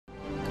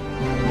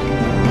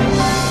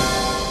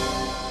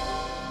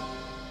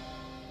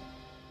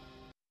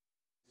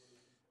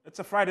It's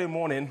a Friday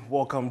morning.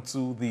 Welcome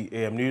to the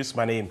AM News.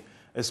 My name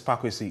is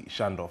Pakwesi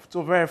Shandoff.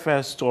 To a very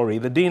first story,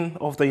 the Dean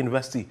of the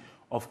University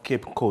of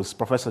Cape Coast,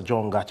 Professor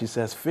John Gachi,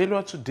 says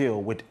failure to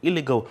deal with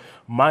illegal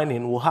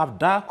mining will have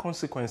dire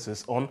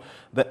consequences on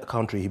the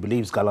country. He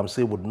believes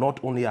galamsey would not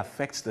only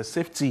affect the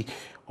safety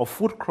of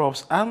food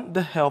crops and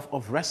the health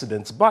of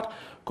residents, but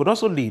could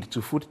also lead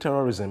to food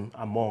terrorism,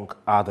 among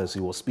others.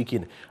 He was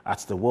speaking at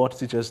the World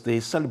Teachers'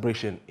 Day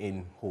celebration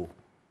in Ho.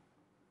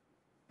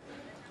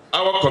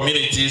 Our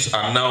communities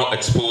are now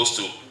exposed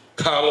to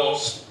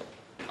callous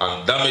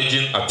and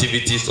damaging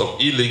activities of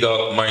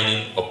illegal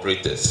mining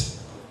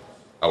operators.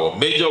 Our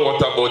major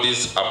water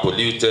bodies are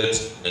polluted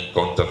and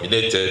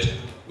contaminated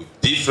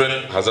with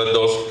different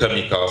hazardous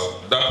chemicals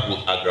that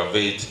will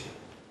aggravate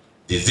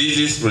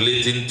diseases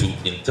relating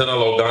to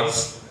internal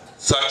organs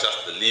such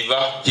as the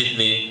liver,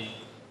 kidney,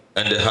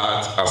 and the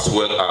heart, as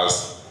well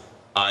as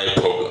eye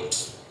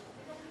problems.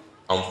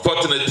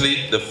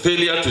 Unfortunately, the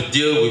failure to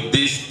deal with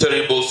this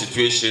terrible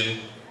situation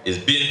is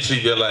being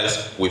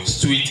trivialized with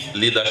sweet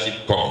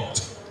leadership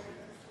comment.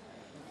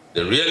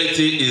 The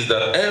reality is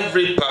that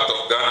every part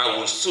of Ghana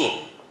will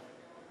soon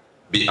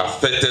be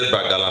affected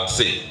by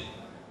galamsey.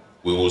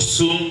 We will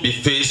soon be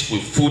faced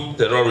with food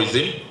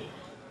terrorism,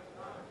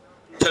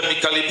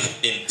 chemically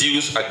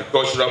induced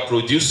agricultural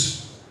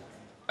produce,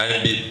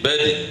 and be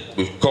burdened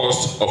with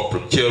cost of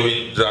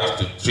procuring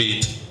drugs to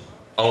treat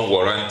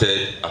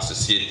unwarranted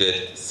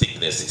associated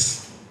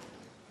sicknesses.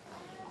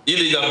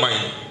 Illegal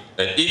mining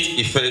and its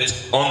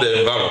effect on the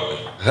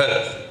environment,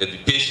 health,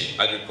 education,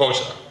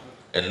 agriculture,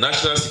 and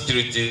national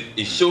security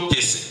is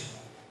showcasing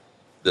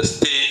the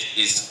state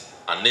is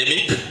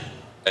anemic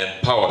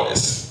and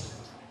powerless.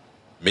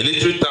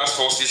 Military task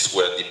forces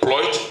were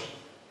deployed.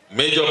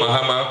 Major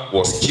Mahama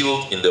was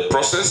killed in the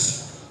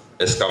process.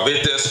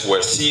 Excavators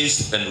were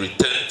seized and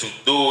returned to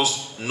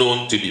those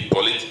known to be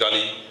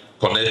politically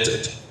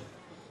connected.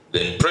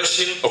 The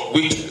impression of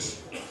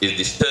weakness is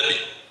disturbing.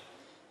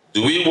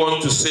 Do we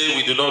want to say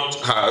we do not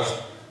have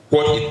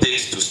what it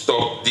takes to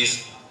stop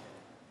this,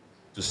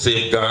 to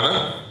save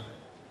Ghana?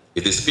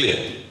 It is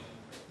clear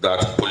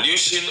that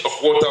pollution of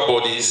water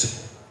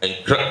bodies and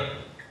crime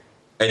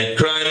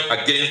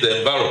against the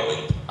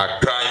environment are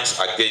crimes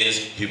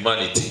against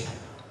humanity.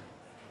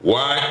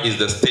 Why is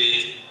the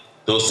state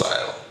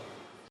docile?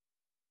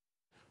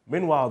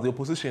 Meanwhile, the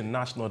opposition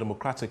National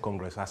Democratic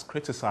Congress has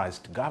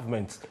criticized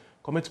government's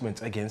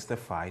commitment against the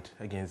fight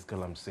against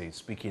galamsey.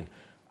 Speaking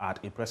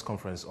at a press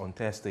conference on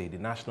Thursday, the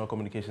National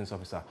Communications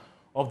Officer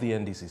of the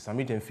NDC,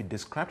 Sami Demfi,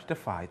 described the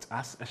fight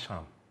as a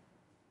sham.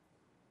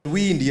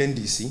 We in the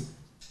NDC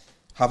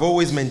have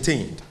always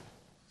maintained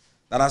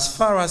that as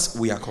far as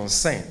we are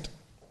concerned,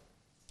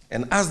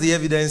 and as the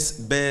evidence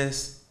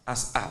bears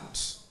us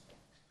out,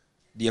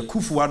 the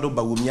Akufo-Addo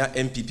Bawumia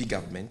MPP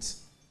government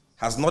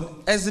has not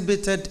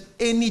exhibited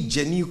any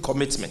genuine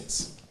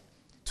commitment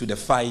to the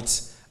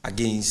fight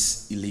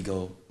against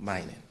illegal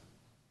mining.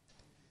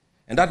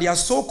 And that their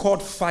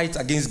so-called fight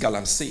against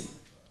galamsey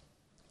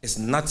is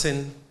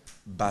nothing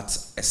but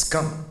a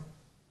scam.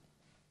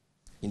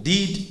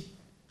 Indeed,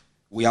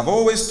 we have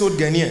always told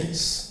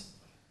Ghanaians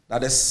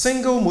that the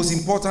single most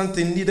important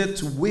thing needed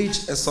to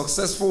wage a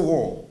successful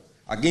war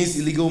against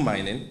illegal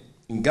mining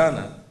in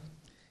Ghana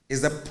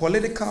is the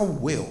political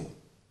will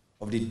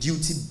of the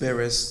duty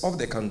bearers of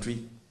the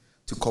country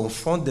to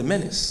confront the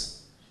menace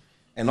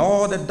and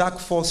all the dark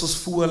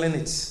forces fueling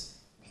it,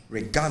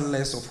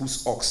 regardless of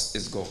whose ox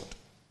is God.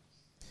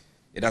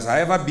 It has,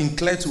 however, been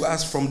clear to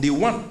us from day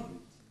one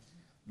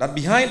that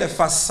behind the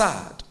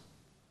facade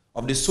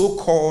of the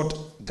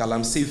so-called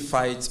galamsey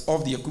fight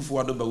of the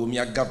Akufo-Addo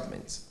Bawumia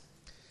government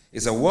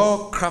is a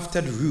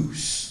well-crafted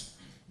ruse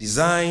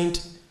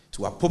designed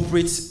to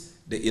appropriate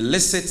the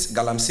illicit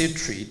galamsey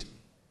trade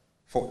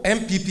for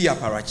MPP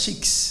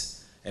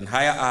apparatchiks and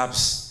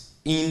higher-ups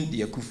in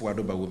the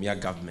Akufo-Addo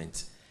Bawumia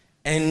government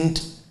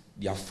and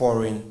their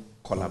foreign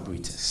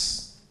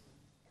collaborators.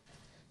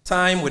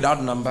 Time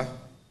without number,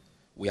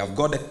 we have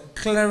got the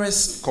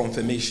clearest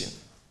confirmation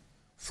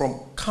from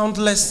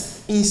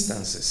countless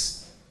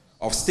instances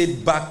of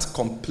state-backed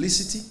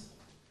complicity,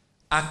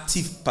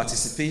 active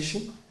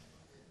participation,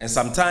 and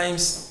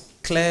sometimes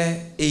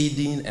clear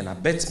aiding and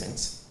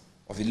abetment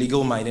of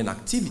illegal mining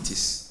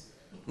activities,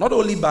 not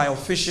only by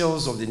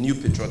officials of the New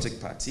Patriotic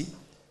Party,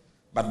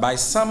 but by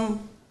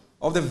some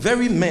of the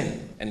very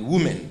men and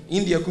women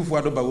in the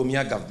Akufo-Addo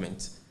Bawumia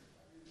government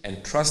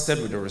entrusted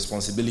with the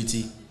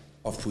responsibility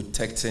of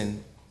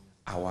protecting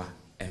our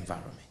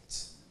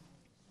environment.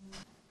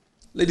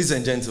 Ladies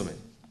and gentlemen,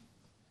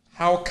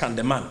 how can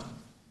the man,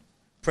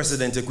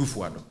 President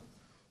Akufo-Addo,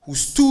 who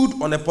stood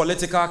on a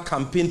political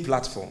campaign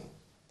platform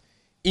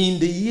in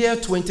the year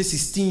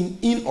 2016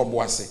 in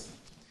Obuasi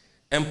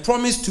and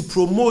promised to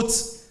promote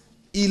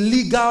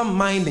illegal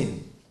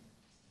mining,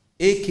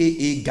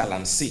 aka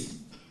galamsey,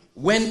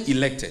 when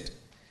elected,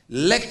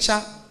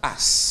 lecture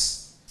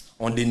us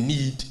on the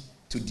need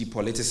to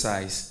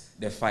depoliticize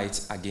the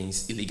fight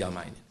against illegal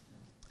mining?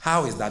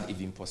 How is that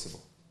even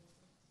possible?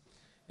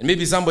 And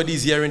maybe somebody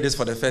is hearing this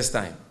for the first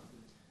time.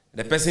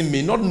 The person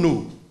may not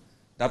know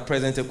that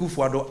President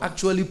Akufo-Addo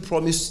actually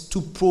promised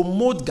to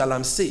promote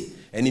Galamsey,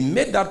 and he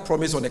made that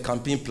promise on the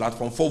campaign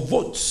platform for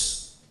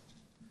votes.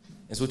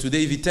 And so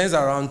today, if he turns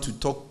around to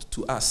talk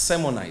to us,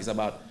 sermonize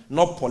about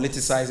not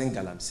politicizing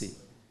Galamsey,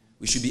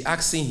 we should be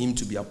asking him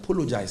to be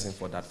apologizing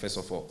for that, first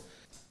of all.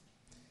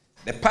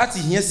 The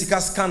party here,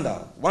 Sika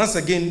scandal, once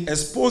again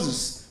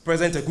exposes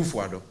President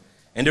Akufo-Addo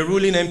and the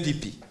ruling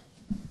MPP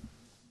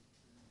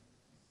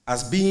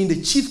as being the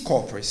chief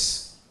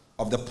culprits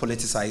of the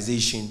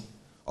politicization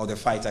of the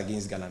fight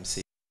against Galamsey.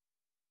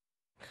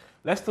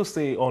 Let's still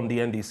stay on the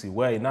NDC,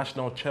 where a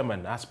national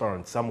chairman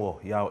aspirant, Samuel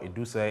Yao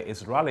Eduse,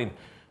 is rallying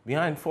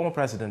behind former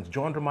President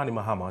John Dramani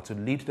Mahama to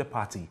lead the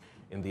party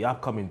in the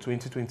upcoming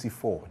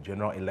 2024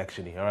 general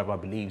election. He, however,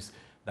 believes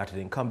that the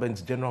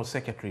incumbent General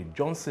Secretary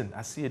Johnson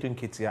Asiedu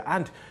Nketia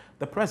and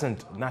the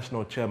present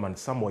national chairman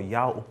Samuel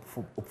Yao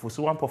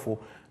Ofosu-Ampofo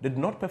did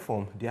not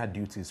perform their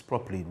duties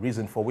properly,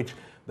 reason for which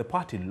the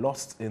party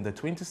lost in the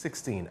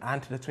 2016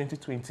 and the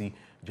 2020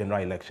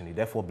 general election. He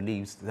therefore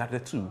believes that the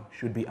two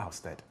should be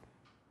ousted.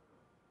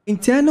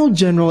 Internal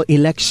general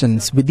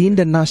elections within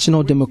the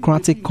National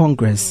Democratic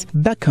Congress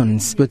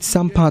beckons, with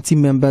some party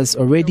members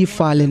already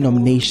filing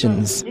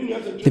nominations.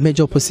 The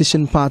major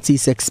opposition party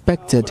is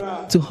expected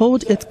to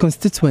hold its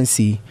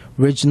constituency,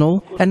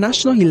 regional and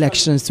national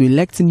elections to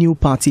elect new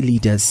party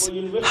leaders.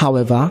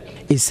 However,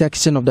 a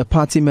section of the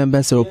party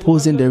members are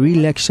opposing the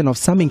re-election of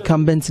some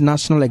incumbent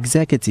national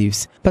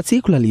executives,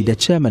 particularly the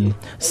chairman,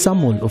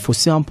 Samuel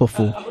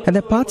Ofosu-Ampofo, and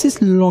the party's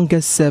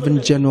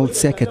longest-serving general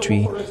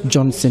secretary,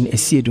 Johnson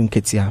Asiedu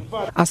Nketia.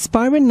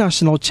 Aspiring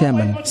national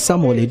chairman,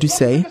 Samuel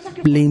Eduse,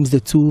 blames the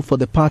two for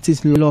the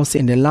party's loss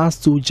in the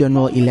last two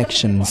general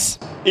elections.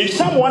 If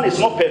someone is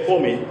not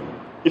performing,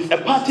 if a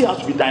party has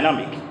to be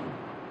dynamic,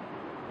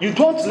 you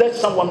don't let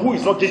someone who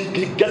is not getting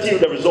you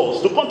the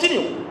results to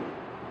continue.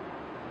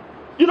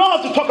 You don't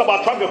have to talk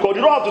about track record.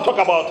 You don't have to talk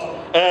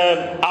about,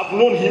 I've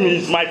known him,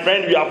 he's my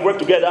friend, we have worked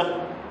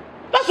together.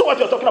 That's not what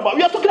you're talking about.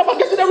 We are talking about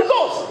getting the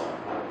results.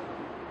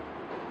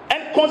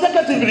 And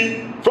consecutively,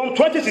 from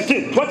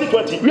 2016,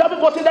 2020, we haven't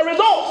gotten the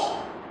results.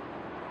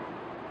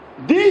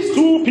 These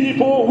two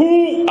people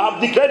who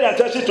have declared their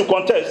intention to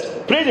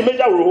contest played a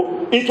major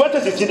role. In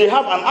 2016, they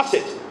have an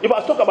asset. If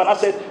I talk about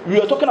asset,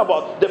 we are talking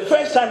about the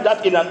first time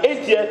that in an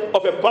 8th year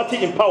of a party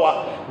in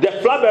power, the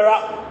flag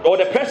bearer or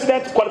the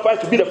president qualifies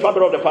to be the flag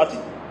bearer of the party.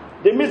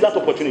 They missed that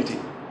opportunity.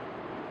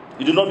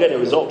 You did not get the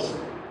results.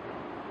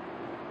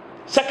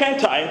 Second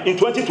time, in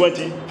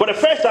 2020, for the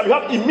first time, we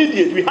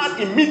had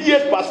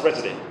immediate past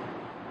president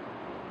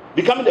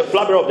becoming the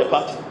flag bearer of the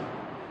party.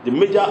 The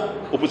major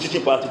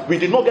opposition party, we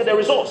did not get the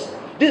results.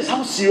 This is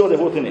how serious the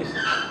whole thing is.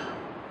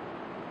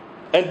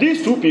 And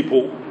these two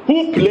people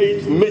who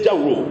played major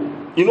role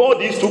in all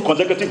these two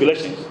consecutive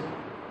elections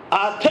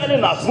are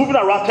telling us, moving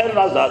around telling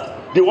us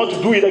that they want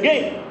to do it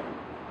again.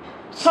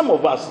 Some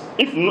of us,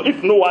 if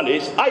no one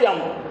is, I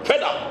am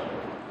fed up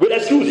with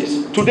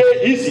excuses.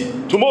 Today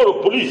easy,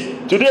 tomorrow police,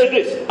 today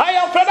this. I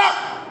am fed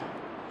up.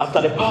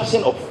 After the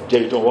passing of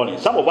Jerry John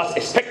Rawlings, some of us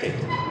expected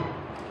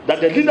that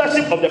the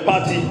leadership of the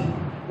party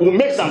will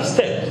make some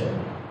steps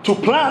to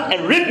plan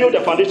and rebuild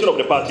the foundation of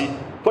the party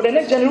for the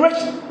next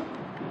generation.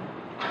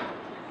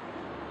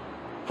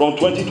 From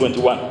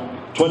 2021,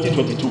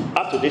 2022,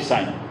 up to this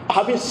time, I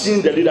haven't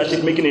seen the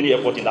leadership making any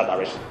effort in that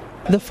direction.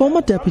 The former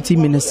Deputy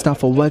Minister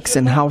for Works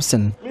and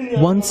Housing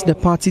wants the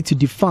party to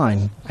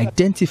define,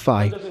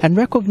 identify and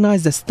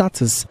recognize the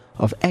status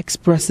of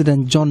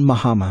ex-President John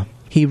Mahama.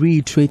 He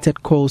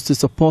reiterated calls to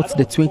support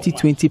the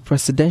 2020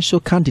 presidential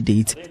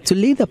candidate to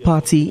lead the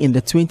party in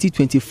the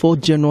 2024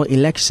 general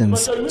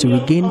elections to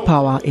regain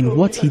power in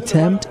what he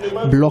termed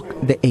Block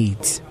the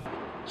Eight.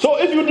 So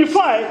if you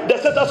define the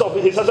status of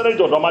His Excellency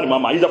John Dramani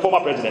Mahama, he's a former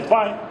president,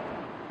 fine.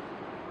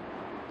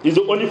 He's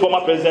the only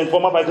former president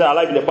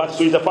alive in the party,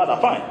 so he's a father,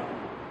 fine.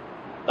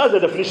 That's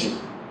the definition.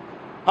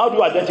 How do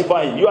you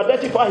identify him? You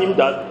identify him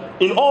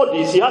that in all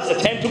this, he has a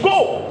time to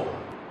go.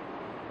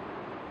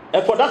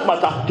 And for that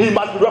matter, he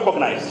must be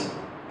recognized.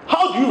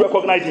 How do you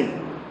recognize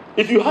him?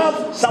 If you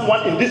have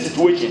someone in this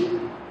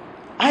situation,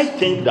 I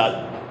think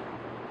that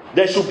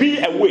there should be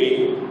a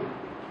way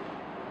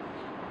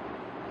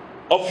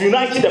of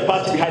uniting the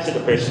party behind such a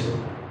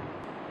person.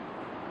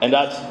 And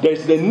that there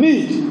is the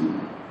need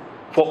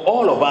for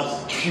all of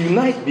us to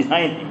unite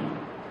behind him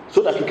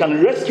so that we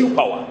can rescue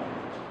power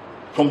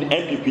from the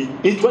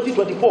NPP in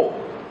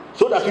 2024,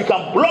 so that we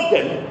can block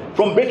them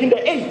from breaking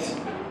the eight.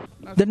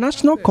 The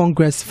National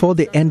Congress for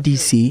the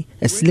NDC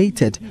is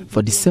slated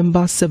for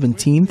December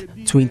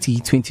 17th,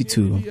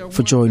 2022.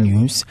 For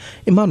JoyNews,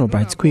 Emmanuel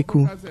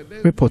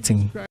Bright-Kweku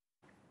reporting.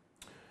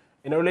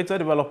 In a related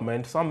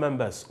development, some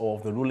members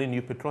of the ruling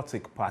New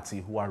Patriotic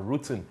Party who are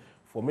rooting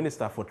for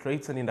Minister for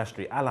Trade and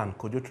Industry, Alan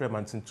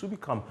Kojo-Tremantin, to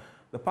become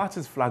the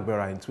party's flag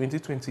bearer in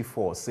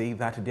 2024 say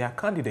that their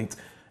candidate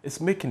is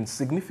making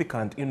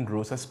significant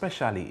inroads,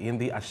 especially in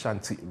the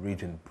Ashanti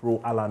region.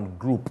 Pro-Alan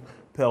group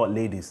Pearl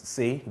Ladies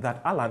say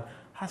that Alan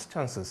has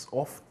chances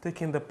of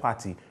taking the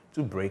party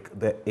to break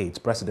the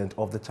eight. President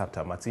of the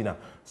chapter, Martina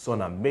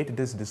Sona, made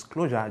this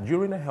disclosure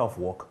during a health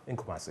walk in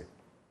Kumasi.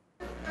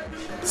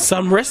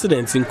 Some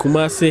residents in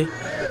Kumasi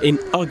in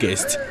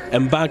August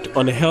embarked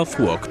on a health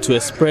walk to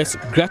express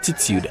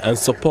gratitude and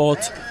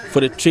support for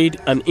the Trade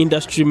and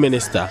Industry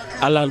Minister,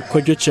 Alan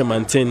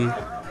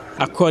Kwadwo.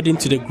 According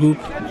to the group,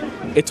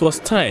 it was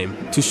time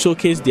to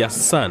showcase their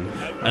son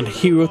and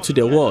hero to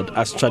the world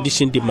as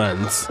tradition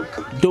demands.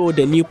 Though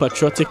the new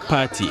patriotic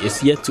party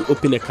is yet to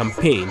open a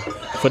campaign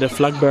for the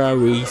flag bearer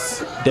race,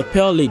 the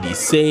Pearl Ladies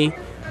say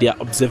their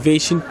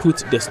observation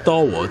put the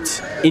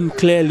stalwart in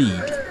clear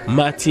lead.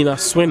 Martina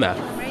Swena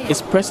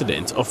is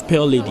president of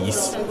Pearl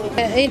Ladies.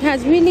 It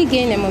has really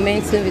gained a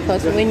momentum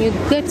because when you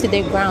go to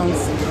the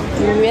grounds,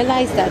 you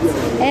realize that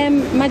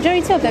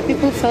majority of the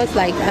people felt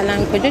like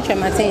Alan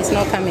Kwadwo is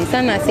not coming.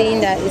 Some are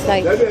saying that it's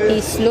like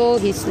he's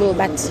slow.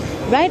 But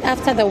right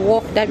after the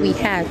walk that we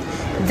had,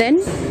 then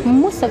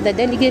most of the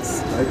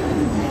delegates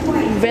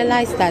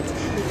realized that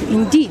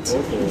indeed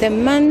the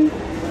man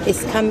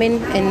is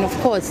coming, and of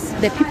course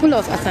the people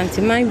of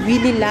Asantuma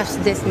really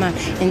love this man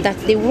and that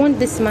they want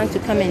this man to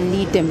come and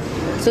lead them.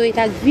 So it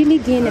has really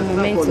gained a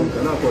momentum.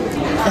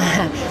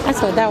 As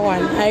for that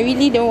one, I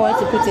really don't want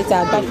to put it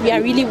out, but we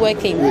are really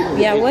working.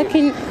 We are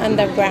working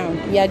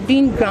underground. We are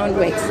doing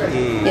groundworks.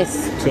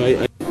 Yes.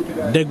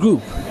 The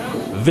group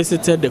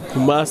visited the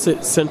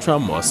Kumasi Central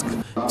Mosque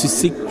to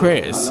seek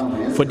prayers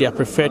for their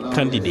preferred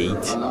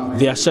candidate.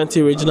 The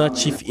Ashanti Regional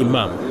Chief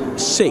Imam,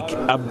 Sheikh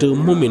Abdul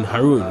Mumin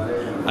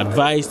Harun,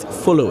 advised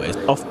followers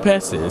of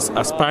persons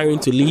aspiring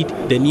to lead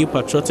the new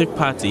patriotic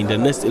party in the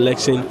next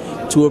election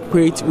to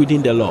operate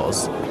within the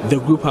laws. The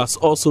group has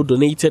also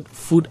donated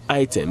food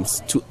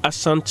items to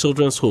Ashan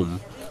Children's Home,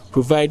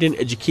 providing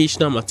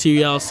educational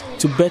materials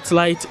to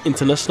Bethlight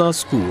International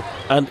School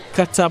and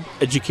Katab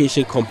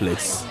Education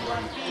Complex.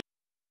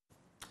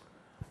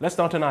 Let's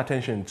now turn our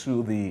attention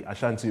to the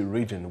Ashanti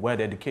region, where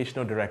the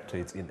Educational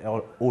Directorate in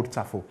Old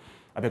Tafo,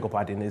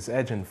 is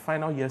urging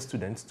final year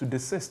students to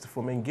desist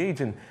from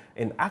engaging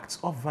in acts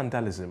of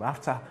vandalism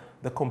after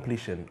the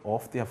completion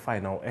of their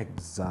final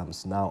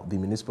exams. Now, the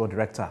Municipal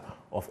Director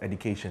of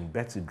Education,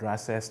 Betty Dra,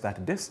 says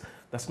that this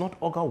does not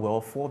augur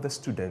well for the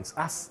students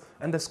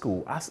and the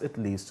school, as it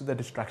leads to the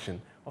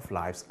destruction of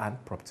lives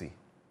and property.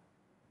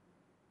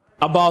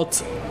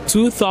 About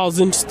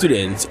 2,000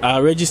 students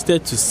are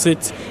registered to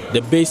sit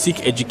the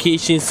Basic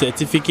Education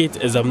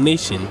Certificate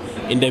examination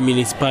in the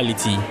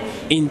municipality.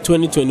 In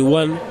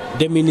 2021,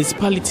 the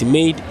municipality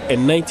made a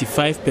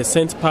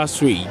 95%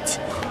 pass rate,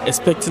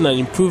 expecting an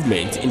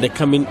improvement in the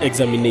coming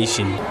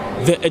examination.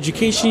 The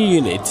education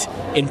unit,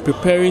 in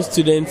preparing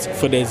students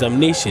for the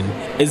examination,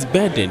 is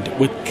burdened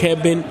with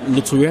curbing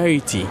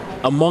notoriety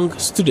among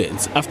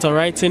students after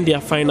writing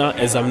their final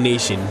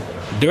examination.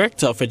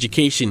 Director of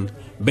Education,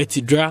 Betty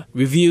Dra,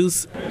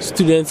 reveals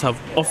students have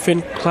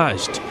often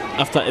clashed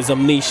after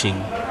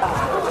examination.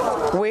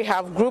 We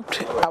have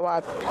grouped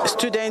our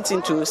students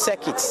into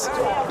circuits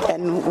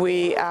and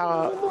we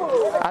are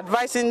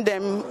advising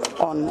them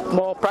on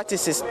more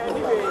practices.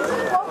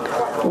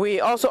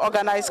 We also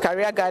organize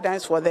career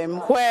guidance for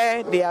them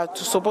where they are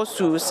supposed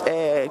to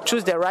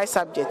choose the right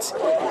subject,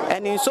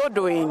 and in so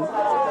doing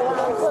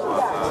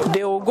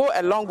they will go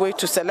a long way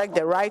to select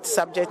the right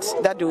subject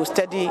that they will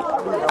study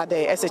at the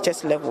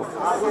SHS level.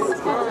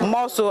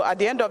 More so at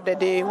the end of the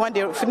day, when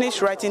they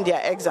finish writing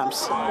their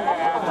exams,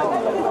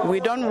 we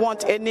don't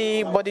want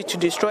anybody to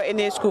destroy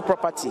any school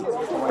property.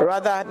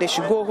 Rather, they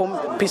should go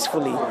home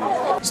peacefully.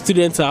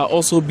 Students are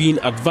also being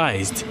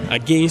advised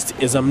against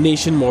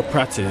examination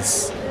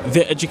malpractice.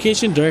 The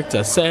education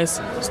director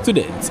says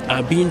students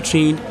are being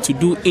trained to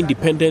do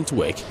independent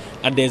work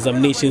at the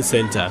examination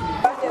center.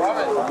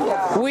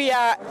 We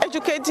are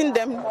educating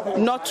them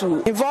not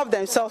to involve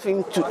themselves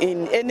in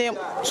any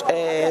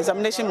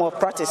examination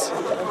malpractice,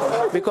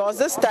 because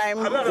this time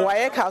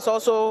WAEC has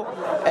also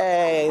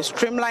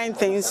streamlined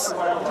things,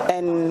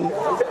 and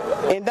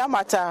in that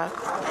matter,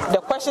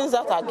 the questions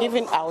that are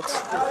given out,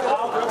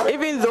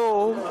 even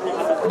though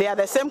they are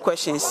the same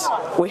questions,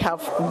 we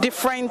have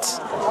different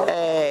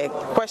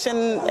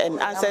question and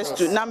answers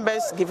to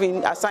numbers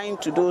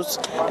assigned to those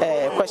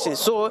questions.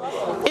 So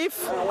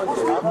if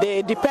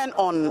they depend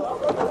on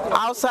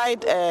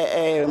outside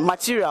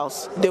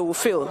materials, they will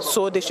fail.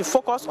 So they should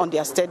focus on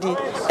their study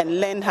and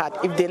learn hard.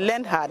 If they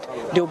learn hard,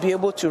 they will be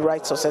able to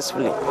write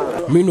successfully.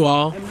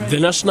 Meanwhile, the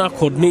National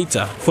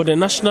Coordinator for the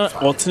National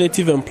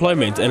Alternative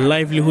Employment and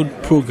Livelihood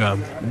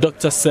Program,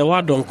 Dr.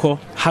 Sewa Donko,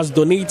 has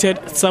donated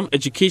some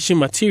education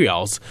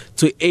materials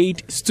to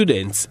aid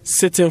students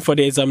sitting for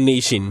the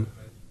examination.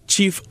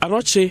 Chief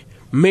Anoche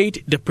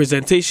made the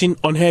presentation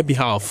on her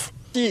behalf.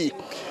 Her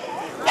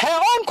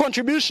own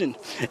contribution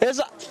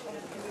is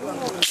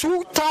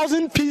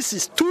 2,000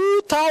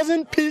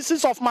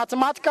 pieces of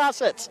mathematical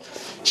sets.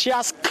 She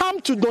has come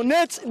to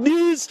donate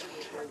these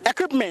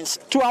equipments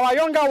to our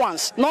younger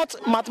ones, not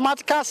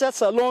mathematical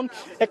sets alone.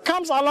 It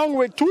comes along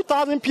with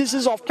 2,000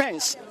 pieces of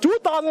pens,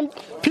 2,000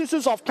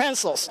 pieces of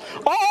pencils,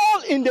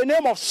 all in the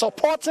name of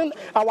supporting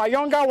our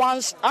younger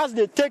ones as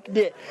they take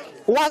their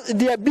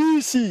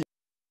BEC.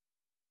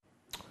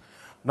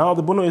 Now,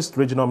 the Bono East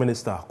Regional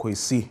Minister,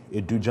 Kwesi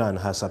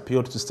Edujan, has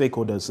appealed to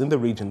stakeholders in the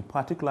region,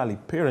 particularly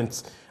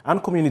parents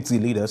and community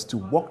leaders, to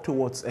work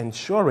towards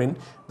ensuring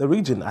the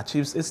region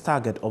achieves its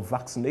target of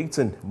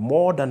vaccinating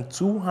more than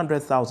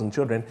 200,000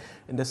 children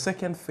in the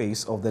second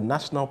phase of the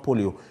National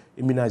Polio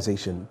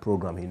Immunization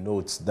Program. He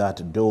notes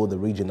that though the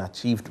region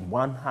achieved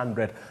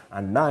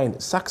 109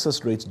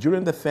 success rates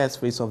during the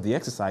first phase of the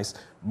exercise,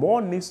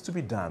 more needs to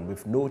be done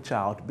with no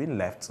child being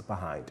left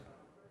behind.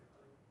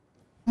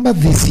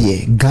 But this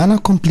year, Ghana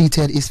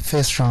completed its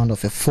first round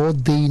of a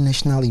 4-day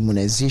national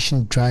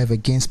immunization drive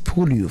against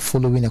polio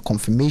following a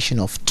confirmation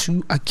of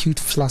 2 acute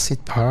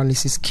flaccid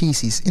paralysis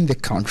cases in the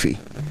country.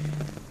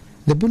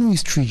 The Bono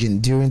East region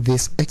during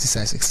this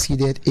exercise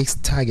exceeded its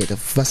target of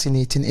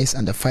vaccinating its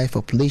under-5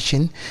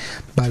 population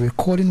by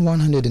recording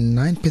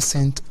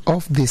 109%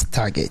 of this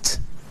target.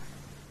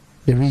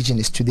 The region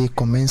is today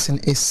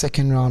commencing its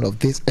second round of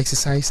this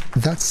exercise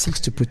that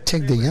seeks to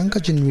protect the younger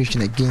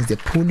generation against the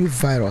polio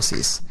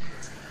viruses.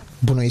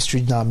 Bono East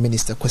Regional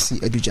Minister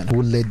Kwesi Edujan,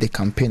 who led the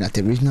campaign at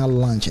a regional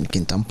lunch in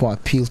Kintampo,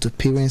 appealed to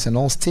parents and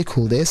all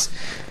stakeholders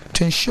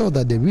to ensure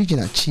that the region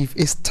achieve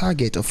its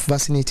target of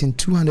vaccinating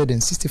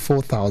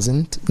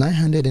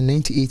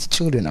 264,998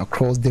 children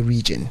across the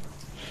region.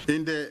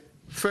 In the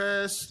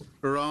first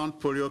round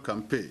polio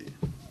campaign,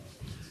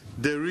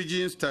 the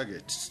region's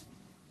target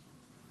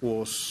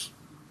was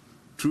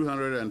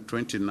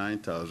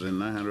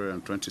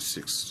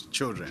 229,926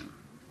 children.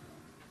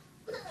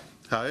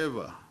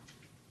 However,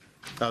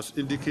 as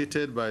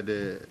indicated by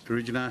the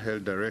Regional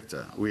Health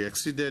Director, we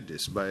exceeded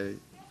this by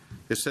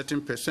a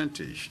certain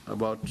percentage,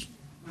 about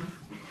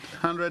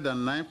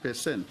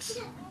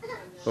 109%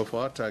 of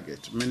our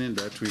target, meaning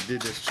that we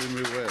did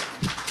extremely well.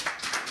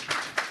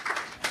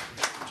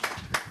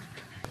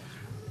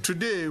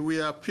 Today,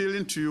 we are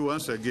appealing to you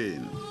once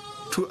again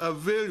to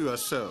avail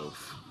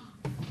yourself.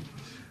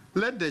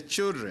 Let the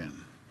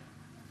children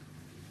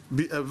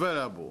be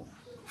available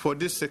for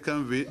this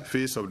second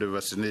phase of the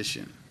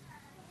vaccination.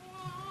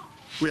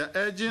 We are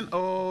urging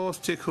all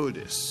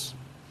stakeholders,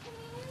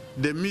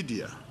 the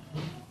media,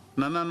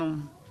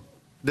 Nanano,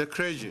 the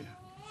clergy,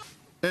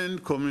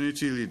 and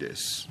community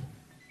leaders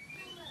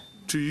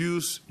to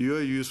use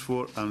your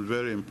useful and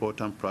very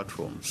important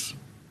platforms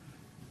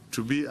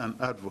to be an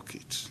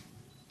advocate,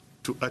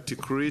 to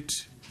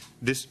articulate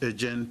this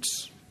urgent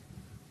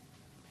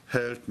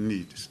health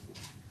needs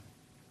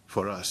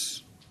for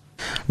us.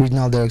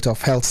 Regional Director of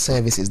Health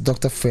Services,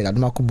 Dr. Fred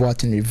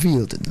Admakubuatin,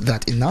 revealed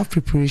that enough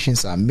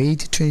preparations are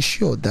made to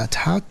ensure that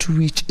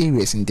hard-to-reach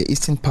areas in the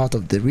eastern part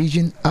of the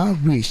region are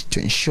reached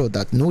to ensure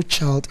that no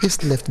child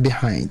is left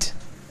behind.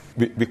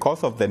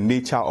 Because of the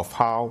nature of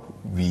how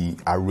we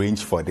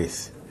arrange for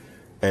this,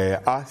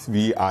 as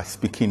we are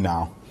speaking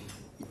now,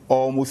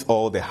 almost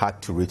all the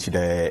hard-to-reach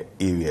the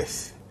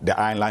areas, the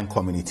island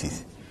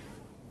communities,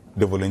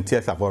 the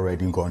volunteers have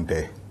already gone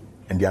there,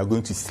 and they are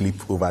going to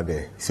sleep over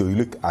there. So you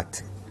look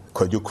at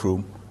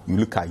Kojokrom, you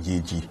look at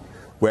Yeji,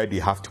 where they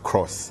have to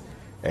cross,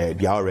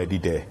 they are already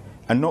there.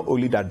 And not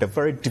only that, the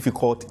very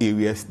difficult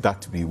areas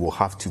that we will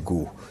have to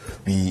go,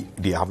 they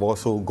have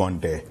also gone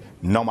there.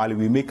 Normally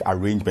we make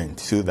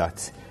arrangements so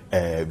that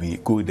we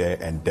go there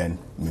and then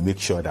we make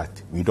sure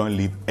that we don't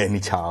leave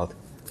any child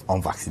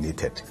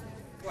unvaccinated.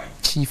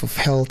 Chief of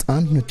Health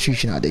and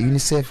Nutrition at the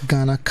UNICEF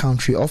Ghana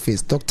Country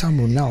Office, Dr.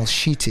 Munal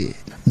Shite,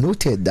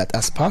 noted that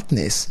as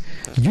partners,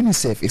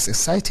 UNICEF is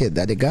excited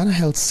that the Ghana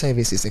Health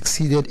Services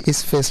exceeded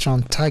its first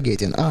round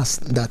target and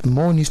asked that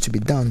more needs to be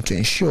done to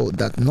ensure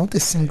that not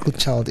a single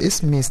child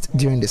is missed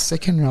during the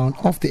second round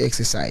of the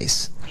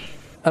exercise.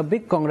 A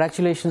big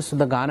congratulations to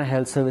the Ghana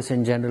Health Service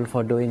in general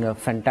for doing a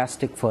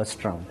fantastic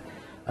first round.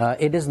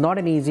 It is not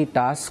an easy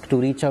task to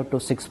reach out to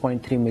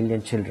 6.3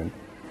 million children,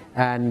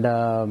 and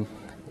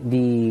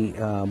the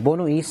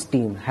Bono East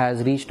team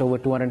has reached over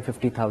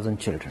 250,000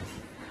 children.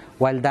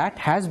 While that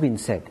has been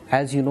said,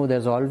 as you know,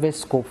 there's always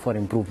scope for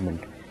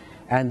improvement.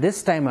 And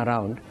this time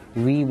around,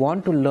 we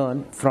want to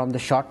learn from the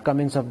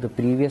shortcomings of the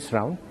previous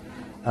round.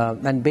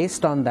 And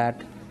based on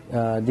that,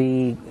 at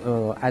the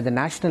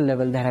national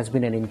level, there has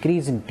been an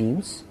increase in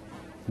teams.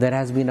 There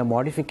has been a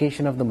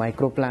modification of the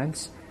micro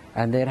plans.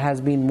 And there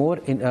has been more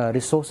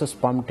resources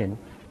pumped in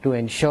to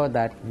ensure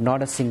that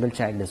not a single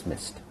child is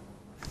missed.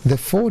 The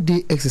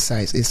 4-day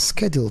exercise is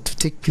scheduled to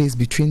take place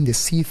between the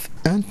 6th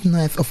and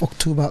 9th of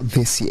October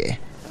this year.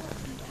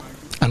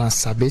 Anna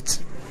Sabit,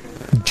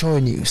 Joy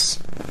News,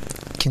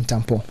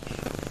 Kintampo.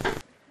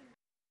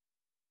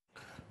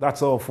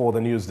 That's all for the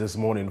news this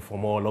morning. For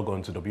more, log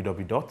on to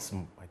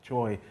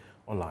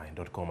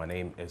www.myjoyonline.com. My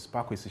name is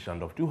Pakwesi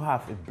Shandov. Do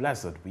have a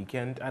blessed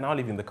weekend, and I'll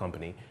leave in the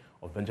company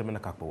of Benjamin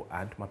Akakpo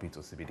and Mapito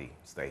CBD.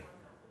 Stay.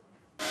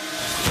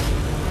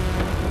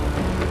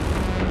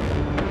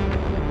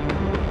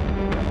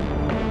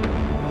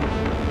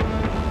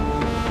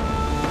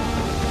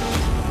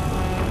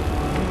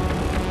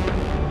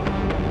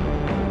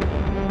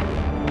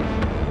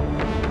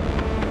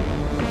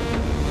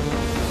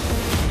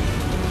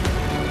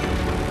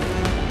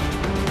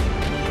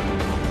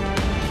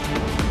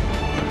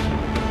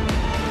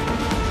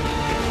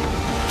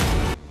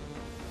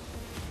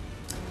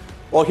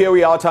 Well, here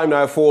we are, time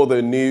now for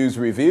the news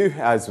review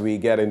as we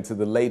get into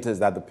the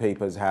latest that the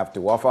papers have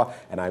to offer.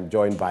 And I'm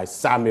joined by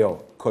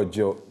Samuel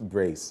Kojo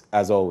Brace,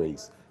 as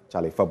always.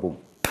 Charlie Fabum.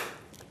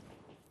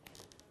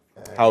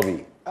 How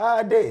be?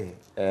 Day.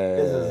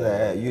 This is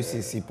a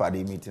UCC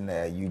party meeting,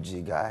 a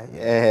UG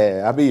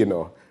guy. Abi, you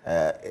know.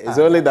 It's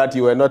only that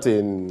you were not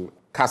in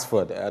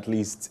Casford, at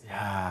least.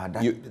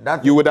 Yeah,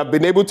 you would have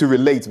been able to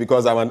relate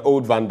because I'm an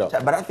old vandal.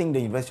 But I think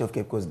the University of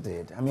Cape Coast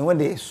did. I mean, when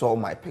they saw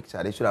my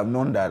picture, they should have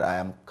known that I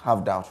am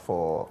carved out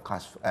for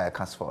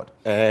Casford.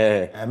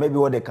 Maybe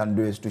what they can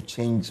do is to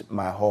change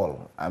my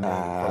hall, from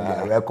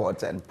their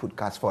records and put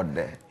Casford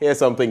there. Here's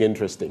something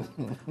interesting.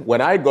 When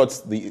I got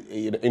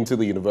into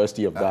the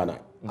University of Ghana,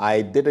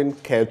 I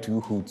didn't care two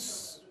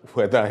hoots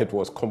whether it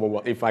was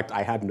Commonwealth. In fact,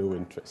 I had no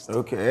interest.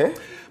 Okay.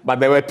 But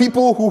there were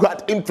people who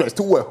had interest,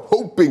 who were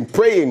hoping,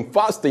 praying,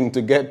 fasting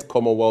to get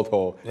Commonwealth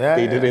Hall.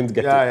 They didn't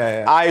get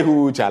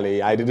it.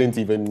 Charlie, I didn't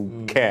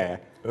even care.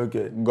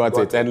 Okay. Got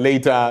it. And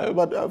later,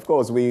 but of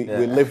course, we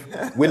live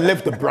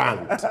the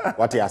brand.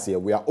 What you see,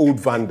 we are old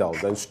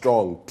vandals and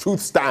strong. Truth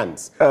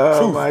stands.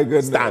 Oh, my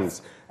goodness.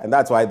 Stands. And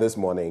that's why this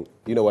morning,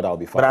 you know what I'll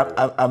be firing?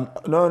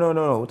 But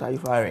no. What are you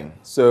firing?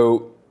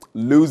 So,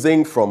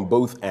 losing from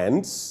both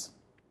ends,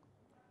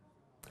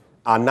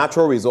 our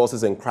natural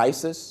resources in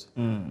crisis,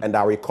 and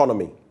our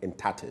economy in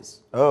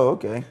tatters. Oh,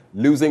 okay.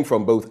 Losing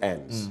from both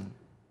ends.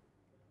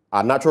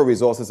 Our natural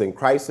resources in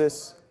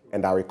crisis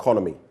and our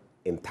economy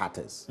in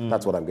tatters.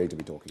 That's what I'm going to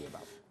be talking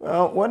about.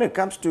 Well, when it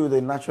comes to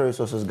the natural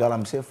resources,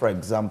 Galamsey, for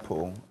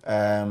example,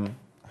 a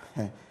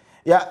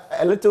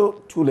little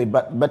too late,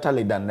 but better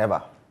late than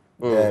never.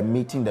 The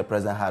meeting the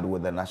president had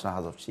with the National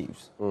House of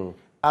Chiefs.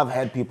 I've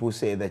heard people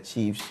say the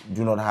chiefs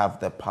do not have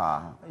the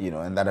power,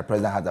 and that the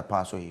president has the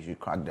power, so he should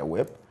crack the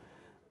whip.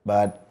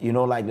 But,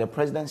 like the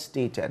president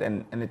stated,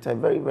 and it's a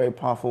very, very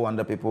powerful one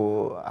that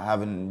people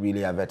haven't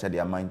really averted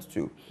their minds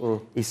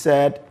to. He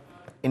said,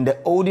 in the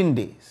olden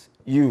days,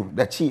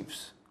 the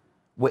chiefs,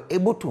 were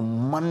able to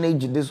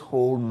manage this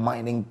whole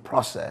mining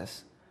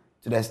process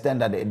to the extent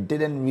that it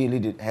didn't really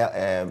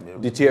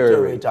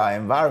deteriorate our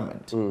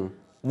environment.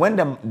 When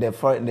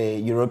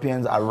the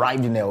Europeans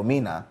arrived in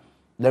Elmina,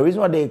 the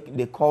reason why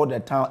they called the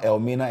town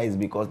Elmina is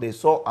because they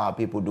saw our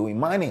people doing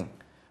mining,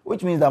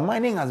 which means that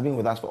mining has been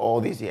with us for all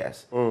these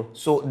years.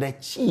 So the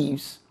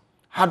chiefs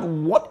had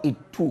what it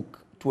took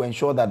to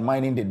ensure that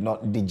mining did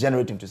not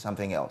degenerate into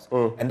something else.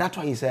 And that's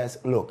why he says,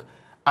 look,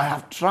 I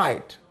have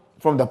tried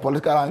from the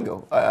political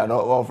angle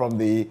or from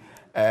the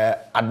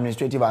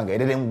administrative angle. It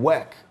didn't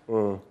work.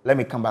 Let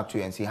me come back to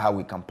you and see how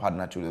we can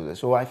partner to do this.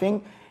 So I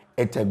think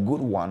it's a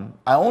good one.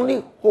 I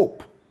only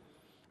hope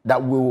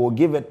that we will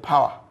give it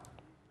power.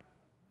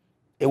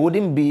 It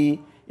wouldn't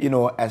be,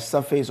 a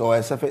surface or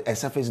a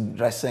surface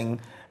dressing,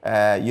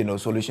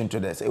 solution to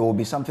this. It will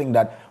be something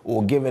that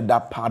will give it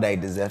that power that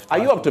it deserves. Are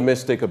you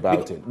optimistic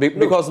about it?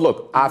 Because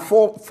look, our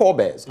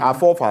forebears, our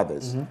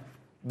forefathers,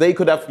 they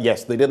could have,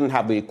 yes, they didn't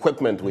have the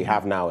equipment we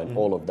have now and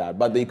all of that,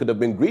 but they could have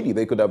been greedy.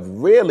 They could have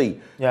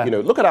really,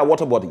 look at our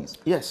water bodies.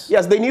 Yes.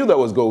 Yes, they knew there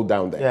was gold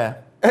down there. Yeah.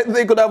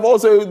 They could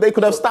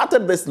have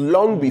started this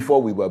long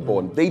before we were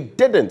born. They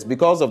didn't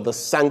because of the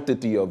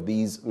sanctity of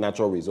these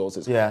natural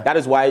resources. Yeah. That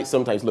is why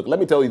sometimes, look, let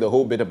me tell you the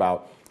whole bit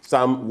about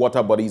some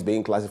water bodies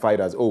being classified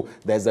as,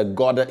 there's a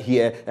god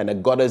here and a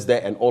goddess there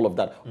and all of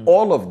that.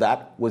 All of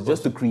that was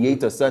just to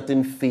create a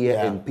certain fear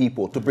in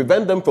people, to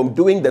prevent them from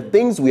doing the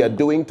things we are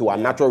doing to our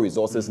natural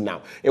resources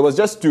now. It was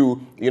just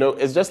to,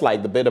 it's just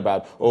like the bit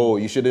about,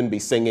 you shouldn't be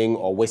singing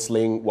or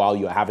whistling while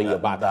you're having your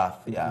bath.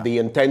 The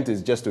intent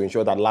is just to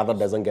ensure that lather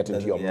doesn't get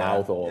into your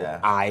mouth or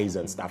eyes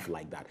and stuff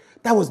like that.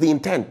 That was the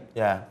intent.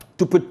 Yeah.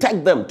 To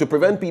protect them, to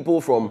prevent people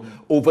from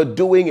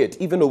overdoing it,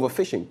 even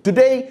overfishing.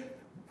 Today,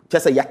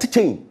 just a yachty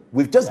chain.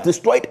 We've just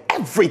destroyed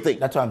everything.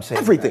 That's why I'm saying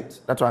everything.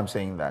 That's why I'm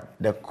saying that.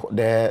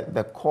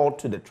 The call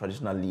to the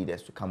traditional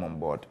leaders to come on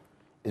board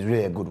is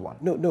really a good one.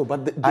 No,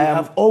 but they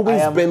have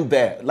always been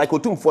there. Like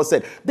Otumfuo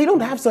said, they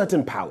don't have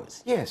certain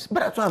powers. Yes, but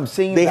that's why I'm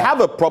saying they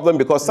have a problem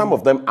because some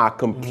of them are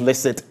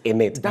complicit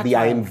in it. They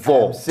are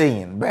involved. I'm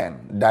saying, Ben,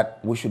 that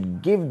we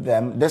should give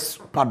them this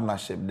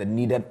partnership, the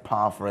needed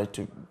power for it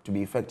to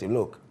be effective.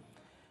 Look,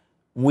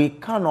 we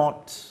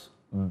cannot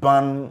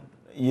ban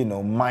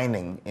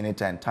mining in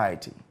its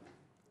entirety.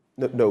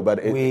 No, but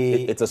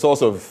it's a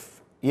source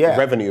of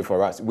revenue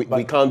for us.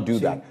 We can't do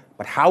that.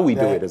 But how we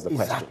do it is the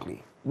question.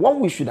 Exactly. What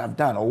we should have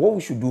done, or what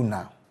we should do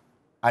now,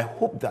 I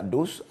hope that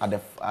those at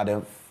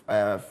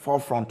the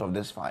forefront of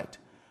this fight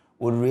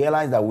will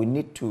realize that we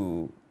need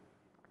to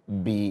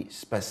be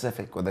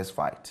specific with this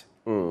fight.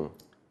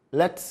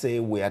 Let's say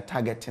we are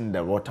targeting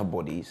the water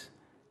bodies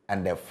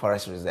and the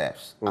forest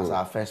reserves as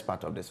our first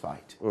part of this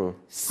fight.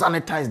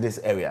 Sanitize this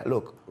area.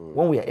 Look,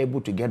 when we are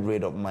able to get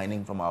rid of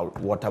mining from our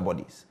water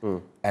bodies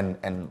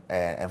and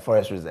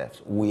forest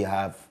reserves,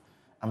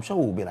 I'm sure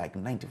we'll be like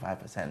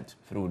 95%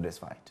 through this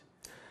fight.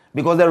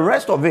 Because the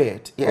rest of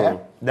it,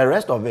 the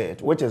rest of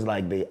it, which is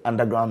like the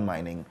underground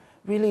mining,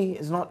 really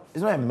is not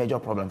a major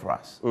problem for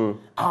us.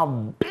 Our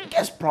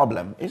biggest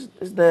problem is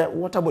the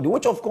water body,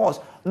 which of course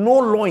no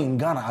law in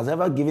Ghana has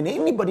ever given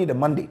anybody the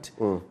mandate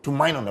to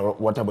mine on the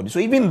water body. So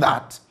even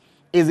that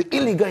is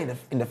illegal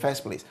in the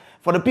first place.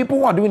 For the people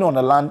who are doing it on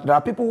the land, there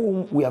are people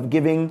who we have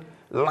given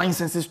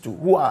licenses to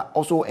who are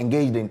also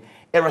engaged in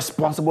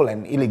irresponsible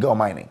and illegal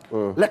mining.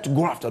 Let's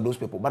go after those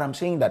people. But I'm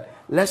saying that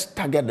let's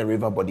target the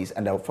river bodies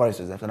and the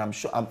forest reserves. And I'm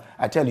sure,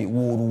 I tell you, we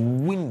will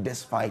win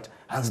this fight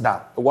hands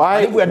down.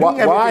 Why? If we are doing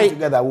everything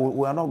together,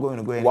 we are not going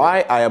to go anywhere.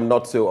 Why I am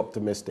not so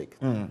optimistic?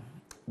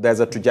 There's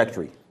a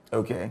trajectory.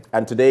 Okay.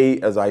 And today,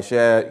 as I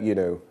share,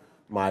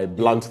 my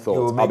blunt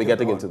thoughts, I'll be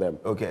getting into them.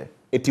 Okay.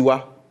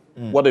 Itiwa,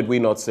 what did we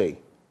not say?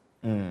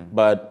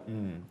 But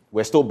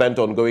we're still bent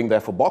on going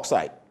there for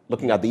bauxite,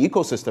 looking at the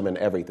ecosystem and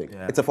everything.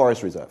 Yeah. It's a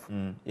forest reserve.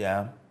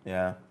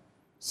 Yeah.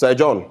 Sir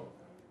John,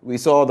 we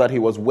saw that he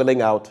was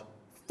willing out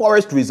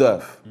forest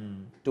reserve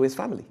to his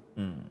family.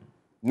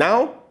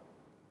 Now,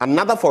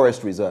 another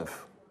forest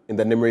reserve in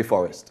the Nimri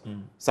Forest,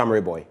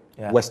 Samre Boy,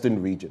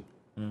 Western region.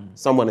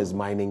 Someone is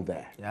mining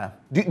there. Yeah.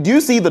 Do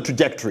you see the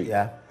trajectory?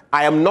 Yeah.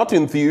 I am not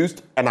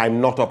enthused and I'm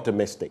not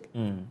optimistic.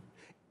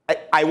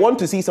 I want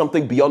to see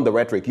something beyond the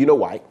rhetoric. You know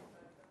why?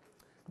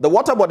 The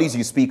water bodies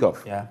you speak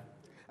of,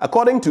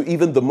 according to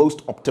even the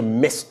most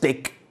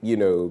optimistic,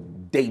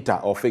 data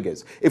or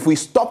figures, if we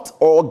stopped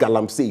all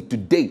Galamsey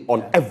today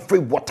on every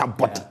water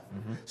body,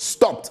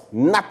 stopped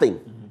nothing,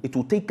 it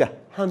will take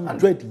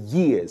 100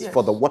 years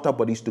for the water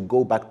bodies to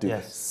go back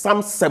to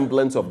some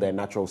semblance of their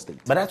natural state.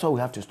 But that's why we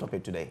have to stop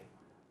it today.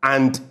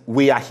 And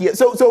we are here.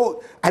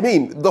 So I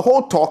mean, the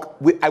whole talk,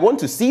 I want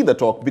to see the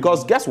talk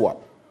because guess what?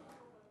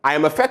 I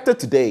am affected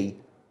today,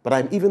 but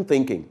I'm even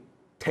thinking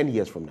 10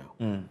 years from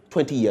now,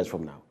 20 years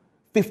from now,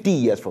 50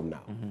 years from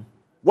now.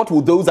 What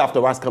will those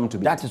after us come to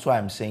be? That is why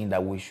I'm saying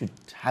that we should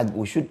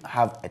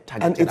have a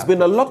target. And it's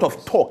been a lot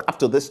of talk up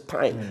to this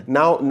time.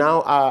 Now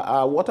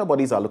our water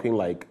bodies are looking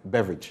like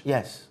beverage.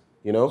 Yes.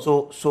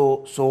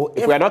 So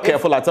if we're not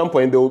careful, at some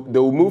point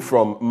they'll move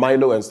from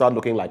Milo and start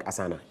looking like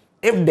Asana.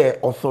 If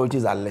the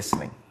authorities are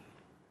listening,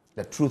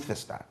 the truth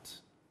is that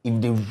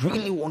if they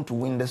really want to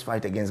win this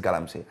fight against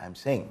Galamsey, I'm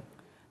saying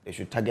they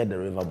should target the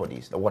river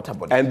bodies, the water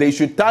bodies. And they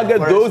should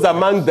target those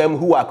among them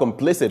who are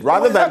complicit,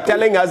 rather than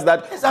telling us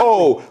that,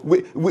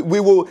 we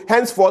will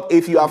henceforth,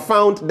 if you are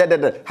found,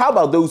 How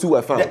about those who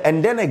are found?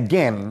 And then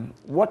again,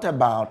 what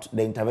about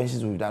the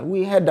interventions we've done?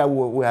 We heard that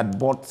we had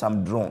bought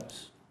some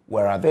drones.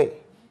 Where are they?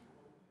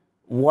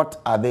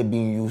 What are they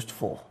being used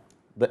for?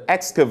 The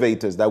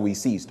excavators that we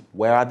seized,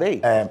 where are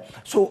they?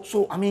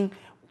 So I mean,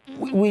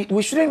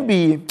 we shouldn't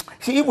be...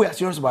 See, if we are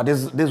serious about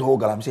this whole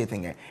Galamsey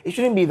thing, it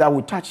shouldn't be that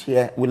we touch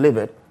here, we leave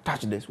it,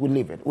 touch this, we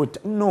leave it.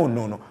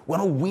 No. We're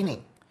not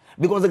winning.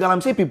 Because the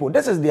Galamsey people,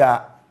 this is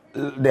their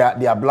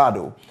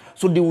blood.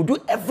 So they will do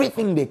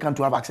everything they can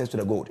to have access to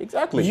the gold.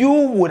 Exactly. You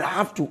would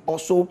have to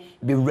also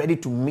be ready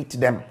to meet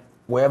them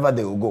wherever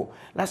they will go.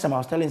 Last time I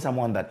was telling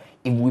someone that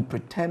if we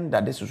pretend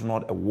that this is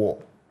not a war,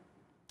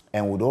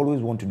 and would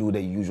always want to do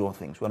the usual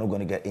things, we're not going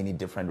to get any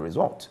different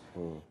results.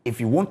 If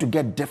you want to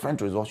get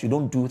different results, you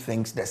don't do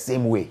things the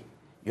same way.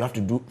 You have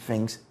to do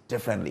things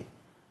differently.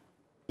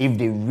 If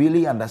they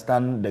really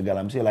understand the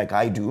Galamsey like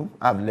I do,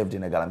 I've lived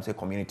in a Galamsey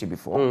community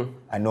before.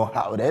 I know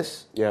how it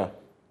is. Yeah.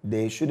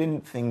 They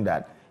shouldn't think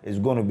that it's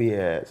going to be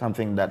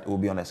something that will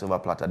be on a silver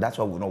platter. That's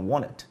why we don't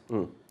want it.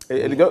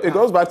 It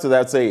goes back to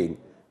that saying,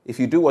 if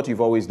you do what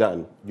you've always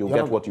done, you'll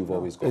get what you've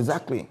always got.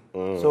 Exactly.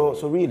 So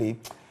really,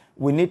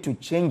 we need to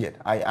change it.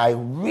 I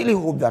really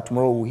hope that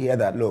tomorrow we'll hear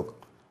that,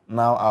 look,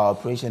 now our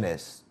operation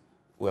is,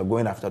 we're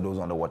going after those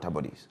underwater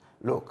bodies.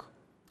 Look.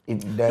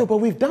 No, but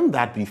we've done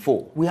that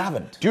before. We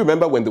haven't. Do you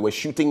remember when they were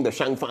shooting the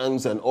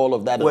Shangfans and all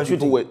of that? We're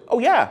shooting? Oh,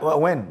 yeah. Well,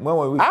 when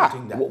were we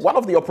shooting that? One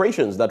of the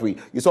operations that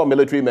you saw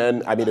military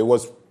men, I mean, it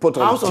was put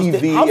on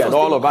TV and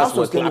all of us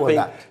were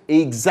clapping.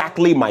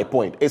 Exactly my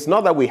point. It's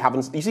not that we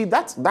haven't, you see,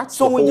 that's the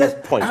whole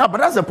point. But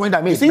that's the point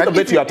I made. You see the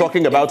bit you are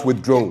talking about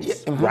with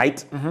drones,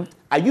 right?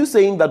 Are you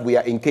saying that we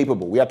are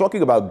incapable? We are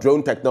talking about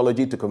drone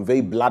technology to convey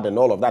blood and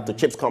all of that, to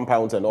chips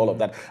compounds and all of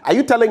that. Are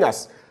you telling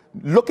us,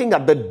 looking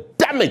at the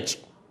damage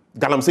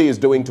Galamsey is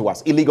doing to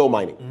us, illegal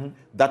mining,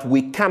 that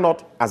we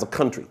cannot, as a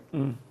country,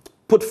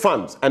 put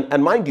funds,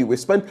 and mind you, we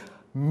spent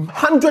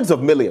hundreds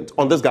of millions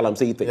on this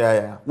Galamsey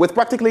thing, with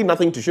practically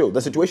nothing to show. The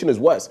situation is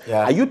worse.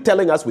 Are you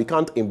telling us we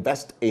can't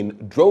invest in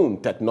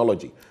drone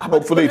technology?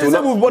 Hopefully,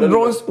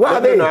 drones. Where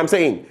are they? No, I'm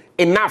saying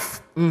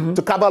enough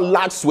to cover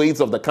large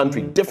swathes of the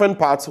country, different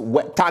parts,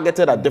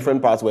 targeted at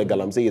different parts where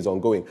Galamsey is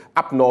ongoing,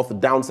 up north,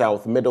 down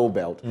south, middle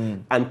belt,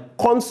 and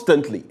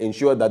constantly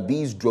ensure that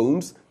these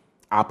drones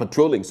are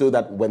patrolling so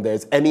that when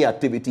there's any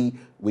activity,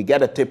 we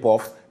get a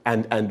tip-off,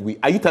 and we...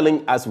 Are you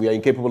telling us we are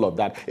incapable of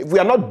that? If we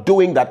are not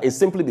doing that, it's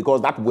simply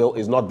because that will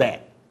is not there.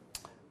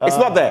 It's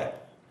not there.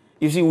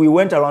 You see, we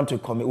went around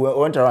just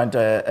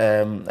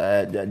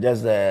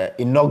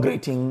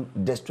inaugurating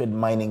district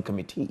mining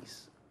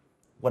committees.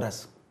 What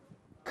has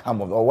come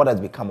of, or what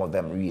has become of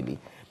them, really?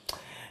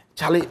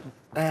 Charlie,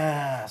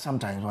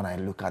 sometimes when I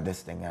look at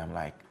this thing, I'm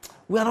like,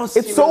 We are not.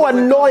 It's so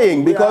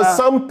annoying because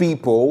some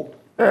people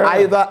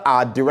either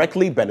are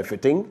directly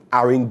benefiting,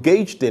 are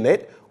engaged in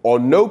it, or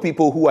know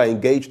people who are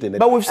engaged in it.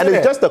 But we've seen and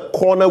it's it. just a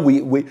corner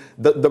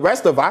the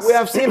rest of us We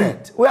have seen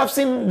it. We have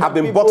seen have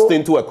been people, boxed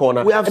into a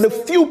corner. We have and a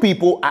few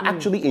people are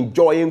actually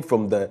enjoying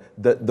from the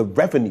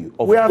revenue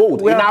of have,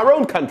 gold in our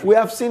own country. We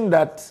have seen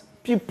that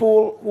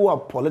people who are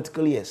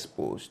politically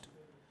exposed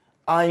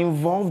are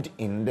involved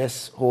in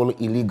this whole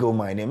illegal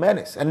mining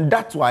menace. And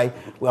that's why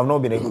we have not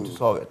been able to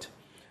solve it.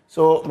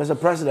 So, Mr.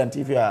 President,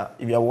 if you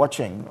are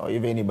watching, or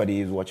if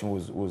anybody is watching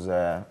who's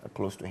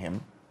close to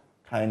him,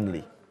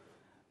 kindly,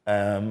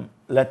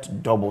 let's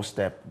double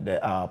step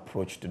our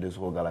approach to this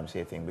whole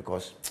Galamsey thing,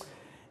 because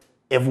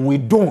if we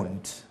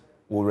don't,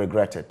 we'll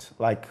regret it.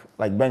 Like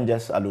Ben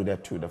just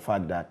alluded to the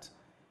fact that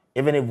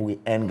even if we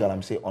end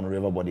Galamsey on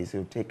river bodies, it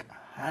will take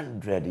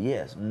 100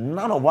 years.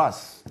 None of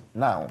us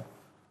now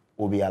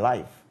will be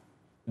alive.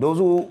 Those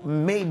who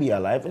may be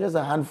alive, just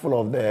a handful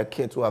of the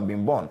kids who have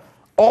been born.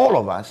 All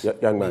of us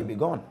young man, may be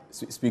gone.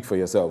 Speak for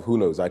yourself. Who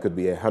knows? I could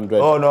be 100.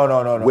 Oh,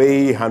 no.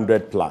 Way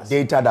 100 plus.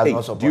 Data does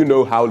not support. Do you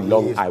know how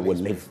long I will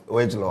live?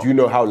 Which law? Do you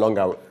know how long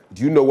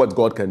do you know what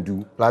God can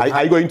do?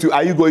 Are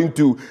you going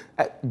to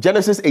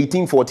Genesis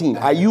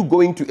 18:14? Are you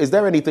going to? Is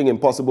there anything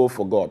impossible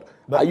for God?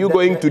 Are you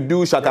going to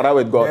do shakara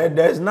with God?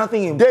 There's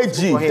nothing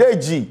impossible for him.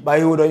 Deji. But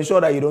he would ensure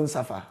that you don't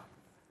suffer.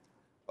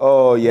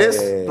 Oh, yeah.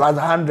 This plus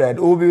 100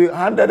 will be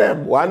 100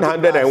 and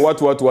 100 and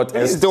what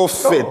and still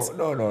fit.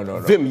 No.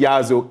 Vim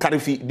Yazo,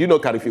 Karifi. Do you know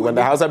Karifi? When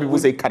the Hausa people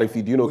say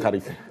Karifi, do you know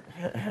Karifi?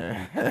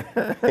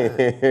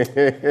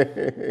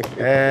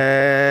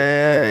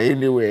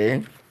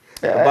 Anyway,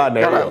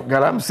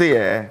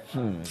 Galamsey,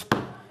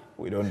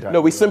 we don't have.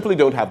 No, we simply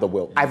don't have the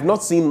will. I've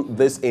not seen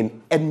this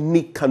in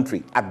any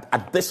country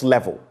at this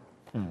level,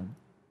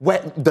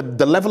 where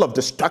the level of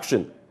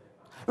destruction.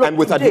 Look, and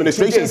with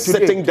administration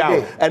sitting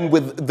down and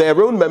with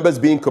their own members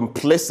being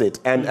complicit,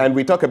 and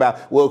we talk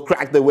about, we'll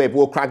crack the whip.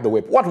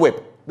 What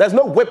whip? There's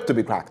no whip to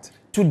be cracked.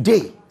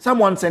 Today,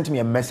 someone sent me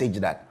a message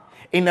that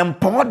in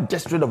Mpong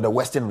district of the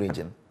Western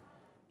region,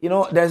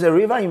 there's a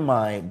river in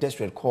my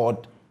district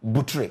called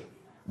Butre.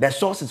 The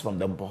source is from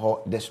the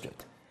Mpong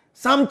district.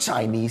 Some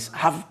Chinese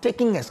have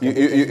taken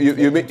excavators.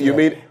 You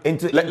mean?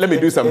 Let me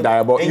do some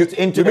dialogue.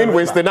 You mean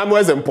Winston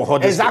Amwes and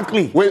Mpong district?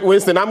 Exactly.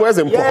 Winston Amwes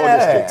and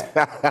Mpong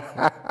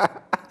district.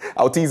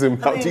 I'll tease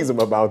him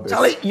about this.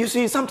 Charlie, you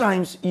see,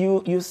 sometimes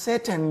you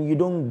sit and you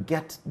don't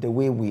get the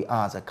way we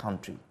are as a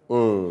country.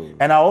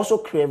 And I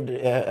also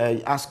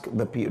ask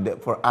the people,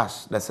 for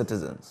us, the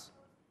citizens,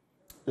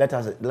 let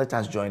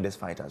us join this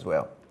fight as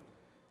well.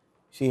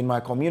 See, in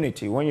my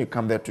community, when you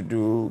come there to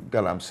do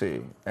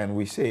Galamsey and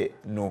we say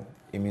no,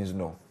 it means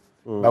no.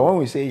 But when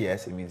we say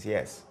yes, it means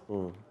yes.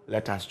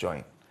 Let us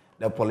join.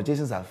 The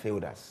politicians have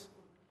failed us.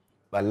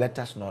 But let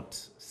us not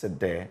sit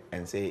there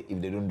and say, if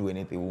they don't do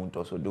anything, we won't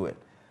also do it.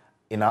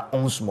 In our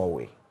own small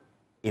way.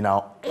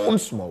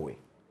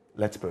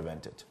 Let's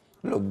prevent it.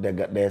 Look,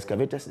 the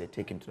excavators they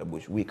take into the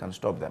bush, we can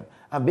stop them.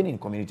 I've been in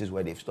communities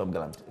where they've stopped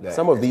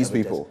some of these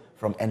people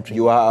from entering.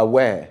 You are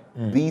aware,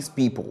 these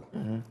people,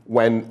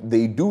 when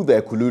they do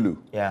their kululu,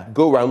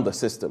 go around the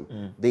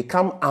system, they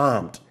come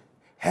armed,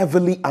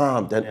 heavily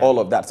armed and all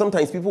of that.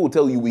 Sometimes people will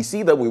tell you, we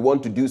see that we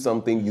want to do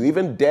something, you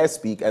even dare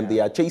speak, and they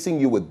are chasing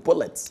you with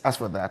bullets. As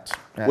for that.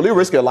 Will you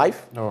risk your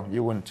life? No,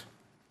 you wouldn't.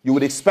 You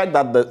would expect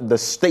that the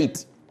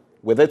state,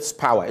 with its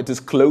power, it is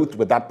clothed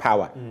with that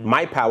power.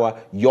 My power,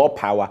 your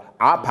power,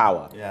 our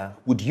power,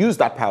 would use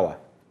that power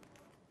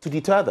to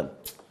deter them.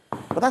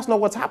 But that's not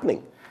what's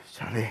happening.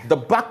 Charlie. The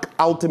buck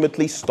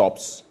ultimately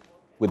stops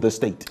with the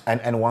state.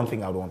 And one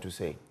thing I would want to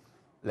say,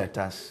 let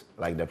us,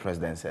 like the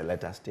president said,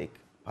 let us take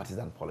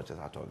partisan politics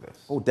out of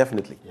this. Oh,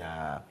 definitely.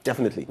 Yeah.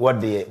 Definitely.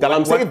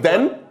 Galamsey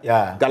then,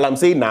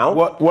 Galamsey now,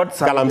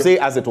 Galamsey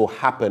as it will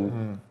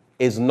happen,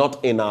 is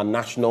not in our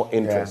national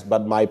interest.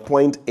 But my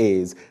point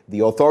is,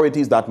 the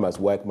authorities that must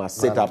work must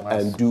sit up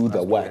and do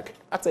the work.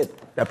 That's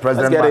it. The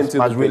president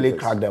must really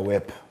crack the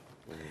whip.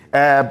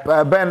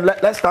 Ben,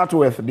 let's start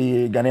with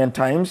the Ghanaian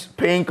Times.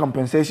 Paying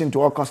compensation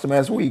to all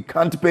customers we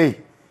can't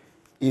pay.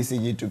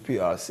 ECG to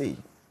PRC.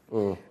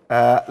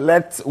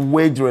 Let's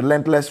wage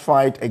relentless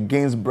fight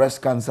against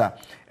breast cancer.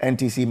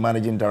 NTC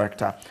Managing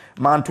Director.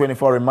 Man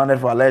 24 remanded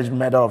for alleged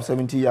murder of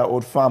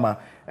 70-year-old farmer.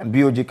 And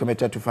BOG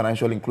committed to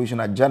financial inclusion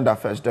agenda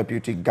first,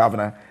 Deputy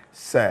Governor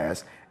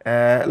says.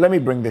 Let me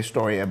bring this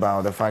story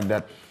about the fact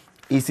that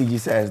ECG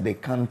says they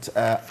can't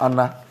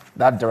honor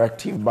that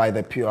directive by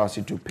the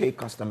PRC to pay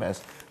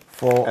customers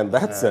for... And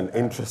that's an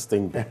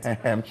interesting bit.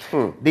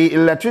 The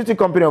Electricity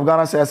Company of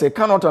Ghana says it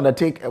cannot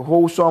undertake a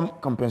wholesome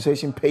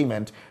compensation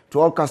payment to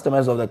all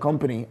customers of the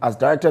company as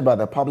directed by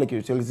the Public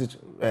Utilities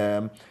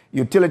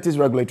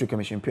Regulatory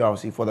Commission,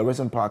 PRC, for the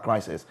recent power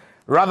crisis.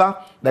 Rather,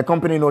 the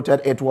company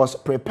noted it was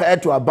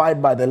prepared to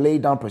abide by the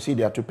laid-down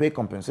procedure to pay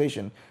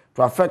compensation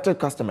to affected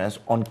customers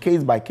on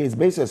case-by-case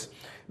basis.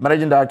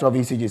 Managing Director of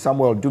ECG,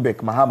 Samuel Dubek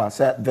Mahama,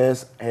 said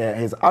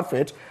his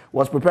outfit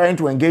was preparing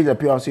to engage the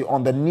PRC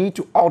on the need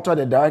to alter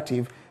the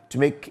directive to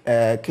make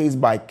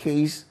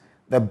case-by-case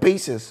the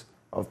basis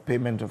of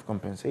payment of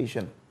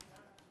compensation.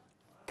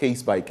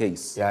 case by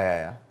case.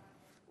 Yeah.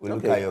 We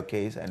look at your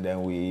case and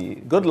then we...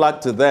 Good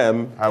luck to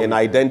them in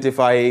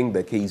identifying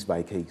the case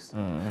by case.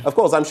 Of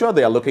course, I'm sure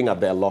they are looking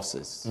at their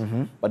losses.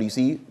 But you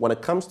see, when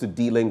it comes to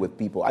dealing with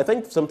people, I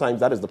think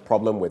sometimes that is the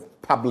problem with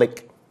public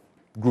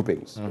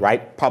groupings,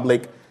 right?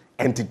 Public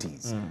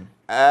entities.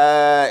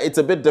 It's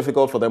a bit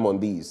difficult for them on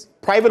these.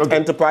 Private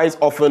enterprise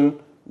often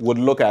would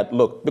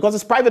because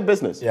it's private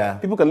business. Yeah.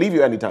 People can leave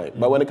you anytime.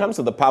 But when it comes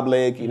to the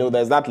public,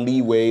 there's that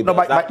leeway. No,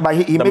 but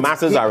the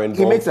masses are involved.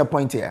 He makes a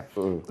point here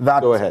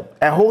that Go ahead.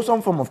 A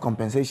wholesome form of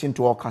compensation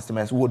to all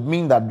customers would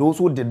mean that those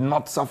who did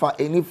not suffer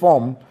any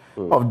form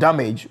of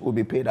damage will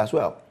be paid as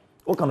well.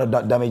 What kind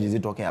of damage is he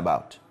talking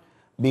about?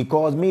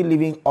 Because me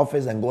leaving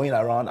office and going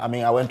around,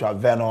 I went to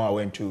Aveno, I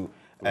went to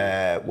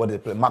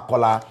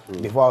Makola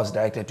before I was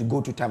directed to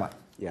go to Tema.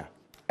 Yeah.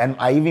 And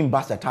I even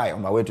bust a tire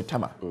on my way to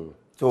Tema.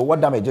 So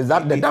what damage? Is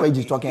that the damage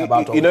he's talking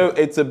about?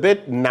 It's a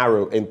bit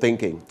narrow in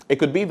thinking. It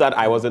could be that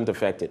I wasn't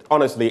affected.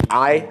 Honestly,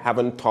 I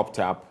haven't topped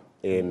up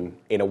in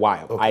a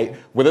while.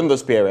 Within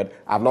this period,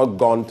 I've not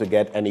gone to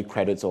get any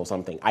credits or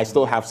something. I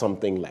still have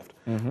something left.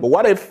 But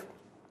what if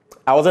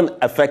I wasn't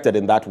affected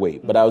in that way,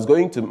 but I was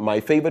going to my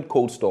favorite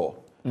cold store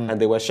and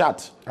they were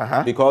shut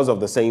because of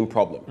the same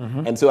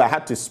problem. And so I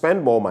had to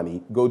spend more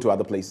money, go to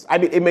other places.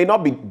 It may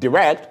not be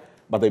direct,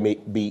 but they may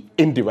be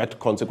indirect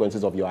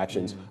consequences of your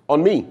actions.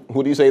 On me,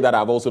 would you say that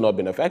I've also not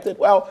been affected?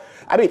 Well,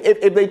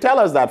 if they tell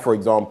us that, for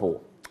example,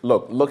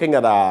 looking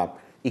at our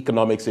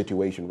economic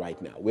situation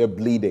right now, we're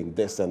bleeding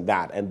this and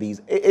that, and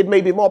these, it may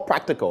be more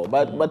practical,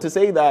 but to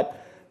say that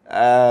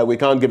we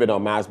can't give it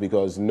en masse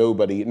because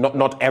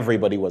not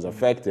everybody was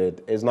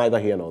affected is neither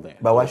here nor there.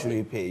 But why should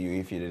we pay you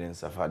if you didn't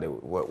suffer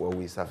what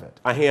we suffered?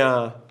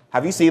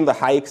 Have you seen the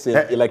hikes in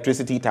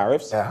electricity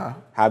tariffs?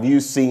 Have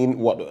you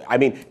seen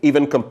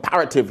even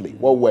comparatively,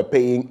 what we're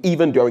paying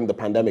even during the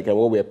pandemic and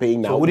what we're paying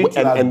now,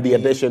 and the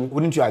addition?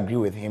 Wouldn't you agree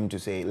with him to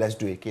say, let's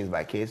do a case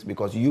by case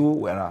because you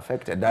were not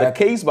affected? The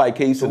case by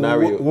case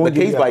scenario. The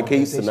case by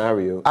case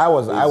scenario. I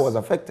was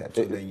affected.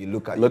 So then you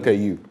look at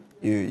you.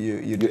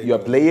 You're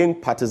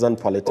playing partisan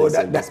politics.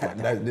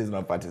 That is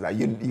not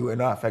partisan. You were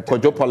not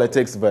affected. Kojo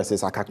politics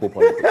versus Akakpo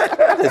politics.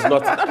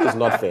 that is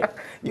not fair.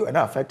 You were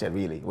not affected,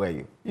 really, were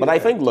you? But I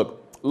think,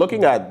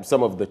 looking at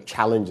some of the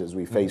challenges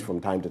we face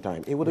from time to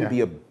time, it wouldn't be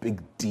a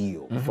big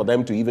deal for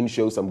them to even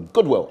show some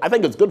goodwill. I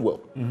think it's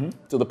goodwill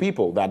to the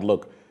people that,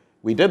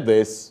 we did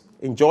this,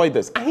 enjoy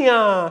this.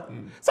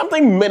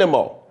 Something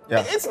minimal.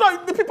 Yeah. It's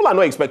not, the people are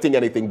not expecting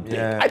anything big.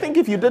 Yeah. I think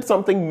if you did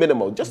something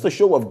minimal, just a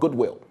show of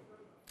goodwill,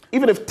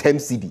 even if 10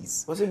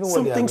 CDs,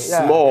 something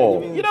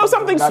small,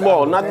 something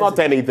small, not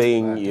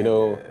anything,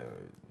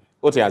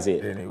 What do you say?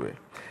 Anyway.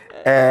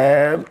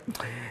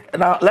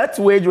 Now, let's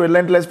wage a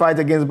relentless fight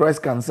against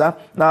breast cancer.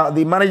 Now,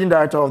 the managing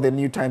director of the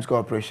New Times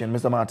Corporation,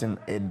 Mr. Martin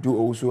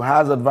Edu-Osu,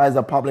 has advised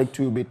the public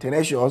to be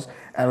tenacious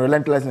and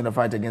relentless in the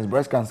fight against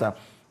breast cancer.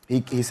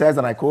 He says,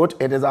 and I quote,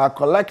 "It is our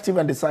collective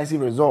and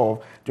decisive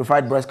resolve to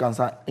fight breast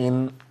cancer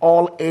in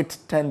all 8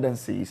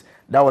 tendencies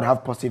that would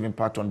have positive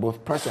impact on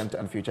both present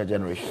and future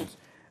generations."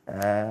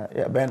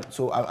 Ben,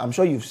 so I'm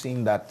sure you've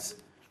seen that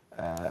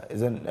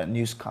isn't a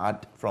news card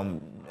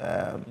from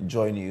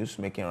JoyNews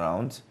making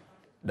rounds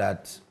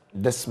that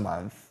this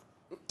month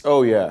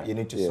you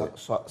need to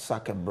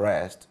suck a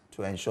breast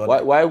to ensure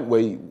why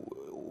were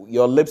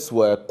your lips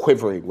were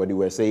quivering when you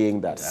were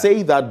saying that?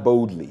 Say that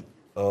boldly.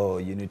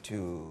 You need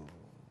to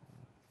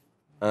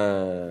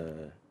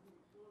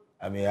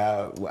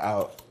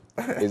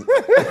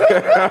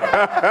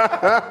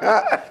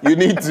you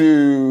need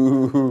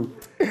to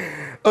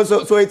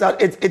so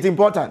it's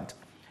important.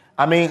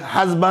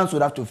 Husbands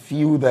would have to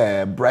feel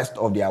the breast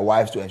of their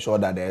wives to ensure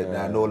that there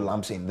are no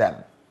lumps in them.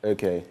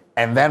 Okay.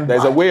 And then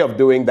there's a way of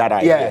doing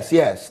that. Yes.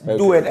 Okay.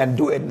 Do it and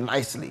do it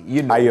nicely.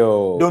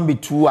 Don't be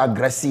too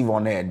aggressive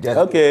on it.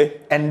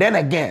 And then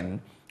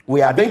again,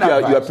 we are. I think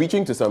you are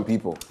preaching to some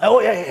people. Oh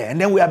yeah. And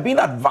then we are being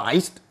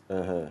advised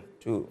to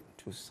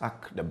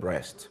suck the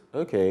breast.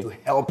 Okay. To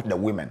help the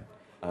women.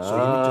 So you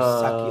need to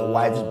suck your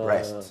wife's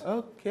breast.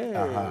 Okay.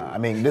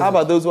 How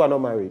about those who are not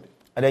married?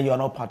 And then you are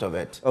not part of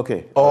it.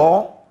 Okay.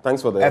 Or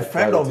thanks for the a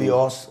friend of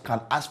yours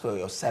can ask for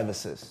your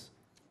services.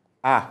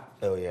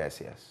 Oh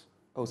yes.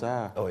 Oh,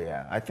 sir. Oh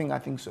yeah. I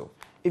think so.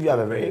 If you have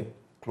a very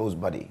close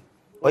buddy,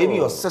 or even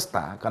your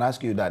sister can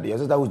ask you that. Your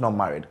sister who's not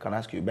married can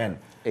ask you, Ben,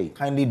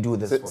 kindly do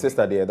this for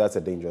sister, dear, that's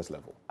a dangerous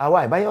level.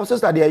 Why? But your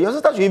sister, dear, your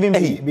sister should even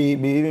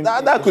be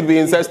that could be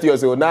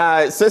incestuous.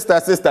 Nah,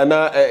 sister,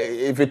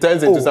 if it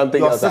turns into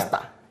something else. Your sister.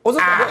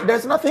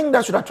 There's nothing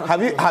that should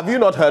attract you. Have you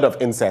not heard of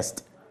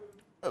incest?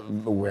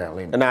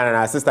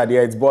 No, sister,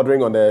 dear, it's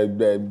bordering on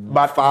the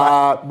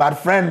bad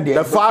friend, dear.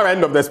 The far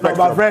end of the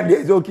spectrum. Bad friend,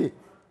 dear, it's okay.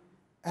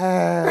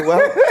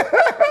 Well,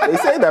 they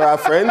say there are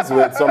friends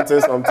with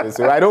something,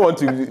 so I don't want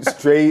to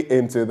stray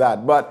into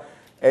that. But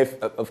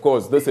of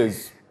course, this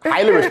is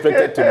highly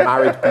restricted to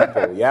married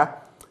people, yeah?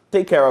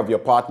 Take care of your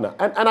partner.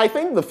 And I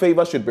think the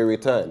favor should be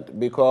returned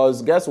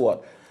because guess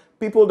what?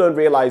 People don't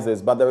realize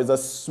this, but there is a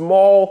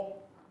small,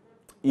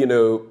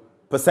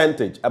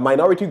 percentage, a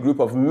minority group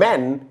of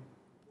men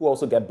who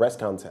also get breast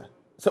cancer.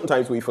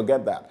 Sometimes we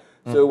forget that.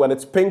 So when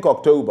it's Pink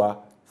October,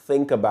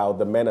 think about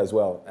the men as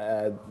well.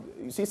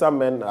 You see some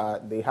men,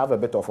 they have a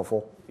bit of a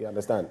fall. You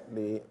understand?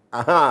 The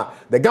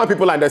Ghana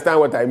people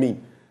understand what I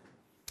mean.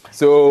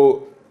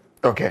 So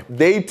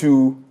they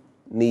too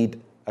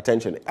need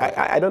attention.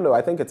 I don't know.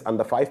 I think it's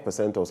under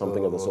 5% or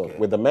something of the sort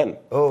with the men.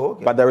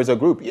 But there is a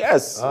group.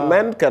 Yes,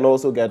 men can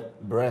also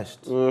get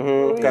breast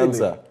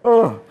cancer.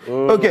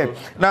 Okay.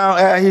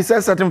 Now, he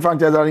says certain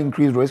factors that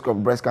increase risk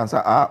of breast cancer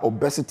are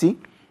obesity,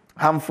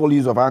 harmful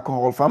use of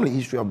alcohol, family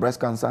history of breast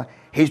cancer,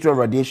 history of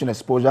radiation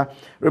exposure,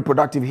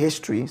 reproductive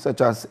history,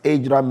 such as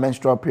age that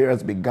menstrual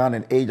periods began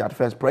and age at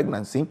first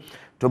pregnancy,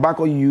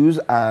 tobacco use,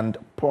 and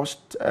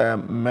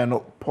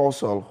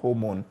post-menopausal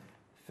hormone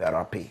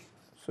therapy.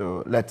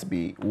 So let's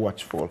be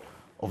watchful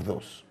of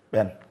those.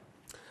 Ben.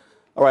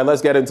 All right,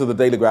 let's get into the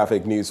Daily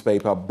Graphic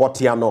newspaper.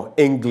 Botiano,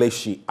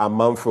 Englishi,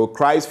 Amanfo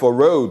cries for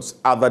roads,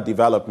 other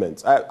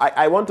developments.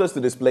 I want us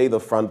to display the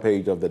front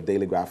page of the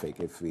Daily Graphic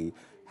if we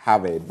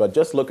have it, but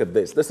just look at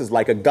this. This is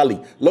like a gully.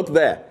 Look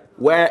there,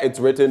 where it's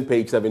written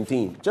page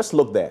 17. Just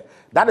look there.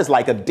 That is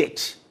like a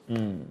ditch,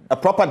 a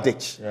proper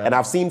ditch, and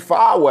I've seen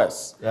far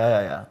worse.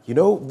 You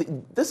know,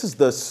 this is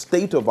the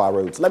state of our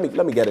roads. Let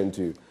me get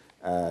into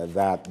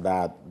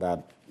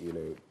that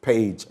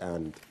page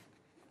and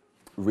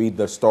read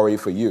the story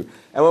for you.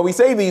 And when we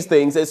say these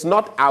things, it's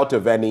not out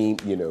of any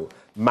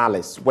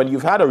malice. When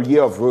you've had a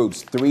year of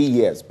roads, 3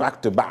 years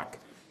back to back,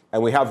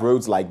 and we have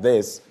roads like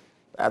this,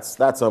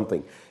 that's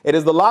something. It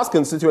is the last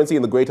constituency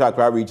in the Greater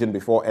Accra region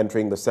before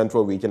entering the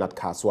central region at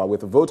Kaswa,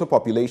 with a voter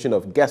population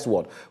of, guess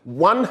what,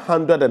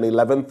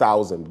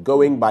 111,000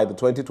 going by the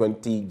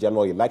 2020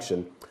 general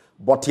election.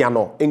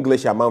 Botiano,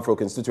 English Amanfro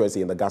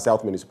constituency in the Gas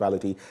South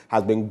municipality,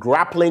 has been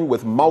grappling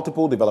with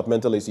multiple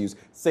developmental issues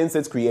since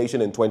its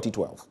creation in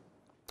 2012.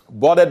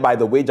 Bordered by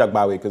the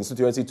Wejagbawe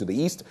constituency to the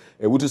east,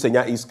 Ewutu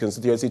Senya East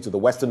constituency to the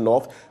western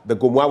north, the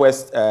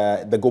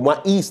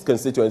Gomwa East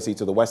constituency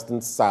to the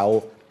western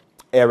south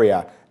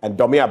area, and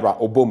Domiabra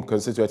Obom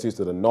constituencies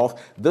to the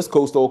north. This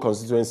coastal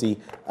constituency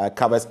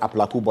covers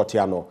Aplaku,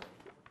 Botiano,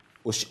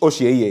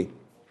 Oshieye,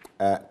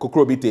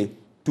 Kokrobite,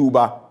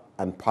 Tuba,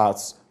 and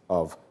parts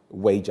of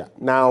Weja.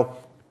 Now,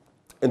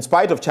 in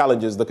spite of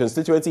challenges, the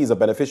constituency is a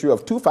beneficiary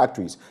of 2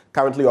 factories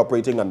currently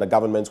operating under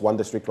government's one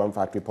district, one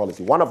factory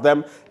policy. One of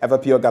them,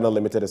 Everpure Ghana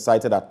Limited, is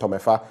sited at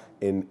Tomefa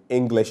in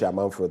English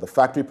Amanfro. The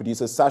factory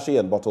produces sachet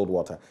and bottled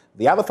water.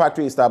 The other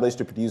factory, established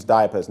to produce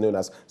diapers, known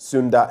as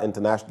Sunda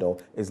International,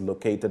 is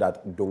located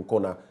at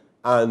Donkona.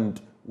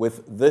 And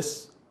with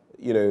this,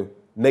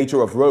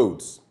 nature of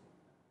roads,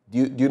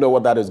 do you know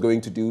what that is going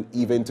to do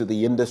even to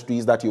the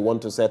industries that you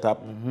want to set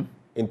up?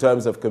 In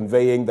terms of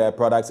conveying their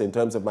products, in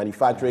terms of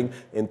manufacturing,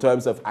 in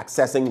terms of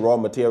accessing raw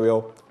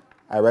material?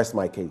 I rest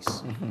my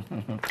case.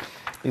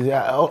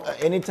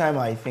 Anytime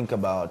I think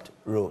about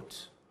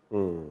roads,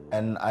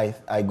 and I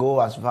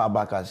go as far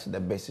back as the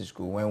basic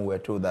school when we were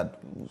told that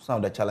some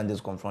of the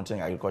challenges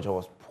confronting agriculture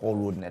was poor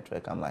road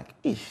network, I'm like,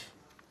 ish.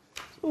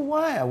 So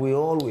why are we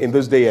always... In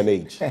this day and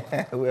age.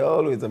 We're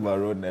always about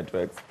road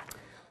networks.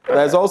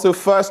 There's also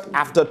first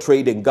after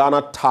trading.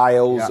 Ghana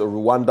tiles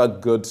Rwanda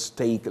goods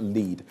take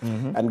lead.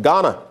 And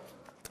Ghana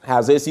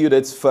has issued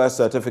its first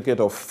certificate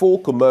of full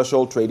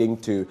commercial trading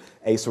to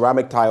a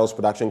ceramic tiles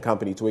production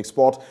company to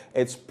export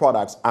its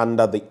products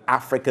under the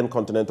African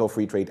Continental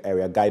Free Trade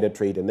Area Guided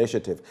Trade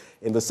Initiative.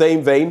 In the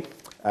same vein,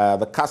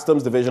 the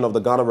Customs Division of the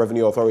Ghana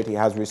Revenue Authority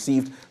has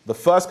received the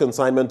first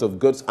consignment of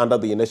goods under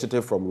the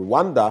initiative from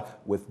Rwanda,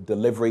 with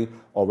delivery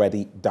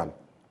already done.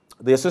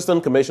 The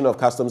Assistant Commissioner of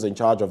Customs in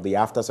charge of the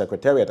AFTA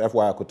Secretariat,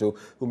 F.Y. Akoto,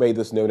 who made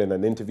this known in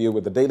an interview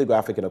with the Daily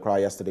Graphic in Accra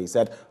yesterday,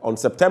 said on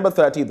September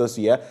 30 this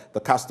year, the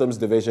Customs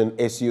Division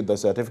issued the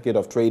certificate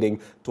of trading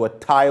to a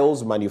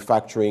tiles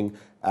manufacturing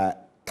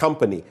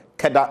company,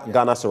 Keda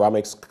Ghana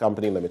Ceramics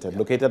Company Limited,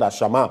 located at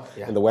Shama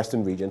in the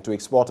Western region, to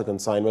export a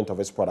consignment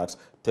of its products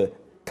to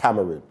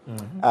Cameroon.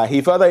 He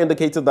further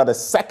indicated that a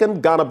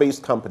second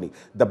Ghana-based company,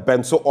 the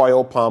Benso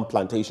Oil Palm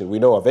Plantation, we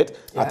know of it,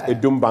 at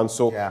Edum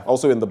Banso,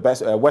 also in the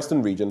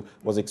Western region,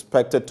 was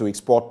expected to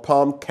export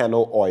palm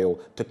kernel oil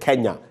to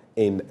Kenya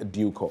in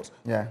due course.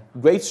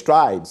 Great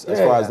strides as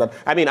far as that.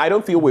 I mean, I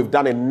don't feel we've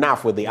done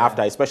enough with the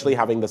AFTA, especially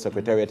having the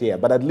Secretariat here,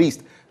 but at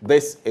least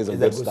this is a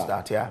good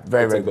start.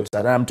 Very, very good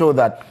start. And I'm told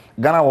that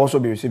Ghana will also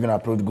be receiving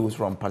approved goods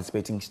from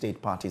participating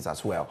state parties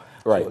as well.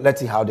 Right. So let's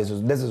see how this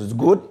is. This is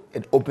good.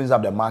 It opens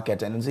up the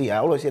market. And see, I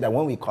always say that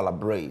when we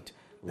collaborate,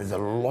 there's a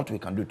lot we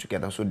can do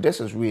together. So this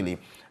is really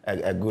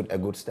a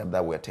good step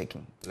that we're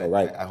taking. All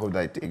right. I hope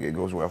that it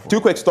goes well for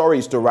 2 quick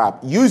stories to wrap.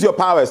 Use your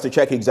powers to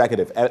check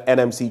executive.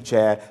 NMC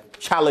chair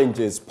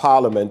challenges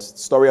Parliament.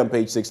 Story on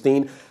page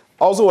 16.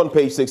 Also on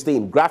page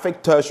 16,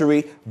 Graphic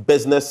Tertiary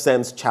Business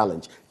Sense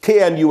Challenge.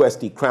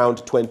 KNUST crowned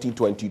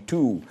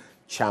 2022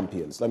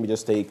 champions. Let me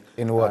just take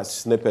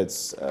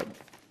snippets.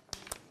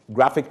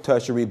 Graphic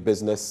Tertiary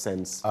Business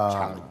Sense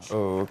Challenge.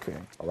 Oh, okay.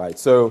 All right.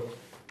 So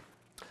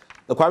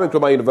The Kwame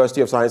Nkrumah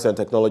University of Science and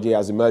Technology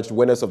has emerged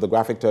winners of the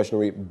Graphic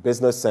Tertiary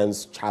Business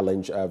Sense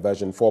Challenge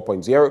version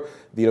 4.0.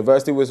 The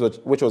university,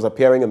 which was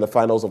appearing in the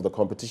finals of the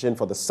competition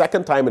for the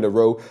second time in a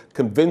row,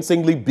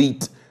 convincingly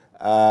beat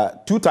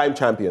two-time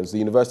champions, the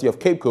University of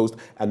Cape Coast,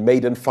 and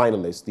maiden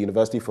finalists, the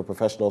University for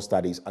Professional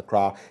Studies,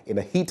 Accra, in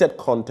a heated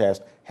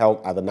contest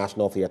held at the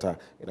National Theatre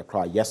in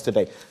Accra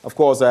yesterday. Of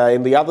course,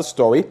 in the other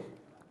story,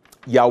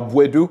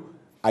 Yawwedu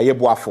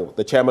Ayebwafo,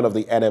 the chairman of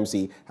the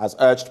NMC, has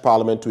urged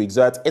Parliament to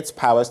exert its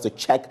powers to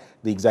check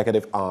the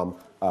executive arm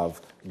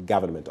of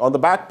government. On the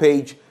back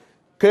page,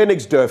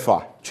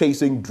 Königsdörfer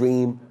chasing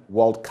dream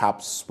World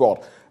Cup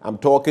spot. I'm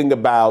talking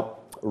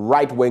about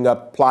right-winger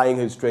plying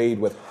his trade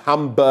with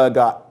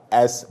Hamburger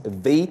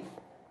SV.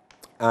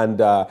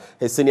 And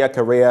his senior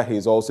career,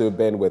 he's also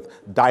been with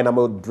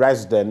Dynamo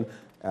Dresden,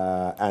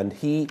 and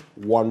he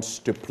wants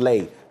to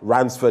play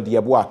Ransford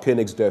Yeboah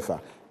Königsdörfer.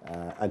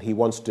 And he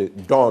wants to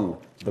don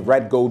the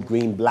red, gold,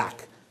 green,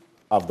 black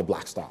of the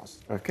Black Stars.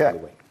 Okay.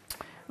 Anyway.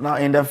 Now,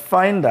 in the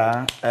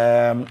Finder,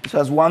 it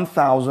says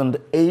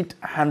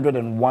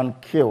 1,801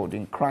 killed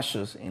in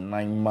crashes in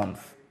 9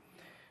 months.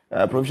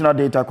 Provisional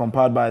data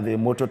compiled by the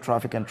Motor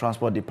Traffic and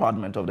Transport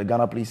Department of the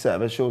Ghana Police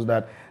Service shows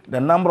that the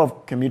number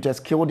of commuters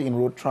killed in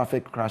road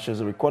traffic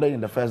crashes recorded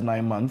in the first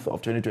 9 months of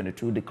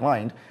 2022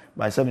 declined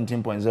by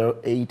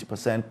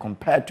 17.08%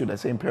 compared to the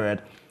same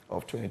period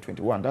of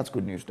 2021. That's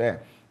good news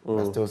there.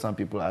 But still some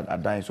people are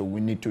dying, so we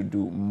need to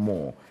do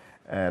more.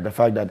 The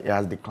fact that it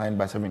has declined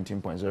by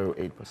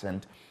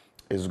 17.08%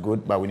 is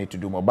good, but we need to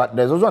do more. But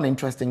there's also an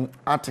interesting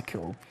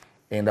article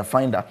in the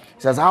Finder.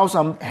 It says how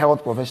some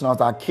health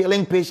professionals are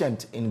killing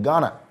patients in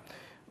Ghana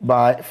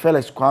by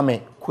Felix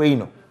Kwame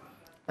Kweno.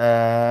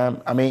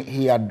 I mean,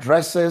 he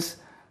addresses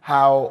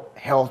how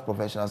health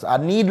professionals are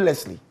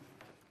needlessly,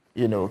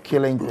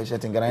 killing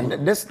patients in Ghana.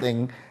 And this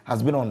thing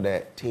has been on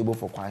the table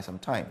for quite some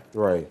time.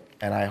 Right.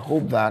 And I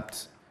hope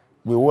that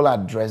we will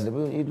address it.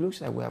 It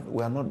looks like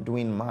we are not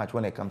doing much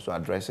when it comes to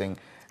addressing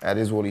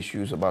these whole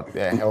issues about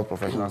health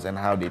professionals and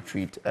how they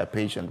treat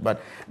patients.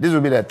 But these will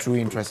be the true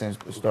interesting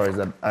stories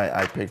that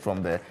I picked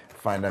from the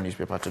Finder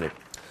newspaper today.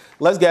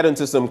 Let's get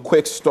into some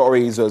quick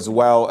stories as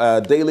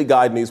well. Daily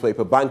Guide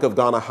newspaper, Bank of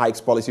Ghana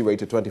hikes policy rate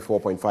to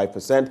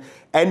 24.5%.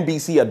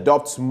 NBC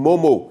adopts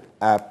Momo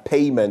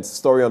payments.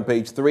 Story on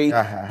page 3.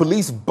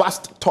 Police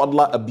bust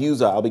toddler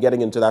abuser. I'll be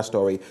getting into that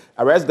story.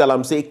 Arrest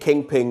Galamsey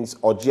Kingpins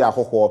Ojia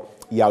Hoho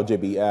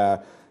Yaujebi.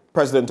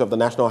 President of the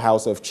National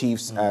House of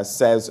Chiefs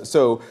says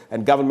so,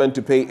 and government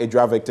to pay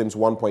Idra victims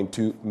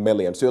 1.2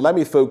 million. So let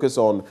me focus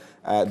on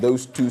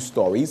those two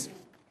stories.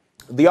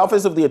 The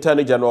Office of the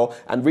Attorney General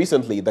and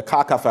recently the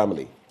Kaka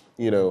family,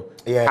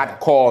 had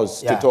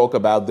cause to talk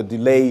about the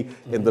delay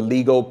in the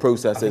legal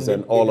processes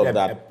and all of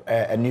that.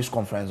 A news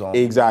conference on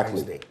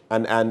Wednesday.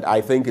 And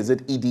I think, is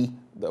it Edie,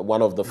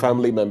 one of the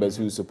family members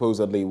who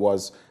supposedly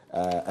was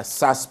a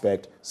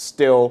suspect,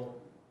 still,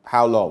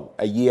 how long?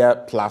 A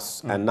year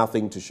plus and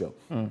nothing to show.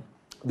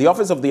 The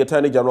Office of the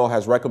Attorney General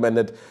has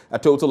recommended a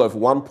total of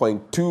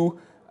 1.2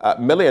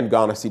 million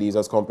Ghana cedis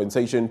as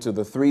compensation to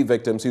the 3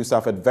 victims who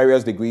suffered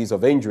various degrees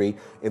of injury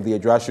in the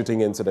Idra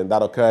shooting incident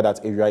that occurred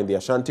at Idra in the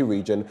Ashanti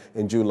region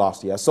in June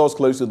last year. A source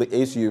close to the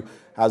issue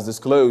has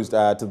disclosed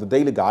to the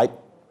Daily Guide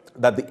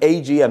that the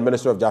AG and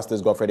Minister of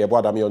Justice Godfrey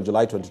Adami on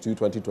July 22,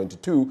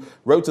 2022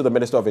 wrote to the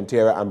Minister of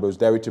Interior Ambrose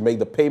Derry to make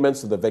the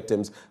payments to the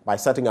victims by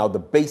setting out the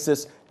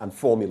basis and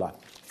formula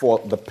for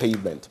the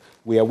payment.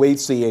 We await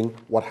seeing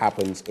what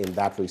happens in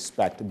that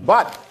respect.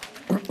 But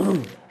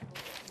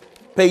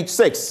page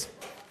 6,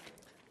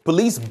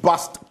 police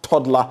bust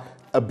toddler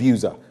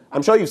abuser.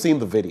 I'm sure you've seen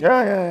the video.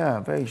 Yeah.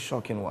 Very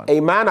shocking one. A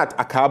man at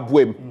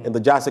Akabwim in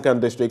the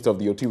Jasikan district of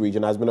the Oti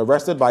region has been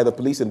arrested by the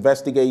police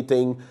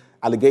investigating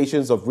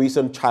allegations of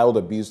recent child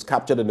abuse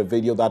captured in a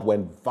video that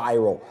went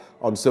viral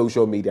on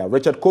social media.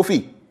 Richard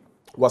Kofi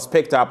was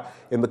picked up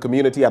in the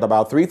community at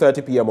about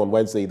 3:30 p.m. on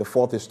Wednesday. The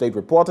Fourth Estate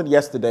reported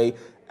yesterday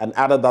and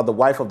added that the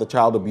wife of the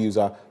child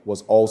abuser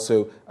was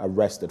also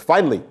arrested.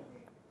 Finally,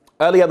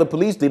 earlier, the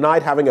police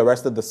denied having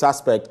arrested the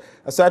suspect,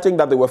 asserting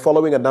that they were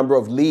following a number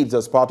of leads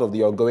as part of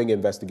the ongoing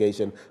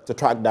investigation to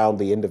track down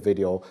the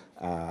individual.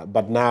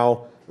 But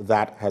now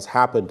that has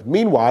happened.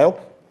 Meanwhile,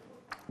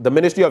 the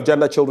Ministry of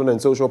Gender, Children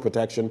and Social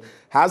Protection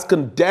has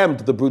condemned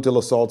the brutal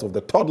assault of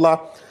the toddler,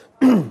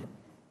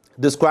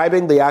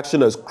 describing the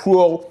action as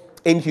cruel,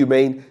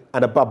 inhumane,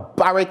 and a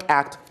barbaric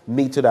act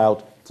meted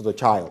out to the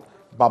child.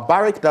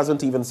 Barbaric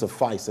doesn't even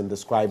suffice in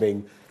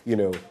describing,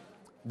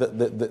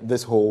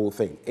 this whole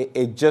thing.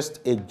 It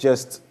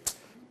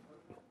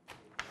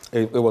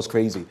was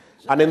crazy.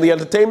 And in the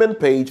entertainment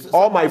page,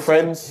 all my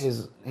friends...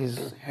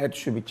 His head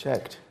should be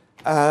checked.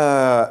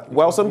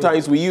 Well,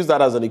 sometimes we use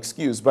that as an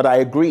excuse, but I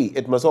agree.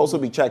 It must also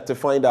be checked to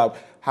find out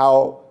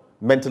how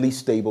mentally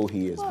stable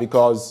he is.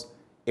 Because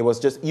it was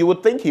just... You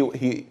would think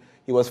he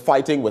was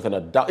fighting with an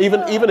adult.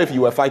 Even if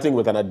you were fighting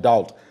with an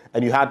adult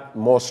and you had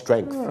more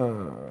strength.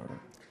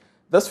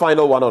 This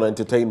final one on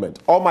entertainment.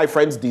 All my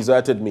friends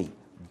deserted me.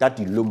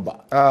 Daddy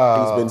Lumba.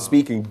 He's been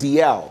speaking,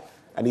 DL.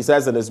 And he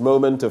says in his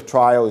moment of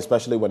trial,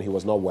 especially when he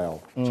was not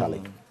well,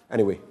 Charlie.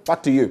 Anyway,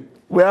 back to you.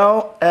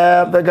 Well,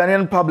 the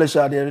Ghanaian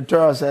publisher, the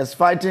editorial says,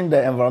 fighting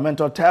the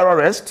environmental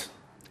terrorist.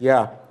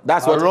 Yeah,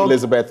 that's what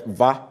Elizabeth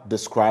Va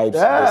describes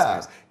this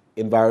as.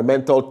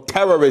 Environmental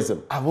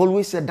terrorism. I've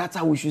always said that's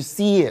how we should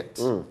see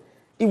it.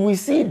 If we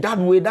see it that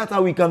way, that's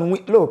how we can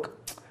win.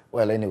 Look,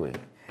 well, anyway.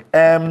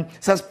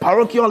 Says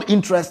parochial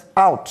interest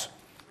out.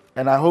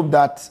 And I hope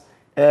that,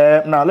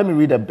 now let me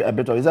read a bit of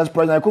it. It says,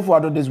 President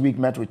Akufo-Addo this week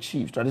met with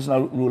chiefs,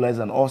 traditional rulers,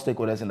 and all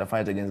stakeholders in the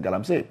fight against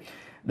Galamsey.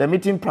 The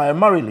meeting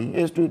primarily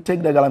is to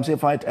take the Galamsey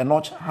fight a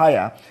notch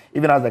higher,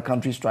 even as the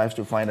country strives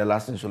to find a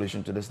lasting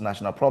solution to this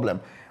national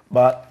problem.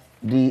 But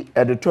the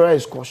editorial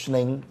is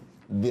cautioning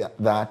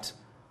that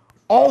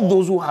all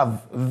those who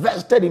have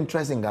vested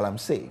interest in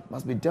Galamsey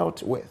must be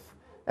dealt with.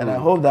 And I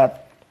hope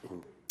that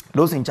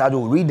those in charge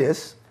will read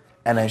this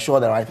and ensure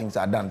the right things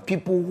are done.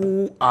 People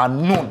who are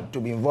known to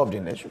be involved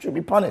in this should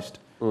be punished.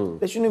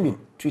 They shouldn't be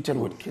treated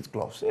with kid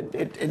gloves.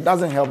 It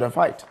doesn't help the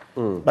fight.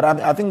 But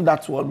I think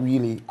that's what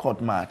really caught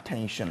my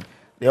attention.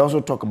 They also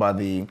talk about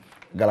the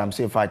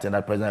Galamsey fight and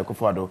that President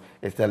Akufo-Addo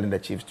is telling the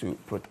chiefs to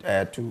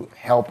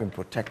help in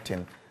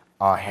protecting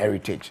our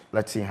heritage.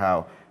 Let's see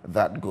how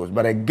that goes.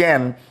 But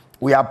again,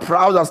 we are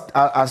proud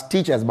as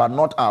teachers, but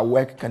not our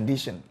work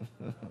condition.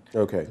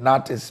 Okay.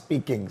 Nat is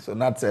speaking. So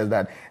Nat says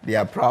that they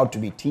are proud to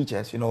be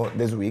teachers. You know,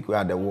 this week we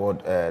had the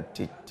World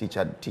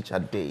Teacher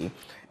Day.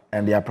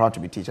 And they are proud to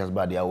be teachers,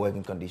 but their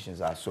working conditions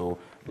are so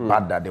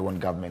bad that they want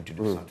government to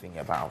do something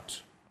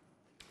about.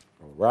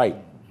 Right.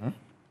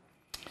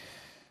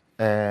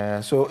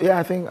 So yeah,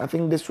 I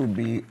think this would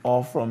be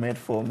all from it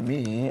for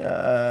me.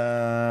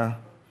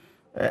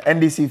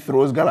 NDC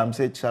throws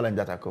Galamsey challenge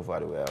at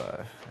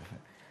Akufo-Addo.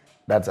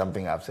 That's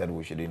something I've said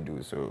we shouldn't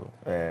do. So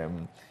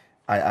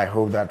I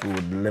hope that we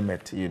would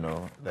limit, you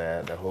know,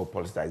 the whole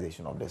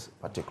politicization of this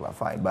particular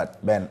fight. But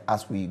then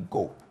as we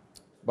go.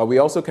 But we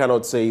also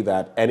cannot say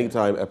that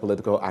anytime a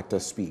political actor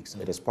speaks,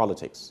 it is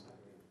politics.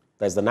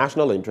 There's the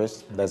national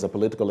interest, there's a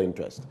political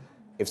interest.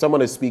 If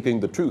someone is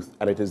speaking the truth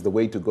and it is the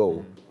way to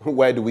go,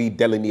 where do we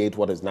delineate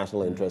what is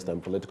national interest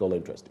and political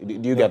interest? Do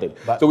you get it?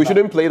 So we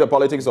shouldn't play the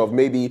politics of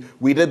maybe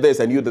we did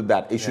this and you did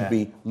that. It should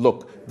be,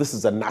 look, this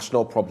is a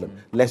national problem.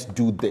 Let's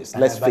do this.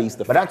 Let's face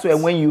the facts. But that's where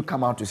when you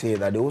come out to say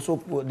that, they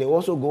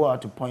also go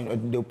out to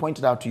point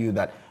it out to you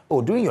that,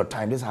 oh, during your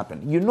time this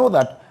happened. You know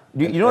that.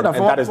 You know that,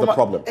 that is the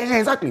problem.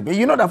 Exactly. But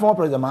you know that former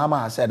President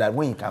Mahama has said that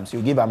when he comes,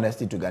 he'll give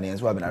amnesty to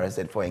Ghanaians who have been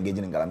arrested for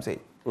engaging in Galamsey.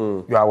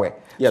 You are aware.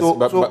 Yes,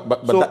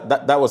 but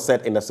that was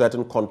set in a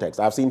certain context.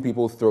 I've seen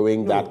people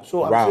throwing that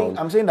around.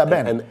 I'm saying that,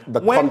 Ben. And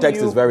the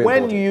context is very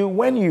important.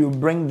 When you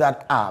bring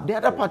that up, the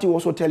other party will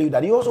also tell you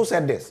that he also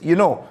said this, you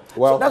know.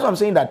 Well, so that's what I'm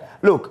saying that,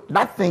 look,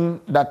 that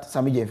thing that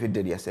Sami Jemfi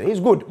did yesterday is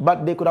good,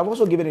 but they could have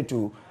also given it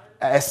to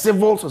a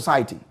civil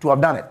society to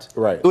have done it.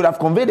 Right. It would have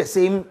conveyed the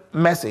same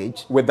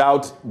message.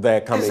 Without their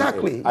coming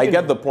in. I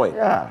get the point.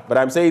 Yeah. But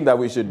I'm saying that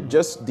we should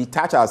just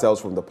detach ourselves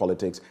from the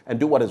politics and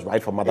do what is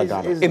right for Mother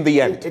Ghana in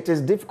the end. It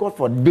is difficult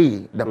for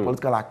the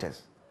political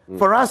actors.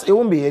 For us, it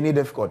won't be any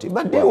difficulty,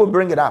 but they will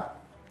bring it up.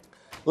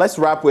 Let's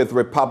wrap with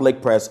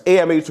Republic Press.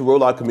 AMA to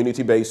roll out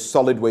community-based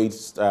solid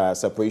waste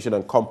separation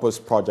and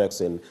compost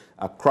projects in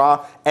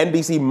Accra.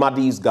 NDC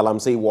muddies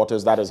Galamsey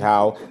waters. That is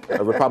how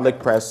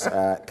Republic Press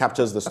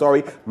captures the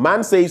story.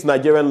 Man saves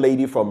Nigerian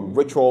lady from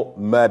ritual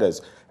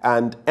murders.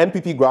 And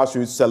NPP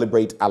grassroots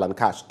celebrate Alan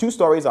Cash. Two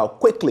stories I'll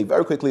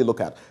very quickly look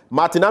at.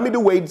 Martin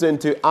Amidu wades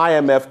into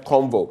IMF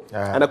convo.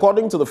 And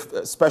according to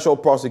the special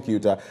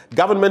prosecutor,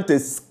 government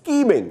is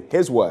scheming,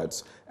 his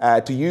words,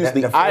 to use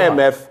the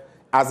IMF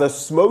as a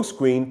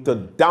smokescreen to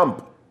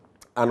dump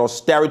an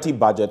austerity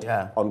budget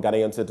on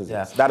Ghanaian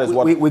citizens. That is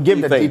what we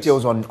give the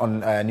details on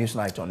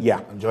Newsnight on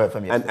Joy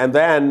FM. And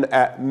then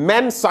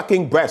men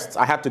sucking breasts.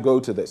 I had to go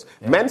to this.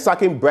 Men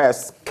sucking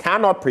breasts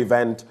cannot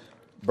prevent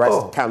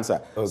breast cancer.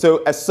 Okay.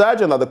 So a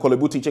surgeon at the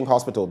Kolebu Teaching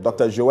Hospital,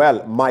 Dr. Joel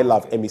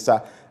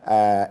Emisa,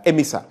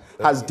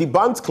 has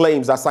debunked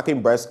claims that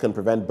sucking breasts can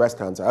prevent breast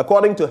cancer.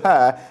 According to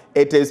her,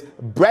 it is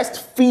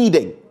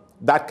breastfeeding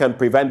that can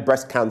prevent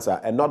breast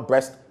cancer and not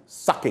breast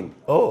sucking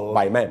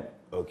by men.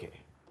 Okay.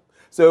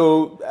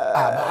 So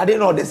I didn't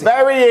know this.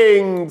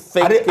 Varying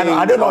thinking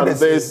I don't know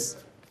this.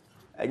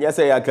 And yes,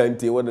 I can't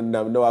tell.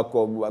 No.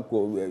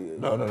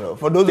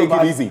 For those take of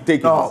us, it easy.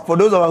 Take it easy. For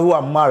those of us who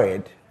are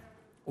married,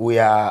 we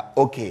are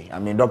okay. I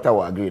mean, doctor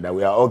will agree that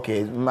we are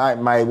okay.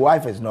 My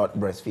wife is not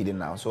breastfeeding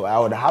now, so I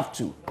would have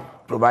to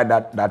provide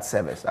that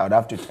service. I would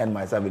have to turn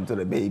myself into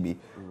the baby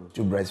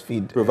to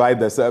breastfeed.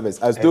 Provide the service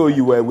as though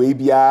you were way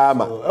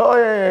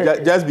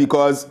just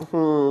because.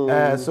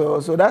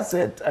 So that's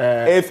it.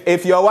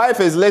 If your wife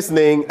is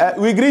listening,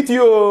 we greet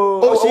you.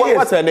 She is.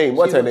 What's her name?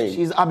 What's her name?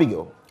 She's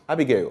Abigail.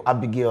 Abigail.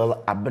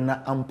 Abigail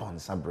Abena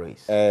Amponsa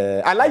Brace.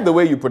 I like the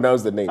way you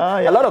pronounce the name.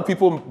 Yeah. A lot of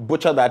people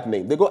butcher that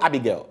name. They go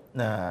Abigail.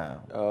 Nah.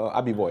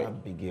 Abi boy.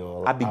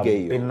 Abigail.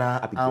 Abigail.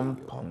 Abena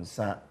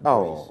Amponsa.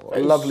 Oh,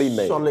 lovely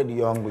name. Solid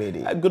young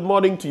lady. Good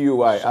morning to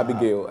you,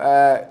 Abigail.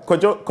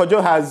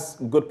 Kojo has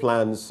good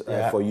plans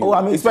for you,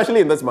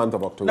 especially in this month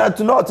of October.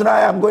 Tonight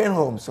I'm going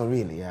home, so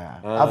really, yeah.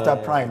 After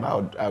Prime,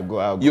 I'll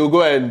go. You'll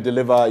go and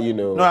deliver,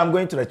 No, I'm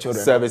going to the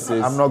children.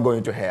 Services. I'm not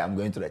going to her. I'm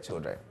going to the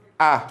children.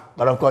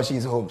 But of course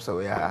she's home, so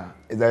yeah,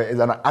 it's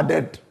an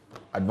added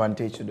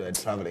advantage to the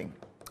traveling.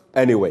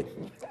 Anyway,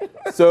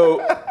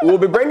 so we'll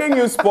be bringing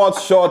you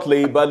sports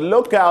shortly, but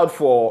look out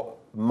for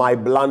my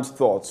blunt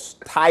thoughts,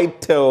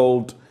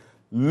 titled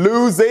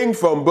 "Losing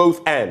from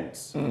Both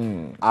Ends: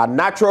 Our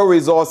Natural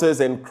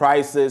Resources in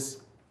Crisis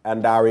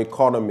and Our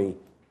Economy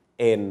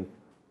in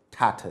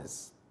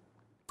Tatters."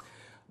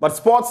 But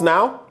sports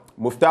now.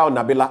 Muftau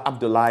Nabila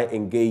Abdullahi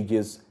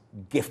engages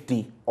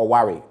Gifty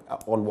Owari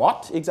on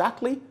what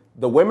exactly?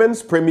 The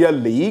Women's Premier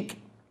League,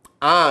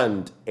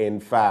 and in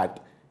fact,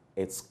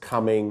 it's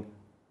coming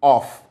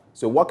off.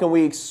 So what can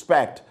we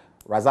expect?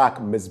 Razak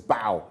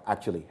Misbah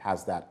actually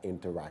has that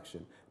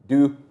interaction.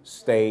 Do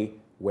stay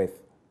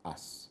with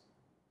us.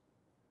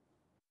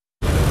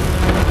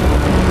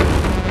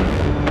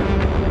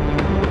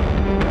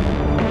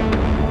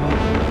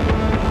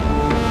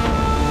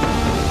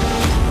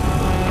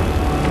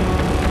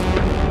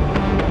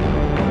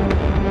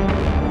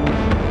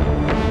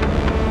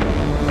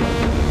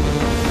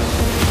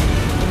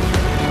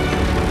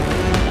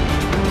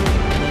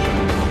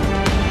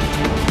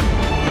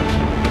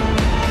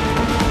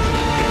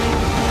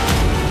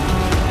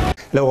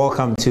 Hello,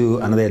 welcome to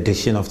another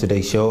edition of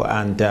today's show,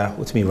 and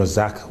with me,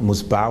 Razak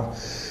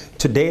Misbah.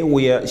 Today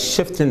we are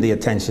shifting the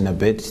attention a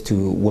bit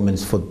to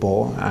women's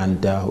football,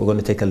 and we're going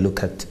to take a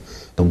look at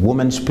the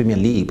Women's Premier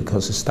League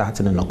because it's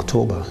starting in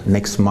October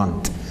next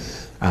month,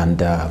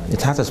 and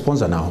it has a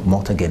sponsor now,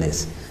 Malta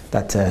Guinness.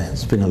 That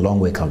has been a long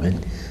way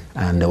coming,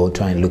 and we'll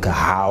try and look at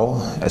how,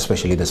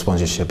 especially the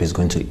sponsorship, is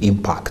going to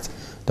impact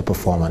the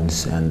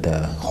performance and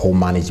the whole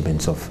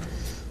management of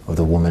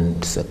the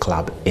women's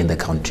club in the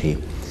country.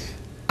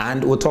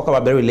 And we'll talk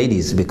about Berry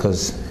Ladies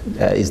because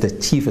it's the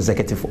Chief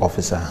Executive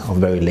Officer of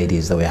Berry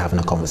Ladies that we're having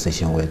a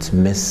conversation with,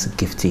 Miss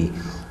Gifty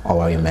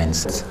Owari.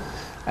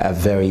 A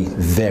very,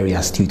 very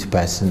astute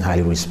person,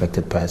 highly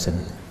respected person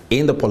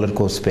in the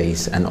political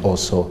space and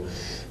also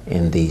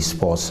in the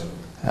sports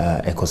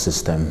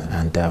ecosystem.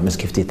 And Miss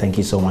Gifty, thank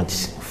you so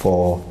much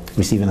for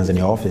receiving us in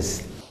your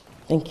office.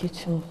 Thank you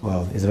too.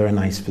 Well, it's a very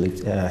nice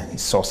place. I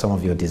saw some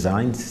of your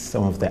designs,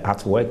 some of the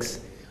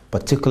artworks,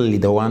 particularly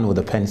the one with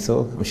the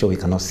pencil. I'm sure we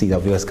cannot see, the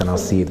viewers cannot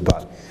see it,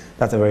 but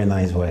that's a very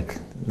nice work.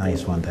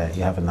 Nice one there.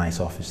 You have a nice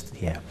office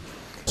here.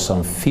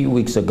 Some few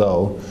weeks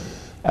ago,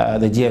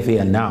 the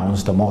GFA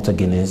announced the Malta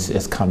Guinness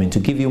is coming to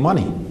give you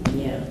money.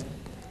 Yeah.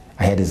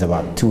 I heard it's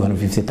about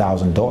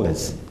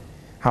 $250,000.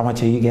 How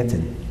much are you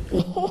getting?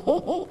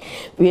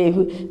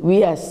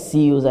 we as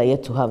CEOs are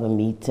yet to have a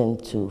meeting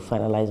to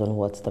finalize on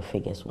what the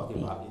figures will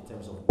be.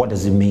 What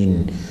does it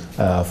mean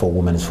for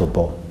women's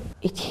football?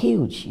 It's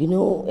huge. You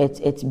know,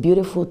 it's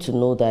beautiful to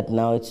know that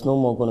now it's no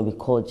more going to be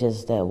called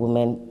just the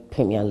Women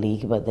Premier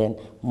League, but then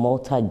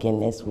Malta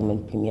Guinness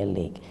Women Premier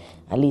League.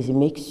 At least it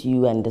makes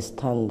you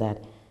understand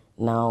that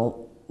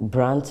now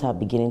brands are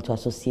beginning to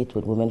associate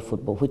with women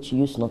football, which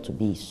used not to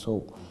be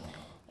so.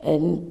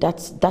 And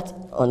that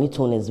on its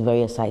own is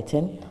very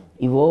exciting.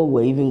 If all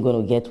we're even going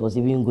to get was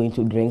even going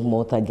to drink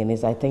Malta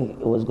Guinness, I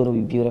think it was going to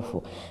be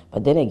beautiful.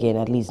 But then again,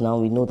 at least now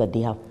we know that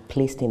they have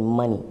placed in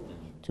money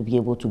to be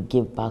able to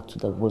give back to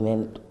the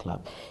women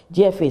club.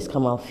 GFA has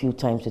come out a few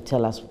times to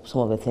tell us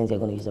some of the things they're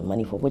going to use the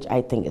money for, which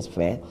I think is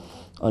fair,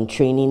 on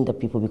training the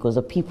people, because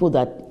the people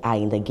that are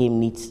in the game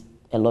needs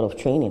a lot of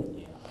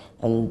training.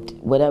 And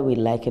whether we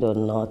like it or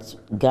not,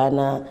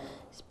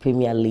 Ghana's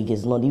Premier League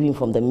is not, even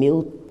from the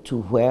male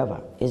to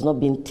wherever, it's not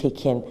being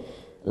taken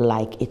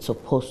like it's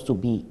supposed to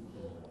be.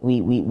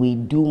 We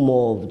do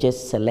more of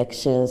just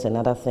selections and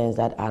other things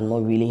that are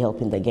not really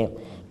helping the game.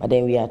 But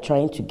then we are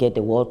trying to get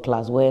the world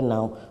class where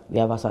now we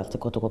have Asante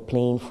Kotoko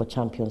playing for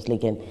Champions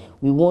League, and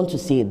we want to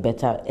see it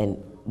better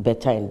and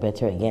better and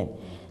better again.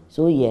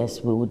 So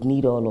yes, we would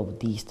need all of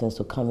these things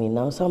to come in.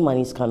 Now some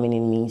money is coming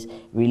in means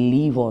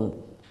relief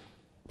on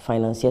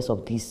financiers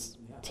of these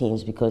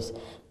teams, because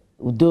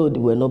though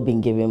we're not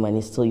being given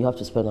money, still you have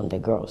to spend on the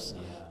girls.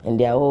 And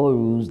there are all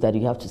rules that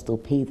you have to still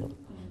pay them.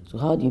 So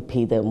how do you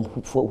pay them?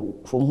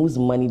 From whose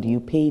money do you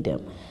pay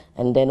them?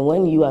 And then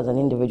when you as an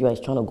individual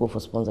is trying to go for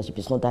sponsorship,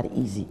 it's not that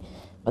easy.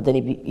 But then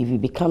if it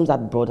becomes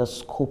that broader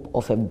scope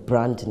of a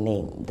brand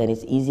name, then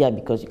it's easier,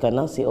 because you can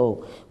now say,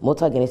 oh,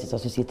 Malta Guinness is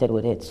associated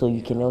with it, so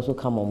you can also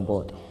come on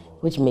board,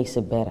 which makes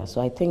it better.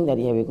 So I think that,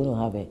 yeah, we're going to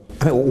have it.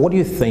 I mean, what do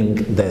you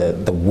think the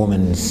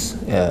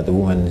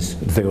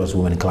various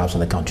women clubs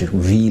in the country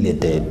really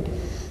did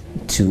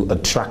to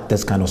attract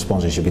this kind of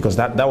sponsorship? Because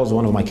that was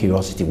one of my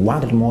curiosity. Why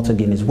did Malta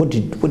Guinness, what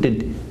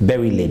did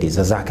Berry Ladies,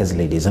 Azaka's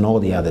Ladies, and all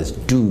the others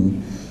do,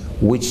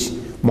 which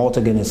Malta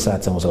Guinness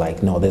sat and was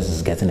like, no, this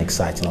is getting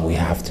exciting and we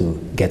have to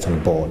get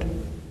on board?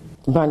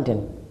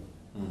 Brandon.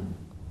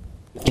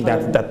 I think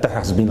that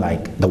has been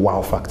like the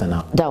wow factor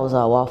now. That was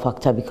our wow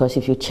factor, because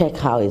if you check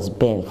how it's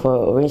been,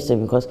 for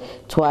instance, because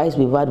twice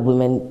we've had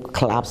women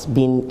clubs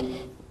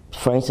being,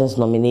 for instance,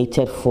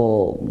 nominated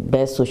for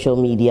best social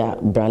media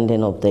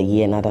branding of the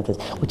year and other things,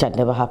 which had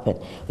never happened.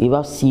 We've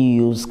had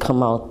CEOs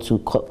come out to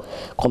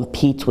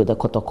compete with the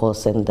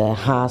Kotokos and the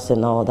Haas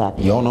and all that.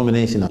 Your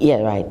nomination?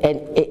 Yeah, right.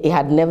 And it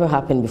had never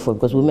happened before,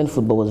 because women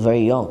football was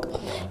very young.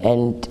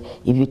 And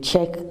if you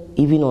check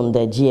even on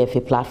the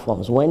GFA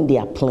platforms, when they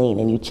are playing,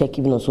 and you check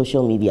even on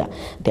social media,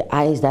 the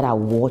eyes that are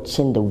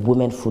watching the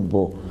women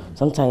football,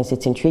 sometimes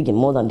it's intriguing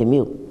more than the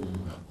male.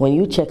 When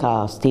you check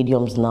our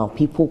stadiums now,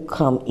 people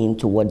come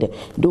into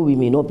though we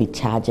may not be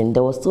charging,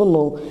 there was still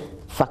no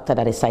factor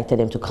that excited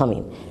them to come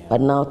in.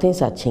 But now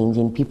things are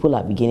changing. People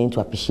are beginning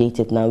to appreciate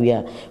it. Now we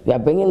are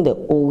bringing the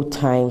old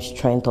time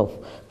strength of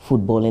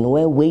football, and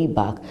way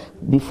back,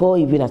 before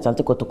even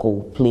Asante Kotoko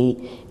would play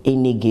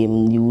any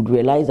game, you would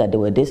realize that there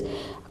were this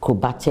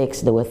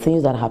acrobatics, there were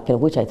things that happened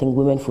which I think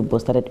women football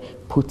started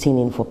putting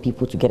in for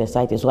people to get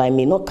excited. So I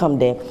may not come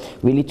there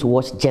really to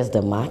watch just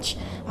the match.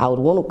 I would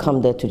want to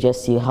come there to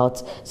just see how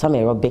some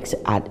aerobics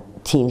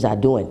teams are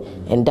doing,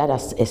 and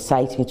that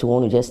excites me to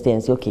want to just stay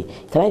and say, okay,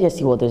 can I just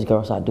see what those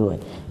girls are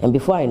doing? And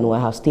before I know, I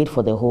have stayed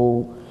for the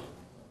whole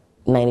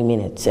 90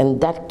 minutes, and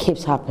that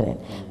keeps happening,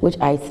 which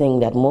I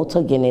think that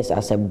Malta Guinness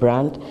as a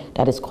brand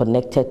that is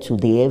connected to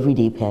the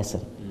everyday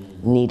person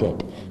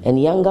needed. And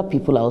younger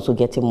people are also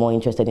getting more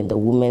interested in the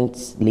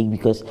women's league,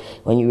 because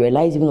when you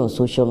realize even on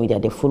social media,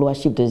 the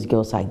followership these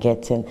girls are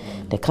getting,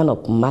 the kind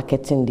of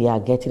marketing they are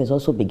getting is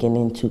also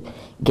beginning to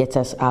get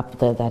us up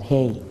there that,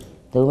 hey,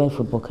 the women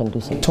football can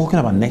do something. Talking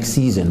about next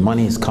season,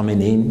 money is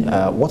coming in.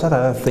 What are the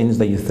other things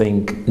that you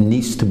think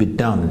needs to be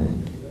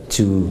done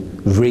to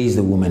raise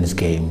the women's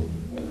game,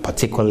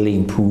 particularly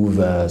improve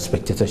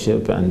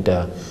spectatorship and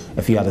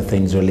a few other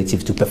things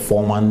relative to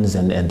performance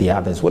and the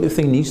others? What do you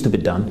think needs to be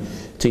done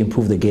to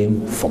improve the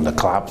game from the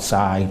club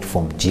side,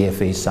 from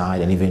GFA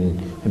side, and even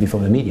maybe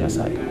from the media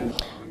side?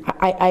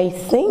 I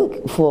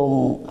think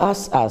from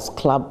us as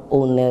club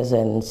owners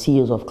and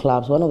CEOs of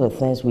clubs, one of the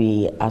things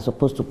we are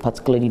supposed to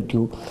particularly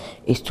do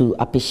is to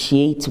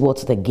appreciate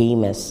what the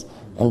game is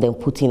and then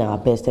put in our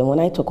best. And when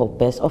I talk of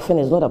best, often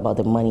it's not about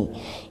the money,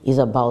 it's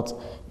about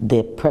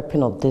the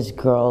prepping of these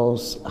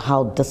girls,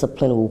 how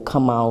discipline will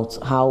come out,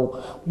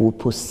 how we'll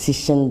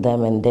position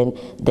them, and then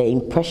the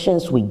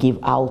impressions we give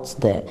out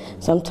there.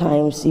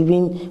 Sometimes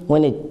even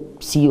when a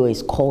CEO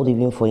is called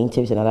even for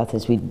interviews and other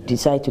things, we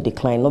decide to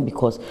decline, not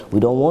because we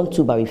don't want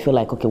to, but we feel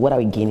like, okay, what are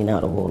we gaining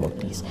out of all of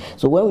this?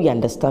 So when we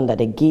understand that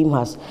the game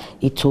has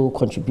its own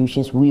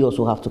contributions, we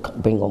also have to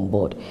bring on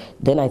board.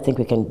 Then I think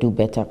we can do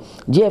better.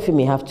 GFA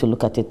may have to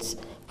look at it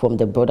from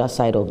the broader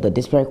side of the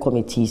disciplinary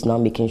committees, now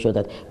making sure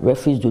that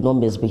referees do not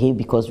misbehave,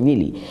 because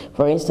really,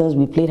 for instance,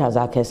 we played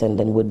Hazakis, and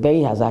then with Berry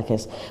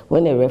Hazakis,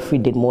 when a referee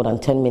did more than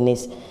 10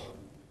 minutes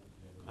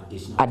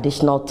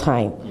additional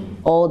time,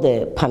 all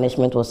the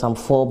punishment was some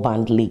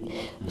 4-band league.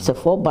 So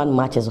 4-band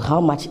matches,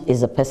 how much is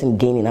the person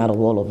gaining out of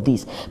all of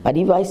these? But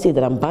if I say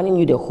that I'm banning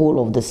you the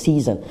whole of the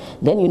season,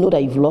 then you know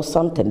that you've lost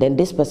something. Then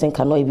this person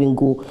cannot even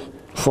go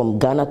from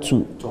Ghana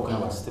to... Talking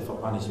about stiffer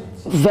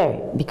punishments. Very,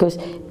 because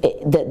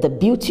the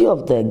beauty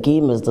of the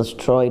game is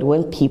destroyed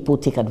when people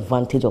take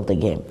advantage of the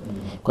game.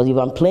 Because if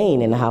I'm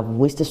playing and I have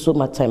wasted so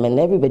much time, and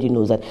everybody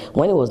knows that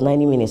when it was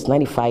 90 minutes,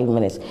 95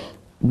 minutes,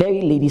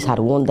 Berry ladies had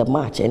won the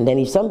match, and then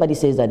if somebody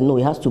says that no,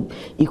 it has to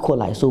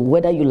equalize, so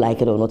whether you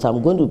like it or not,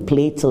 I'm going to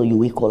play till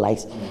you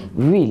equalize,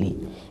 really.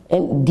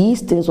 And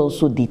these things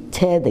also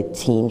deter the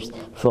teams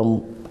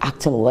from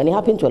acting well, and it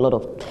happened to a lot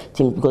of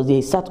teams because they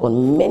sat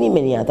on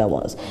many other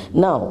ones.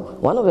 Now,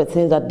 one of the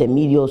things that the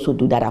media also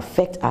do that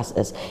affect us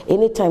is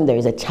anytime there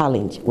is a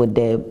challenge with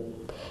the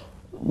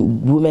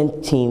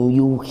women team,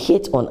 you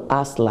hit on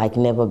us like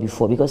never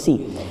before, because see,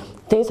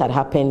 things had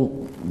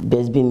happened.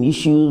 There's been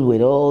issues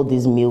with all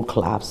these male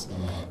clubs.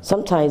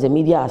 Sometimes the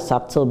media are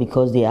subtle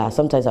because they are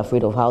sometimes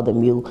afraid of how the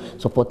male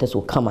supporters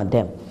will come at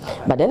them.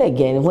 But then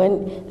again,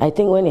 when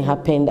it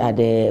happened at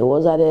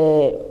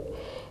the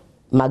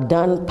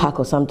Magdan Park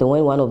or something,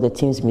 when one of the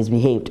teams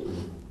misbehaved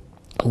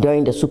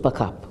during the Super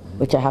Cup,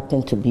 which I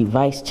happened to be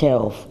vice chair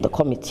of the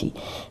committee.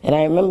 And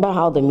I remember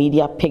how the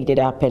media picked it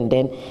up, and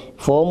then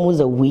for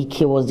almost a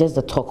week, it was just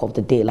the talk of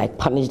the day, like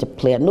punish the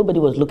player. Nobody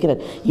was looking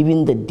at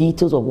even the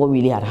details of what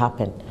really had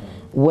happened,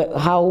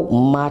 how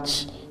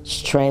much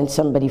strength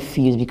somebody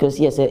feels, because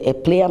yes, a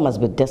player must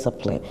be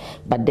disciplined,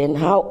 but then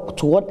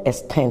to what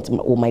extent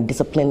will my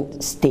discipline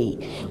stay?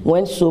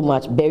 When so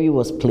much Berry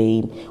was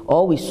playing,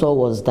 all we saw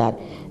was that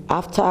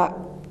after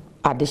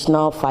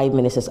additional 5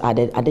 minutes is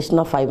added,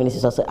 additional 5 minutes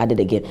is also added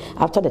again.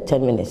 After the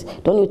 10 minutes,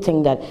 don't you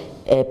think that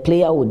a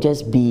player would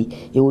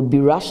it would be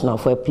rational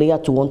for a player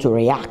to want to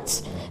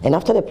react? And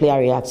after the player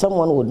reacts,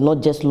 someone would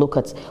not just look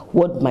at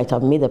what might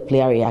have made the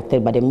player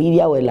reacted, but the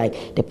media were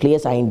like, the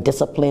players are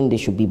indisciplined, they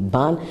should be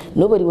banned.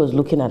 Nobody was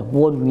looking at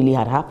what really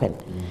had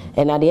happened.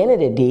 And at the end of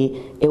the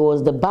day, it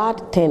was the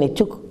bad thing. It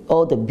took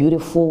all the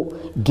beautiful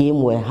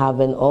game we're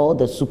having, all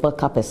the Super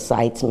Cup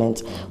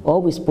excitement,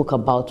 all we spoke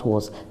about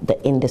was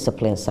the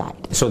indiscipline side.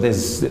 So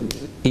there's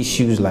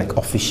issues like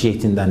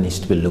officiating that needs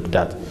to be looked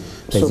at.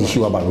 There's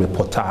issue about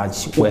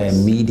reportage where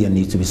media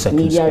needs to be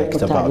circumspect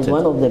about it. Media reportage is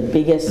one of the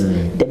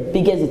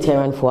biggest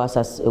deterrent for us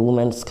as a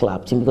women's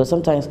club team, because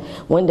sometimes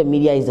when the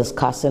media is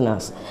discussing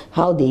us,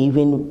 how they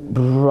even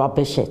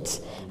rubbish it.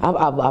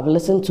 I've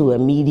listened to a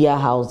media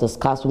house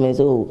discuss women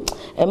say, oh,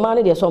 and I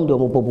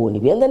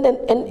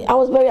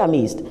was very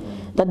amazed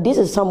that this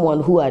is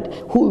someone who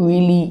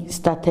really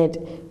started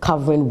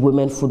covering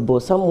women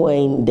football somewhere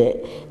in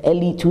the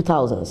early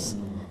 2000s.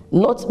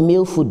 Not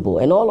male football,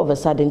 and all of a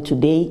sudden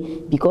today,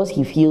 because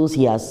he feels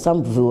he has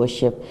some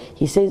viewership,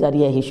 he says that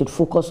he should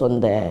focus on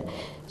the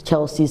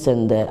Chelsea's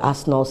and the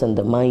Arsenal's and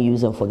the Man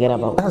U's and forget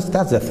about.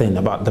 That's the thing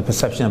about the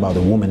perception about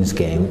the women's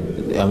game.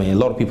 I mean, a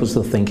lot of people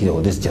still think, oh,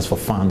 this is just for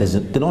fun. They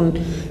don't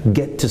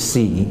get to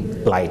see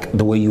like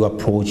the way you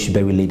approach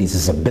Berry Ladies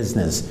is a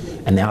business,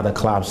 and the other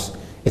clubs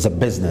is a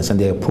business, and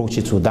they approach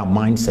it with that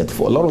mindset.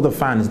 For a lot of the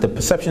fans, the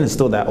perception is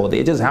still that, oh,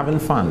 they're just having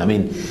fun. I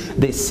mean,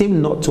 they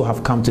seem not to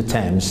have come to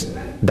terms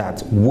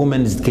that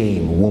women's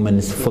game,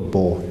 women's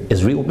football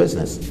is real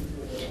business.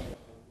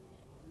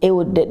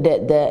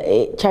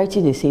 The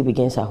charity they say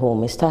begins at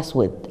home. It starts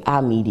with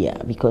our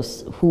media,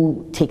 because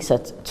who takes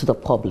it to the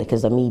public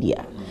is the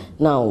media.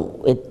 Now,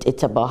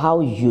 it's about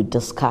how you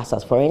discuss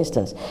us. For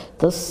instance,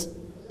 this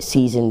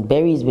season,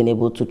 Berry's been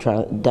able to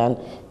done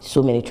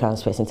so many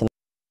transfers into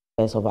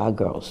of our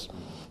girls.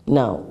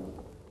 Now,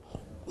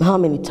 how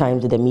many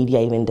times did the media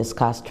even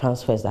discuss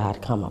transfers that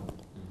had come up?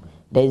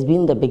 There's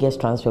been the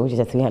biggest transfer, which is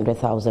a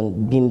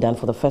 300,000, being done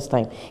for the first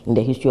time in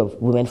the history of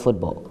women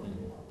football.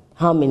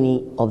 How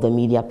many of the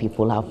media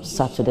people have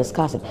sat to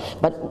discuss it?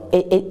 But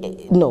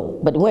no.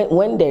 But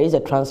when there is a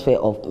transfer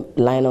of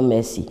Lionel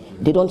Messi,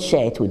 they don't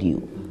share it with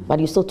you,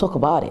 but you still talk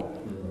about it.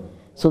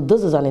 So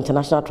this is an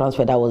international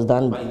transfer that was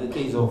done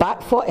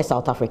but for a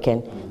South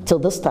African. Till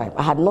this time,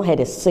 I had not heard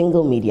a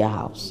single media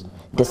house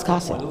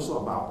discussing.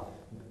 Also about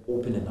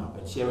opening up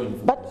and sharing.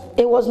 But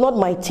it was not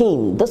my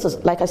team. This is,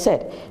 like I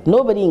said,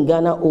 nobody in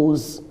Ghana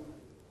owes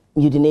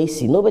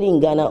Udinese, nobody in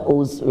Ghana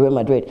owes Real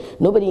Madrid,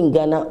 nobody in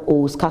Ghana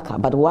owes Kaka.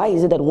 But why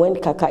is it that when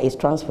Kaka is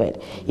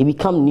transferred, it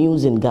becomes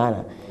news in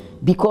Ghana?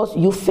 Because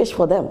you fish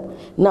for them.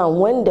 Now,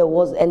 when there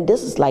was, and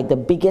this is like the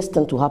biggest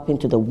thing to happen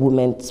to the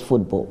women's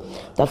football,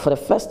 that for the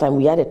first time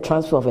we had a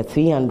transfer of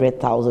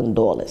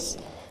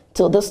 $300,000.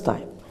 Till this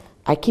time,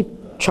 I keep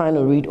trying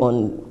to read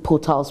on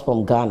portals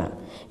from Ghana.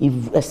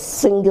 If a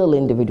single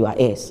individual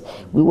is,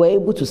 we were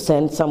able to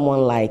send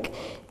someone like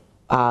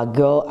our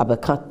girl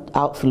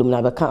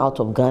Philomena Abekan out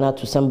of Ghana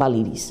to Semba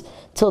Ladies.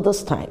 Till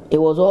this time, it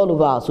was all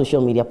over our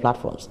social media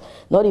platforms.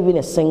 Not even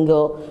a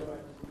single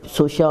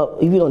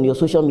even on your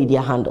social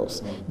media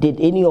handles, did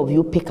any of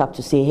you pick up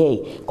to say,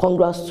 hey,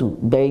 congrats to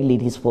Berry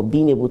Ladies for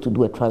being able to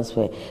do a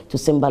transfer to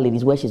Simba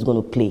Ladies where she's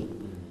going to play?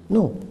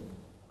 No.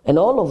 And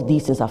all of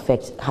these things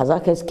affect.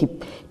 Hazakers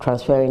keep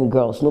transferring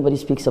girls. Nobody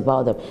speaks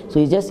about them. So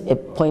it's just a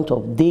point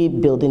of they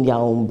building their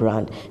own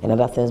brand and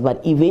other things.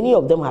 But if any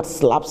of them had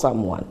slapped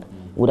someone,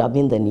 it would have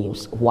been the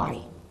news. Why?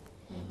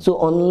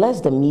 So unless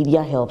the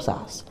media helps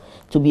us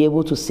to be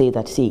able to say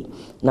that, see,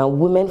 now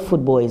women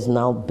football is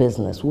now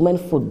business. Women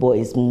football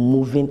is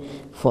moving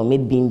from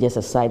it being just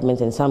excitement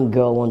and some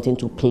girl wanting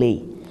to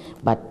play.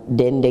 But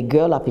then the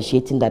girl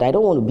appreciating that I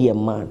don't want to be a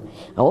man.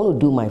 I want to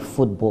do my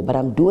football, but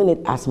I'm doing it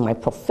as my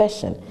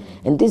profession.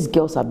 And these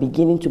girls are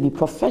beginning to be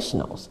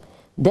professionals.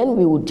 Then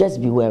we would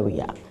just be where we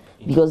are.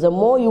 Because the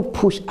more you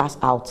push us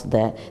out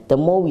there, the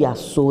more we are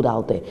sold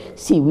out there.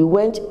 See, we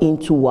went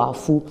into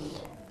Wafu,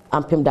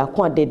 and Pim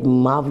Dakwa did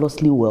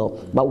marvelously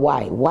well. But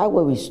why? Why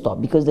were we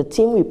stopped? Because the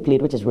team we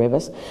played, which is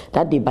Rivers,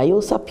 that the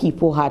Bayosa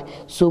people had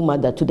so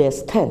much that to the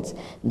extent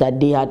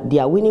that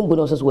their winning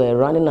bonuses were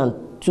running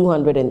on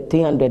 $200 and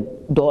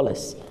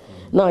 $300.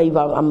 Now, if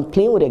I'm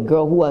playing with a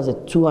girl who has a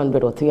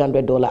 $200 or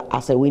 $300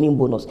 as a winning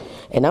bonus,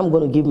 and I'm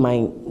going to give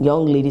my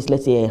young ladies,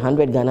 let's say,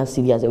 100 Ghana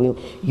cedi as a win,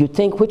 you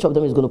think which of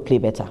them is going to play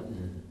better?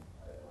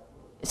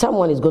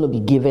 Someone is going to be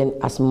given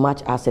as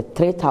much as a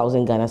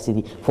 3,000 Ghana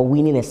cedi for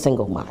winning a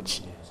single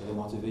match.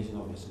 Motivation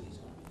obviously.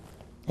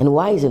 And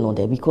why is it not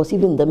there? Because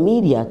even the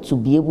media to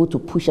be able to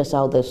push us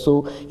out there,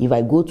 so if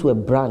I go to a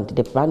brand,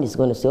 the brand is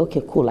going to say,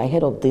 okay, cool, I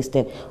heard of this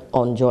thing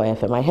on Joy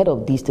FM, I heard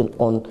of this thing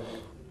on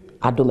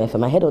Adom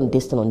FM, I heard on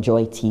this thing on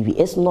Joy TV.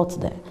 It's not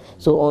there.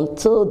 So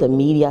until the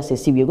media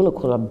says, see, we're going to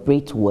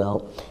collaborate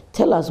well,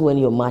 tell us when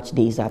your match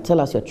days are, tell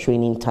us your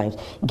training times,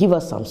 give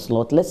us some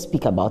slot, let's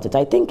speak about it.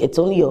 I think it's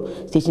only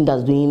your station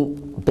that's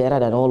doing better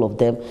than all of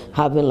them,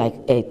 having like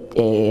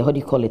a how do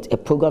you call it, a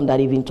program that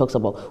even talks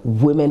about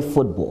women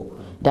football,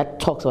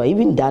 that talks about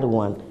even that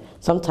one.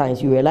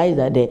 Sometimes you realize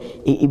that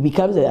it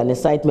becomes an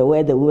excitement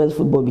where the women's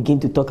football begin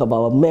to talk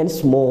about men's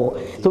small.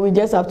 So we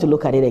just have to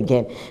look at it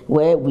again,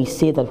 where we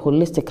say that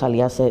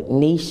holistically as a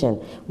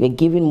nation, we're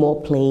giving more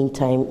playing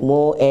time,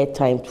 more air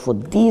time for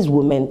these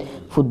women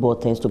football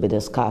things to be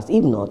discussed.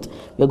 If not,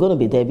 we're going to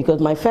be there, because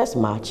my first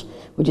match,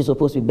 which is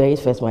supposed to be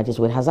Barry's first match, is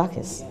with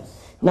Hazakis.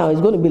 Now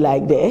it's going to be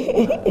like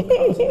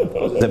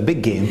the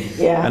big game.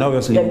 Yeah. And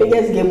obviously the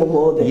biggest game of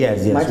all the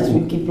matches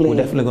we keep playing. We're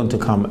definitely going to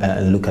come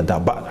and look at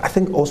that. But I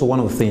think also one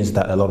of the things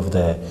that a lot of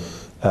the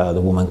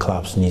women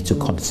clubs need to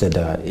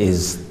consider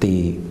is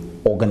the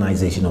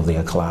organization of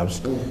their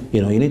clubs.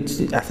 You know,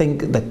 I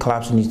think the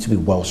clubs need to be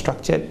well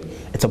structured.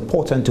 It's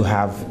important to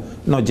have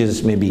not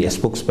just maybe a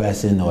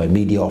spokesperson or a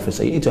media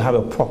officer. You need to have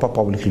a proper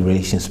public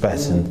relations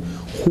person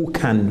who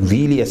can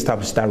really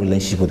establish that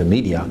relationship with the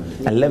media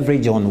and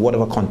leverage on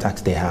whatever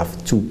contacts they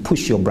have to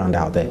push your brand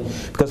out there.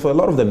 Because for a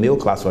lot of the male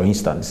class, for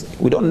instance,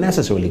 we don't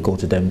necessarily go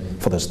to them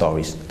for the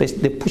stories.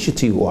 They push it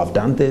to you. Oh, I've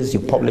done this,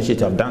 you publish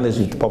it. I've done this,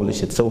 you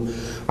publish it. So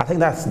I think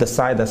that's the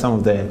side that some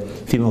of the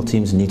female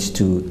teams need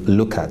to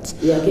look at.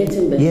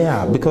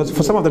 Yeah, because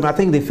for some of them, I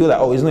think they feel that,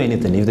 oh, it's not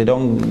anything. If they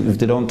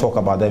don't talk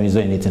about them, it's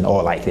not anything.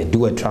 Or like they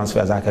do a transfer,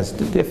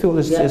 they feel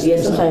it's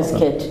it's sometimes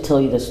scared to tell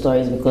you the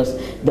stories, because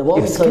the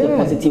one we tell you the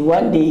positive,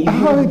 one day you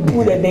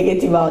pull the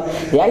negative out.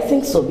 Yeah, I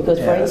think so, because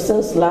for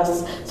instance,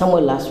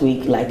 somewhere last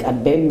week, like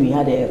at Berry, we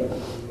had a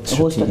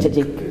whole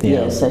strategic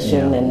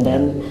session, and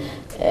then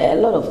a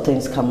lot of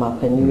things come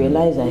up, and you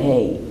realize that,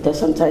 hey, there's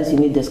sometimes you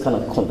need this kind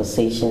of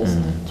conversations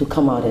to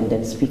come out and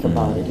then speak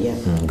about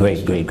it.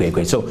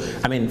 Great. So,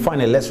 I mean,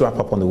 finally, let's wrap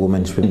up on the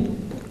Women's Premier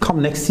League.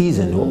 Come next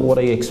season, what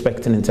are you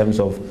expecting in terms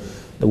of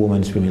the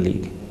Women's Premier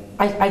League?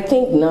 I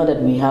think now that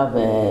we have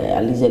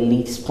at least a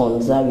lead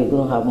sponsor, we're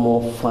going to have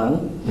more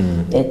fun.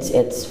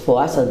 It's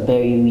for us at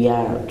Berry, we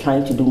are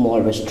trying to do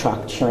more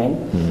restructuring.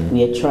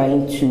 We are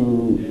trying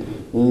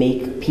to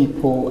make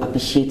people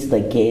appreciate the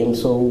game.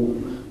 So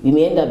we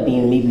may end up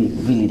being maybe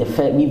really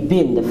we've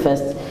been the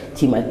first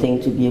team, I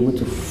think, to be able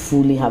to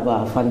fully have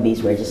our fan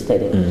base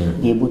registered and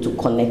be able to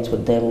connect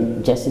with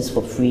them, jerseys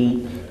for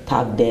free,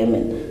 tag them,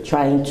 and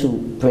trying to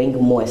bring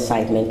more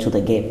excitement to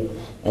the game.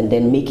 And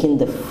then making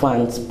the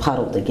fans part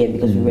of the game,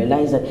 because we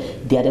realize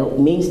that they are the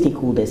main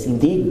stakeholders.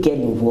 If they get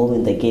involved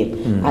in the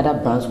game, other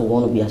brands will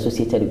want to be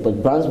associated with,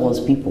 but brands wants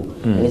people,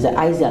 and it's the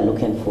eyes they are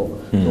looking for,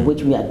 so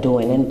which we are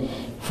doing. And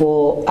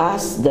for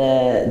us,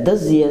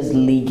 this year's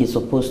league is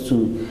supposed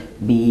to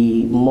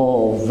be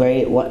more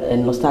a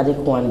nostalgic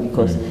one,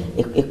 because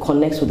it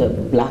connects with the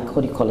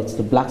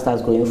the Black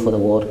Stars going for the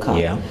World Cup.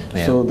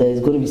 So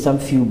there's going to be some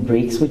few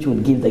breaks which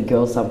would give the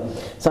girls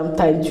some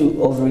time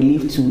of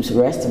relief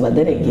to rest, but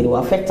then again it will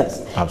affect us,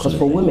 because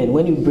for women,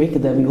 when you break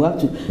them, you have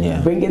to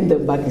bringing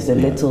them back is a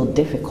little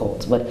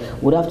difficult, but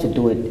we'll have to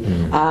do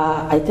it.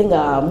 I think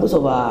most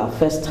of our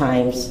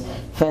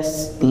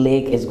first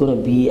leg is going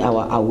to be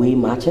our away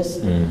matches,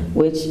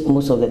 which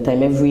most of the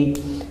time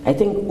I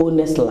think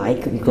owners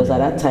like, because at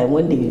that time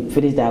when they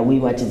finish their away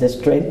matches, the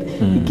strength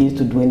begins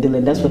to dwindle,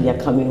 and that's when they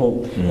are coming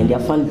home, and their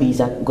fan base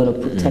are going to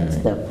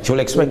protect them. So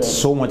we'll expect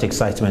so much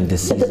excitement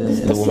this season.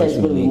 This year is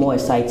going to be more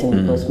exciting,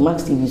 because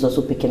Max TV is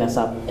also picking us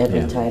up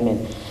every time,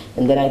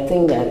 and then I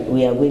think that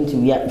we are going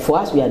to, for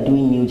us, we are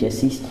doing new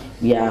jerseys.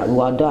 We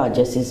will do our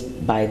jerseys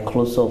by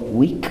close of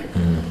week,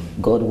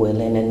 God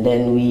willing, and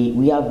then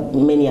we have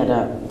many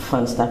other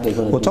fun stuff we're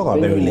going to We'll talk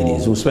about Berry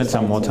Ladies. We'll spend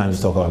some more time to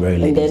talk about Berry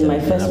Ladies. And then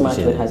my first match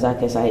with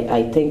Hazakes,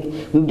 I think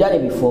we've done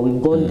it before.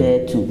 We've gone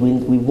there to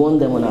win. We won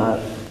them on our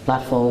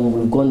platform.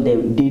 We've gone there.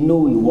 They know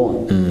we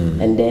won,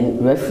 and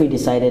then referee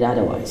decided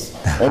otherwise.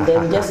 And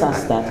then we just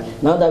asked that.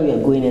 Now that we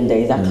are going in, there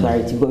is that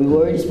clarity. But we've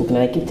already spoken.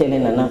 And I keep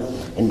telling Nana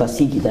and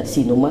Basigi that,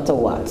 see, no matter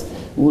what,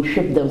 we'll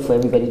ship them for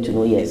everybody to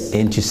know. Yes.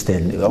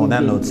 Interesting. On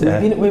that note,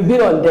 we've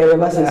been on there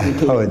ever since we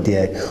came. Oh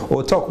dear.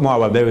 We'll talk more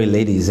about Berry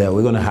Ladies.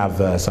 We're going to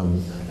have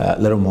some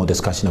little more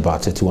discussion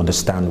about it to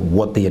understand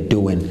what they are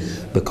doing,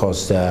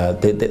 because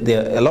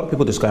a lot of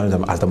people describe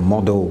them as the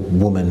model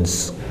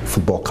women's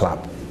football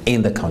club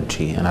in the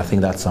country, and I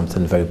think that's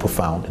something very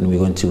profound, and we're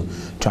going to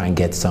try and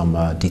get some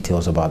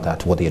details about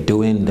that, what they're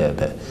doing.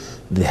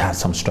 They had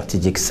some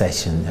strategic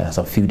session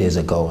a few days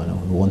ago,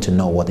 and we want to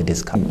know what it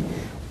is coming.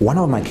 One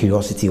of my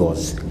curiosity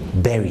was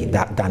Berry,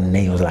 that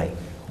name. Was like,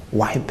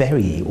 why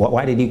Berry?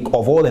 Why did he,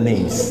 of all the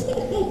names,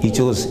 he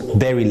chose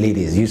Berry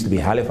Ladies? It used to be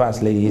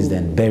Halifax Ladies,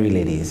 then Berry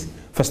Ladies.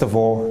 First of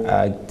all,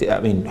 I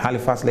mean,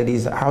 Halifax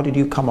Ladies, how did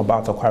you come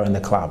about acquiring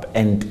the club,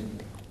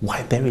 and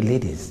why Berry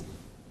Ladies?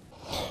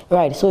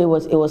 Right, so it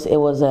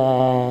was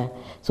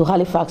so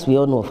Halifax, we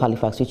all know of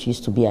Halifax, which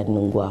used to be at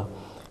Nungwa.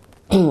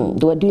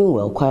 They were doing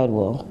well, quite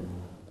well,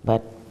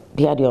 but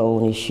they had their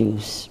own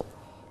issues.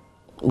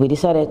 We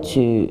decided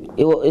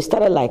it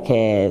started like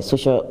a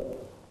social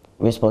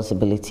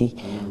responsibility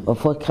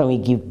of what can we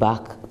give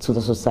back to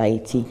the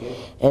society.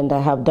 And I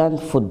have done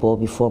football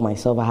before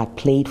myself. I had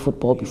played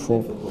football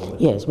before.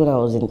 Yes, when I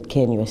was in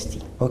Kent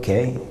University.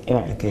 Okay.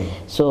 Right. Okay.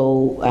 So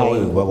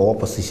what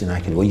position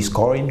actually? Were you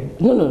scoring?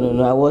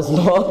 No, I was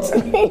not.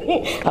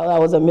 I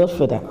was a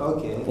midfielder.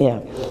 Okay.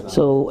 Yeah.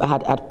 So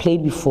I'd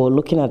played before.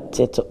 Looking at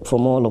it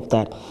from all of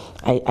that,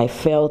 I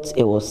felt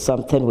it was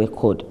something we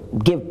could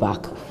give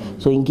back.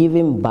 So in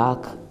giving back,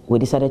 we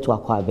decided to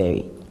acquire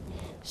Berry.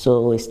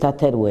 So we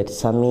started with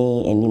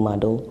Sami and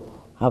Nimado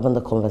having the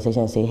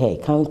conversation and say, hey,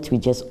 can't we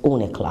just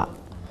own a club?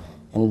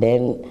 And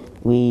then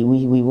we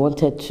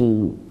wanted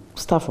to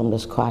start from the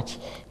scratch.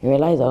 We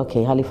realized that,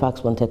 okay,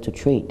 Halifax wanted to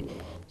trade.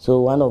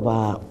 So one of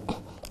our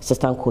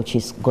assistant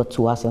coaches got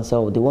to us and said,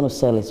 oh, they want to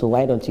sell it, so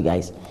why don't you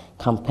guys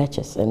come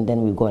purchase? And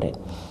then we got it.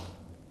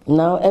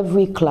 Now,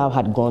 every club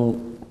had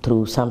gone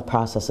through some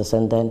processes,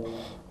 and then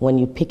when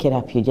you pick it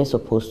up, you're just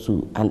supposed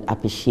to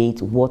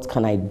appreciate what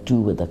can I do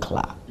with the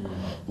club.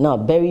 Now,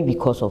 berry,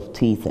 because of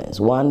three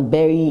things. One,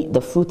 berry,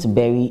 the fruit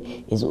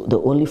berry is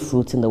the only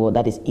fruit in the world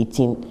that is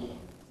eaten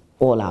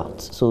all out.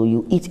 So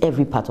you eat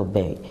every part of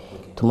berry.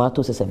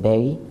 Tomatoes is a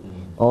berry.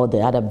 All the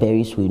other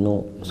berries we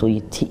know. So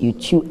you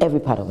chew every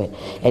part of it.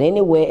 And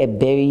anywhere a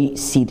berry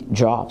seed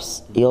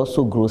drops, it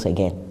also grows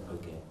again.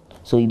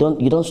 So you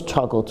don't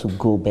struggle to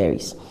grow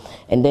berries.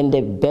 And then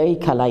the berry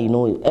color, you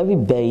know, every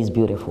berry is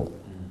beautiful.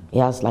 It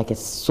has like,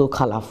 it's so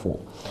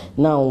colorful.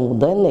 Now,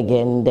 then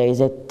again, there is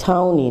a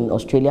town in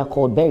Australia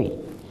called Berry.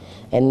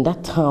 And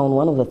that town,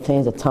 one of the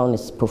things the town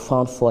is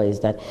profound for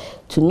is that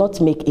to not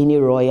make any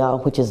royal,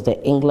 which is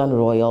the England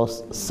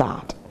Royals,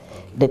 sad.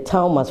 The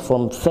town must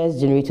from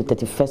 1st January to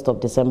 31st of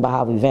December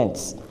have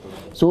events.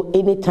 So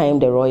anytime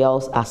the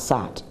royals are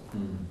sad,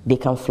 they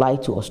can fly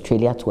to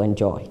Australia to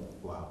enjoy.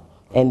 Wow.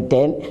 And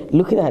then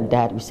looking at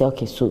that, we say,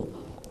 okay, so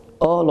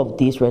all of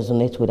these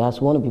resonate with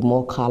us. We want to be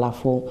more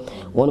colorful.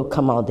 We want to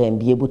come out there and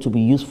be able to be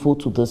useful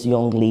to those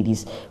young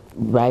ladies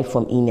right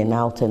from in and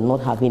out and not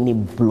have any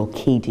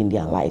blockade in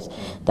their lives.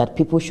 That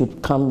people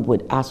should come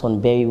with us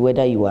on Berry,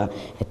 whether you are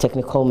a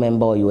technical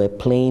member or you are a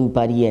playing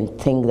buddy, and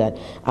think that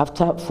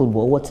after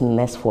football, what's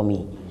next for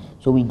me?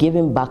 So we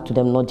giving back to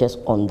them not just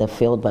on the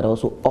field but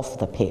also off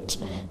the pitch.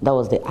 That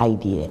was the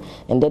idea.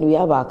 And then we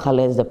have our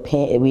colors,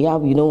 we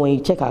have, you know, when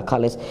you check our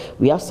colors,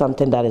 we have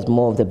something that is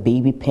more of the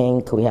baby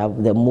pink, we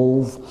have the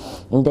mauve,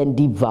 and then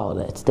deep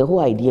violet. The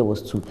whole idea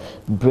was to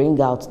bring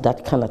out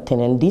that kind of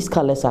thing. And these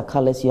colors are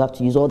colors you have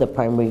to use all the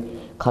primary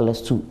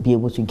colors to be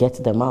able to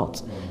get them out.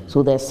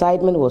 So the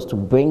excitement was to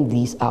bring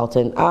these out,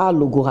 and our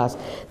logo has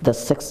the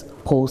 6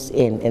 posts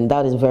in, and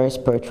that is very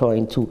spiritual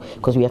into,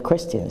 because we are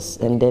Christians.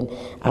 And then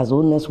as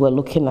owners, we're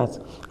looking at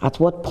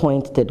what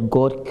point did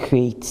God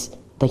create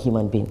the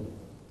human being?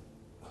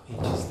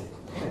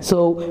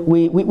 So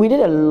we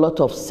did a lot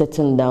of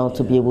sitting down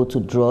to be able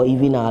to draw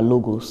even our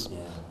logos.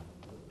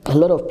 A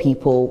lot of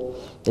people,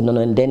 you know,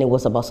 and then it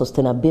was about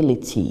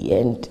sustainability.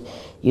 And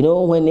you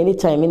know, when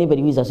anytime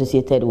anybody who is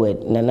associated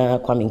with Nana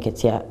Kwame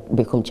Nkrumah,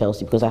 Beckham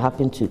Chelsea, because I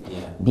happen to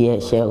be a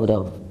shareholder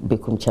of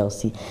Beckham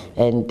Chelsea,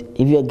 and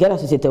if you get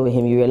associated with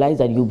him, you realize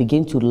that you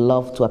begin to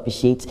love to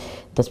appreciate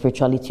the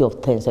spirituality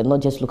of things and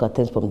not just look at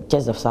things from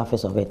just the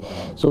surface of it.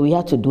 So we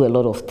had to do a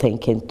lot of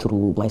thinking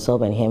through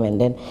myself and him,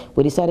 and then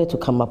we decided to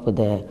come up with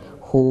the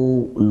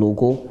whole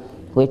logo,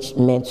 which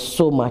meant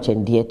so much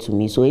and dear to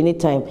me. So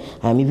anytime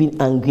I'm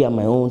even angry at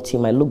my own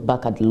team, I look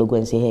back at the logo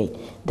and say, hey,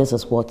 this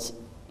is what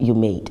you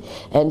made.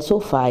 And so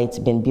far it's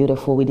been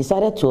beautiful. We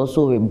decided to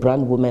also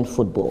rebrand women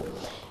football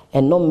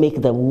and not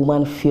make the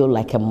woman feel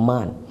like a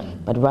man,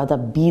 but rather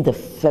be the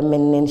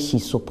feminine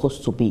she's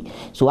supposed to be.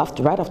 So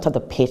right after the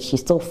pitch, she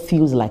still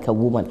feels like a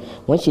woman.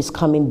 When she's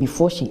coming,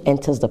 before she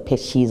enters the pitch,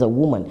 she is a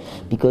woman.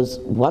 Because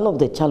one of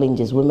the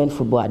challenges women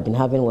football had been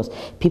having was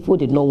people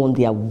did not want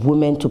their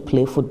women to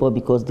play football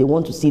because they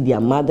want to see their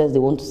mothers, they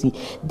want to see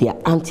their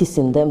aunties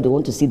in them, they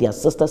want to see their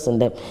sisters in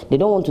them. They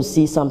don't want to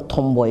see some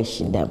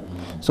tomboyish in them.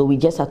 So we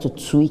just had to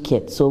tweak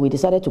it. So we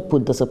decided to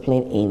put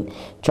discipline in,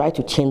 try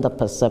to change the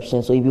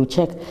perception. So if you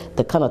check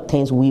the kind of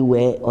things we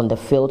wear on the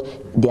field,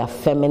 they are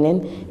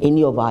feminine.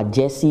 Any of our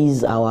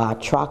jerseys, our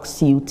track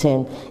suit,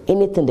 and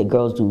anything the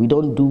girls do, we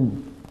don't do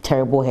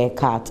terrible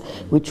haircut.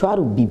 We try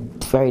to be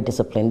very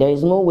disciplined. There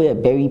is no way a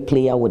Berry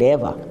player would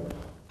ever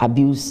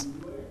abuse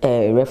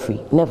a referee,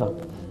 never.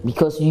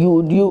 Because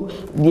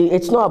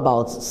it's not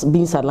about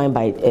being sidelined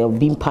by,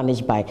 being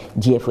punished by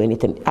GF or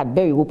anything. At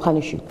Berry, we'll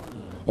punish you.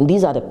 And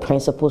these are the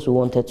principles we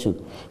wanted to.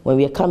 When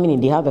we are coming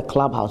in, they have a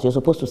clubhouse. You're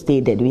supposed to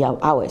stay there. We have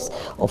hours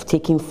of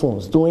taking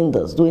phones, doing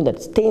this, doing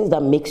that. Things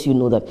that makes you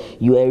know that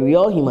you're a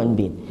real human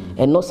being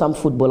and not some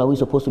footballer who's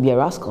supposed to be a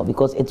rascal,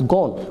 because it's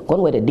gone.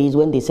 Gone were the days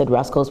when they said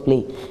rascals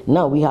play.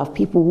 Now we have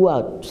people who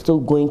are still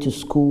going to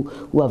school,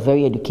 who are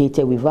very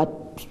educated. We've had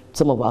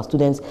some of our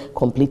students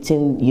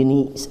completing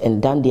unis and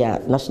done their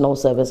national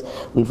service.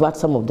 We've had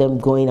some of them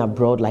going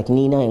abroad, like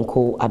Nina and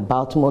Co. at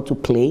Baltimore to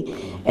play,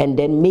 and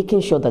then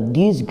making sure that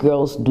these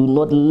girls do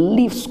not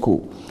leave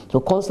school. So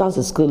Constance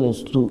is still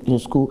in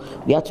school.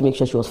 We had to make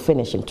sure she was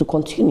finishing to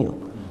continue.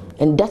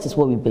 And that is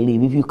what we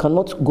believe. If you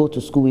cannot go to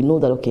school, we know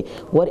that, okay,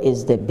 what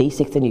is the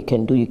basic thing you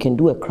can do? You can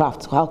do a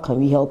craft. How can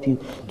we help you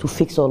to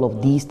fix all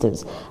of these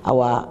things?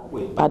 Our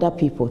other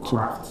people too.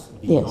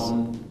 Yes.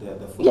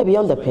 Yeah,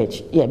 beyond the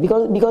pitch. Yeah,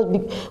 because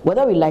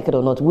whether we like it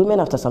or not, women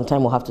after some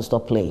time will have to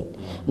stop playing.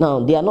 Now,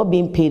 they are not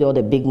being paid all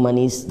the big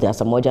monies. The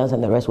Asamoahs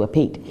and the rest were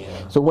paid.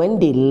 So when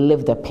they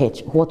leave the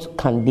pitch, what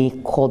can they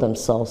call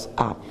themselves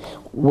at?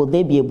 Will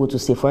they be able to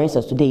say, for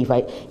instance, today,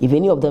 if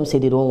any of them say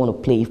they don't want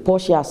to play, if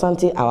Portia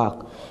Asante,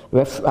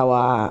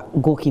 our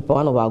goalkeeper,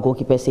 one of our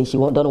goalkeepers, says she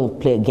don't want to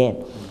play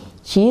again,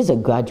 she is a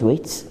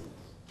graduate.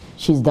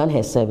 She's done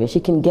her service. She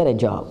can get a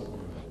job.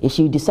 If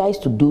she decides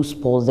to do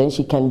sports, then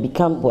she can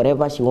become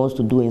whatever she wants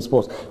to do in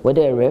sports,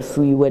 whether a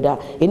referee, whether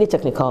any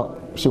technical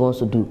she wants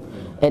to do.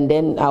 And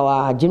then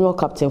our general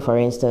captain, for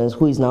instance,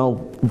 who is now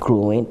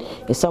growing,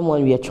 is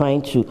someone we are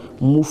trying to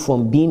move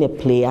from being a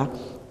player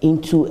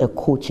into a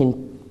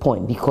coaching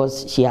point,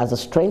 because she has a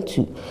strength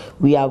too.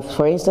 We have,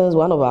 for instance,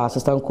 one of our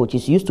assistant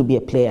coaches used to be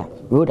a player,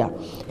 Rhoda,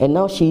 and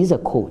now she is a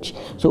coach.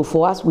 So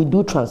for us, we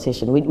do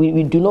transition.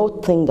 We do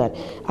not think that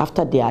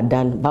after they are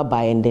done,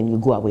 bye-bye, and then you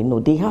go away.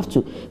 No, they have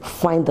to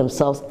find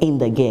themselves in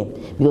the game,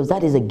 because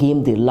that is a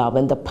game they love,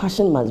 and the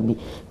passion must be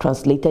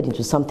translated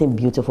into something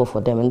beautiful for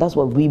them, and that's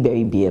what we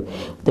very believe.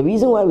 The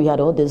reason why we had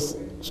all these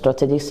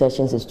strategic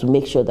sessions is to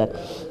make sure that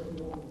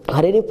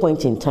at any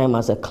point in time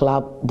as a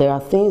club, there are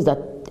things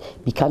that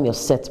become your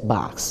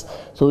setbacks.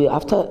 So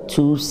after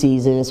 2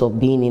 seasons of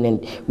being in,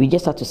 and we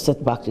just have to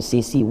set back to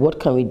say, see, what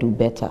can we do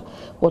better?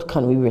 What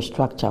can we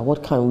restructure?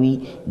 What can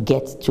we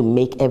get to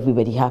make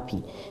everybody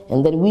happy?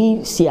 And then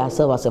we see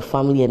ourselves as a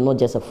family and not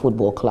just a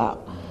football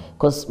club.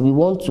 Because we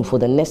want to, for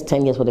the next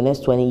 10 years, for the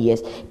next 20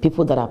 years,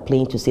 people that are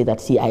playing to say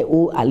that, see, I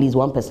owe at least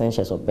 1%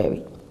 shares of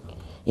Berry.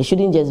 It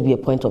shouldn't just be a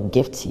point of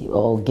Gifty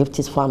or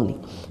Gifty's family.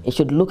 It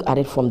should look at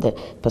it from the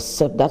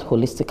that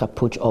holistic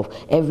approach of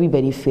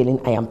everybody feeling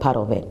I am part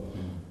of it.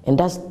 And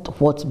that's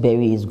what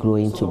Berry is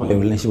growing to be. The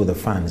relationship with the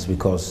fans,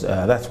 because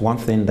that's one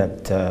thing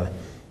that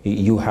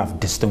you have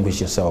distinguished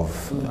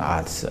yourself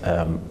as,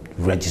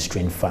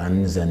 registering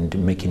fans and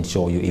making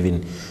sure you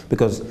even,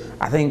 because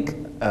I think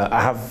I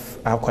have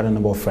quite a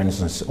number of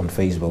friends on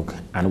Facebook,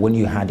 and when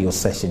you had your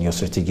session, your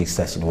strategic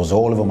session, it was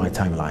all over my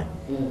timeline.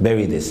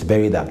 Bury this,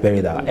 bury that,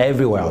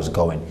 everywhere I was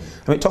going.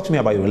 I mean, talk to me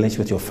about your relationship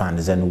with your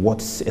fans and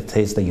what it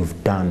is that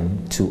you've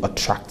done to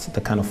attract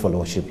the kind of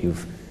followership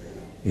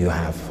you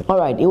have. All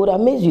right, it would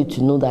amaze you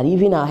to know that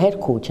even our head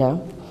coach,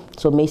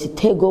 so Macy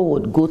Tego,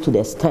 would go to the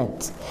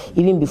extent,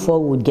 even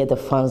before we would get the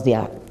fans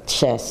their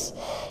shares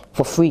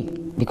for free,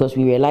 because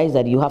we realized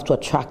that you have to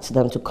attract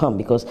them to come,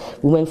 because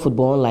women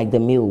football, unlike the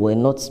male, you're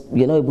not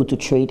able to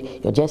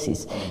trade your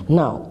jerseys.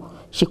 Now,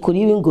 she could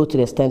even go to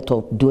the extent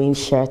of doing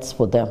shirts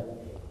for them.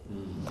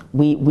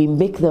 We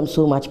make them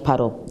so much part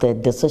of the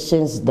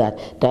decisions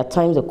that there are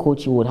times the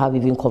coach would have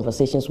even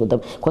conversations with them,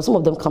 because some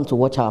of them come to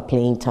watch our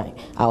playing time,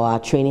 our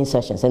training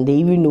sessions, and they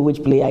even know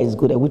which player is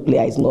good and which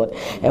player is not.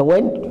 And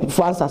when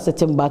fans are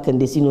sitting back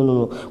and they say,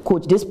 no,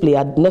 coach, this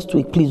player, next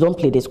week, please don't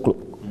play this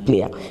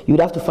player.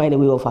 You'd have to find a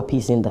way of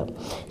appeasing them.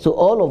 So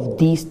all of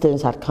these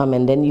things had come,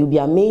 and then you'll be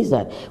amazed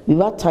that we've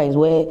had times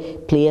where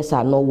players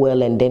are not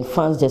well, and then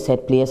fans just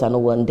said players are not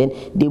well, and then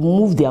they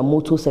move their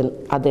motors, and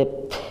at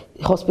the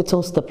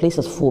hospitals the place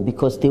is full,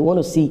 because they want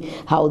to see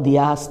how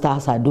their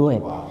stars are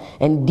doing. Wow.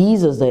 And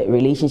this is the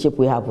relationship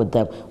we have with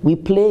them. We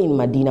play in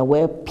Medina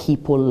where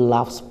people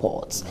love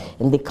sports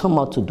and they come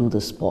out to do the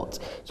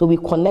sports. So we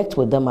connect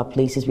with them at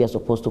places we are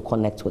supposed to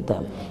connect with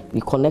them.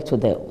 We connect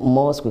with the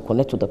mosque, we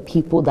connect with the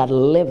people that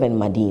live in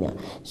Medina.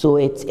 So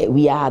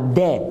we are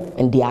them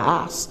and they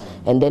are us.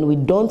 And then we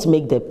don't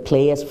make the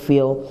players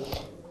feel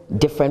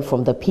different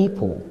from the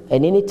people.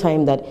 And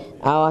anytime that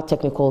our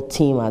technical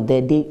team are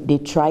there, they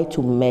try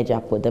to merge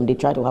up with them. They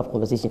try to have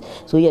conversations.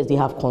 So yes, they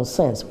have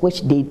concerns,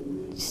 which they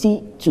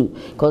see too,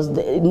 because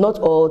not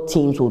all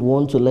teams would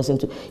want to listen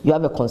to. You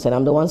have a concern,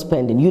 I'm the one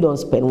spending, you don't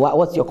spend,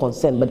 what's your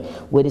concern?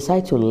 But we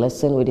decide to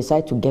listen, we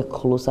decide to get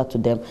closer to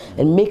them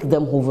and make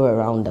them hover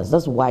around us.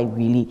 That's why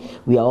really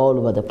we are all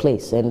over the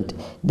place. And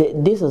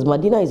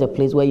Medina is a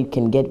place where you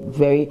can get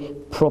very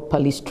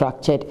properly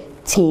structured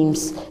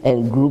teams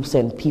and groups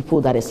and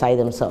people that decide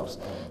themselves.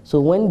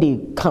 So when they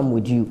come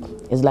with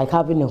you, it's like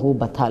having a whole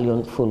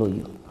battalion follow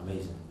you.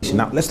 Amazing.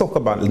 Now let's talk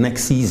about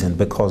next season,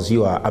 because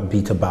you are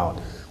upbeat about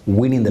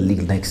winning the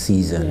league next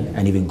season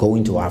and even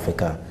going to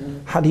Africa.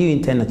 How do you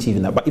intend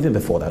achieving that? But even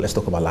before that, let's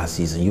talk about last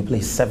season. You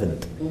placed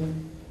 7th.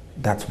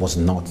 That was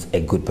not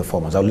a good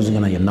performance. I was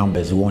losing on your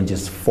numbers. You won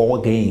just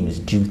 4 games,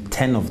 drew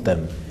 10 of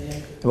them.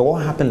 But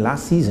what happened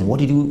last season?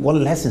 What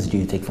lessons do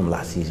you take from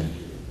last season?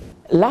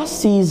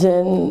 Last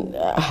season,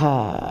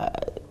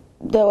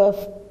 there were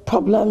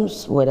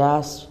problems with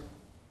us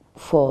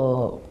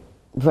for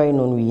very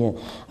known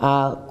reason.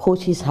 Our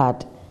coaches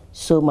had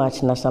so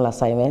much national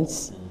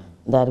assignments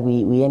that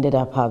we ended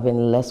up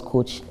having less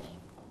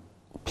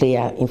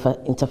coach-player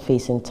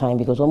interface in time,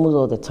 because almost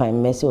all the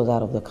time Messi was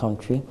out of the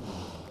country.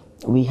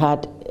 We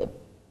had,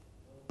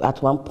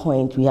 at one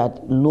point, we had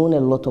loaned a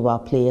lot of our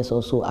players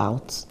also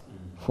out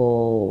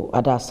for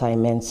other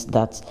assignments.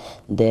 That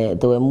there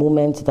were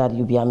moments that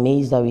you'd be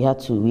amazed that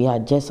we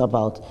had just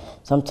about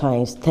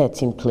sometimes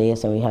 13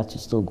 players and we had to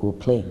still go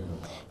play.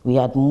 We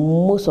had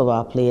most of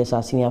our players,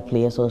 our senior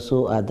players,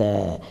 also at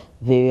the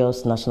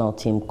various national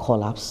team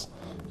call-ups,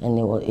 and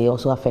it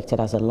also affected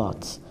us a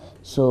lot.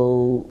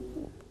 So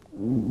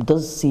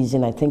this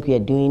season, I think we are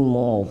doing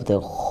more of the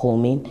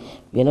homing.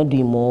 We are not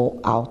doing more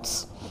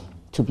outs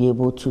to be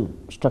able to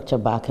structure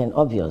back. And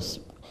obvious,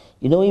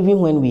 you know, even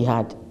when we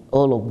had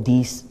all of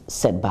these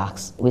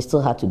setbacks, we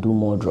still had to do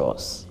more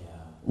draws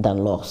than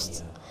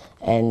lost.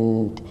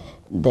 And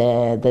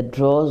the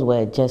draws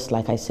were just,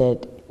 like I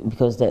said,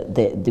 because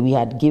we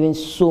had given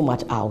so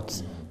much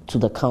out to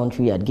the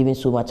country, we had given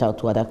so much out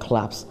to other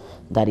clubs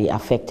that it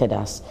affected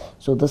us.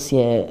 So this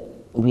year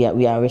we are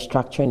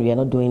restructuring. We are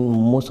not doing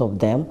most of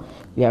them.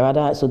 We are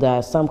rather, so there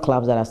are some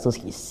clubs that are still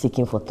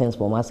seeking for things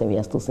from us, and we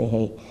are still saying,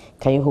 hey,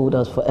 can you hold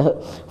us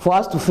for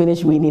us to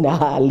finish winning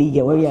our league?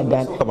 And when we are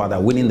done, talk about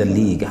that, winning the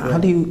league. How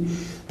do you?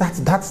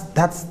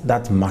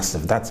 That's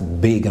massive. That's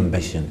big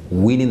ambition.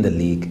 Winning the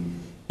league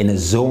in a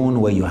zone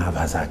where you have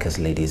Hazaka's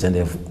ladies, and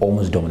they've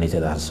almost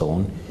dominated that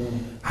zone.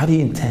 How do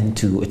you intend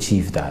to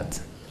achieve that?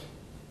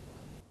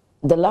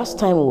 The last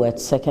time we were at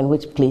second,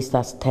 which placed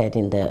us third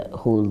in the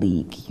whole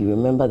league, you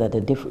remember that the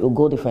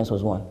goal difference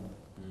was 1.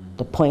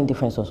 The point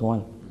difference was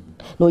 1.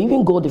 No,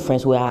 even goal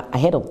difference, we are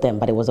ahead of them,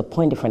 but it was a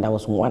point difference that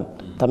was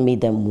 1 that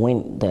made them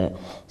win the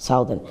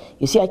Southern.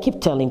 You see, I keep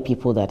telling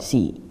people that,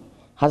 see,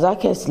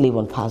 Hazakas live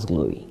on past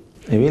glory.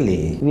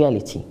 Really?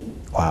 Reality.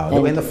 Wow, they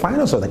were in the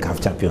finals of the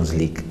CAF Champions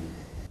League.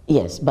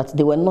 Yes, but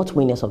they were not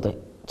winners of the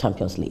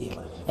Champions League.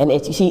 And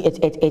you see,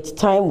 it's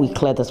time we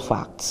clear these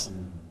facts.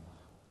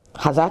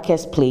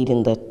 Hazakas played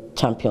in the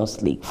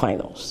Champions League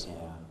finals.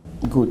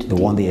 Good. They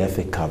won the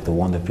FA Cup, they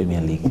won the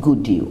Premier League.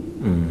 Good deal.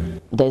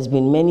 There's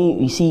been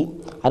many, you see,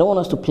 I don't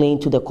want us to play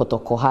into the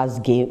Kotokohas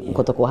game,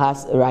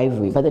 Kotokohas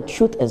rivalry, but the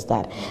truth is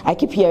that I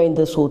keep hearing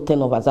this whole thing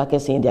of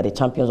Hazakas saying they are the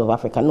champions of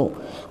Africa. No.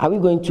 Are we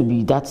going to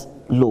be that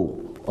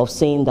low of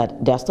saying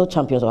that they are still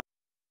champions of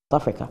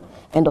Africa?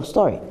 End of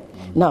story.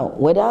 Now,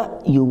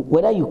 whether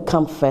you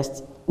come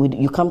first,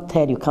 you come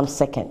third, you come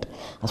second,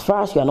 as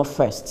far as you are not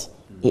first,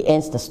 it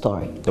ends the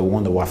story. They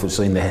won the WAFU,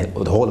 so in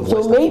the whole of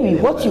So maybe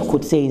what you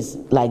could say is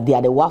like they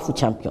are the WAFU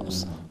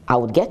champions. I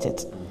would get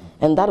it.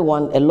 And that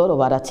one, a lot of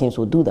other teams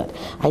will do that.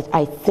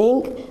 I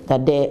think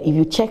that if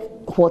you check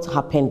what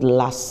happened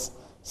last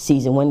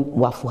season when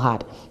WAFU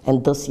had,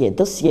 and this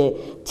year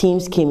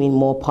teams came in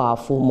more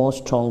powerful, more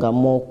stronger,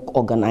 more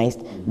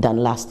organized than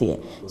last year.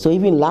 So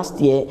even last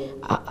year,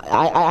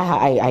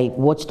 I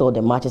watched all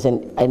the matches,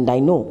 and I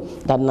know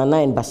that Nana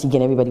and Basigi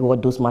and everybody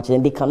watched those matches,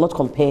 and they cannot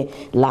compare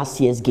last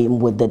year's game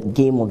with the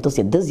game of this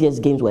year. This year's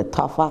games were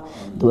tougher,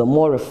 they were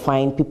more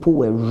refined, people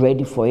were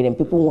ready for it, and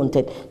people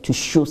wanted to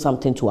show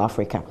something to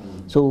Africa.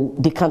 So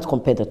they can't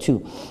compare the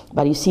two.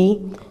 But you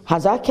see,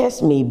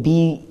 Hazakas may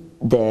be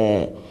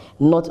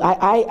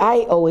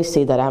I always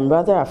say that I'm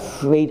rather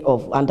afraid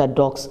of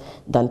underdogs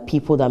than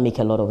people that make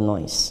a lot of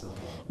noise,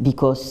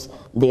 because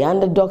the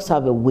underdogs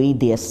have a way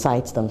they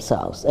excite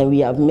themselves, and we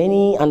have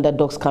many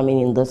underdogs coming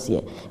in this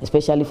year,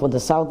 especially for the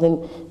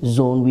Southern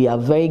Zone. We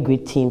have very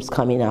great teams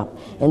coming up,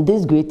 and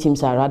these great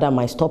teams are rather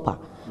my stopper.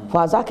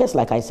 For Hazakas,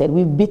 like I said,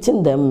 we've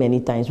beaten them many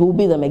times, we'll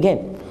beat them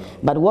again.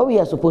 But what we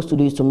are supposed to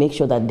do is to make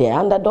sure that the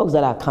underdogs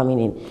that are coming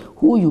in,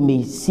 who you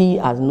may see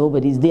as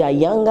nobodies, they are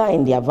younger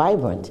and they are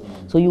vibrant.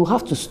 So you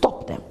have to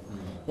stop them.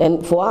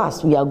 And for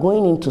us, we are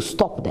going in to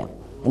stop them.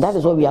 And that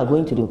is what we are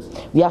going to do.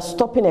 We are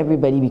stopping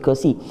everybody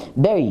because, see,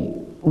 Barry,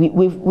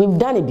 we've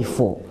done it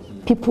before.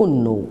 People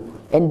know.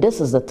 And this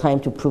is the time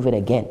to prove it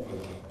again.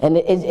 And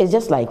it's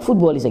just like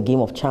football is a game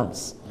of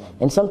chance.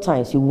 And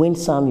sometimes you win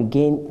some, you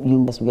gain.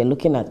 We are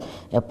looking at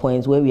a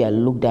point where we are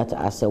looked at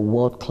as a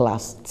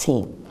world-class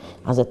team,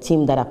 as a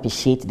team that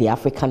appreciates the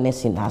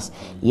Africanness in us,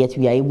 yet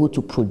we are able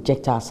to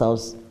project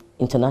ourselves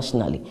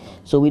internationally.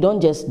 So we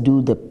don't just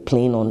do the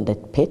playing on the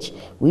pitch,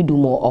 we do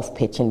more off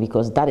pitching,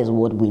 because that is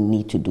what we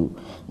need to do.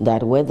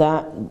 That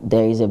whether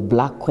there is a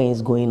Black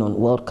Queens going on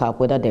World Cup,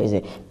 whether there is a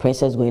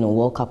Princess going on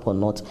World Cup or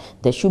not,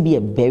 there should be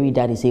a Berry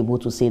that is able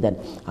to say that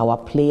our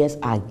players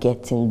are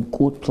getting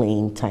good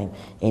playing time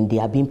and they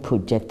are being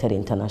projected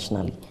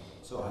internationally.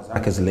 So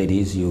Hazaka's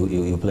ladies,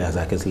 you play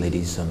Hazaka's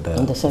ladies on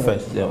the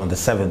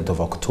 7th of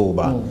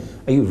October.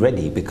 Are you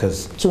ready?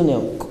 Because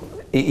 2-0.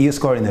 You're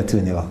scoring a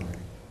 2-0.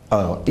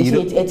 Oh,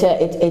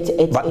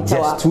 it's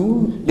just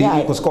 2?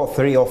 Yeah, you could score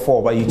 3 or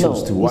 4, but you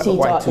chose 2.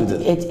 Why 2?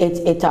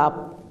 It's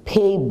our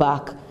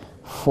payback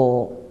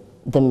for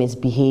the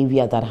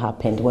misbehavior that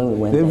happened when we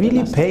went there. They're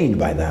really pained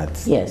by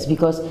that. Yes,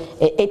 because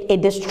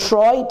it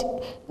destroyed,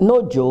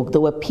 no joke, there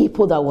were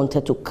people that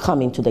wanted to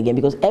come into the game,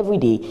 because every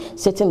day,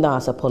 sitting down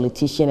as a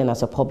politician and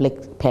as a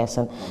public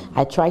person,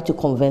 I try to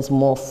convince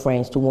more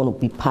friends to want to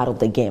be part of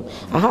the game.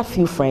 I had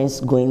few friends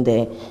going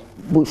there,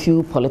 with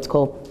few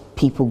political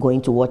people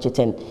going to watch it,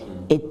 and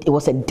it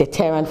was a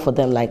deterrent for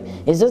them. Like,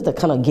 it's just the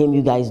kind of game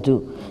you guys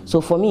do.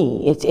 So for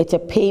me, it's a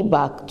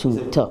payback to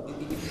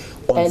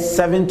on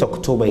 7th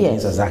October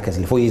against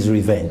Hazakas for his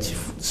revenge,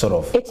 sort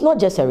of. It's not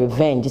just a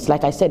revenge. It's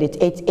like I said,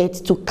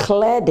 it's to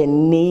clear the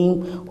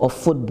name of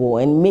football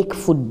and make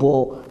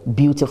football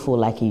beautiful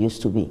like it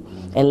used to be,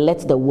 and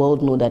let the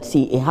world know that,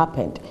 see, it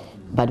happened,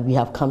 but we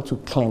have come to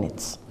clean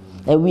it,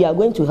 and we are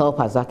going to help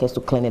Hazakas to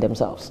clean it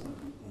themselves.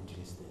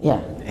 Yeah.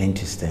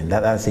 Interesting.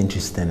 That's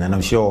interesting, and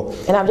I'm sure.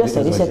 And I've just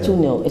said it's a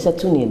 2-0. It's a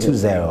 2-0.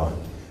 2-0.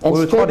 And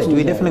we'll record it.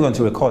 We're there. definitely going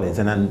to record it,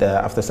 and then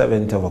after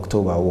 7th of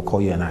October, we'll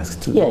call you and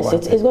ask. Yes,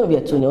 it's going to be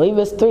a 2-0. If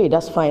it's 3,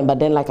 that's fine. But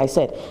then, like I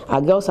said, our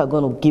girls are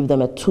going to give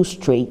them a 2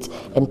 straight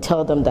and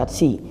tell them that,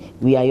 see,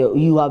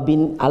 you have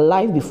been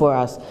alive before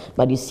us,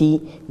 but you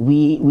see,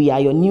 we are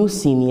your new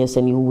seniors,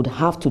 and you would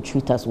have to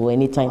treat us well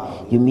anytime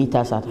you meet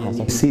us at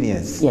Hazard.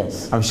 Seniors?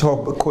 Yes. I'm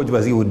sure Coach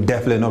Basigi would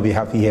definitely not be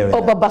happy hearing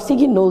but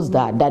Basigi knows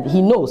that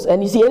he knows.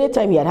 And you see,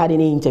 anytime he had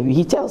any interview,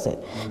 he tells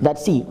it that,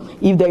 see,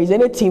 if there is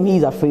any team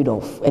he's afraid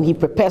of, and he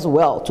prepares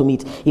well to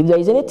meet, if there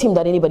is any team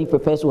that anybody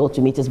prepares well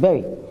to meet, it's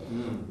Berry.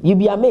 You'll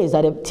be amazed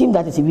that a team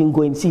that is even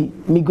going, see,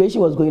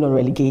 Migration was going on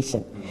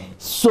relegation.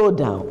 So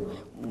down.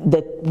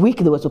 The week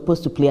they were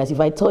supposed to play us, if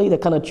I tell you the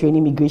kind of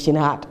training Migration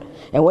had,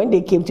 and when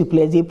they came to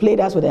play, they played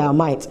us with their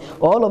might.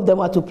 All of them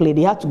had to play.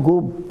 They had to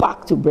go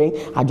back to bring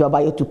Adjoa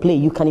Bayo to play.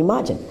 You can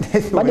imagine.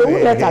 But they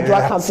won't let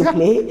Adjoa come to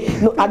play.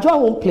 No, Adjoa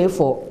won't play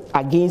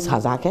against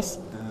Hazakes.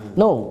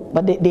 No,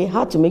 but they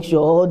had to make sure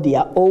all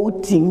their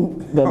old team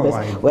members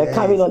were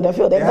coming on the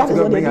field. And that is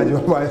what they do.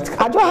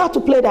 Adjoa had to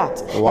play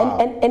that. Wow.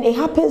 And it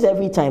happens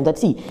every time that,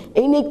 see,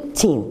 any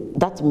team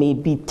that may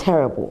be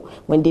terrible,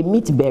 when they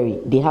meet Berry,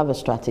 they have a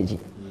strategy.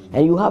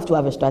 And you have to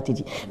have a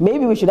strategy.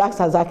 Maybe we should ask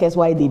Hazakes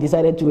why they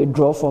decided to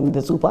withdraw from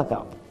the Super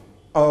Cup.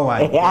 Oh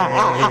my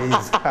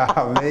days.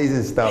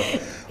 Amazing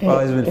stuff.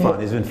 Well, it's been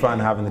fun. It's been fun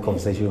having the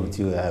conversation with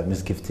you,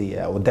 Ms. Gifty.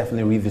 We'll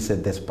definitely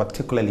revisit this,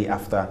 particularly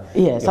after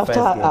your first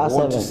game. I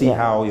want to see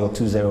how your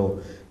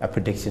 2-0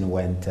 prediction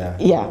went.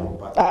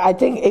 I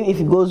think if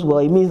it goes well,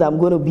 it means I'm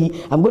going to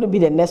be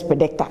the next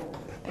predictor.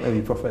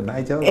 Maybe Prophet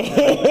Nigel.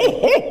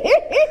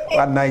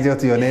 Add Nigel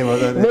to your name or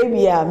something.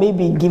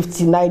 Maybe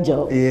Gifty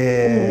Nigel.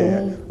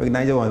 Yeah.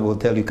 Nigel will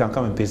tell you can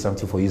come and pay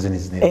something for using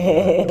his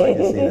name.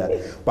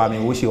 But I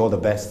mean, wish you all the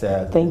best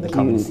in the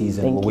coming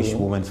season. We wish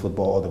women's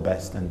football all the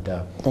best, and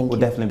we'll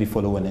definitely be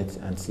following it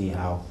and see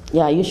how.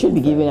 Yeah, you should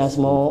be giving us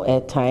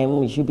more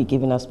time. You should be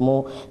giving us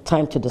more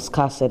time to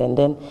discuss it, and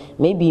then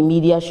maybe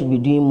media should be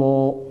doing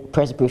more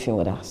press briefing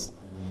with us,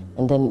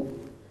 and then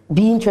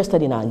be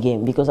interested in our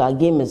game, because our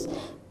game is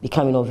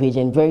becoming of age,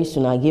 and very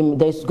soon our game,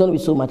 there's going to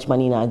be so much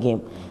money in our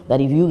game that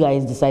if you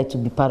guys decide to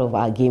be part of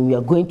our game, we are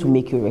going to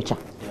make you richer.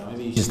 Yeah,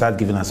 maybe you should start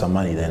giving us some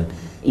money then.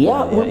 We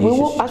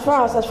will, as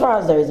far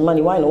as there is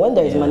money, why not? When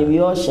there is money, we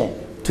all share.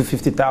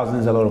 250,000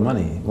 is a lot of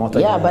money. But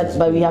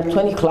we have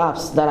 20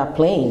 clubs that are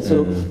playing,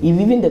 so if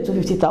even the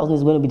 250,000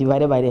 is going to be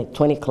divided by the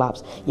 20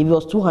 clubs, if it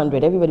was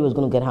 200, everybody was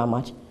going to get how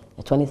much?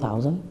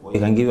 20,000. You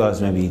can give us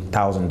maybe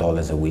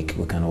 $1,000 a week.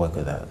 We can work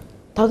with that.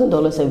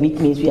 $1,000 a week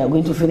means we are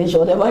going to finish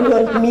all the money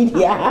on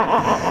media.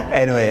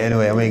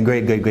 Anyway, I mean,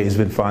 great. It's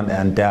been fun,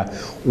 and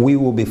we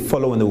will be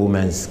following the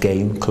women's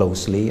game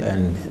closely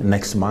and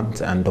next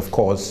month, and of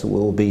course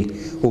we'll be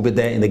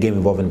there in the game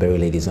involving Berry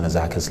ladies and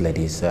Hazakes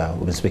ladies.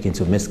 We'll be speaking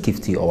to Miss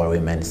Gifty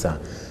Owari-Mensah,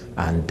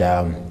 and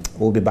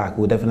we'll be back.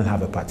 We'll definitely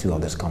have a part 2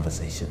 of this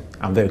conversation.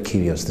 I'm very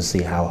curious to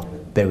see how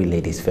Berry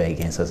ladies fare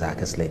against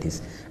Hazakes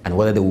ladies, and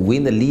whether they will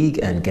win the league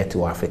and get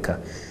to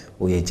Africa.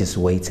 We are just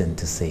waiting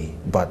to see.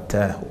 But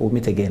we'll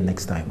meet again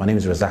next time. My name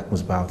is Razak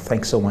Musbao.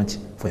 Thanks so much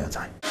for your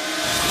time.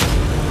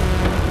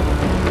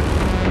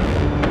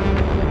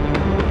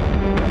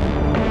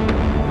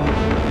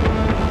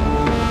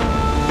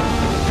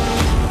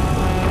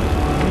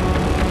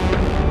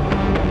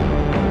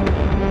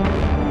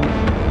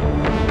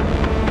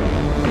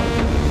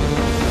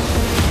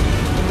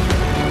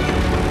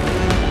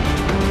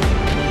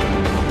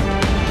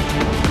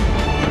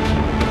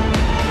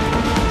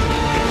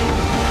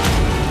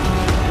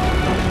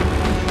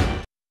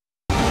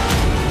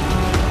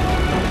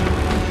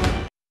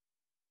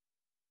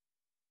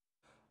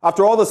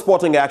 After all the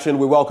sporting action,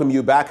 we welcome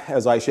you back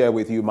as I share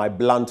with you my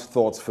blunt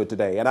thoughts for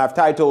today. And I've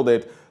titled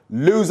it,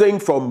 Losing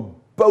from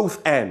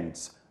Both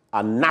Ends,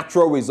 Our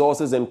Natural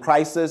Resources in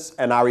Crisis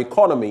and Our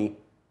Economy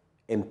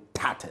in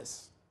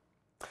Tatters.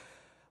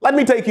 Let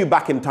me take you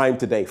back in time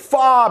today,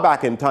 far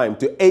back in time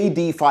to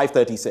AD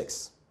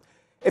 536.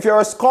 If you're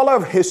a scholar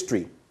of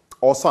history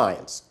or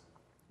science,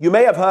 you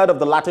may have heard of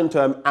the Latin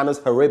term annus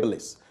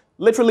horribilis,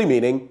 literally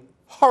meaning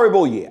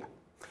horrible year.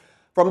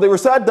 From the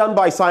research done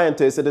by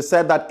scientists, it is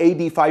said that AD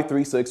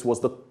 536 was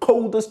the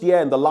coldest year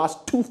in the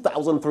last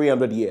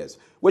 2,300 years,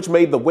 which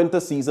made the winter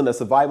season a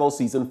survival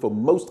season for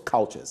most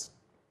cultures.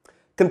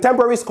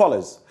 Contemporary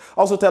scholars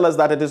also tell us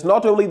that it is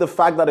not only the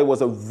fact that it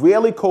was a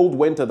really cold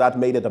winter that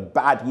made it a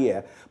bad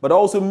year, but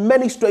also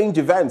many strange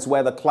events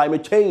where the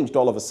climate changed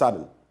all of a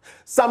sudden.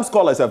 Some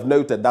scholars have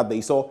noted that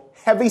they saw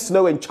heavy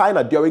snow in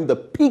China during the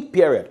peak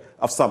period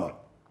of summer.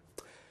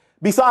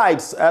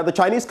 Besides, the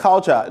Chinese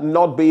culture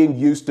not being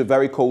used to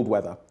very cold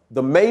weather,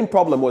 the main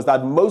problem was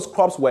that most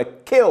crops were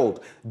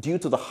killed due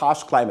to the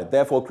harsh climate,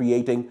 therefore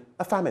creating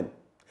a famine.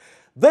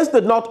 This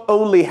did not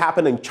only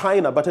happen in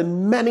China, but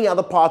in many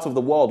other parts of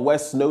the world where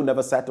snow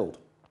never settled.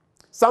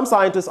 Some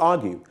scientists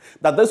argue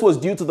that this was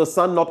due to the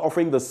sun not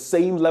offering the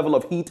same level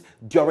of heat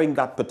during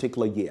that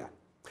particular year.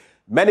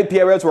 Many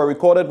periods were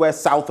recorded where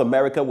South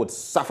America would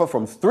suffer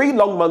from 3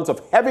 long months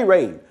of heavy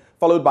rain,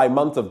 followed by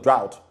months of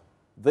drought.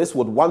 This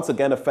would once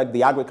again affect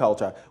the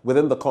agriculture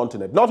within the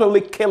continent, not only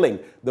killing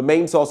the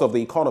main source of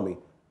the economy,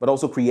 but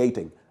also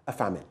creating a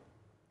famine.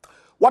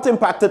 What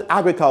impacted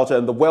agriculture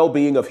and the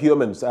well-being of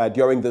humans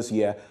during this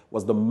year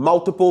was the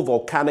multiple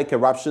volcanic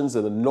eruptions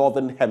in the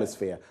northern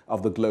hemisphere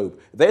of the globe.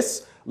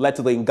 This led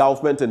to the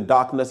engulfment in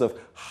darkness of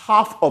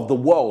half of the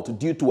world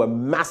due to a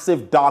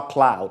massive dark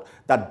cloud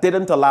that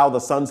didn't allow the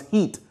sun's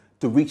heat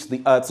to reach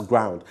the Earth's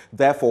ground,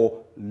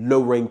 therefore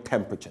lowering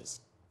temperatures.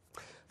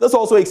 This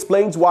also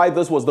explains why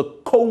this was the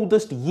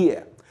coldest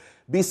year.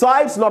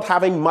 Besides not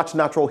having much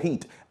natural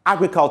heat,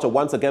 agriculture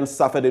once again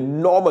suffered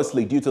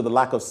enormously due to the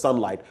lack of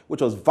sunlight,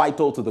 which was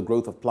vital to the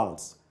growth of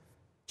plants.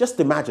 Just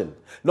imagine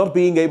not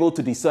being able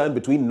to discern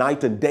between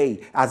night and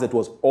day as it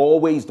was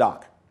always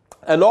dark.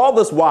 And all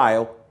this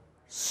while,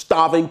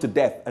 starving to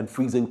death and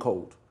freezing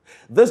cold.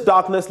 This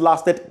darkness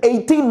lasted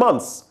 18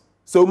 months,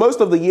 so most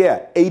of the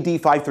year, AD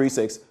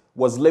 536,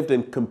 was lived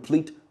in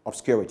complete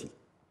obscurity.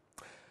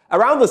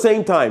 Around the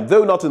same time,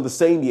 though not in the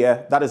same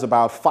year, that is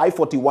about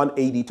 541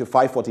 AD to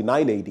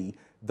 549 AD,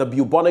 the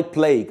bubonic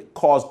plague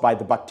caused by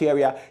the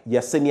bacteria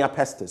Yersinia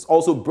pestis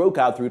also broke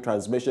out through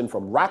transmission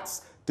from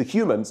rats to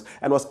humans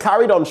and was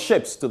carried on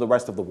ships to the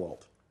rest of the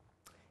world.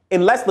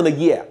 In less than a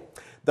year,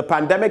 the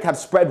pandemic had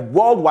spread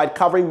worldwide,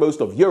 covering most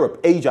of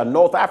Europe, Asia,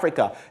 North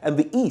Africa, and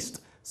the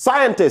East.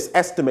 Scientists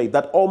estimate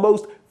that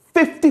almost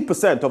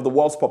 50% of the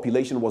world's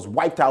population was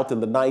wiped out in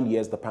the 9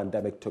 years the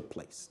pandemic took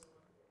place.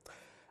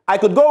 I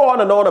could go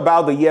on and on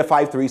about the year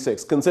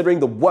 536, considering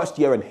the worst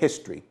year in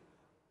history,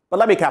 but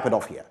let me cap it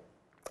off here.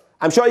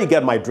 I'm sure you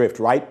get my drift,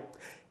 right?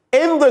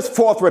 In this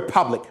Fourth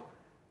Republic,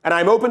 and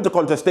I'm open to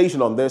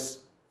contestation on this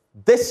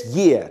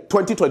year,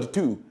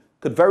 2022,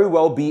 could very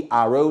well be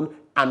our own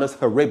annus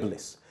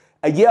horribilis,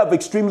 a year of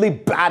extremely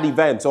bad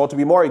events, or to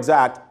be more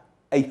exact,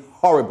 a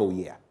horrible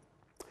year.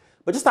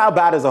 But just how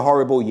bad is a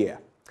horrible year?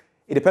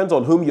 It depends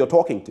on whom you're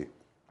talking to.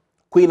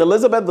 Queen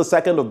Elizabeth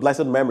II of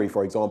blessed memory,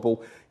 for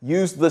example,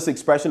 used this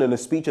expression in a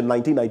speech in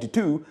 1992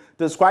 to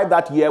describe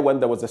that year when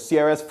there was a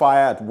serious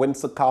fire at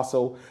Windsor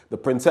Castle, the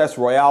Princess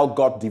Royale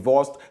got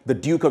divorced, the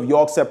Duke of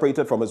York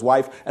separated from his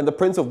wife, and the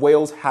Prince of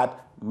Wales had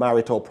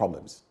marital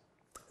problems.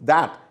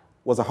 That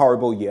was a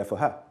horrible year for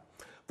her.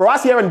 For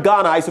us here in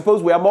Ghana, I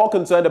suppose we are more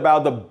concerned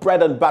about the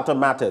bread and butter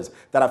matters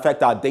that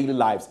affect our daily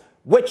lives,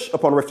 which,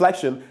 upon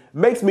reflection,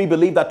 makes me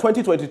believe that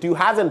 2022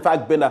 has in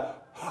fact been a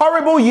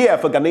horrible year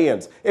for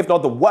Ghanaians, if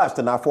not the worst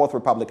in our Fourth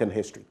Republican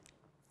history.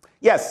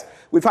 Yes,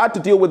 we've had to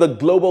deal with the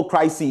global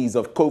crises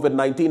of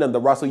COVID-19 and the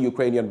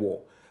Russo-Ukrainian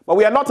war. But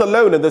we are not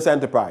alone in this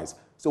enterprise.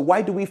 So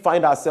why do we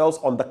find ourselves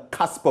on the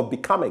cusp of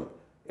becoming,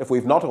 if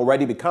we've not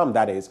already become,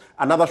 that is,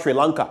 another Sri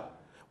Lanka,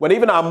 when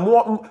even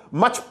our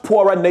much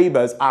poorer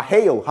neighbors are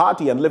hale,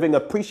 hearty, and living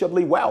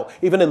appreciably well,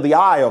 even in the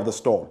eye of the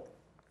storm?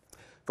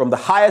 From the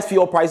highest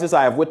fuel prices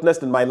I have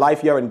witnessed in my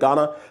life here in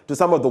Ghana, to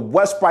some of the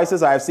worst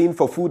prices I have seen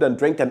for food and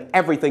drink and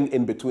everything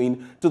in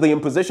between, to the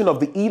imposition of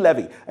the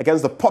e-levy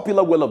against the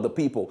popular will of the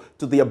people,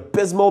 to the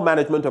abysmal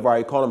management of our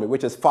economy,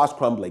 which is fast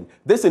crumbling.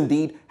 This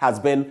indeed has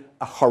been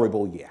a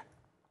horrible year.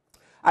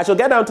 I shall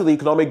get down to the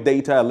economic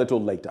data a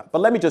little later,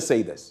 but let me just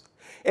say this.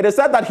 It is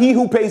said that he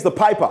who pays the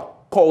piper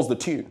calls the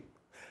tune.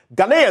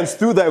 Ghanaians,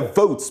 through their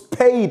votes,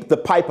 paid the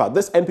piper,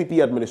 this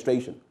NPP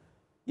administration.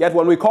 Yet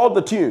when we called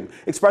the tune,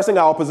 expressing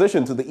our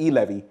opposition to the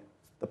e-levy,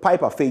 the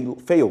piper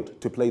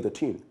failed to play the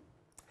tune.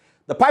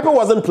 The piper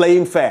wasn't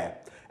playing fair,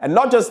 and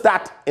not just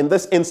that in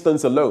this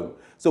instance alone.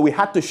 So we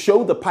had to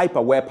show the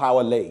piper where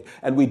power lay,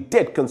 and we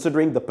did,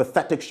 considering the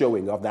pathetic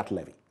showing of that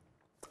levy.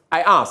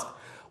 I ask,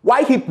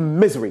 why heap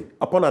misery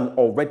upon an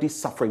already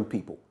suffering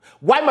people?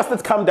 Why must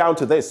it come down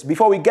to this?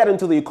 Before we get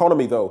into the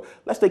economy though,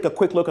 let's take a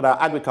quick look at our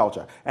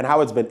agriculture and how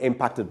it's been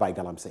impacted by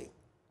Galamsey.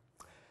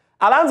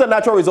 Our Lands and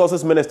Natural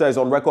Resources Minister is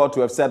on record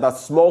to have said that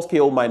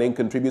small-scale mining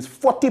contributes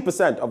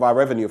 40% of our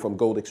revenue from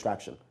gold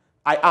extraction.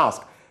 I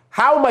ask,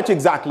 how much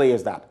exactly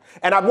is that?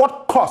 And at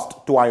what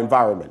cost to our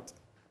environment?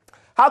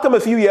 How come a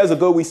few years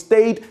ago we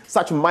stayed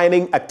such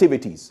mining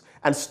activities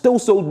and still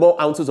sold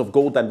more ounces of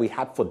gold than we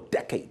had for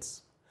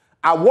decades?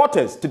 Our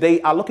waters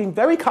today are looking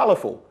very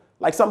colorful,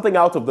 like something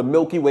out of the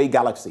Milky Way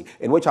galaxy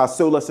in which our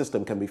solar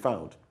system can be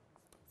found.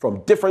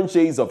 From different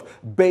shades of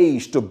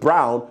beige to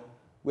brown,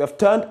 we have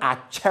turned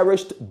our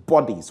cherished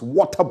bodies,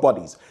 water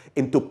bodies,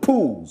 into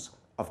pools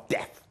of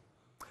death.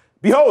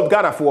 Behold,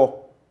 Ghana,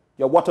 for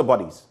your water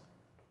bodies,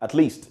 at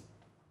least,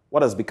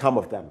 what has become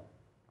of them?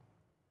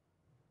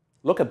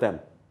 Look at them.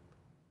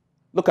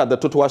 Look at the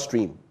Totoa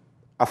stream,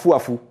 Afu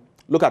Afu.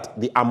 Look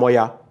at the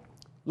Amoya.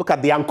 Look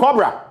at the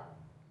Ankobra.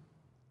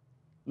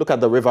 Look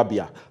at the River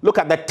Bia. Look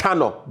at the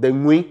Tano, the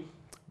Ngui,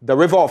 the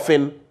River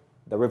Ofin,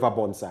 the River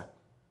Bonsa.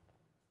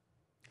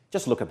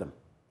 Just look at them.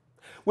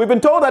 We've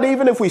been told that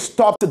even if we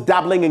stopped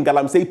dabbling in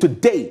Galamsey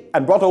today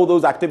and brought all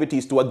those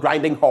activities to a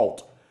grinding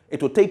halt,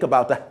 it would take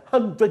about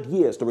 100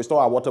 years to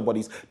restore our water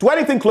bodies to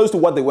anything close to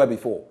what they were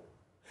before.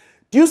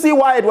 Do you see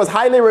why it was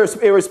highly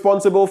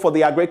irresponsible for the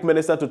Agric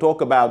Minister to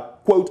talk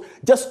about, quote,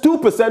 just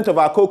 2% of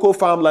our cocoa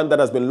farmland that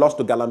has been lost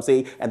to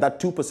Galamsey, and that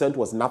 2%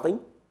 was nothing?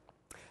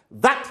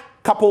 That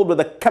coupled with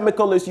the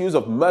chemical issues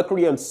of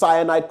mercury and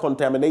cyanide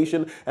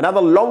contamination and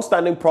other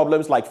long-standing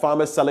problems like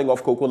farmers selling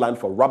off cocoa land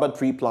for rubber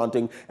tree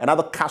planting and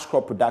other cash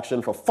crop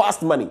production for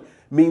fast money,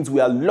 means we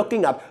are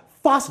looking at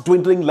fast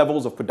dwindling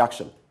levels of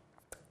production.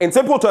 In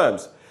simple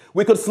terms,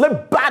 we could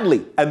slip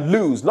badly and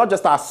lose not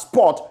just our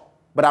spot,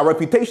 but our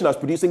reputation as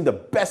producing the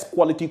best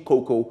quality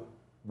cocoa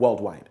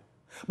worldwide.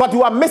 But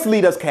do our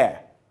misleaders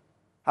care?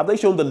 Have they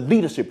shown the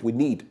leadership we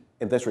need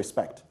in this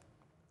respect?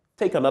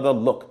 Take another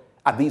look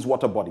at these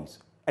water bodies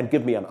and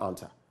give me an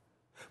answer.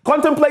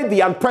 Contemplate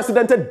the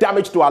unprecedented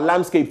damage to our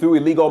landscape through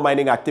illegal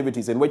mining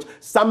activities in which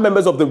some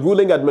members of the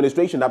ruling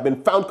administration have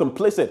been found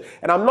complicit.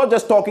 And I'm not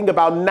just talking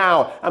about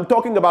now, I'm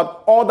talking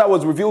about all that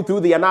was revealed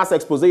through the Anas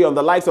expose on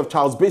the likes of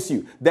Charles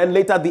Bissiou, then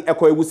later the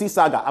Ekwe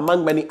saga,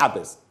 among many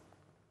others.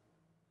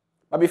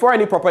 But before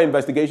any proper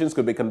investigations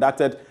could be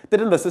conducted,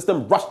 didn't the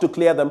system rush to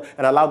clear them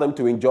and allow them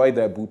to enjoy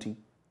their booty?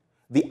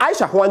 The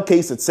Aisha Huang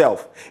case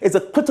itself is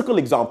a critical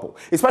example,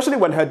 especially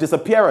when her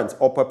disappearance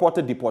or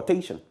purported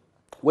deportation,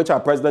 which our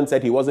president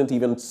said he wasn't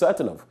even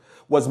certain of,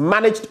 was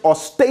managed or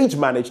stage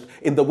managed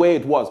in the way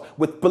it was,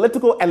 with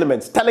political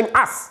elements telling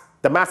us,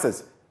 the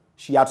masses,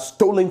 she had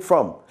stolen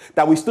from,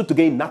 that we stood to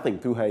gain nothing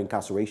through her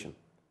incarceration.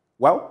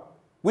 Well,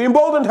 we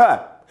emboldened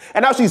her,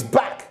 and now she's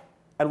back,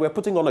 and we're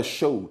putting on a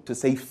show to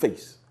save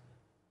face.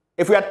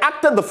 If we had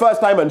acted the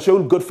first time and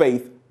shown good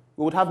faith,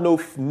 we would have no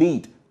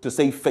need to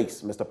save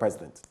face, Mr.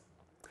 President.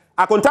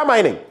 Akonta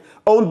Mining,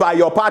 owned by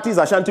your party's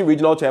Ashanti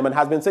Regional Chairman,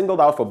 has been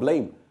singled out for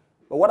blame.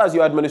 But what has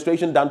your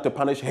administration done to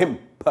punish him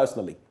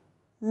personally?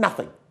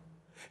 Nothing.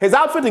 His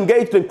outfit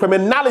engaged in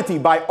criminality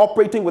by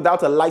operating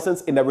without a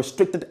license in a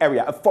restricted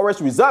area, a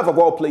forest reserve of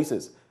all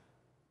places.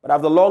 But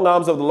have the long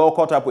arms of the law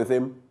caught up with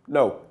him?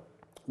 No.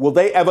 Will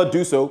they ever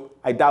do so?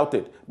 I doubt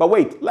it. But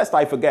wait, lest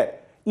I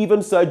forget.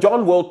 Even Sir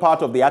John willed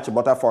part of the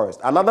Achimota Forest,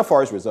 another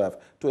forest reserve,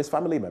 to his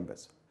family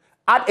members.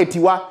 At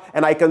Etiwa,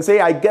 and I can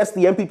say I guess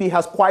the MPP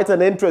has quite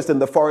an interest in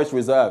the forest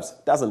reserves,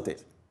 doesn't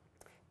it?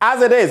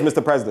 As it is,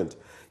 Mr. President,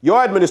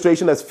 your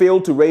administration has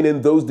failed to rein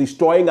in those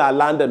destroying our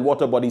land and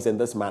water bodies in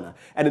this manner,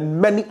 and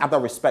in many other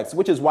respects,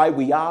 which is why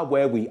we are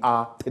where we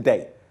are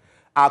today.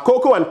 Our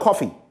cocoa and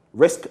coffee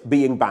risk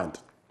being banned.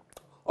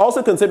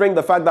 Also considering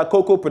the fact that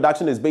cocoa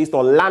production is based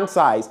on land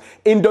size,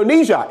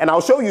 Indonesia, and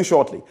I'll show you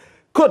shortly,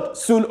 could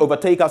soon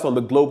overtake us on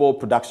the global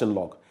production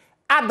log.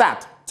 Add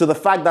that to the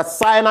fact that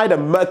cyanide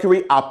and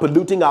mercury are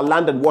polluting our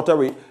land and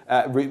water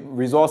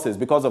resources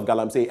because of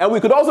galamsey. And we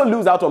could also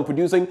lose out on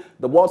producing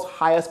the world's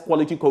highest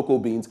quality cocoa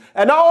beans.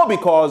 And all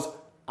because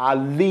our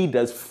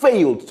leaders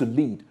failed to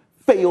lead,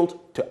 failed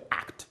to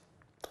act.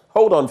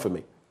 Hold on for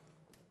me.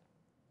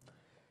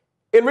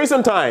 In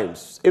recent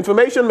times,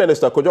 Information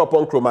Minister Kojo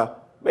Nkrumah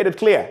made it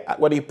clear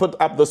when he put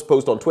up this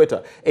post on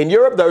Twitter. In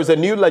Europe, there is a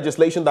new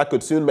legislation that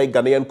could soon make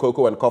Ghanaian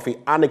cocoa and coffee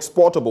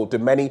unexportable to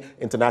many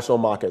international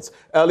markets.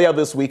 Earlier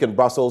this week in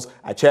Brussels,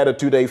 I chaired a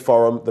two-day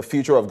forum, The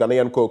Future of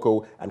Ghanaian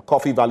Cocoa and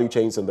Coffee Value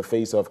Chains in the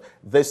Face of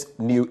this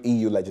new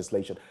EU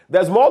legislation.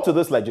 There's more to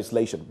this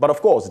legislation, but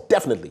of course,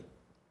 definitely,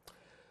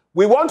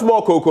 we want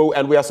more cocoa,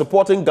 and we are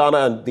supporting Ghana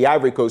and the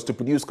Ivory Coast to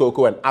produce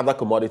cocoa and other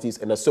commodities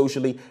in a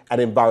socially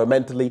and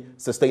environmentally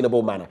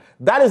sustainable manner.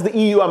 That is the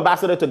EU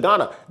ambassador to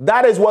Ghana.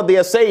 That is what they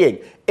are saying.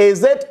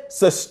 Is it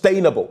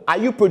sustainable? Are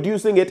you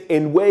producing it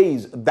in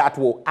ways that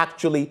will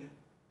actually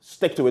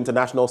stick to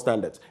international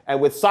standards?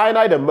 And with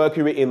cyanide and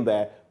mercury in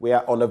there, we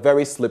are on a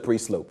very slippery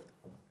slope.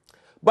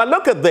 But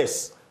look at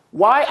this.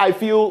 Why I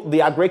feel the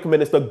Agric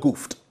Minister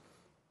goofed.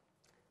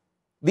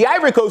 The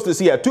Ivory Coast is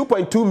here.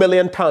 2.2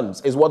 million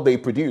tons is what they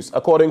produce,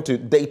 according to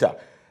data.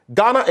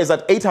 Ghana is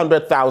at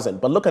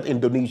 800,000, but look at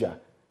Indonesia.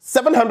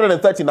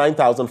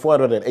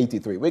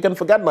 739,483. We can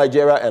forget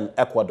Nigeria and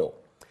Ecuador.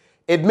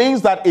 It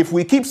means that if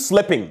we keep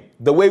slipping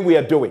the way we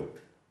are doing,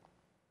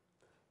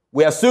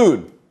 we are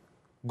soon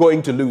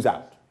going to lose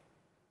out.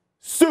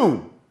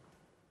 Soon.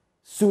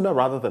 Sooner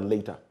rather than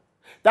later.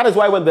 That is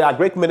why when the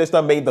Agric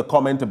Minister made the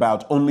comment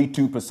about only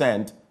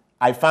 2%,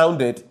 I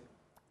found it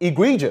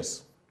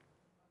egregious.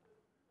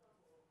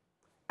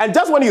 And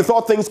just when you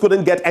thought things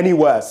couldn't get any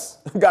worse,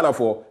 Ghana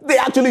for, they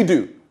actually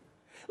do.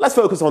 Let's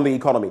focus on the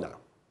economy now.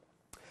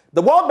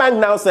 The World Bank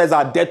now says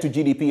our debt to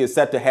GDP is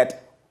set to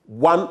hit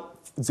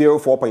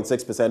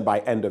 104.6% by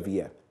end of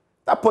year.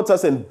 That puts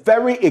us in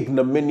very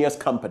ignominious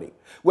company.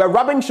 We're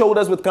rubbing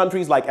shoulders with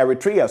countries like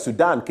Eritrea,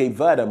 Sudan, Cape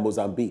Verde, and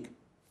Mozambique.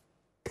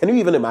 Can you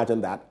even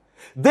imagine that?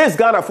 This,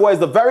 Ghana for, is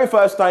the very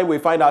first time we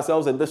find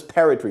ourselves in this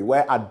territory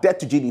where our debt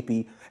to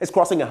GDP is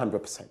crossing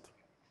 100%.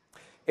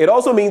 It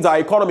also means our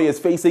economy is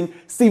facing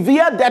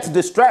severe debt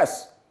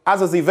distress,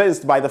 as is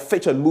evinced by the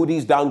Fitch and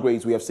Moody's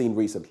downgrades we have seen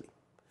recently.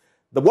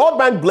 The World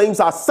Bank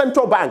blames our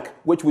central bank,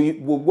 which we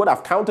would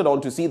have counted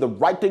on to see the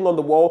writing on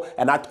the wall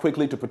and act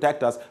quickly to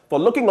protect us, for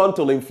looking on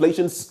till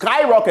inflation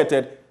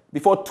skyrocketed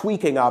before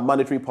tweaking our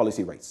monetary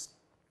policy rates.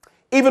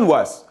 Even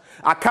worse,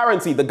 our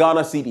currency, the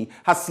Ghana cedi,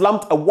 has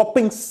slumped a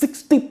whopping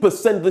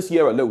 60% this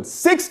year alone.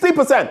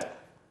 60%!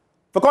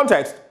 For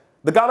context,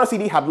 the Ghana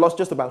cedi had lost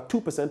just about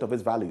 2% of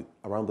its value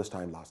around this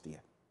time last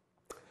year.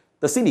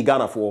 The cedi,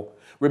 Ghana for,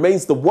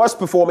 remains the worst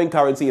performing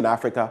currency in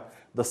Africa,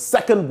 the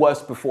second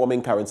worst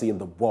performing currency in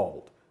the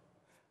world.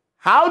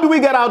 How do we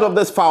get out of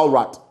this foul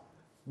rut?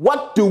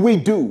 What do we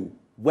do?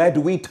 Where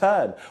do we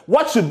turn?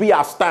 What should be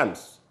our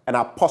stance and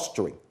our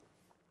posturing?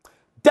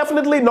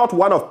 Definitely not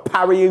one of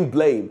parrying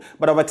blame,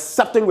 but of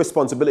accepting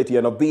responsibility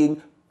and of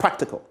being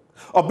practical,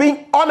 of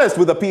being honest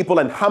with the people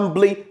and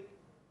humbly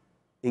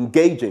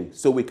engaging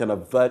so we can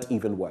avert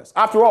even worse.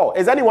 After all,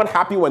 is anyone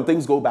happy when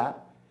things go bad?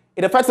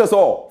 It affects us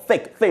all,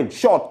 thick, thin,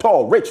 short,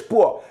 tall, rich,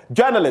 poor,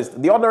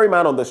 journalist, the ordinary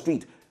man on the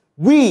street.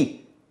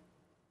 We,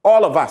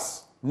 all of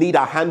us, need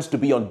our hands to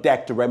be on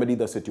deck to remedy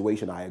the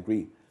situation, I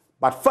agree.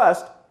 But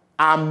first,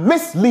 our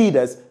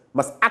misleaders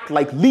must act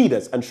like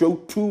leaders and show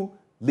true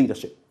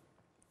leadership.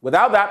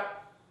 Without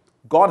that,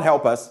 God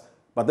help us,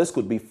 but this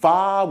could be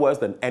far worse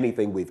than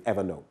anything we've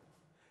ever known.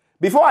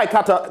 Before I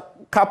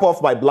cap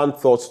off my blunt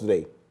thoughts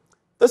today,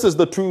 this is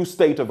the true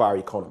state of our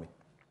economy.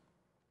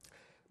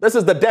 This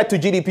is the debt to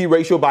GDP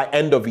ratio by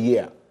end of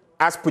year,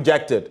 as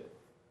projected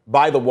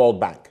by the World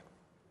Bank.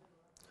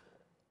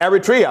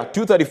 Eritrea,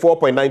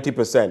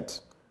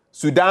 234.90%.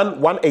 Sudan,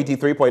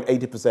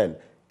 183.80%.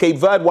 Cape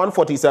Verde,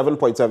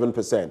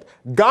 147.7%.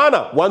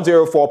 Ghana,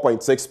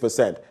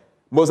 104.6%.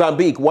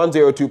 Mozambique,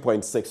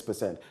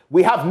 102.6%.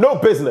 We have no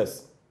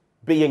business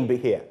being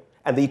here.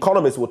 And the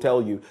economists will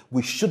tell you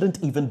we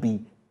shouldn't even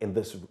be in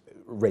this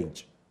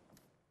range.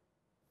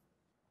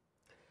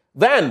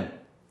 Then,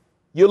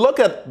 you look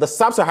at the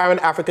sub-Saharan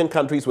African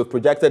countries with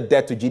projected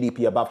debt to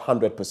GDP above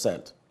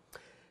 100%.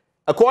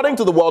 According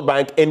to the World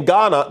Bank, in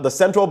Ghana, the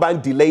central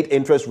bank delayed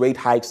interest rate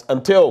hikes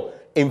until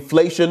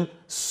inflation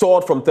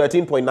soared from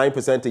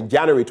 13.9% in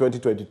January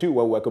 2022,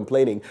 when we were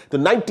complaining, to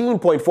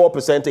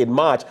 19.4% in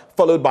March,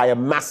 followed by a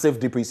massive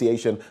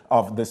depreciation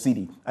of the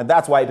cedi. And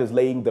that's why it is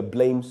laying the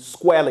blame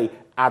squarely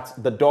at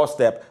the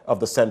doorstep of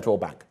the central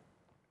bank.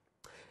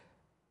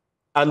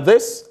 And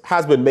this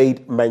has been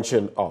made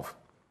mention of.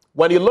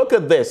 When you look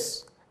at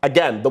this,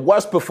 again, the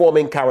worst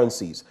performing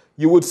currencies,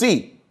 you would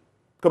see,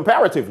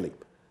 comparatively,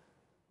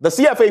 the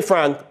CFA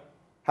franc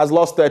has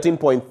lost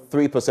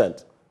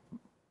 13.3%.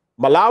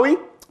 Malawi,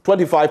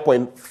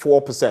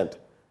 25.4%.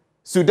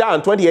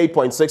 Sudan,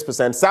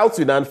 28.6%. South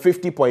Sudan,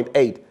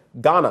 50.8%.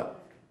 Ghana,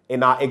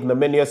 in our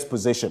ignominious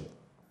position,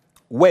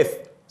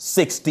 with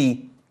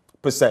 60%.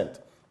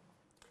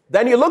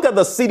 Then you look at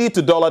the cedi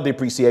to dollar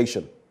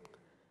depreciation.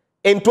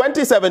 In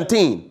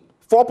 2017,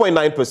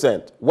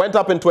 4.9%, went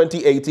up in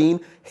 2018,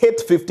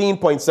 hit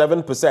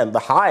 15.7%, the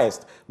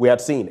highest we had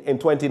seen in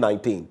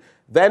 2019.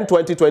 Then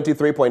 2020,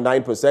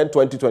 3.9%,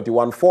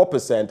 2021,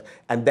 4%,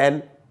 and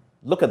then,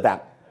 look at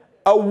that,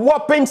 a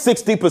whopping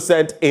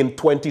 60% in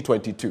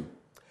 2022.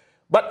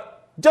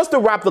 But just to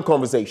wrap the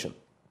conversation,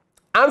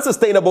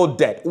 unsustainable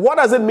debt, what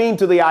does it mean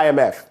to the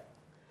IMF?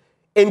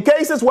 In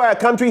cases where a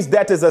country's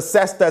debt is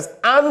assessed as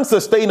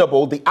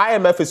unsustainable, the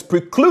IMF is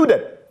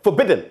precluded,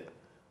 forbidden,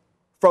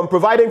 from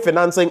providing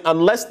financing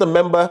unless the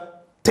member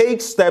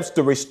takes steps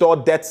to restore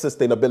debt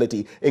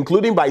sustainability,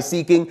 including by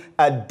seeking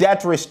a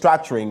debt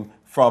restructuring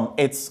from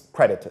its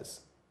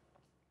creditors.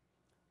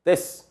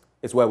 This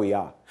is where we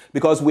are,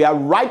 because we are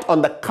right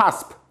on the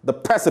cusp, the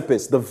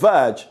precipice, the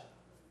verge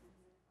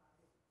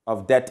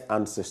of debt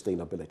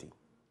unsustainability.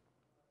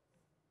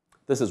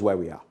 This is where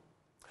we are.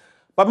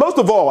 But most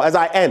of all, as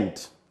I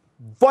end,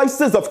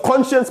 voices of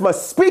conscience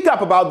must speak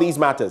up about these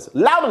matters,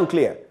 loud and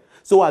clear,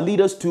 so our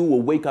leaders too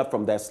will wake up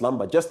from their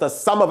slumber, just as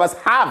some of us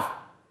have,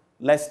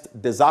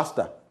 lest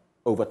disaster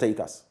overtake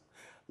us.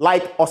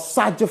 Like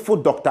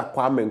Osajifo Dr.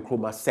 Kwame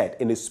Nkrumah said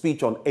in his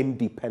speech on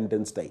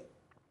Independence Day,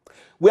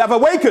 "We have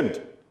awakened.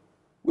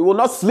 We will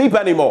not sleep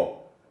anymore.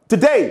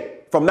 Today,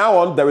 from now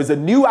on, there is a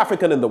new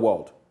African in the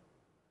world.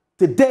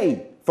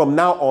 Today, from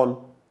now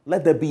on,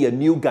 let there be a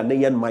new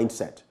Ghanaian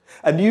mindset,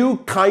 a new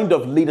kind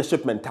of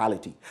leadership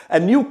mentality, a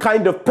new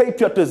kind of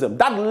patriotism,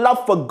 that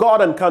love for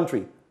God and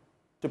country,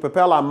 to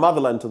propel our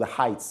motherland to the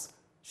heights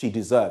she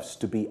deserves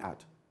to be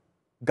at.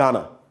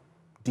 Ghana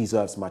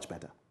deserves much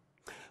better."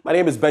 My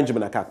name is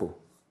Benjamin Akakpo.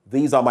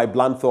 These are my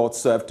blunt thoughts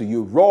served to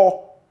you raw,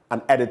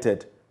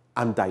 unedited,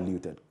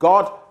 undiluted.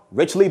 God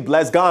richly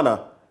bless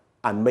Ghana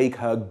and make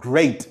her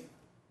great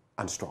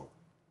and strong.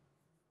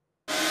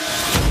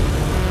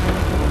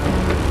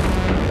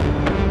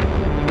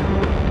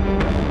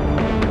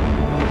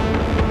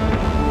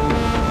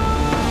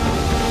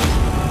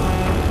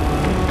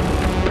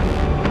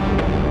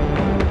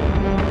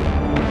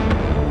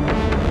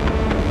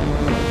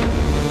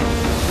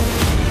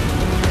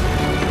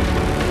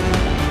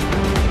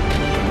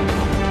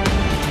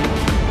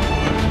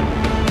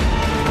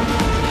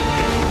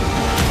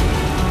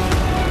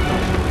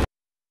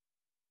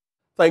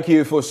 Thank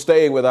you for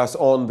staying with us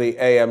on the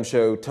AM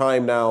show.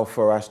 Time now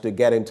for us to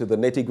get into the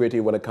nitty-gritty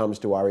when it comes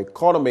to our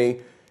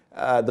economy,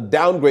 the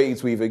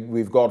downgrades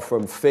we've got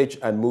from Fitch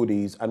and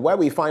Moody's, and where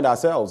we find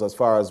ourselves as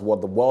far as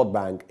what the World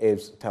Bank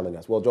is telling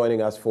us. Well,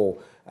 joining us for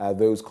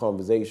those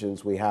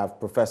conversations, we have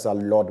Professor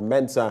Lord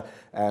Mensah,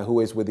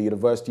 who is with the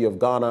University of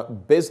Ghana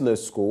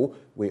Business School.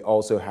 We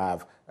also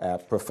have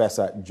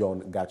Professor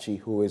John Gachi,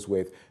 who is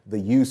with the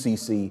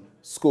UCC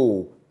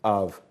School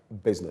of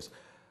Business.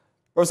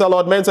 Professor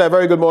Lord Mensah, a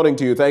very good morning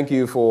to you. Thank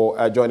you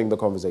for joining the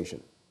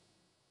conversation.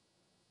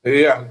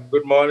 Yeah,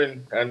 good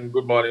morning, and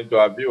good morning to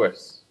our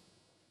viewers.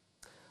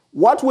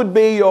 What would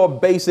be your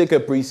basic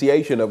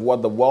appreciation of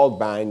what the World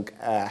Bank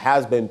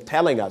has been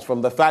telling us,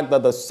 from the fact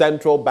that the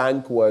central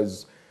bank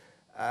was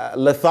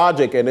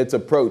lethargic in its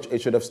approach?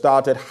 It should have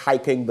started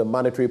hiking the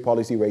monetary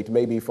policy rate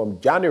maybe from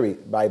January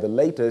by the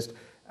latest,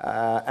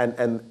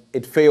 and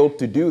it failed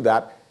to do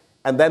that.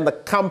 And then the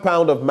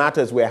compound of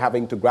matters we're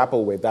having to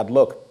grapple with, that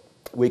look,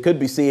 we could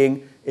be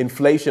seeing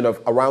inflation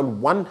of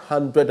around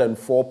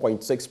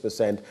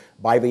 104.6%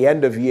 by the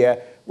end of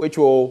year, which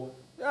will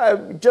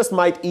just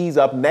might ease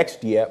up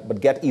next year,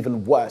 but get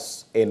even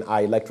worse in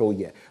our electoral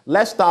year.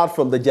 Let's start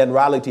from the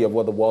generality of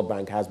what the World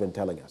Bank has been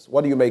telling us.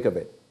 What do you make of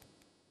it?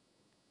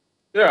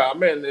 Yeah, I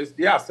mean, it's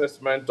the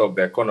assessment of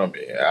the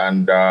economy,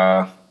 and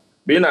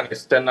being an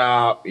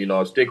external,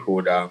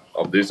 stakeholder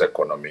of this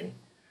economy,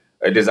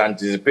 it is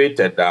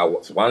anticipated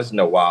that once in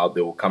a while they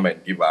will come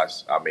and give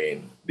us,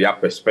 their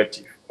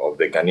perspective of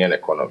the Ghanaian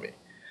economy.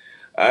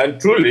 And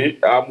truly,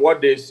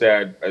 what they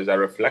said is a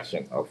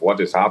reflection of what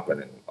is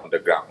happening on the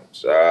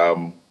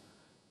ground.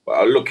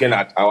 Looking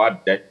at our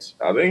debt,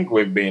 I think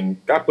we've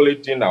been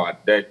calculating our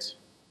debt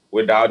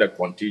without the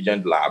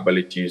contingent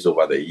liabilities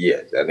over the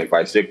years. And if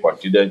I say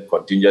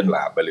contingent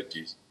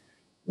liabilities,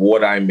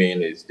 what I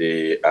mean is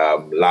the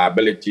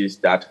liabilities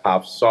that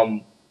have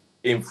some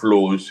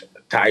inflows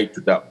tied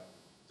to them.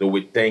 So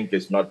we think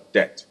it's not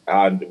debt.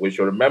 And we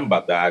should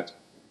remember that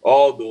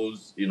all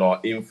those,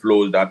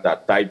 inflows that are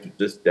tied to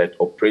this debt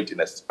operate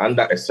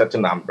under a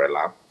certain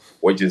umbrella,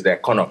 which is the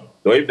economy.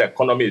 So if the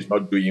economy is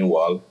not doing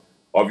well,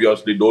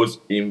 obviously those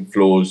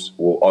inflows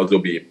will also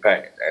be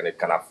impaired, and it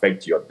can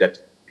affect your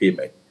debt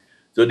payment.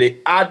 So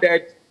they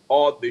added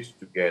all this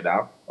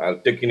together,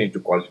 taking into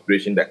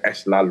consideration the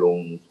ESLA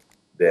loans,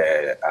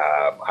 the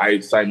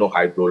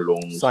Sino-Hydro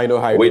loans.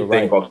 Sino-Hydro,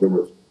 right.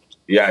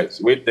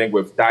 Yes, we think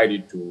we've tied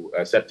it to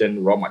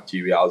certain raw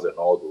materials and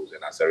all those,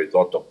 and as a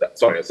result of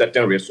that, a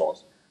certain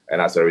resource,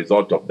 and as a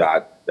result of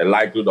that, the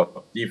likelihood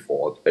of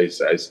default is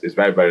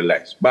very, very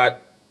less.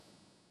 But,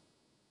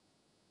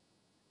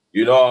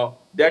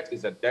 debt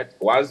is a debt.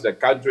 Once the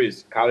country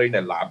is carrying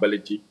a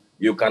liability,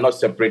 you cannot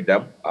separate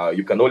them.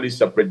 You can only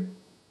separate.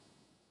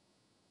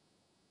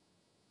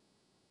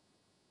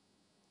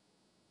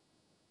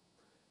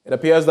 It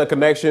appears the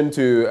connection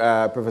to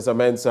Professor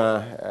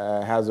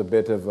Mensah has a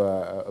bit of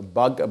a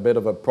bug, a bit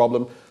of a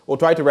problem. We'll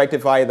try to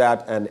rectify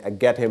that and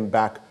get him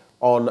back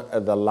on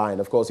the line.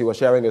 Of course, he was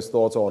sharing his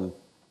thoughts on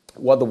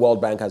what the World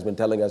Bank has been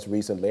telling us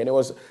recently. And it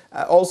was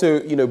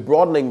also,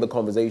 broadening the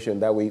conversation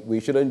that we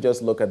shouldn't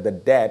just look at the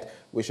debt.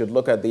 We should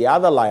look at the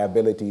other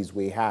liabilities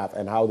we have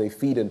and how they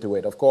feed into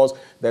it. Of course,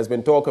 there's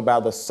been talk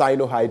about the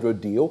Sino-Hydro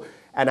deal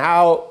and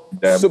how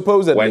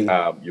supposedly...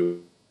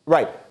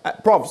 Right.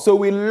 Prof, so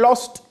we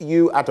lost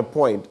you at a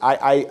point.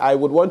 I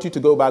would want you to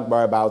go back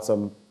by about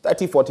some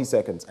 30, 40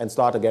 seconds and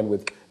start again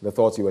with the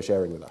thoughts you were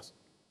sharing with us.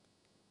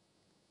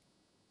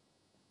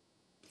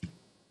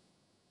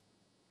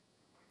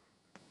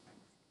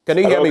 Can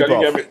you hear me, Prof?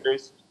 Can you hear me,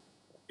 please?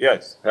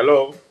 Yes.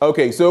 Hello.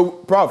 Okay, so,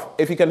 Prof,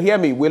 if you can hear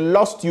me, we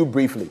lost you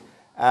briefly.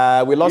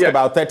 We lost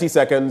about 30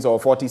 seconds or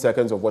 40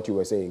 seconds of what you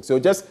were saying. So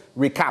just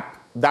recap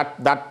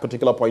that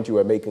particular point you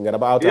were making and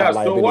about our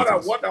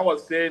liabilities. So what I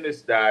was saying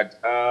is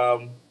that,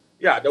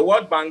 the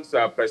World Bank's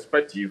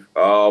perspective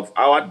of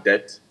our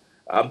debt,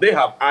 they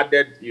have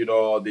added,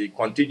 the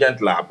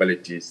contingent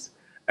liabilities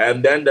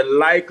and then the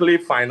likely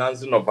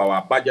financing of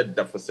our budget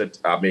deficit,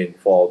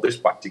 for this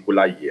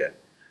particular year.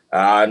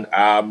 And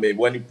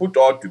when you put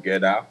all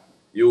together,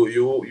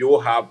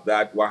 you have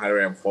that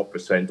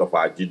 104% of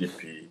our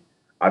GDP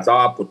as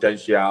our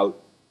potential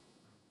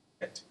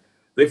debt.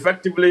 So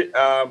effectively,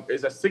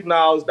 it's a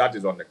signal that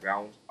is on the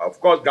ground.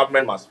 Of course,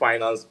 government must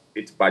finance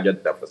its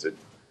budget deficit,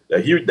 the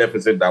huge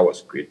deficit that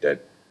was created.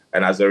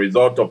 And as a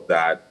result of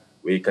that,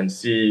 we can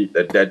see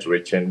the debt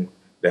reaching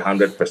the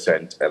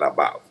 100% and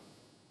above,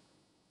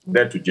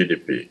 debt to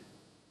GDP.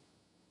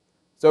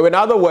 So in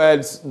other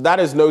words, that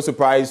is no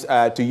surprise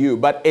to you.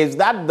 But is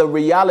that the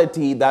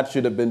reality that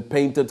should have been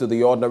painted to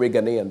the ordinary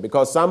Ghanaian?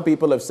 Because some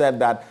people have said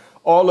that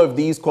all of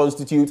these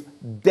constitute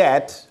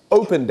debt,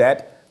 open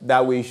debt,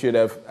 that we should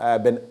have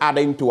been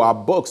adding to our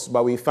books,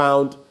 but we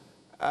found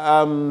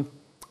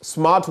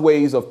smart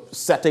ways of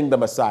setting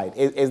them aside.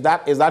 Is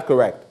that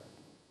correct?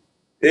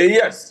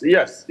 Yes.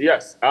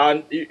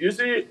 And you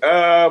see,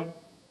 when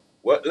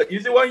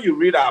you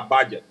read our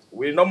budget,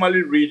 we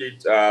normally read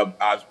it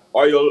as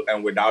oil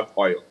and without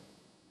oil.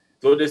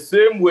 So the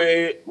same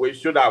way we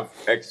should have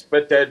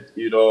expected,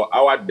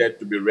 our debt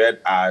to be read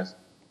as,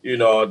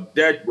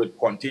 debt with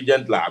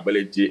contingent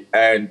liability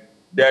and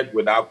debt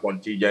without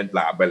contingent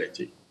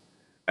liability.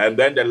 And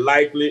then the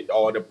likely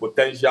or the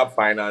potential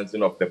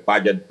financing of the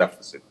budget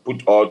deficit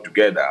put all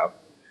together.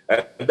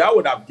 And that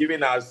would have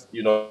given us,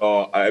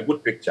 a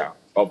good picture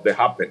of the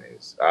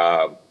happenings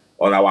on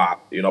our,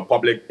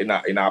 public, in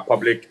our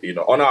public,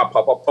 on our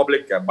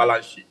public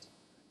balance sheet.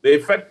 They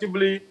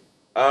effectively,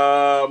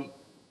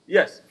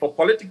 yes, for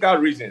political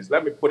reasons,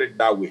 let me put it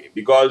that way.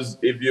 Because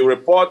if you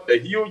report a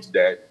huge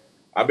debt,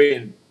 I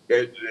mean,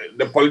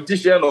 the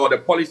politician or the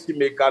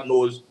policymaker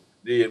knows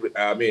the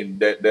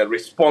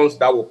response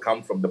that will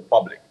come from the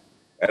public.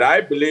 And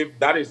I believe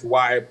that is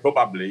why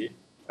probably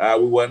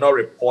we were not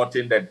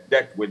reporting the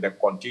debt with the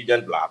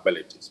contingent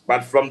liabilities.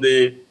 But from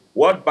the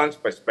World Bank's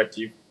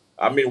perspective,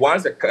 I mean,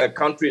 once a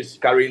country is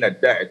carrying a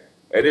debt,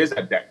 it is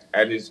a debt.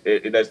 And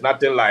there's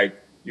nothing like,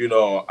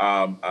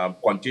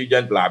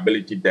 contingent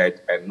liability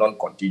debt and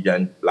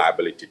non-contingent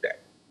liability debt.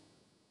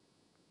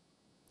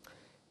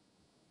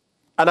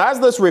 And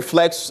as this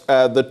reflects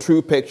the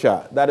true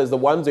picture, that is the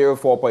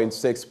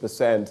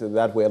 104.6%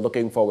 that we're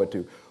looking forward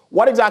to,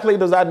 what exactly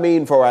does that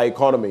mean for our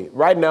economy?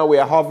 Right now, we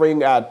are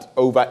hovering at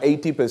over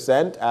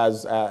 80%,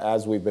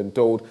 as we've been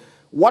told.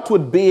 What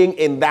would being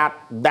in that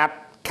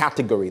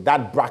category,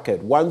 that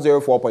bracket,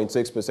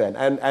 104.6%,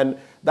 and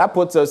that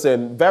puts us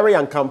in very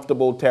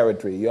uncomfortable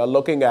territory. You're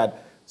looking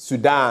at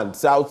Sudan,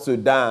 South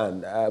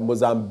Sudan,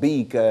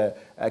 Mozambique,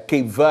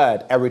 Cape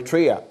Verde,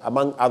 Eritrea,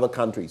 among other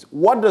countries.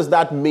 What does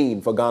that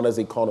mean for Ghana's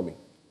economy?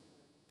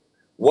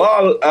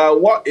 Well,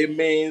 what it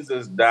means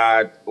is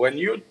that when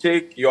you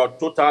take your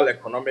total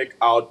economic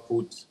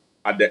output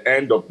at the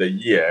end of the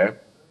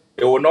year,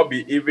 it will not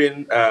be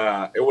even,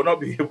 it will not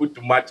be able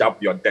to match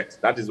up your debt.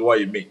 That is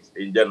what it means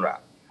in general.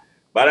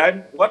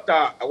 But what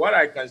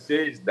I can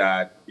say is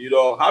that,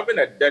 having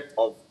a debt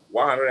of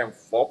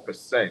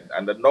 104%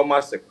 under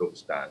normal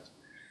circumstance,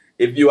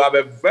 if you have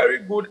a very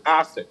good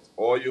asset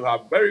or you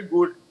have very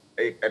good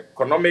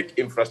economic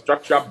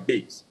infrastructure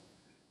base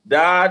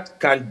that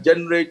can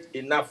generate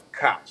enough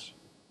cash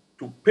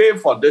to pay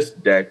for this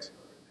debt,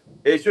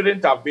 it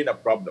shouldn't have been a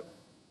problem,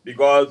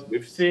 because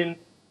we've seen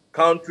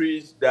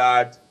countries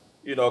that,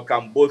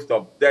 can boast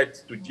of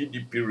debt to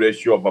GDP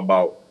ratio of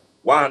about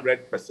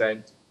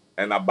 100%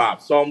 and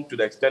above, some to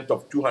the extent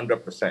of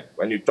 200%.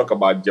 When you talk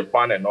about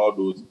Japan and all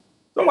those,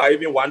 some are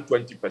even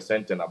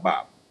 120% and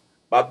above.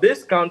 But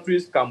these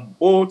countries can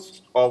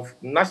boast of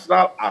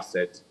national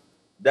assets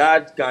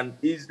that can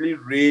easily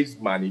raise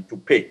money to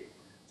pay.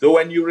 So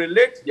when you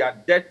relate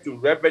their debt to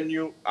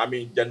revenue,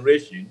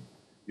 generation,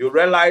 you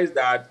realize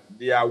that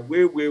they are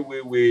way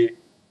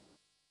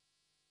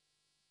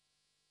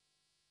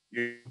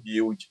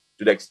huge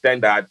to the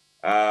extent that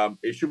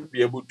it should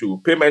be able to,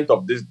 payment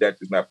of this debt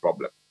is not a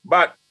problem.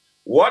 But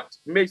what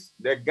makes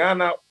the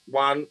Ghana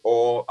one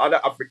or other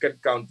African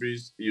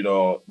countries,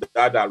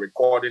 that are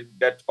recording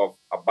debt of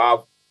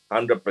above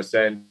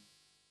 100%,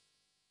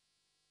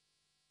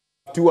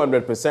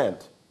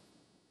 200%.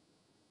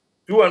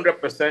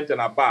 200%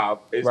 and above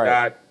is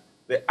that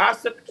the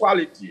asset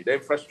quality, the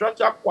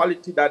infrastructure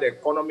quality that the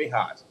economy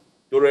has,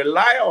 to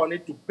rely on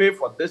it to pay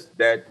for this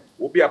debt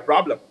will be a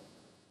problem.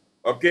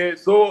 Okay,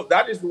 so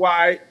that is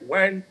why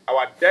when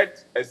our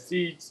debt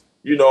exceeds,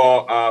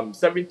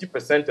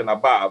 70% and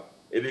above,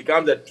 it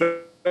becomes a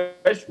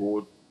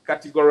threshold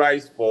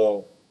categorized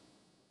for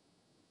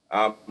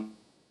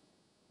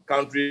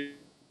countries.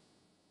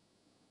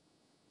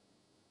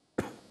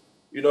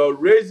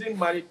 Raising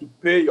money to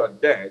pay your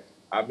debt,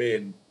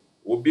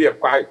 will be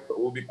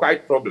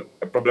quite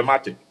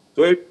problematic.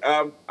 So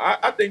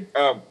I think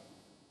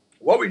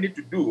what we need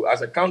to do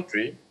as a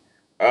country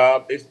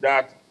is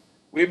that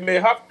we may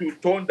have to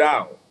tone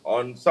down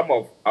on some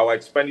of our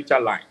expenditure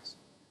lines,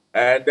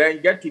 and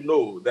then get to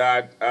know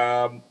that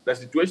the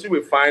situation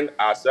we find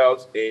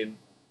ourselves in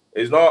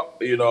is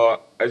not,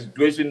 a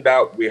situation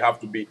that we have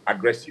to be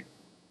aggressive.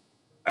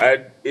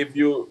 And if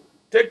you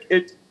take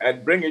it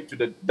and bring it to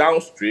the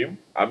downstream,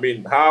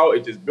 how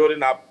it is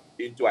building up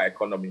into our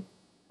economy,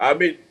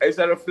 it's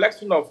a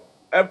reflection of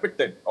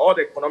everything. All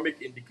the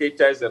economic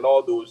indicators and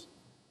all those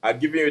are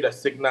giving you the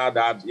signal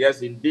that,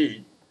 yes,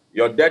 indeed,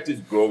 your debt is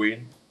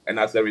growing. And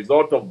as a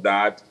result of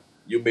that,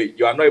 you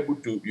are not able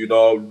to,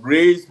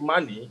 raise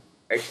money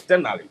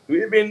externally to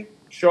even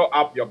shore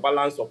up your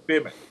balance of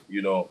payment,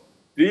 to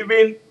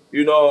even,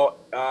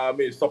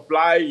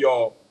 supply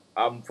your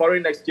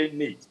foreign exchange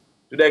needs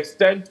to the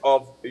extent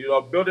of,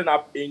 building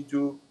up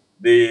into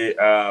the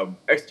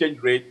exchange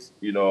rate,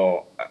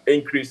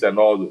 increase and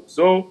all those.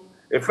 So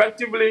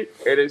effectively,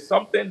 it is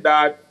something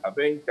that I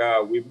think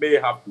we may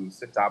have to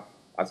set up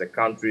as a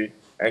country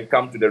and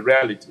come to the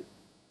reality.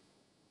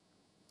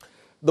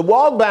 The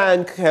World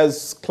Bank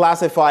has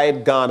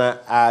classified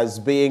Ghana as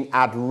being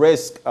at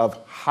risk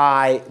of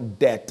high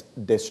debt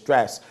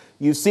distress.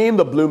 You've seen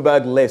the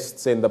Bloomberg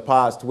lists in the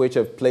past, which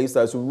have placed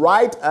us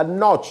right a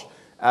notch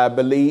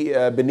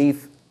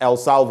beneath El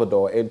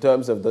Salvador in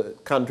terms of the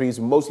countries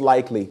most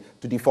likely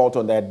to default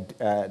on their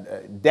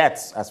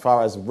debts as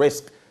far as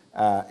risk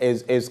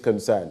is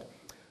concerned.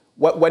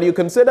 When you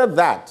consider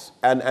that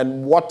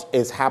and what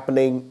is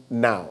happening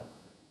now,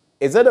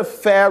 is it a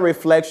fair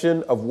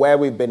reflection of where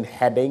we've been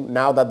heading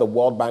now that the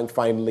World Bank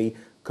finally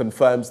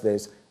confirms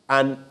this?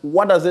 And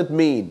what does it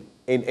mean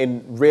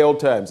in real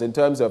terms, in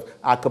terms of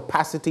our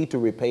capacity to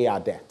repay our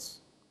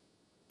debts?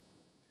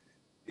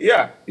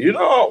 Yeah,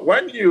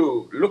 when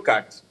you look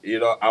at,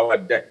 our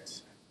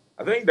debt,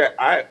 I think that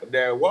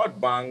the World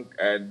Bank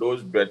and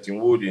those Bretton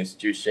Woods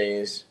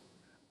institutions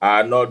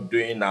are not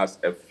doing us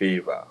a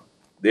favor.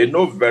 They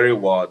know very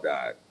well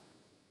that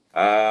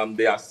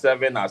they are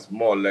serving as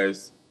more or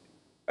less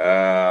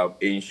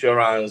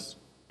insurance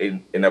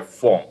in a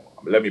form.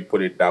 Let me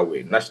put it that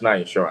way, national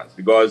insurance.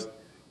 Because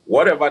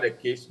whatever the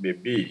case may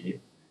be,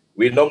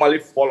 we normally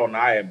fall on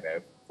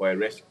IMF for a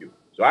rescue.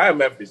 So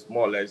IMF is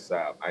more or less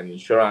an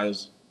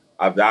insurance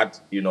at that,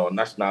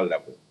 national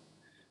level.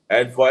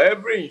 And for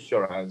every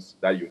insurance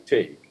that you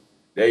take,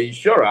 the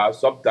insurer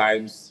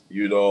sometimes,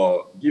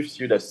 gives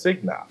you the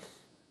signal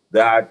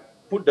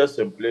that put this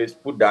in place,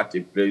 put that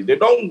in place. They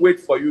don't wait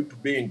for you to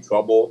be in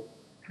trouble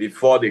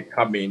before they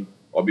come in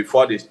or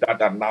before they start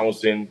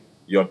announcing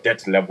your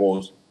debt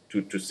levels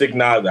to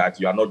signal that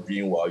you are not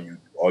doing well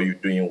or you're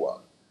doing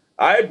well.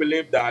 I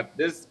believe that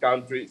these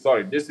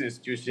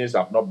institutions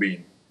have not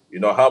been,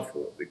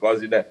 helpful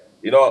because,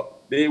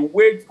 they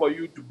wait for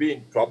you to be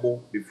in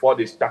trouble before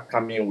they start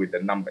coming with the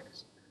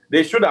numbers.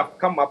 They should have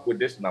come up with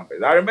these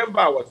numbers. I remember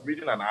I was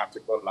reading an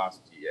article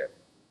last year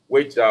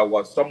which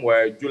was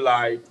somewhere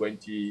July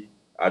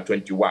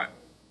 2021.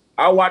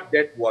 Our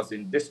debt was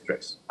in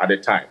distress at the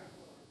time.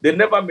 They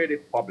never made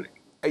it public.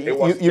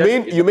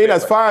 You mean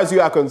as far as you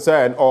are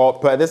concerned, or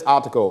per this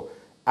article,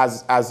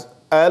 as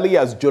early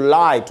as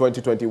July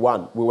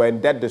 2021, we were in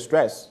debt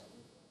distress?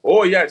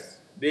 Oh, yes.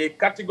 They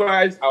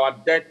categorized our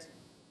debt,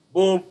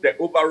 both the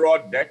overall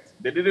debt.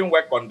 They didn't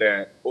work on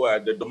the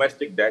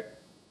domestic debt.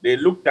 They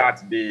looked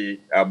at the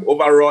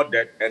overall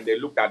debt and they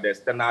looked at the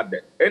external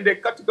debt. And they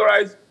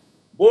categorized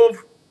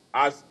both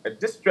as a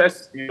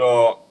distress,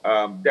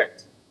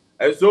 debt.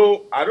 And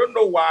so I don't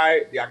know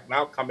why they are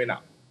now coming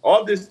up.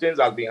 All these things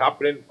have been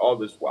happening all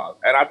this while.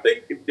 And I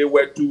think if they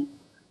were to,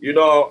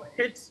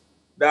 hit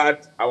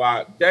that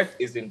our debt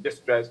is in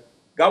distress,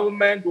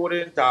 government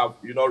wouldn't have,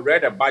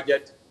 read a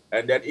budget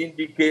and then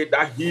indicate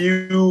that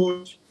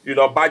huge,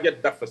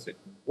 budget deficit,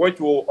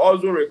 which will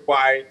also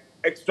require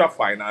extra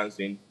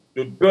financing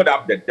to build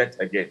up the debt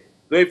again.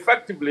 So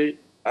effectively,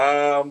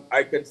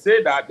 I can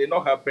say that they're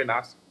not helping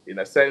us in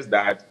a sense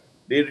that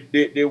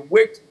they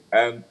wait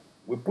and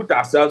we put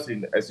ourselves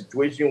in a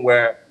situation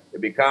where it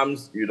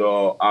becomes,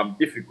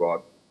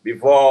 difficult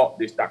before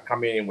they start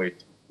coming in with,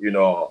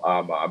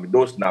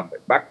 those numbers.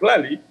 But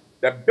clearly,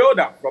 the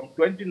build-up from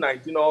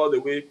 2019 all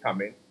the way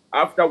coming,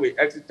 after we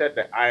exited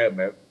the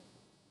IMF,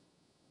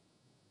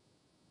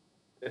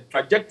 the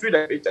trajectory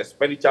that its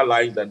expenditure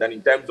lines, and then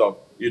in terms of,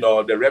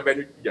 the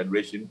revenue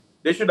generation,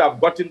 they should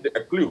have gotten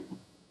a clue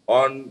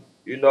on,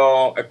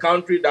 a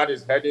country that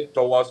is heading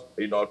towards,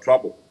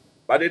 trouble.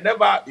 But they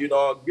never,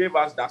 gave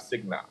us that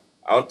signal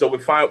until we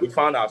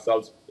found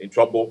ourselves in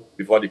trouble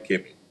before they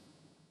came in.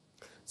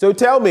 So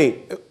tell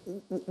me,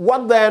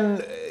 what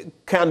then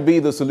can be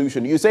the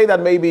solution? You say that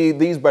maybe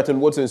these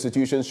Bretton Woods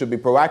institutions should be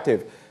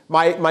proactive.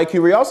 My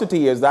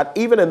curiosity is that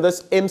even in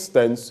this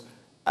instance,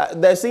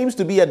 there seems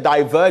to be a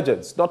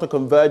divergence, not a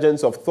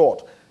convergence of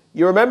thought.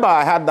 You remember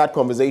I had that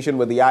conversation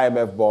with the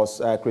IMF boss,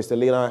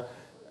 Kristalina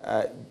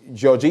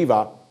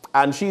Georgieva,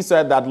 and she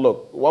said that,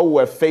 look, what we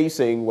were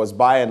facing was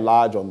by and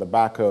large on the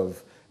back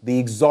of the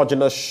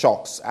exogenous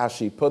shocks, as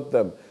she put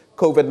them,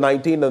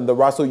 COVID-19 and the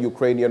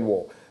Russo-Ukrainian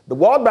war. The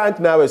World Bank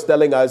now is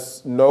telling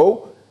us,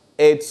 no,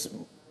 it's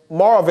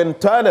more of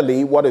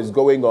internally what is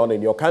going on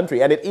in your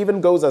country. And it even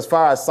goes as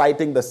far as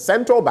citing the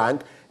central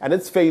bank and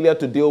its failure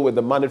to deal with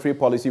the monetary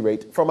policy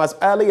rate from as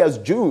early as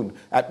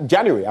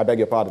January, I beg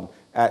your pardon,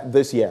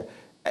 this year.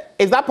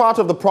 Is that part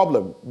of the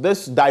problem,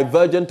 this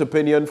divergent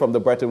opinion from the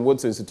Bretton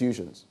Woods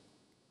institutions?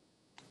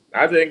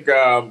 I think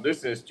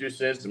these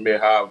institutions may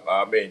have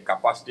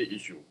capacity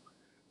issue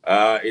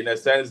in a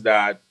sense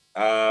that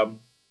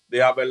they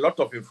have a lot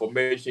of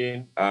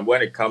information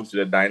when it comes to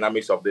the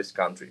dynamics of this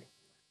country.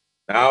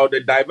 Now, the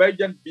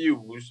divergent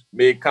views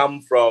may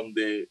come from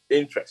the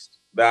interest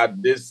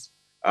that these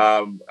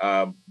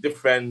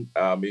different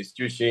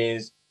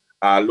institutions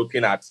are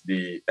looking at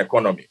the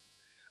economy.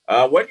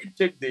 When you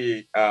take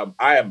the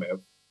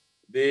IMF,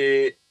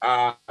 they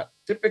are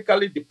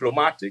typically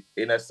diplomatic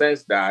in a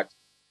sense that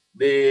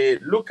they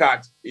look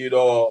at,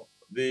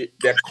 the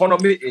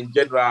economy in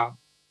general,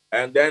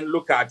 and then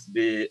look at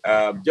the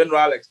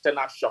general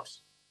external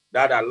shocks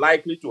that are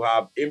likely to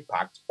have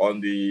impact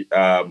on the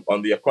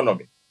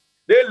economy.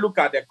 They look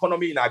at the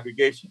economy in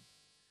aggregation.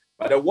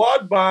 But the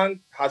World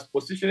Bank has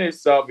positioned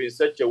itself in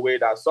such a way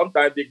that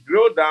sometimes they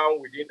drill down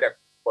within the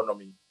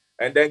economy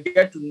and then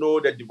get to know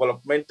the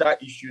developmental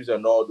issues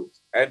and all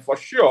those. And for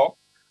sure,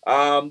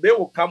 they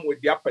will come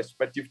with their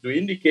perspective to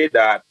indicate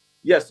that,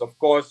 yes, of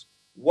course,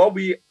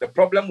 the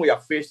problem we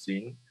are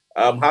facing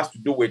has to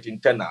do with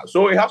internal.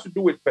 So it has to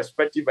do with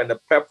perspective and the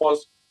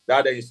purpose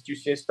that the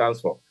institution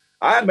stands for.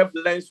 IMF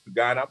lends to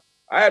Ghana.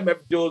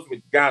 IMF deals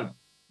with Ghana.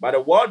 But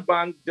the World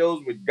Bank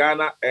deals with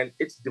Ghana and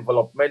its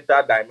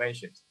developmental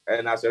dimensions.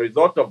 And as a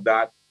result of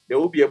that, they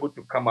will be able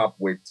to come up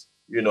with,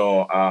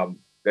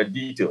 the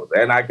details.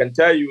 And I can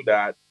tell you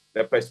that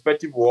the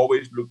perspective will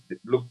always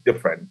look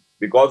different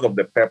because of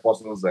the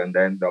purposes and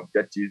then the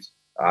objectives,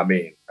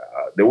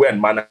 the way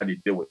and manner they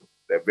deal with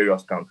the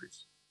various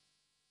countries.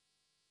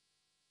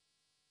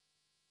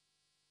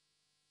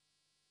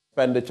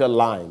 expenditure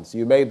lines.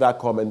 You made that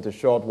comment a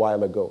short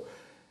while ago.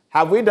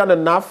 Have we done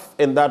enough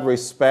in that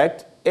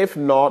respect? If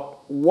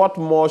not, what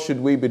more should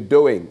we be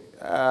doing?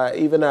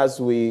 Even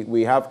as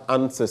we have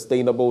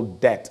unsustainable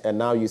debt, and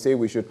now you say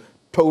we should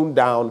tone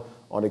down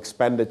on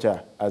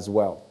expenditure as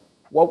well.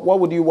 What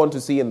would you want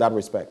to see in that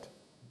respect?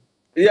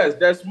 Yes,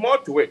 there's more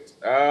to it.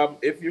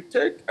 If you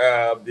take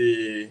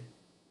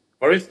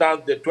for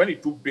instance, the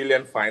 22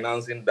 billion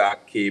financing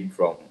that came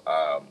from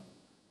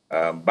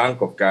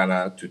Bank of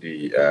Ghana to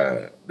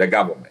the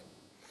government,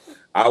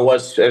 I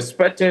was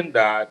expecting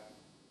that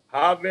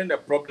having a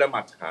problem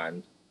at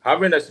hand,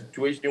 having a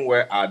situation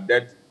where our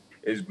debt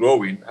is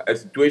growing, a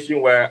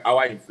situation where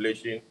our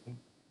inflation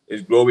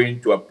is growing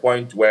to a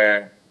point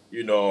where,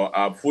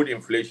 our food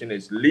inflation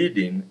is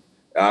leading,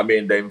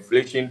 the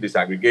inflation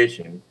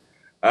disaggregation.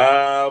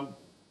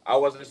 I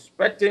was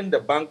expecting the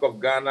Bank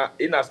of Ghana,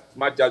 in as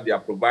much as they are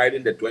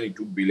providing the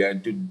 22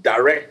 billion, to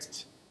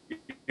direct,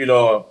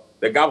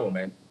 the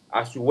government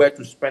as to where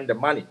to spend the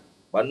money,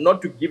 but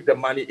not to give the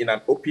money in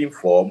an open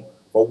form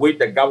for which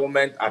the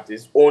government at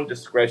its own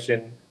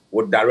discretion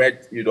would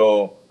direct,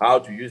 how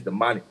to use the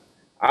money.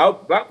 Our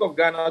Bank of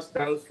Ghana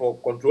stands for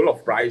control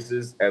of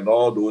prices and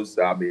all those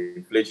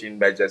inflation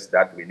measures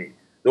that we need.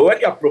 So when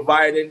you are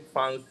providing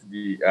funds to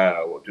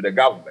the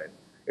government,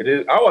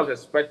 I was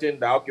expecting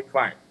that, okay,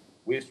 fine,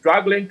 we're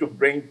struggling to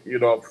bring,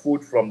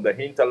 food from the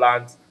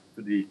hinterlands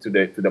to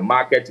the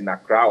market in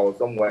Accra or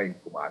somewhere in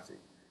Kumasi.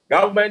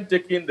 Government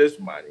taking this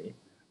money,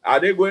 are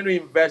they going to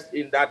invest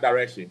in that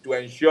direction to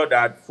ensure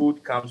that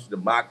food comes to the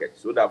market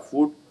so that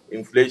food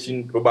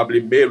inflation probably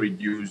may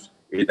reduce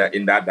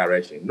in that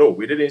direction? No,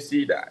 we didn't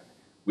see that.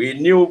 We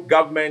knew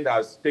government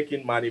has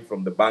taken money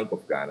from the Bank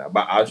of Ghana,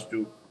 but as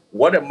to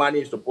what the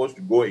money is supposed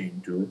to go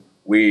into,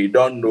 we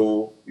don't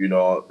know, we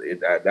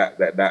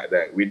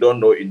don't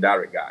know in that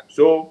regard.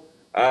 So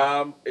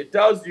it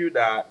tells you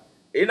that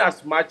in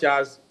as much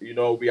as,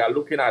 we are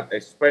looking at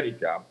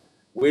expenditure,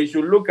 we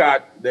should look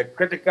at the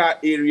critical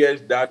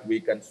areas that we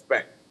can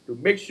spend to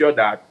make sure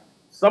that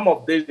some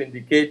of these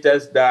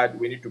indicators that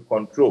we need to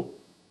control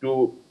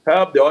to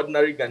help the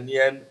ordinary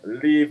Ghanaian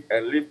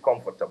live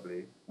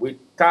comfortably, we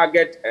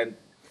target and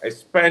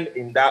spend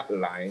in that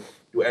line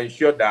to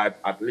ensure that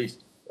at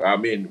least,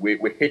 we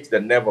hit the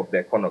nerve of the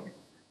economy.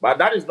 But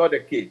that is not the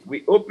case.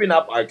 We open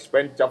up our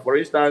expenditure. For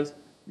instance,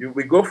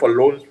 we go for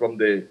loans from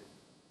the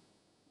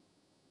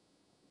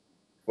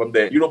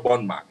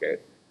Eurobond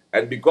market.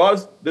 And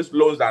because these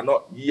loans are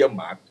not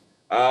year-marked,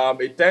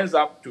 it turns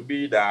out to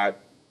be that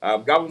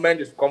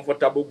government is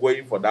comfortable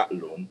going for that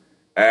loan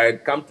and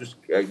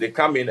they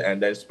come in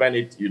and then spend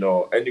it,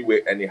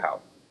 anyway, anyhow.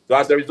 So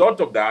as a result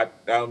of that,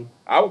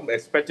 I'm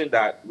expecting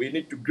that we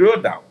need to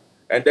drill down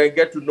and then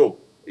get to know,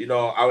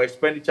 our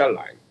expenditure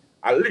line.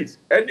 At least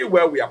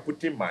anywhere we are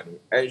putting money,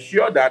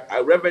 ensure that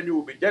our revenue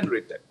will be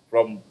generated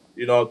from,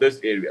 this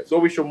area. So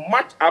we should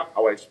match up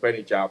our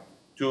expenditure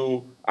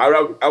to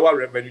our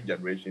revenue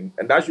generation,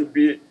 and that should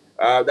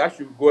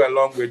go a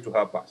long way to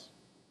help us.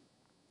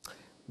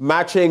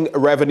 Matching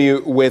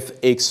revenue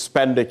with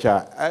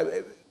expenditure.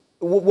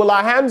 Will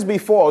our hands be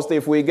forced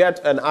if we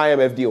get an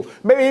IMF deal?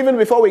 Maybe even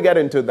before we get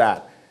into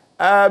that.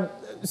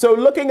 So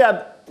looking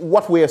at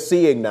what we are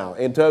seeing now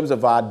in terms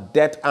of our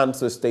debt and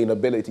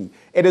sustainability,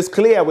 it is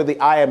clear with the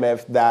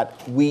IMF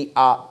that we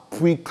are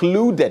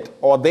precluded,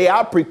 or they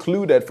are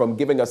precluded from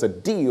giving us a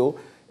deal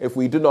if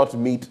we do not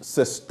meet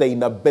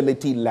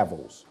sustainability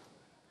levels.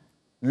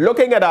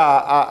 Looking at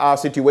our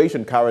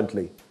situation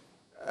currently,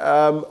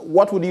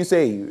 what would you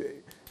say?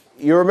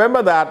 You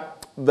remember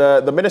that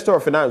the Minister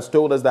of Finance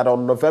told us that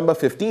on November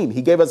 15,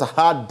 he gave us a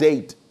hard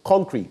date,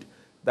 concrete,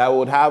 that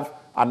would have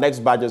our next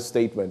budget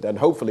statement. And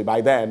hopefully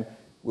by then,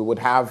 we would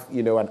have,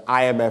 an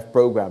IMF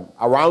program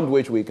around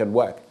which we can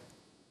work.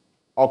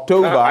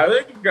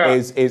 October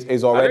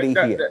is already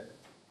here.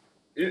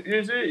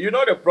 You see,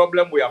 the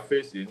problem we are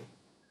facing.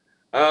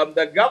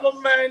 The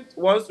government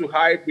wants to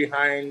hide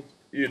behind,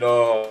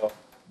 the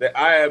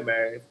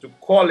IMF to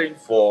calling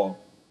for,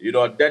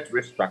 debt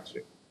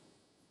restructuring.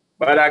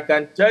 But I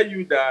can tell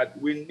you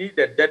that we need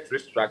a debt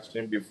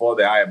restructuring before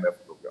the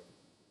IMF program.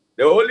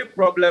 The only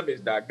problem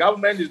is that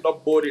government is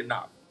not bold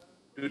enough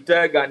to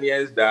tell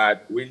Ghanaians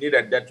that we need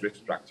a debt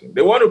restructuring.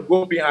 They want to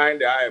go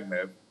behind the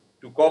IMF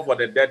to call for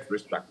the debt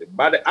restructuring.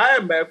 But the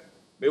IMF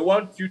may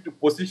want you to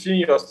position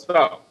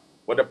yourself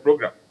for the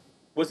program.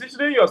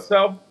 Positioning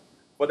yourself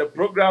for the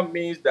program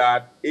means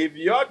that if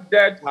your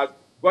debt has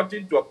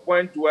gotten to a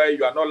point where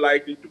you are not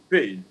likely to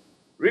pay,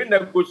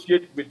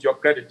 renegotiate with your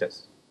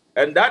creditors.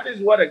 And that is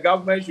what the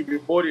government should be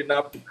bold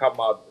enough to come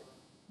out with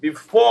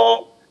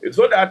before,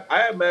 so that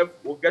IMF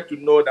will get to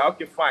know that,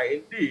 okay,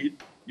 fine,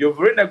 indeed, you've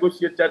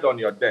renegotiated on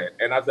your debt.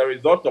 And as a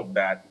result of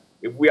that,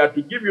 if we are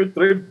to give you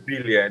 3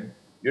 billion,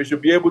 you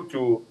should be able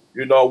to,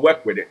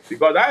 work with it.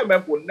 Because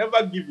IMF will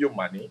never give you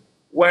money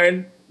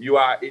when you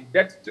are in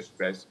debt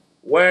distress,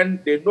 when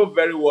they know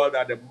very well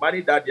that the money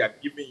that they are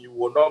giving you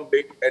will not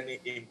make any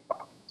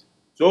impact.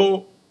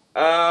 So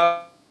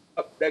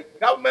the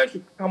government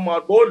should come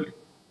out boldly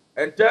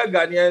and tell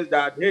Ghanaians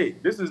that, hey,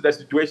 this is the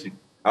situation.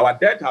 Our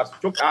debt has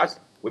choked us.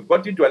 We've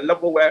gotten to a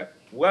level where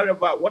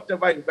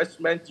whatever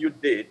investment you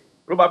did,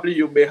 probably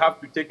you may have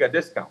to take a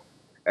discount.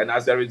 And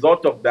as a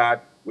result of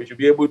that, we should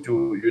be able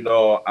to,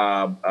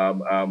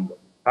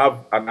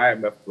 have an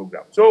IMF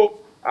program. So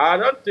I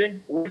don't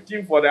think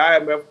waiting for the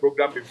IMF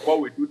program before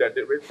we do the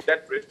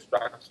debt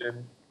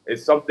restructuring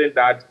is something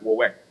that will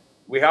work.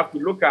 We have to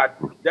look at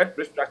debt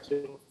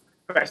restructuring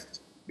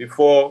first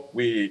before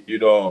we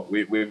go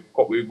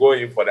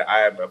in for the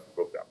IMF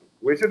program.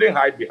 We shouldn't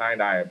hide behind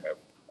IMF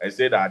and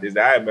say that it's the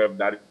IMF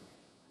that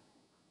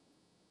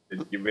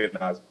is giving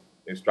us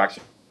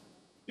instructions.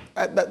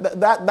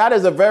 That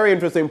is a very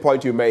interesting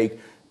point you make.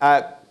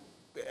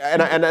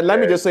 And let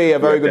me just say a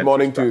very good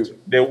morning to...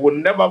 They will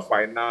never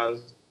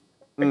finance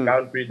a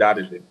country that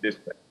is in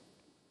distress.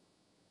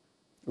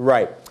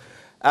 Right.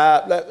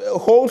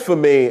 Hold for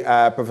me,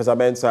 Professor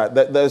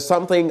Mensah. There's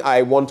something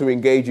I want to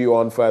engage you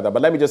on further.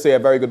 But let me just say a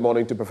very good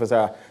morning to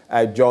Professor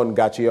John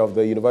Gachi of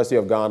the University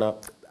of Ghana.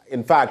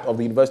 In fact, of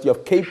the University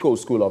of Cape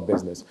Coast School of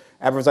Business.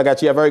 Professor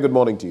Gachi, a very good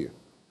morning to you.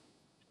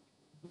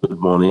 Good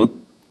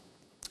morning.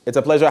 It's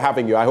a pleasure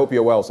having you. I hope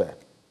you're well, sir.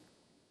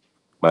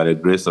 By the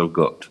grace of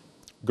God.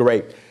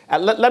 Great.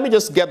 Let me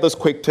just get this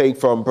quick take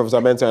from Professor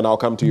Mensah, and I'll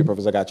come to you,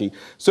 Professor Gachi.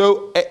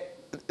 So,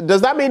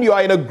 does that mean you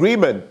are in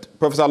agreement,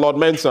 Professor Lord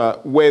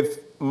Mensah, with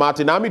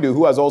Martin Amidu,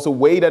 who has also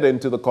waded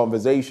into the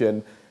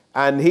conversation,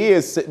 and he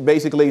is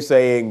basically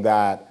saying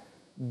that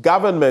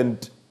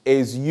government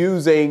is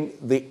using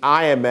the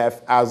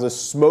IMF as a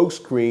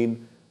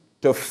smokescreen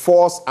to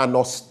force an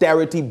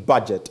austerity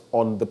budget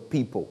on the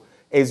people?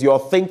 Is your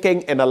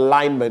thinking in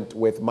alignment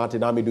with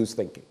Martin Amidu's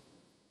thinking?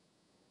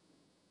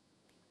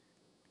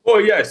 Oh,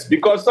 yes,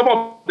 because some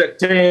of the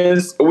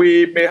things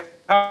we may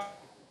have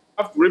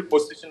to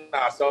reposition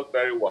ourselves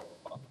very well.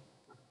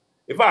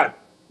 In fact,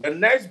 the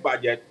next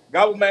budget,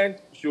 government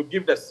should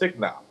give the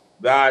signal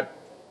that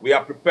we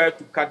are prepared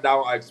to cut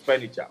down our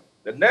expenditure.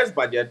 The next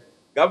budget,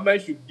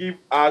 government should give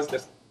us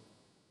the...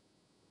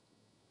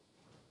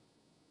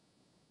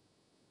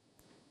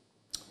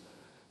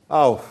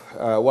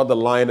 What the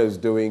line is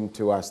doing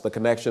to us, the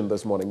connection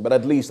this morning. But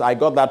at least I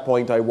got that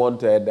point I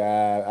wanted,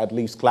 at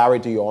least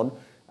clarity on.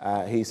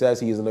 He says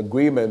he is in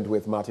agreement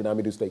with Martin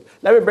Amidu's take.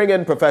 Let me bring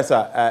in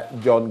Professor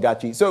John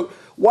Gachi. So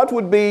what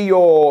would be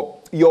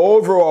your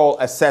overall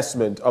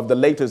assessment of the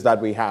latest that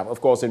we have?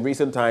 Of course, in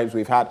recent times,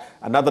 we've had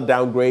another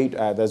downgrade.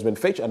 There's been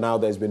Fitch, and now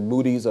there's been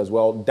Moody's as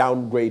well,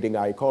 downgrading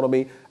our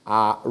economy,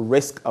 our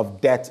risk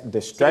of debt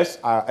distress,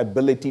 our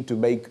ability to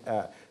meet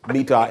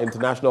our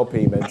international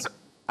payments.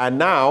 And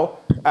now,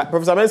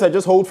 Professor Mensah,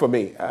 just hold for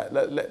me.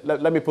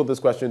 Let me put this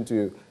question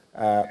to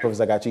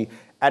Professor Gachi.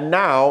 And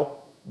now,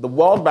 the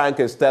World Bank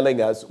is telling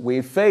us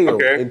we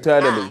failed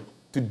internally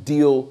to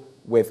deal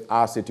with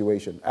our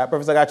situation.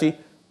 Professor Gachi,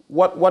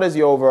 what is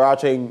your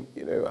overarching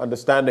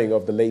understanding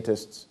of the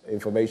latest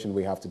information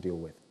we have to deal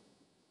with?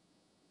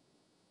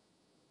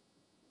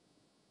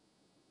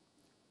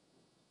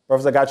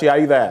 Professor Gachi, are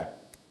you there?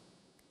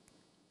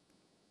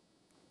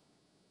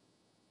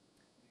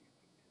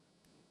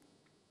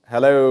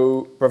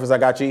 Hello, Professor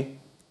Gachi?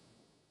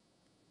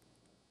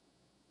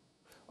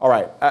 All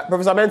right.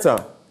 Professor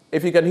Mensah,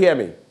 if you can hear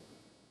me.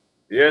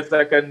 Yes,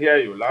 I can hear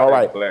you loud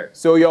and clear.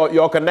 So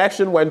your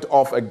connection went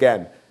off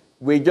again.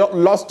 We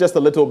lost just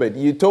a little bit.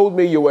 You told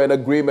me you were in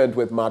agreement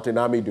with Martin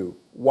Amidu.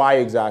 Why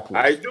exactly?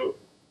 I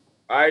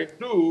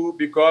do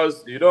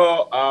because,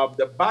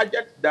 the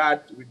budget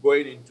that we're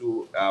going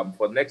into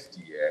for next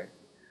year,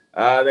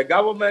 the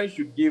government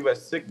should give a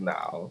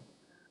signal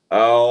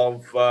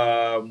of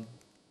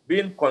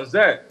being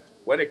concerned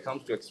when it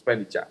comes to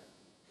expenditure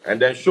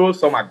and then show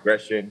some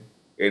aggression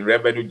in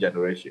revenue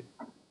generation.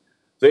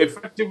 So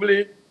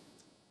effectively,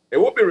 it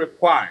will be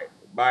required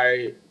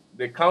by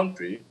the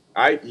country,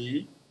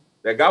 i.e.,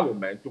 the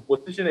government, to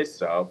position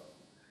itself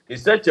in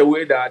such a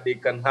way that they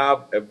can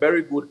have a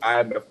very good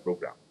IMF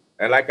program.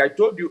 And like I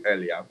told you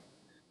earlier,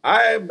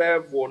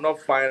 IMF will not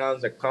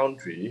finance a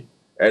country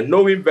and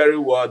knowing very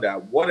well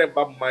that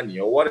whatever money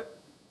or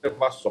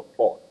whatever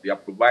support they are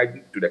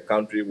providing to the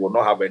country will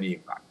not have any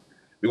impact.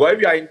 Because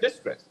if you are in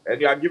distress and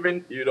you are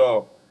given, 3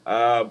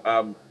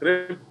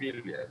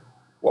 billion,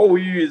 what will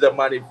you use the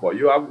money for?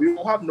 You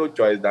have no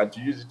choice than to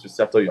use it to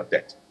settle your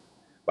debt.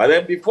 But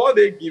then before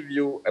they give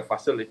you a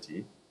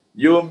facility,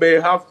 you may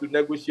have to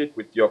negotiate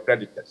with your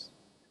creditors.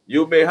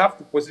 You may have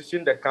to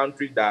position the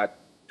country that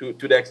to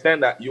the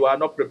extent that you are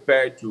not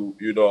prepared to,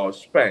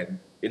 spend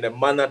in a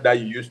manner that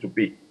you used to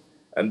be,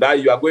 and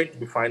that you are going to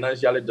be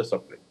financially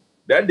disciplined.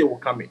 Then they will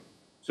come in.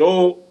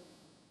 So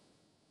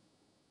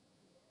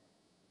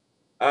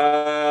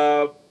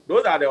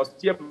those are the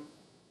austere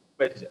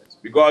measures.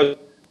 Because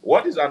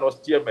what is an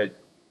austere measure?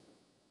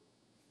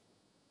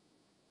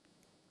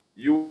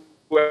 You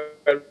were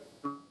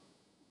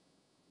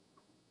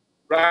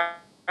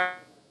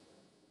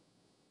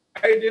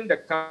riding the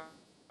country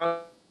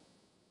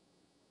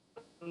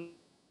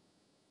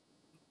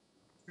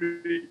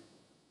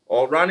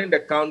or running the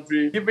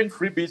country, giving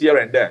freebies here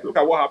and there. Look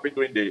at what happened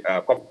during the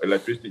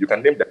electricity. You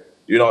can name them.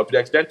 to the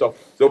extent of,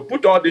 so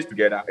put all this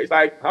together. It's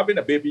like having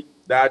a baby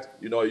that,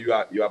 you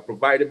are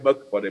providing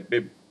milk for the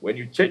baby. When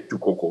you change to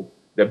cocoa,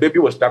 the baby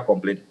will start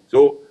complaining.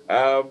 So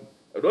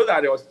those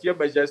are the austere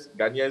measures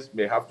Ghanaians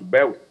may have to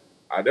bear with.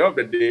 At the end of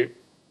the day,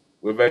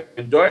 we've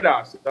enjoyed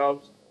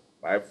ourselves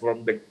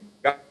from the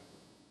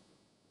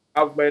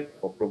government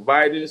for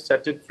providing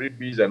certain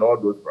freebies and all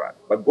those for us.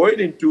 But going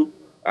into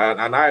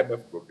an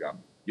IMF program,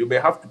 you may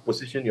have to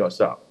position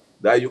yourself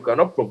that you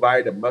cannot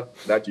provide the milk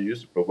that you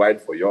used to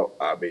provide for your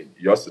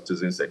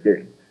citizens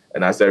again.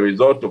 And as a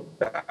result of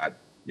that,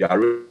 you are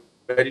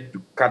ready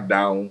to cut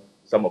down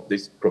some of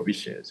these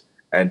provisions.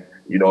 And,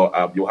 you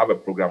have a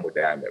program with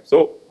the IMF.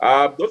 So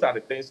those are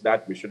the things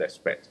that we should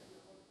expect.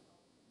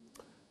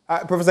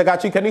 Professor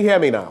Gachi, can you hear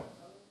me now?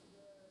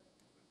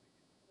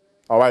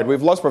 All right,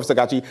 we've lost Professor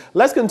Gachi.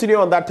 Let's continue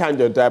on that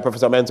tangent,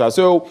 Professor Mensah.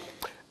 So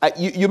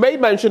you made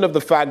mention of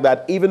the fact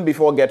that even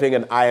before getting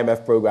an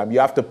IMF program, you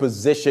have to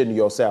position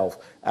yourself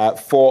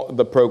for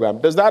the program.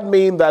 Does that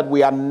mean that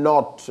we are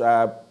not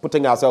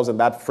putting ourselves in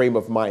that frame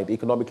of mind,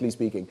 economically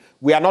speaking?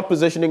 We are not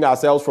positioning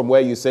ourselves from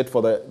where you sit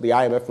for the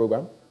IMF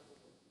program?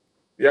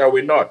 Yeah,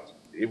 we're not.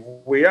 If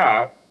we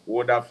are, we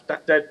would have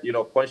started,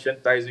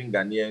 conscientizing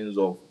Ghanaians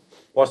of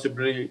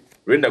possibly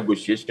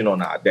renegotiation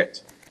on our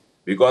debt.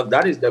 Because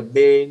that is the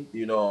main,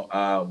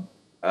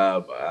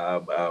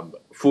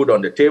 food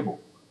on the table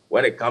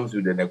when it comes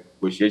to the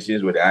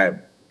negotiations with the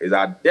IMF. It's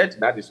our debt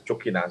that is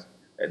choking us,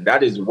 and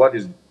that is what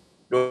is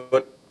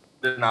building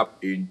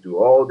up into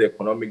all the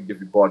economic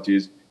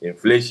difficulties,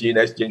 inflation,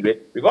 exchange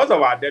rate. Because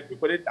of our debt, we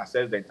couldn't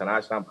access the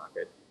international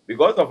market.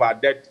 Because of our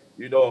debt,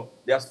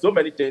 there are so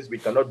many things we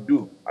cannot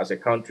do as a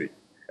country.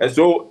 And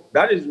so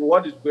that is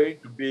what is going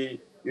to be,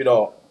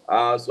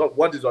 so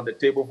what is on the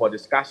table for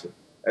discussion.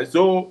 And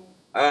so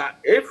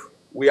if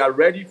we are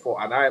ready for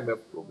an IMF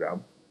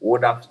program, we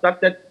would have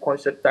started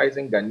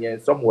conscientizing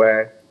Ghanaians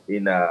somewhere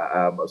in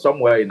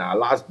our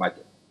last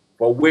budget,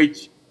 for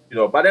which,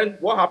 but then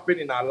what happened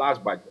in our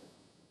last budget?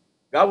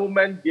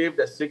 Government gave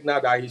the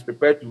signal that he's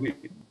prepared to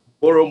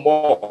borrow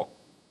more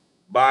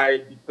by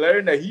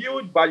declaring a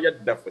huge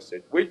budget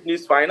deficit, which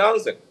needs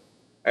financing,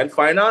 and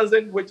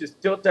financing which is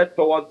tilted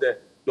towards the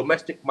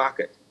domestic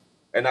market.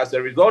 And as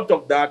a result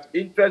of that,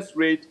 interest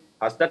rate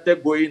has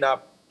started going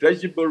up,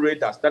 treasury bill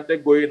rate has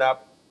started going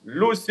up,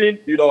 losing,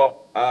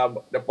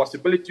 the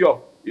possibility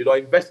of,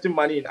 investing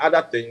money in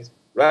other things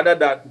rather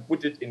than to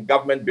put it in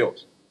government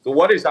bills. So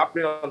what is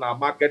happening on our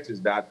markets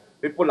is that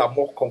people are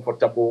more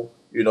comfortable,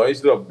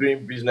 instead of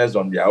doing business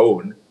on their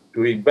own,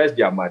 to invest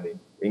their money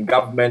in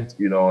government,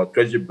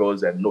 treasury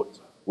bills and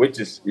notes, which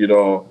is,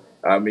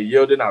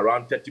 yielding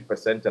around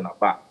 30% and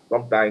above.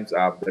 Sometimes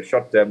the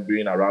short term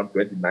doing around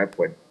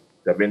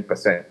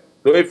 29.7%.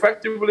 So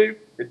effectively,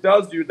 it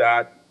tells you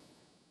that,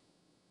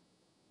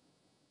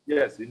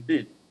 yes,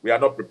 indeed, we are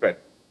not prepared.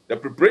 The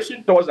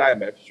preparation towards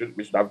IMF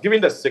we should have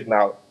given the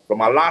signal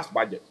from our last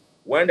budget,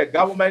 when the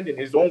government in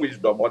his own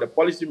wisdom, or the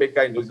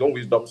policymaker in his own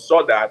wisdom,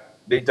 saw that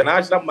the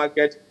international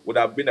market would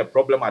have been a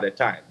problem at the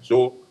time.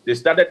 So they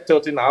started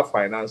tilting our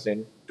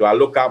financing to our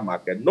local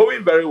market,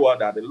 knowing very well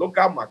that the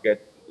local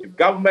market, if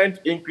government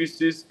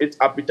increases its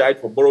appetite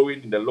for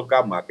borrowing in the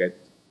local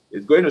market,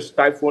 it's going to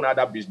stifle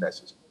other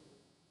businesses.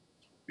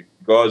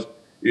 Because,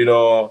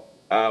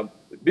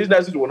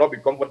 businesses will not be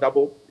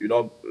comfortable,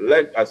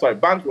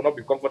 banks will not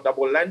be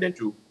comfortable lending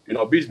to,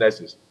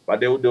 businesses,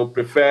 but they'll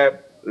prefer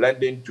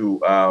lending to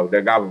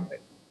the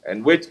government,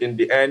 and which in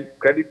the end,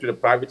 credit to the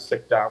private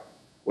sector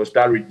will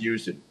start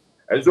reducing.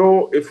 And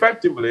so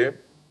effectively,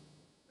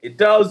 it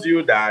tells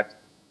you that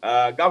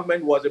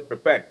government wasn't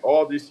prepared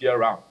all this year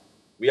round.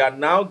 We are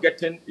now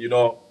getting,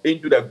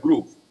 into the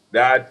groove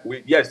that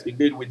yes,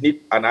 indeed, we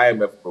need an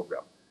IMF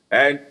program.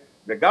 And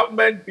the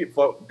government,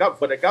 for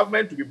the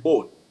government to be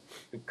bold,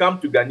 to come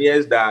to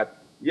Ghanaians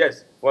that,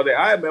 yes, for the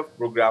IMF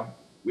program,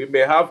 we may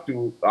have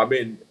to,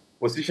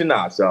 position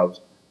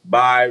ourselves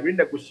by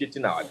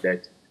renegotiating our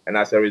debt. And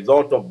as a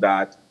result of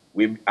that,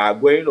 we are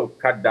going to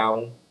cut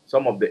down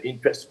some of the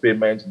interest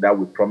payments that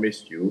we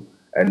promised you.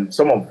 And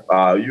some of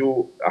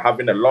you are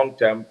having a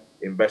long-term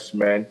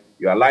investment,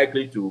 you are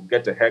likely to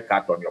get a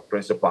haircut on your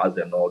principals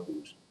and all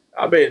those.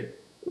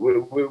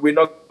 We're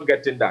not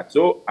getting that.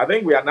 So I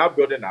think we are now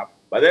building up.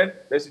 But then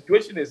the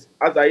situation is,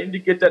 as I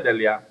indicated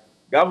earlier,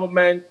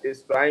 government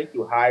is trying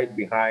to hide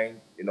behind,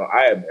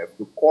 IMF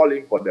to call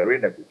in for the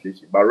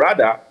renegotiation. But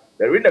rather,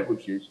 the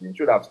renegotiation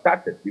should have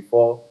started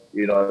before,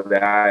 the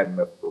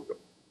IMF program.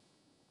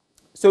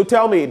 So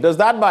tell me, does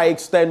that by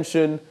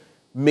extension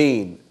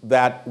mean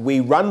that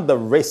we run the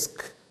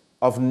risk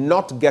of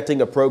not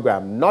getting a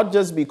program, not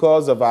just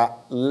because of our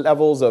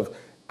levels of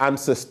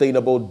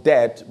unsustainable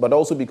debt, but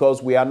also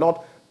because we are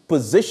not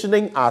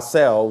positioning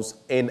ourselves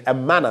in a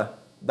manner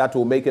that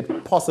will make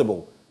it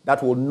possible,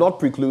 that will not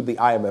preclude the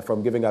IMF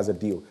from giving us a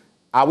deal?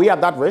 Are we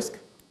at that risk?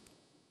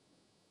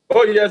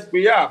 Oh, yes,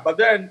 we are. But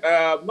then,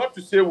 not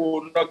to say we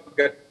will not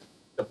get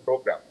the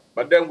program,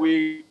 but then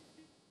we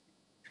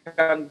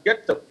can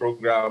get the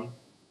program,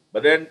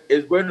 but then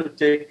it's going to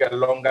take a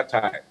longer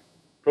time.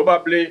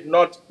 Probably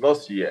not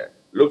this year.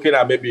 Looking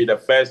at maybe the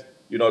first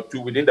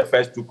to within the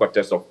first 2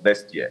 quarters of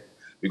next year.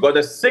 Because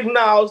the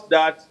signals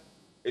that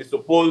we're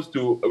supposed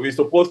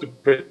to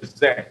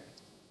present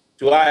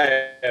to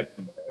IMF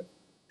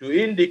to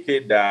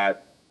indicate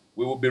that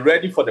we will be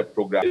ready for the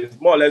program is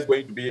more or less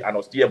going to be an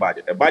austere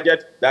budget. A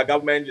budget that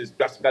government is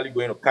drastically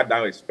going to cut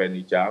down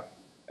expenditure,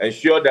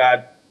 ensure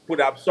that put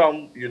up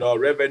some,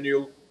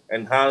 revenue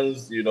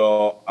enhance,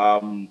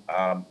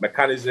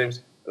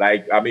 mechanisms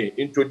like,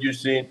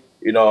 introducing,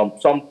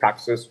 some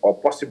taxes or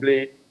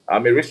possibly a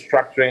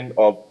restructuring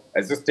of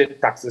existing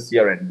taxes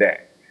here and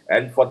there.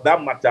 And for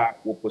that matter,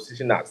 we'll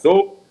position us.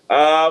 So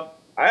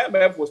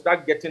IMF will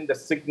start getting the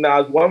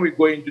signals when we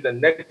go into the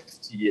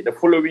next year, the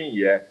following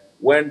year,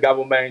 when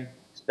government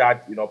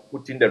start,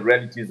 putting the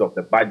realities of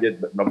the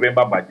budget, the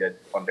November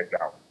budget on the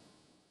ground.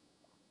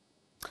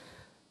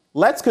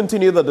 Let's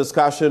continue the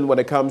discussion when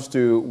it comes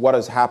to what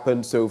has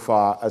happened so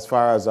far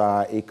as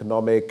our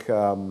economic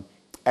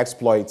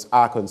exploits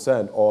are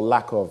concerned, or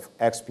lack of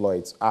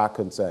exploits are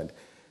concerned.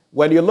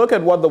 When you look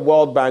at what the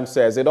World Bank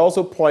says, it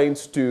also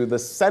points to the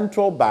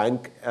central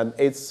bank and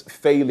its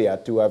failure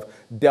to have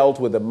dealt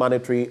with the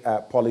monetary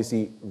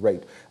policy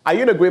rate. Are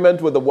you in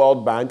agreement with the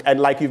World Bank? And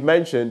like you've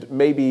mentioned,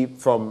 maybe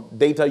from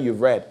data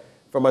you've read,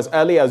 from as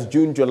early as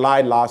June,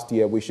 July last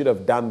year, we should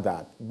have done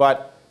that.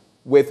 But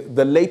with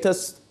the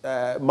latest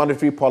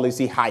monetary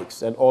policy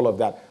hikes and all of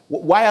that,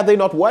 why are they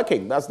not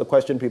working? That's the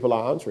question people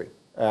are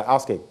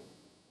asking.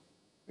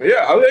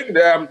 Yeah, I think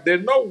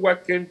they're not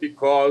working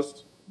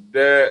because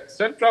the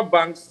central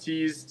bank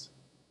sees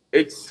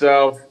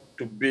itself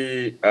to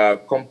be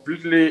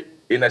completely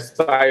in a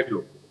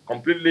silo,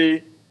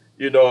 completely,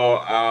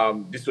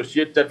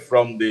 dissociated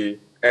from the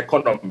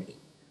economy.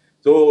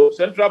 So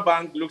central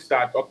bank looks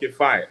at, okay,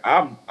 fine,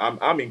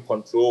 I'm in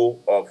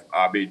control of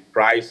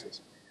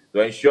prices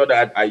to ensure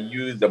that I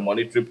use the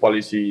monetary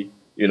policy,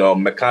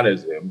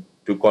 mechanism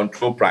to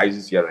control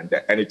prices here and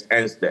there, and it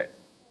ends there.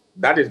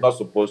 That is not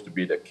supposed to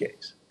be the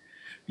case.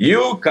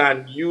 You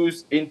can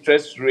use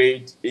interest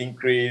rate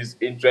increase,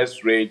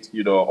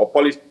 or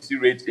policy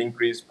rate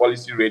increase,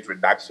 policy rate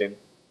reduction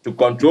to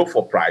control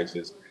for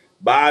prices.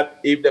 But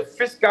if the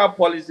fiscal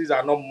policies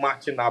are not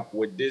matching up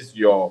with this,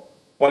 your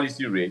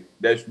policy rate,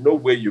 there's no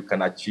way you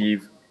can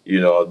achieve,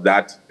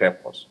 that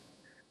purpose.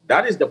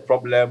 That is the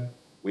problem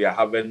we are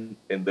having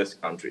in this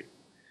country.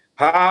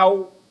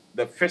 How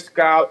the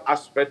fiscal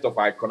aspect of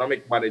our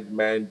economic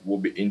management will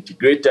be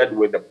integrated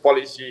with the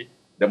policy,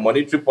 the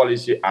monetary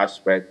policy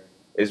aspect,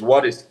 is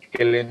what is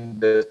killing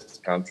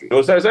this country.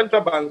 So the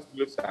central bank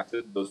looks at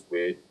it this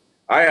way.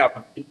 I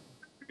have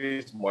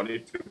increased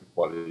monetary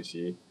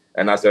policy,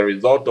 and as a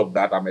result of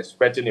that, I'm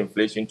expecting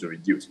inflation to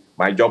reduce.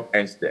 My job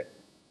ends there.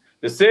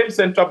 The same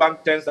central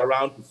bank turns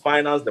around to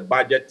finance the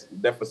budget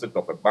deficit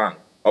of a bank,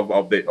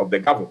 of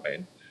the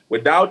government,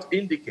 without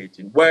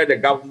indicating where the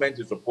government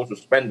is supposed to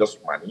spend this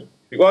money.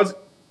 Because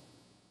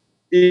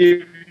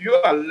if you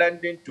are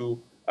lending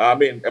to,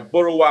 a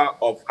borrower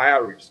of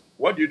higher risk,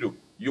 what do?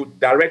 You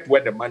direct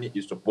where the money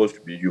is supposed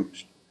to be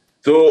used.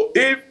 So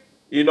if,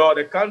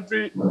 the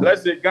country,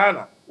 let's say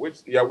Ghana,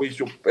 which we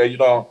should,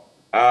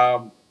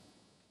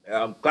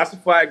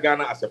 classify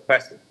Ghana as a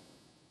person,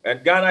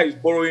 and Ghana is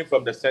borrowing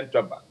from the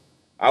central bank,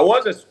 I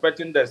was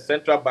expecting the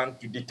central bank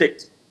to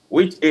detect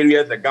which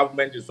areas the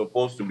government is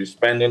supposed to be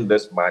spending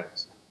this money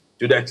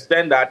to the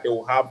extent that it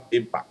will have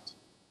impact.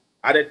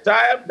 At the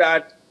time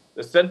that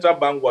the central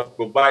bank was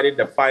providing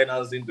the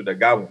financing to the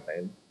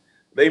government,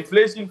 the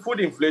inflation, food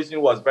inflation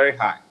was very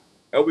high.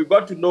 And we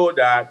got to know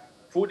that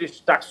food is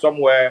stuck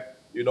somewhere,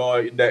 at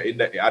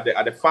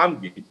the farm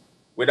gate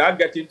without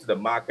getting to the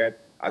market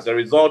as a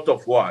result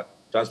of what?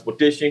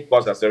 Transportation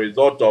costs, as a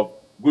result of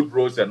good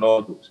roads and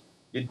all those.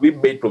 We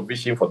made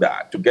provision for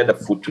that to get the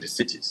food to the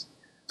cities.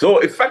 So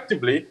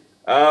effectively,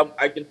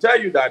 I can tell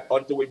you that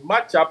until we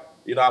match up,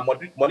 our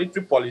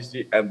monetary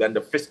policy and then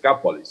the fiscal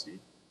policy,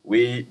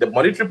 the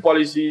monetary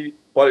policies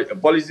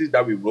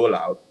that we roll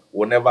out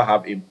will never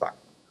have impact.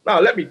 Now,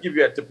 let me give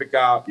you a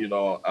typical,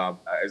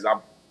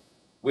 example.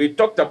 We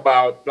talked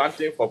about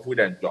planting for food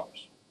and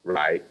jobs,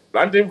 right?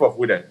 Planting for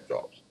food and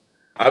jobs.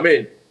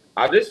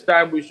 At this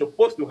time, we're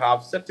supposed to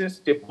have certain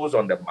staples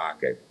on the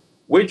market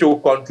which will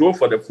control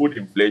for the food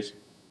inflation,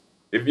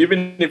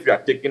 even if you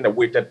are taking the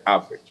weighted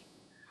average.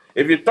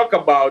 If you talk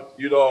about,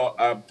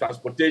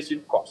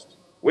 transportation cost,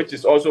 which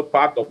is also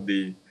part of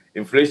the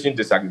inflation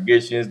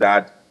disaggregations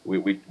that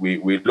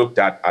we looked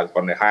at as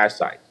on the higher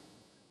side.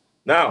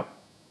 Now,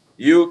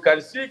 you can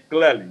see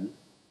clearly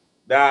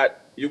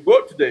that you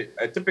go to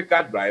a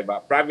typical driver,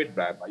 private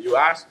driver, you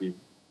ask him,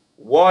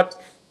 what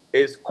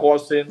is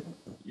causing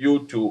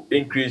you to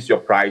increase your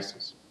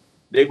prices?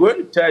 They're going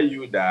to tell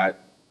you that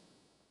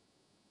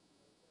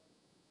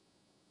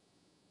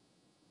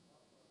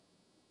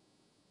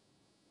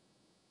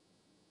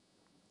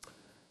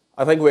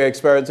I think we're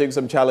experiencing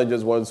some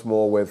challenges once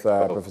more with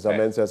Professor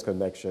Mensah's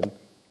connection.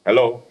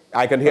 Hello?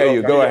 I can hear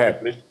you. Go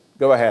ahead.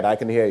 Go ahead. I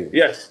can hear you.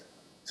 Yes.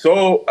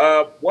 So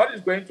what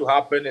is going to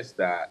happen is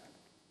that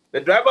the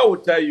driver will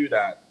tell you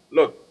that,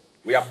 look,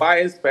 we are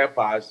buying spare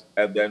parts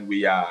and then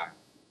we are,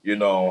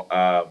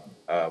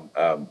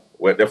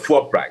 with the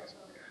fuel price.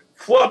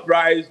 Fuel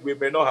price, we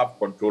may not have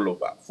control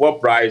over. Fuel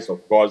price,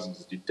 of course,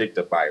 is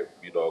dictated by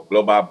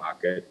global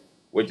market,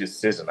 which is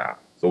seasonal.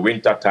 So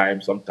winter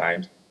time,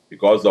 sometimes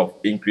because of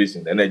increase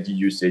in energy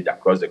usage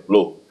across the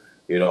globe,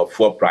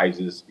 fuel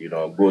prices,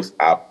 goes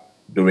up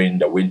during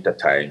the winter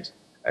times,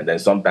 and then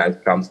sometimes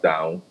comes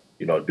down,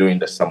 during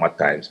the summer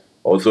times.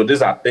 Also,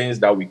 these are things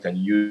that we can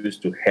use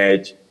to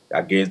hedge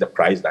against the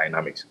price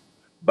dynamics.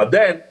 But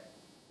then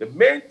the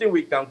main thing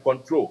we can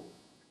control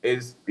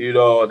is,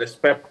 the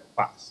spare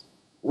parts,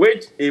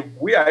 which if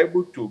we are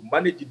able to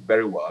manage it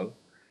very well,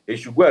 it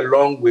should go a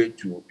long way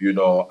to,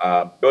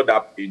 build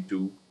up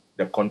into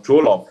the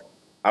control of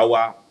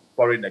our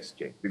foreign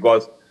exchange,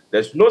 because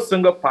there's no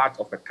single part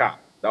of a car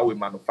that we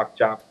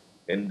manufacture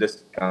in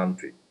this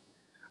country.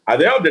 At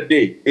the end of the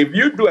day, if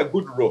you do a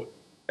good road,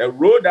 a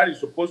road that is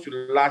supposed to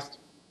last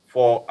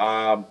for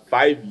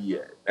 5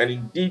 years, and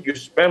indeed you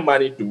spend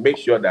money to make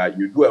sure that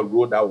you do a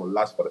road that will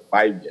last for the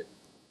 5 years,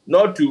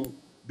 not to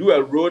do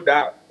a road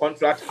that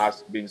contract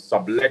has been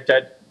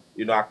subletted,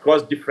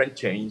 across different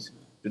chains,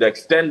 to the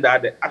extent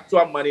that the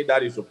actual money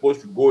that is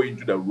supposed to go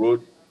into the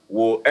road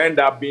will end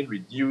up being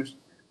reduced,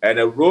 and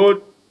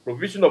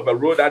provision of a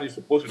road that is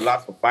supposed to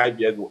last for 5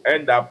 years will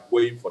end up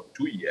going for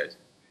 2 years.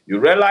 You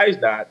realize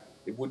that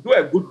if we do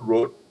a good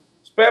road,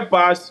 spare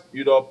parts,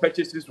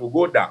 purchases will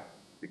go down,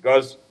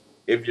 because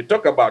if you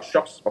talk about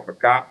shocks of a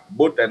car,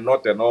 both and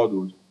not and all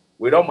those,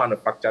 we don't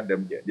manufacture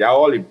them here. They are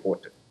all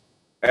imported.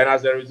 And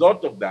as a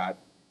result of that,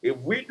 if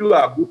we do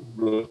a good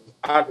road,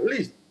 at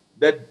least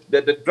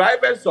the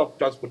drivers of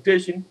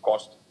transportation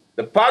cost,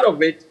 the part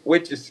of it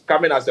which is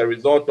coming as a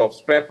result of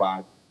spare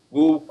parts,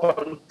 will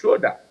control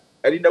that.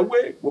 And in a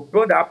way, we'll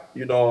build up,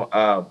 into,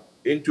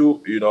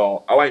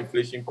 our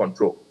inflation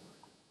control.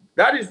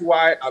 That is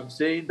why I'm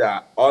saying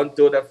that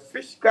until the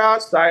fiscal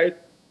side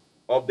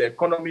of the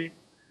economy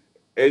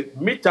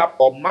meet up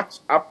or match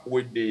up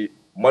with the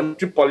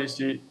monetary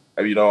policy,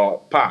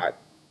 part,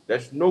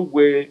 there's no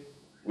way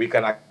we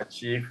can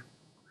achieve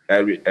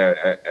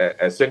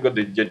a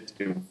single-digit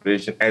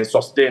inflation and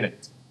sustain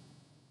it.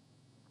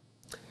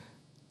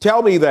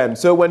 Tell me then,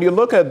 so when you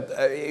look at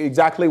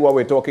exactly what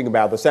we're talking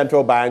about, the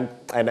central bank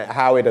and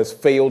how it has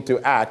failed to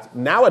act,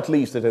 now at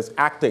least it is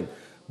acting.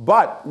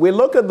 But we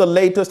look at the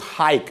latest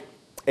hike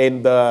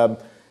in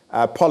the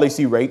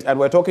policy rate, and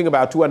we're talking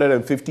about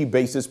 250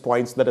 basis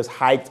points that has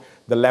hiked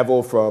the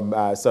level from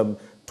some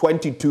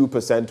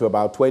 22% to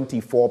about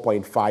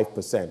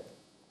 24.5%.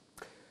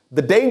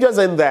 The dangers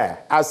in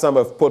there, as some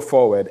have put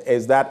forward,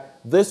 is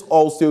that this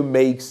also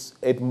makes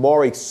it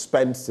more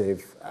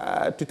expensive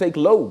to take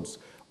loans.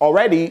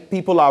 Already,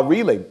 people are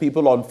reeling,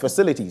 people on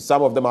facilities.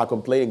 Some of them are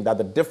complaining that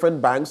the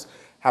different banks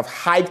have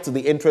hiked the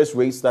interest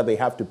rates that they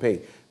have to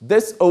pay.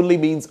 This only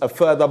means a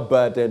further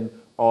burden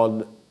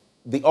on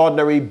the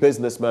ordinary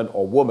businessman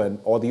or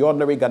woman or the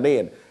ordinary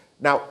Ghanaian.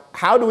 Now,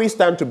 how do we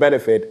stand to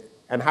benefit,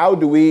 and how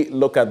do we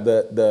look at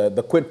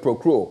the quid pro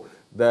quo,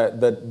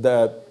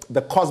 the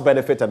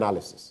cost-benefit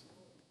analysis?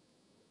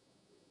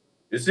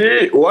 You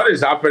see, what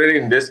is happening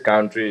in this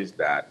country is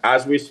that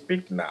as we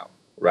speak now,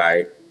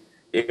 right,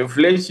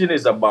 inflation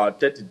is about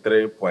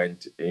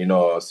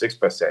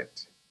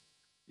 33.6%.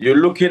 You're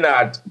looking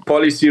at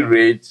policy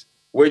rates,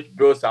 which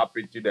goes up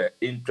into the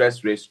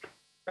interest rate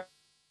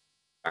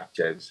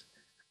structures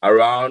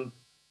around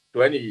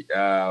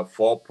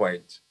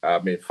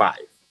 24.5,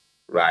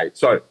 right?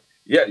 Sorry.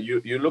 Yeah,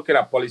 you're looking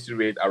at policy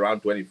rate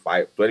around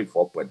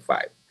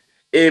 24.5.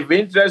 If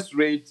interest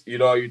rates,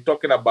 you're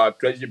talking about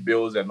treasury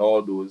bills and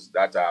all those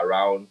that are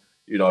around,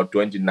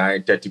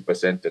 29,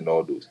 30% and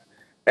all those.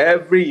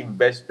 Every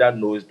investor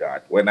knows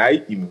that when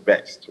I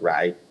invest,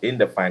 right, in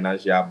the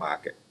financial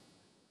market,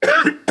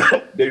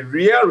 the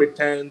real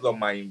returns on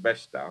my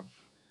investor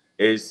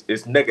is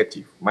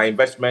negative. My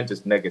investment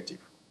is negative.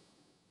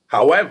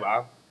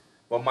 However,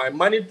 for my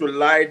money to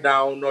lie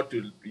down, not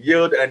to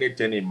yield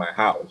anything in my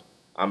house,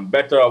 I'm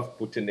better off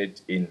putting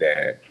it in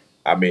the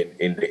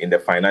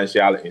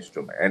financial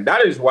instrument. And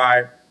that is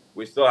why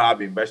we still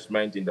have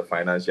investment in the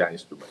financial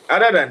instrument.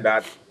 Other than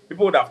that,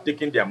 people would have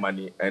taken their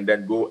money and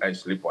then go and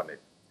sleep on it.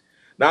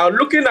 Now,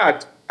 looking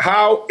at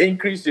how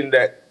increase in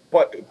the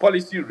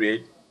policy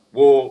rate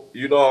will,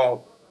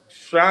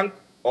 shrink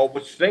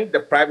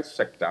the private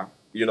sector,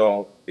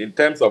 in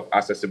terms of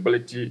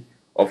accessibility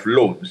of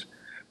loans,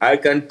 I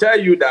can tell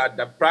you that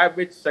the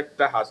private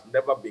sector has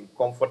never been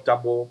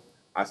comfortable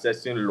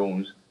assessing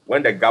loans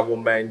when the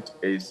government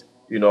is,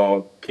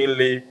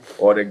 keenly,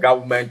 or the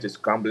government is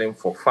scrambling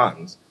for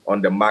funds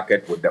on the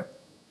market with them.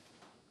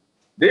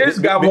 This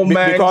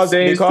government, because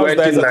there's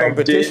a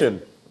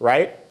competition,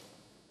 right?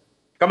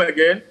 Come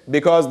again?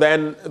 Because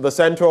then the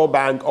central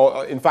bank,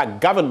 or in fact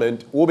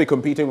government, will be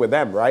competing with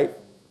them, right?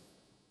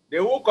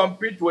 They will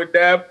compete with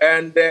them,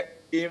 and the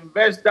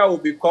investor will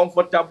be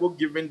comfortable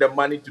giving the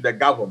money to the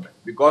government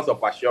because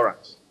of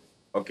assurance,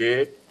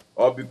 okay?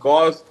 Or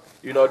because,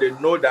 they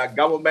know that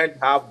government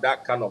have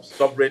that kind of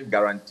sovereign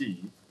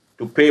guarantee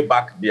to pay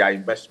back their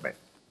investment.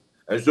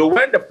 And so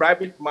when the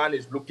private man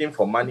is looking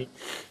for money,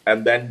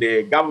 and then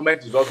the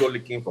government is also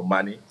looking for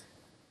money,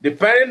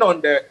 depending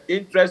on the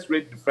interest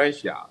rate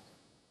differential,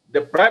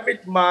 the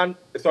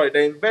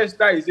the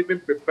investor is even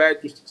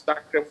prepared to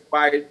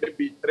sacrifice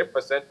maybe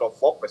 3% or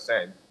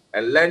 4%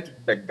 and lend to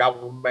the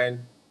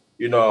government,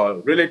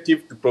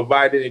 relative to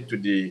providing it to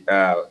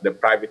the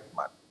private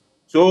man.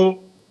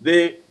 So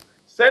the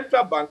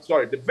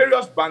the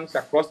various banks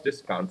across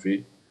this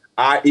country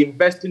are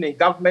investing in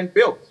government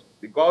bills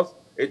because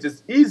it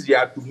is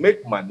easier to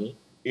make money,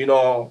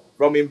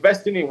 from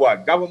investing in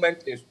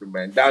government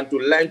instrument than to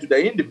lend to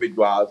the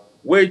individuals,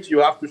 which you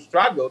have to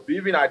struggle to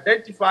even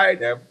identify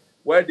them,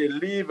 where they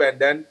live, and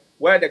then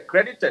where the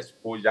credit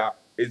exposure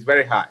is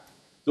very high.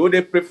 So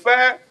they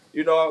prefer,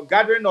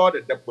 gathering all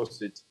the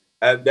deposits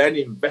and then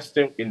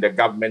investing in the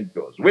government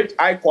bills, which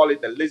I call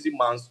it the lazy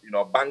man's,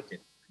 banking,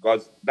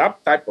 because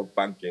that type of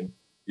banking,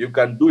 you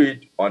can do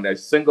it on a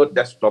single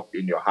desktop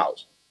in your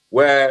house,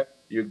 where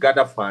you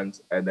gather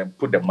funds and then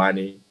put the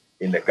money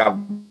in the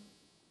government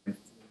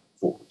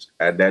funds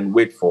and then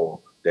wait for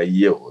the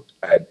yield.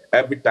 And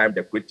every time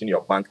they put in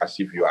your bank as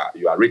if you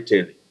are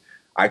retailing.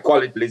 I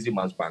call it lazy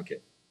man's banking.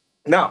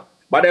 Now,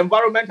 but the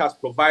environment has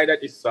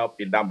provided itself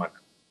in that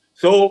manner.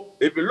 So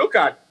if you look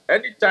at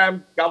any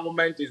time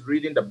government is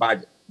reading the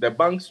budget, the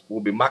banks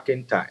will be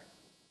marking time,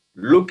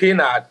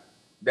 looking at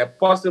the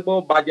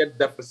possible budget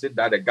deficit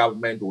that the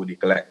government will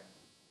declare.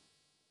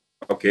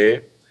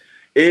 Okay,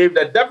 if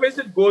the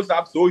deficit goes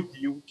up so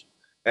huge,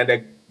 and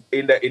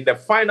in the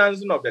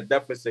financing of the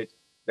deficit,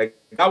 the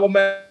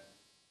government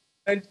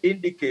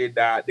indicate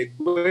that they're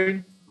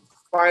going to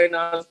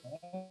finance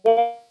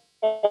more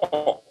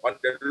on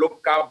the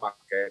local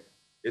market,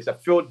 it's a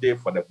field day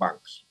for the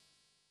banks.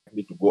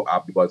 Need to go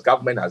up because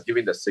government has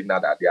given the signal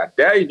that they are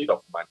there in need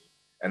of money,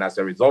 and as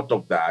a result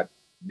of that,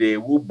 they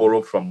will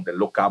borrow from the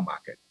local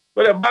market.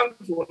 So the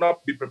banks will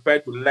not be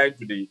prepared to lend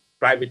to the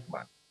private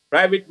man.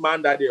 Private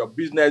man that your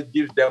business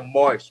gives them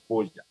more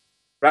exposure.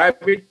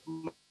 Private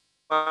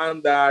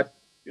man that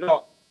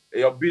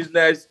your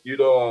business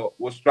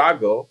will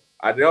struggle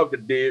at the end of the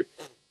day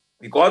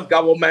because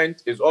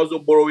government is also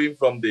borrowing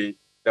from the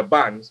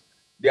banks.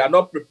 They are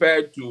not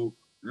prepared to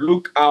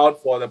look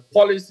out for the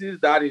policies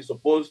that is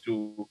supposed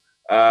to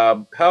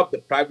help the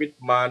private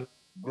man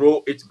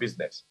grow its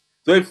business.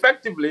 So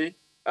effectively,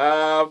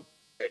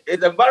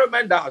 it's an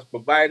environment that has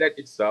provided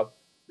itself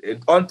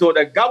until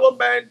the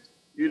government,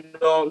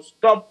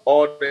 stop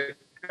or the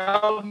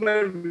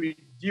government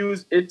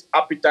reduce its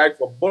appetite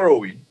for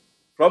borrowing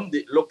from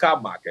the local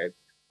market.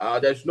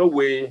 There's no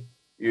way,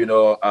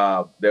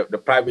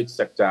 the private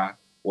sector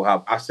will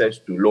have access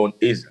to loan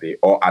easily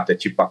or at a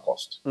cheaper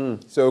cost.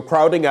 So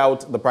crowding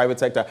out the private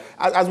sector.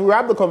 As we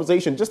wrap the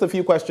conversation, just a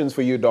few questions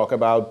for you, Doc,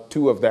 about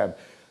two of them.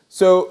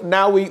 So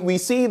now we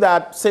see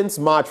that since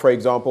March, for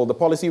example, the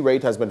policy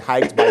rate has been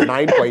hiked by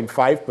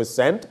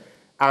 9.5%,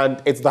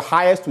 and it's the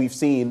highest we've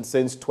seen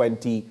since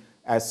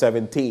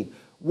 2017.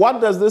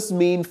 What does this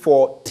mean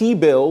for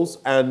T-bills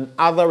and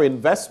other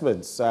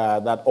investments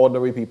that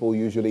ordinary people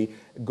usually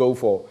go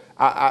for?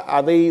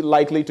 Are they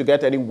likely to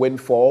get any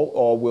windfall,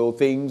 or will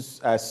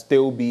things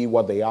still be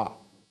what they are?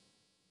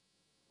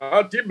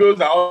 T-bills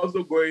are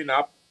also going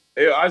up.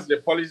 As the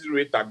policy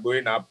rates are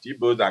going up,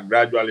 T-bills are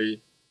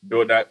gradually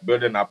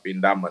building up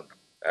in that manner.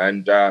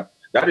 And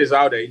that is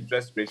how the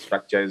interest rate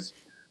structures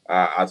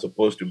are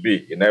supposed to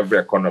be in every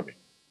economy.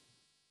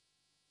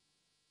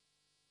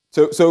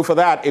 So for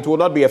that, it will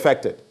not be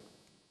affected?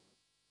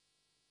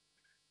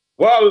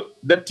 Well,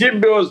 the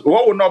T-bills,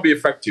 what will not be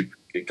effective?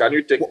 Can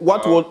you take...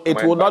 What will...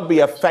 It will not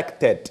be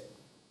affected.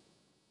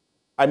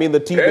 I mean,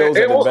 the T-bills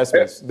and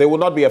investments, they will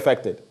not be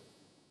affected.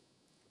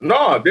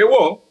 No, they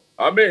won't.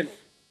 I mean,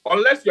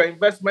 unless your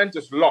investment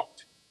is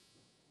locked.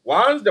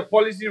 Once the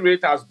policy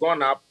rate has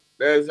gone up,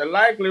 there's a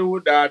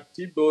likelihood that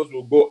T-bills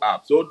will go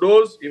up. So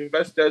those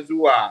investors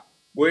who are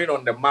going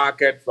on the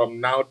market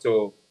from now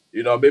to,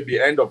 maybe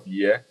end of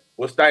year,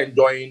 will start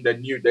enjoying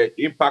the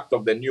impact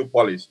of the new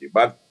policy.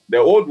 But the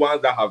old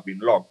ones that have been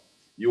locked,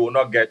 you will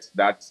not get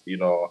that,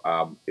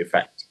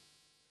 effect.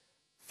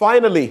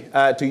 Finally,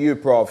 to you,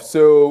 Prof.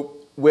 So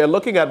we're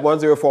looking at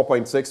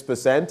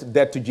 104.6%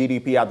 debt to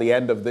GDP at the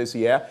end of this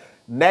year.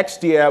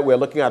 Next year, we're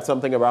looking at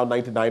something around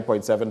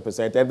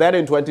 99.7%. And then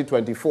in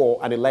 2024,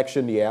 an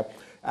election year,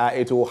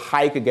 it will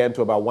hike again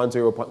to about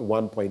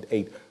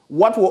 101.8.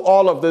 What will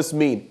all of this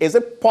mean? Is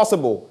it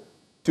possible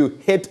to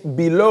hit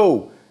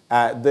below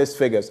these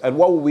figures? And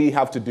what will we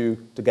have to do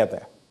to get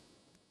there?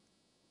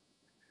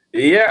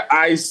 Yeah,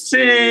 I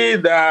see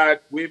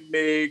that we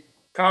may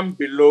come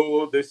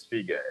below these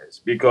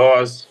figures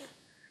because,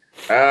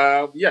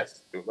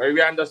 yes,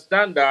 we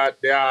understand that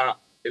there are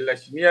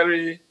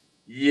electionary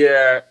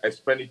year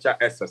expenditure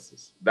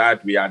excesses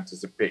that we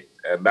anticipate.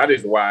 And that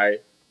is why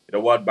the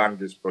World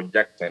Bank is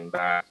projecting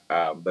that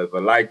there's a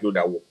likelihood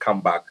that will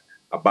come back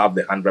above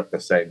the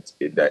 100%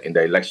 in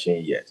the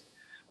election years.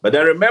 But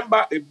then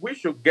remember, if we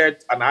should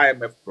get an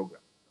IMF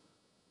program,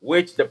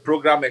 which the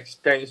program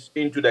extends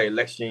into the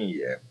election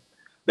year,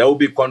 there will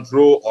be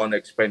control on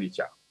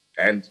expenditure.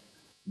 And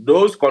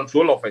those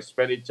control of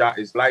expenditure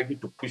is likely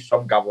to push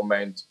some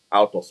government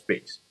out of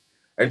space.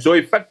 And so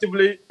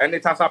effectively, and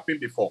it has happened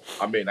before.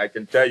 I mean, I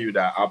can tell you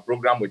that our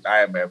program with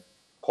IMF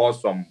caused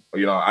some,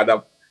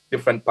 other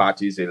different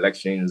parties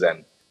elections,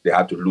 and they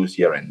had to lose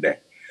here and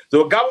there.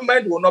 So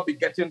government will not be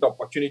getting the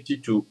opportunity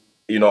to,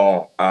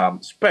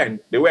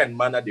 spend the way and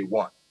manner they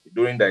want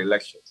during the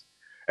elections.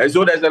 And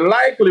so there's a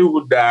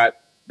likelihood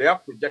that their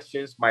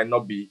projections might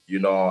not be,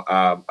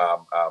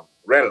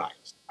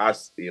 realized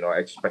as,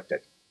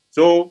 expected.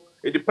 So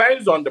it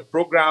depends on the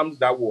programs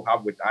that we'll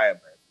have with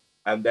IMF,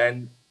 and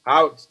then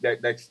how the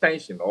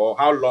extension or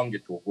how long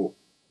it will go.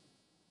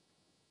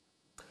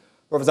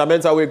 Professor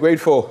Mensah, we're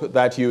grateful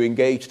that you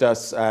engaged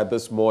us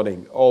this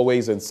morning.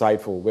 Always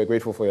insightful. We're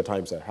grateful for your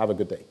time, sir. Have a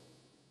good day.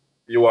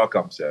 You're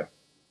welcome, sir.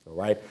 All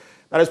right.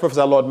 That is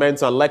Professor Lord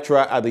Mensah,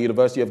 lecturer at the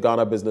University of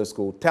Ghana Business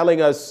School,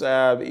 telling us,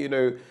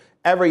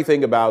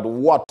 everything about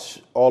what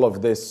all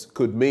of this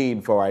could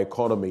mean for our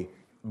economy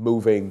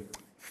moving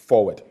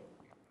forward.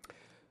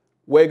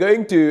 We're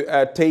going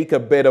to take a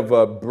bit of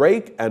a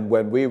break, and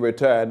when we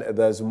return,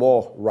 there's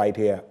more right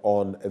here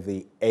on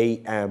the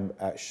AM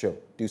show.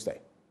 Do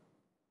stay.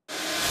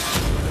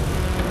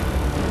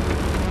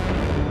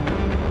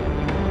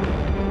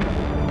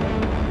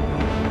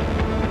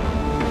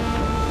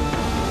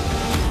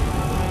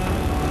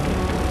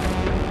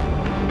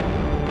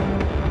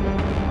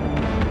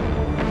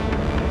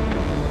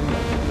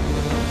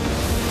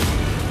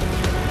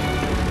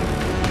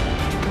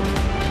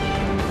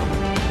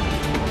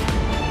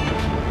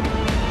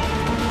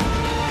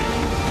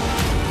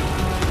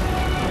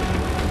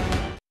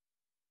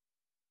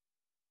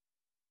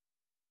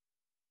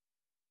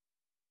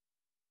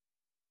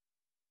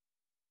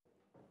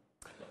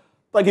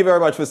 Thank you very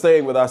much for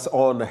staying with us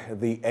on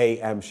the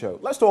AM show.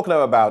 Let's talk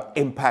now about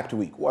Impact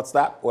Week. What's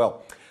that?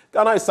 Well,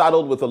 Ghana is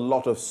saddled with a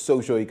lot of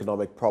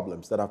socio-economic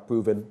problems that have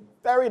proven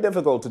very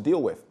difficult to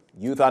deal with.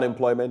 Youth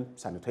unemployment,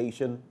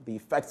 sanitation, the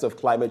effects of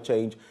climate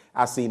change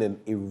as seen in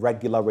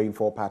irregular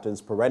rainfall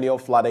patterns, perennial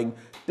flooding,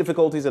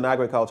 difficulties in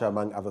agriculture,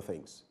 among other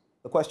things.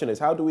 The question is,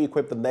 how do we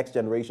equip the next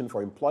generation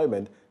for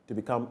employment to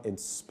become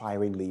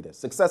inspiring leaders,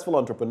 successful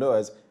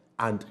entrepreneurs,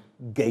 and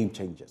game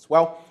changers?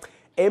 Well,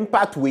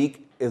 Impact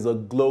Week is a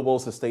global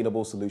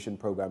sustainable solution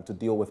program to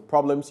deal with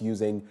problems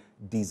using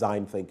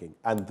design thinking.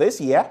 And this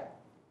year,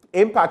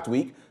 Impact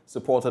Week,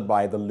 supported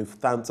by the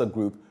Lufthansa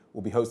Group,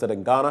 will be hosted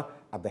in Ghana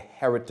at the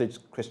Heritage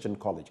Christian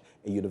College,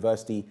 a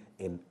university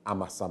in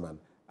Amasaman,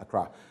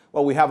 Accra.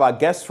 Well, we have our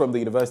guests from the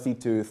university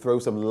to throw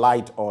some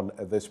light on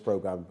this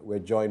program. We're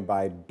joined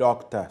by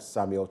Dr.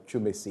 Samuel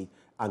Chumesi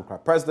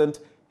Ankra, President,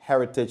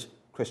 Heritage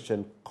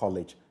Christian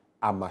College,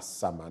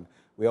 Amasaman.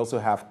 We also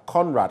have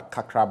Conrad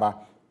Kakraba.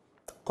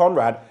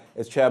 Conrad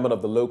is chairman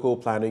of the Local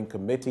Planning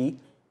Committee,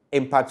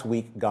 Impact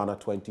Week Ghana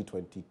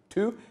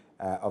 2022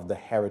 of the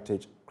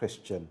Heritage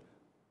Christian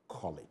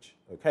College.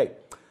 Okay,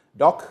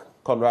 Doc,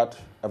 Conrad,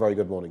 a very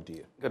good morning to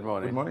you. Good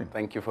morning. Good morning.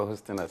 Thank you for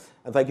hosting us.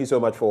 And thank you so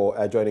much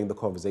for joining the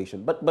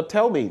conversation. But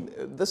tell me,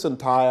 this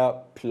entire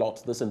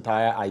plot, this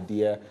entire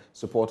idea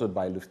supported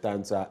by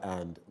Lufthansa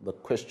and the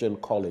Christian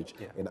College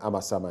in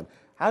Amasaman,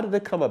 how did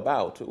it come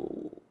about?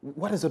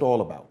 What is it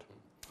all about?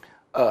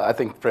 I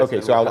think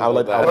President. Okay, so I'll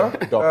let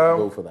Doc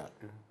go for that.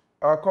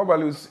 Our core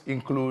values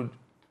include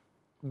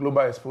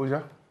global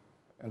exposure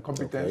and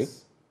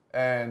competence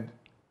and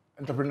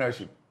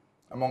entrepreneurship,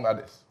 among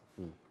others.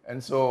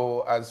 And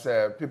so as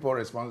people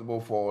responsible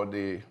for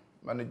the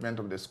management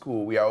of the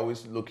school, we are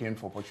always looking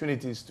for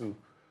opportunities to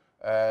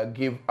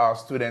give our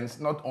students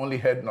not only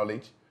head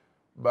knowledge,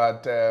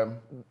 but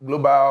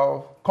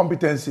global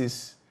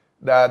competencies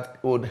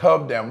that would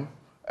help them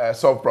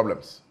solve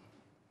problems.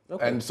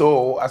 Okay. And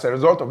so as a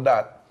result of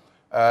that,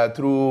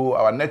 through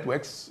our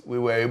networks, we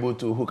were able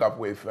to hook up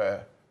with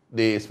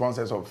the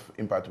sponsors of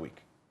Impact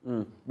Week.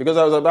 Because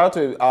I was about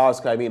to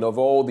ask, I mean, of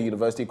all the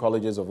university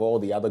colleges, of all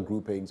the other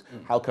groupings,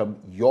 how come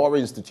your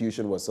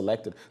institution was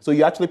selected? So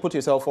you actually put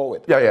yourself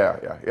forward?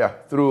 Yeah.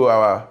 Through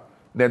our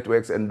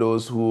networks and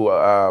those who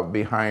are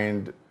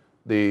behind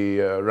the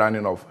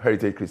running of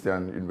Heritage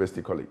Christian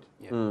University College.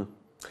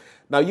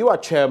 Now, you are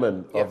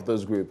chairman of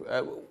this group.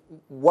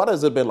 What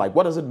has it been like?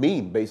 What does it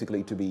mean,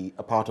 basically, to be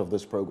a part of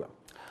this program?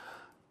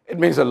 It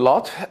means a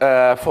lot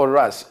for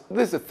us.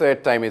 This is the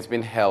third time it's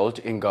been held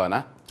in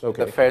Ghana.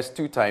 Okay. The first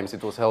two times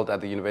it was held at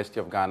the University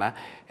of Ghana,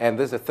 and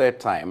this is the third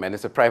time, and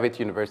it's a private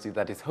university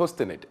that is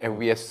hosting it, and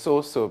we are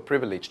so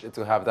privileged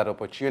to have that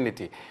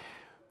opportunity.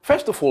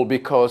 First of all,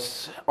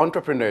 because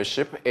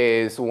entrepreneurship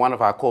is one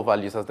of our core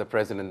values, as the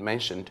President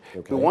mentioned.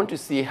 Okay. We want to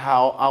see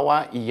how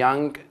our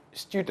young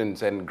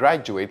students and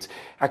graduates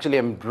actually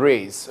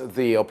embrace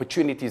the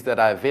opportunities that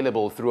are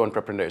available through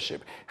entrepreneurship.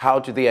 How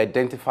do they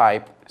identify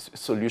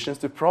solutions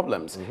to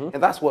problems?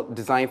 And that's what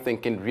design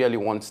thinking really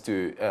wants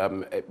to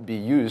be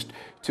used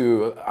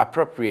to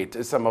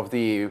appropriate some of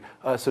the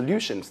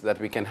solutions that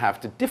we can have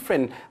to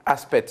different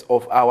aspects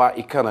of our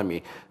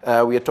economy.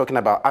 We are talking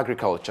about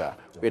agriculture.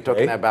 We're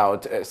talking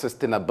about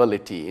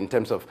sustainability in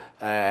terms of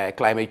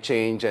climate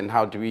change and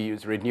how do we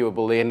use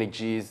renewable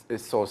energies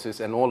sources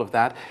and all of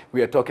that.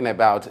 We are talking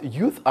about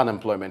youth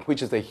unemployment,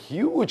 which is a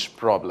huge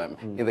problem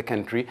in the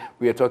country.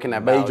 We are talking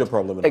about major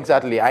problem.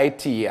 Exactly,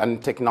 IT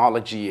and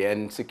technology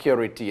and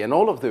security and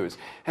all of those.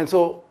 And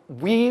so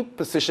we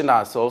position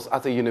ourselves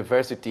as a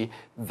university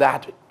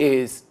that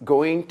is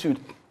going to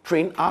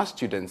train our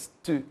students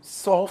to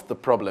solve the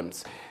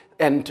problems.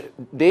 And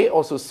they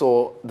also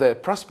saw the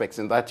prospects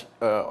in that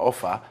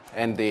offer,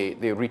 and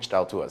they reached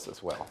out to us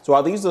as well. So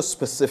are these the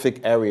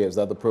specific areas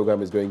that the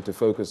program is going to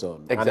focus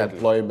on? Exactly.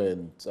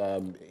 Unemployment,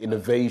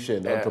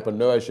 innovation,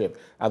 entrepreneurship.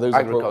 Are those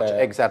agriculture,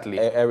 exactly.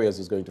 areas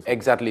is going to focus?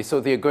 Exactly.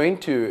 So they're going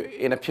to,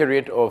 in a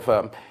period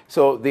of,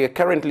 so they are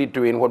currently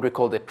doing what we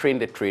call the Train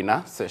the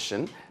Trainer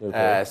session.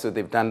 Okay. So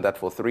they've done that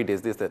for 3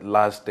 days. This is the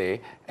last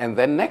day. And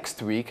then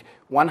next week,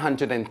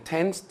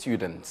 110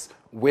 students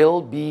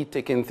will be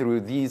taken through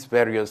these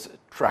various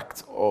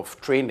tracks of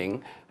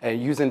training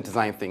using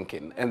design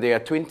thinking. And there are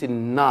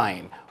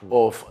 29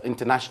 of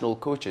international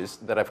coaches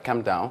that have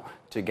come down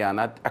to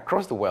Ghana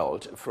across the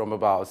world from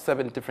about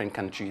 7 different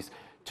countries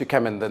to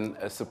come and then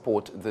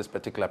support this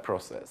particular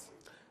process.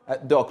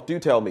 Doc, do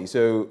tell me,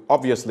 so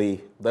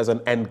obviously there's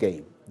an end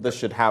game. This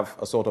should have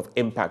a sort of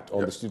impact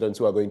on the students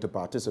who are going to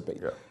participate.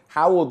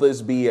 How will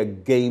this be a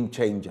game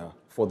changer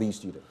for these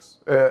students?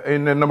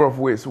 In a number of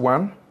ways.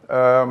 One,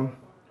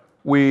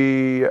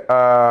 we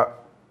are,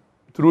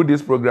 through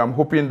this program,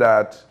 hoping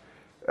that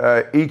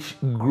each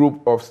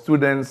group of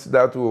students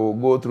that will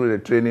go through the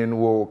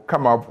training will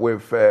come up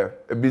with a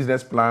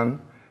business plan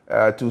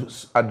to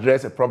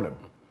address a problem.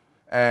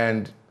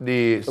 And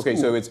the okay,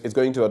 so it's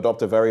going to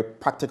adopt a very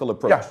practical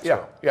approach.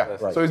 Yeah.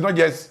 Right. So it's not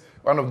just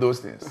one of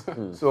those things.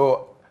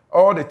 So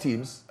all the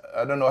teams,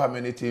 I don't know how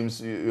many teams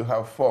you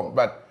have formed,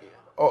 but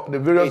the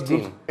various 18,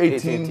 groups,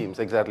 18 teams,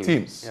 exactly.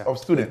 teams of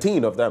students.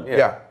 18 of them?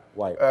 Yeah.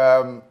 Why?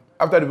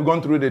 After they've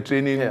gone through the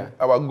training,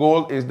 our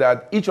goal is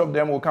that each of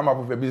them will come up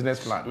with a business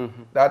plan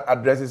that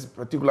addresses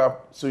particular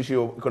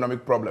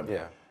socio-economic problem.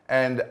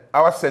 And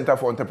our Center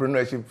for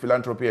Entrepreneurship,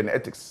 Philanthropy and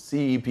Ethics,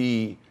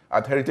 CEP,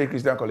 at Heritage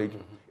Christian College,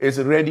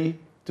 is ready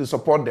to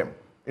support them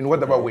in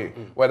whatever way,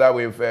 whether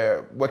with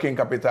working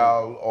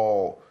capital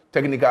or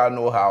technical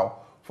know-how,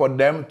 for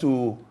them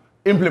to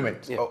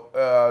implement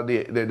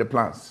the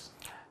plans.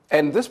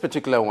 And this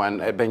particular one,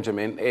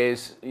 Benjamin,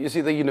 is, you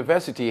see, the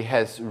university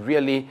has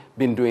really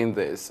been doing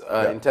this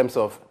in terms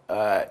of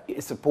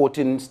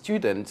supporting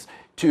students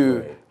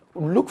to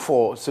look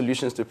for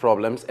solutions to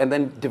problems and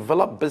then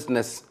develop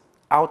business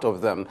out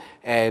of them.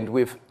 And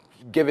we've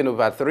given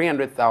over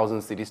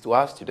 300,000 cedis to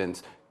our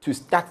students to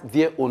start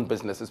their own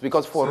businesses.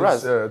 Because for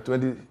us,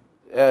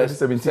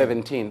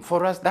 2017.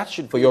 For us, that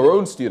should be... For your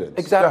own students?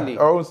 Exactly.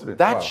 Our own students.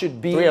 That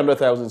should be...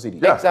 300,000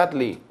 cedis.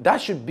 Exactly.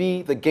 That should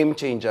be the game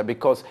changer,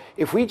 because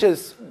if we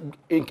just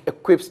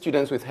equip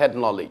students with head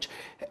knowledge,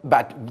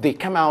 but they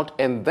come out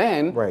and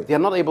then they are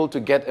not able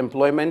to get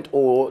employment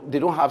or they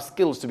don't have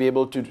skills to be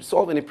able to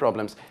solve any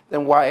problems,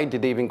 then why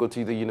did they even go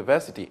to the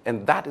university?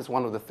 And that is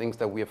one of the things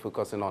that we are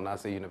focusing on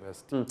as a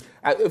university.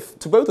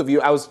 To both of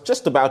you, I was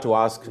just about to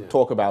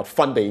talk about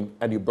funding,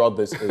 and you brought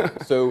this in.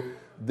 So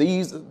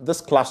this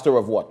cluster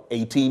of what,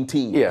 18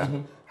 teams?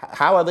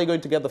 How are they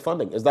going to get the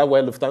funding? Is that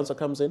where Lufthansa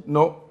comes in?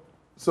 No.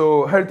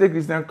 So Heritage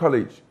Christian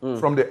College,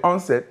 from the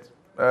onset,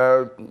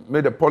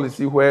 made a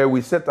policy where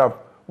we set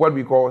up what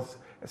we call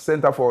a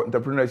Center for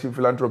Entrepreneurship,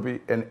 Philanthropy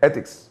and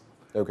Ethics.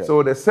 Okay.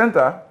 So the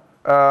center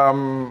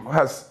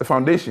has a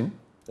foundation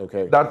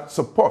that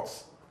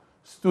supports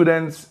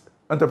students,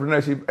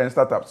 entrepreneurship and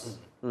startups.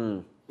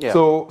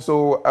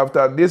 So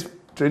after this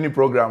training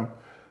program,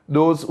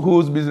 those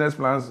whose business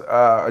plans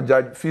are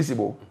judged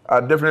feasible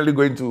are definitely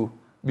going to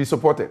be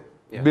supported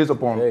based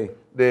upon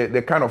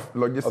the kind of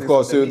logistics. Of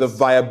course, so the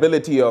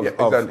viability of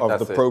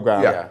the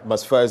program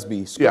must first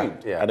be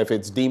screened. And if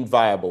it's deemed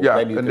viable,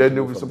 then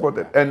they'll be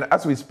supported. And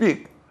as we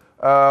speak,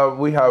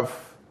 we have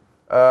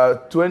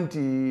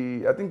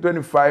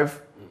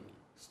 25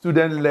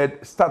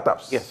 student-led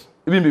startups.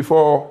 Even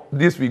before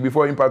this week,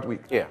 before Impact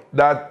Week,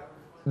 that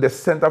the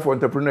Center for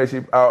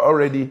Entrepreneurship are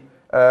already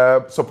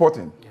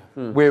supporting.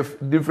 With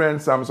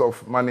different sums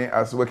of money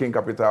as working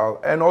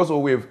capital, and also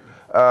with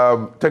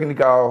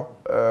technical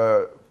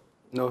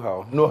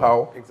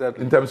know-how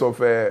in terms of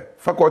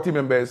faculty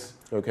members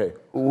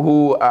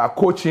who are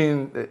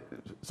coaching.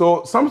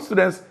 So some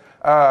students,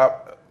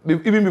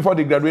 even before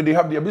they graduate, they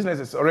have their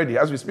businesses already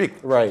as we speak.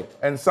 Right.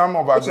 And some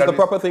of our Which is the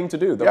proper thing to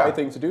do, the right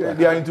thing to do.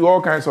 They are into all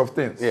kinds of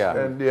things,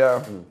 and they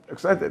are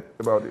excited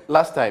about it.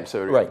 Last time,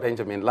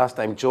 Benjamin, last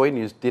time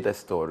JoyNews did a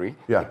story.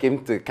 They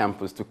came to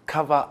campus to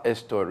cover a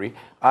story.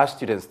 Our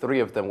students, 3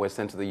 of them were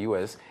sent to the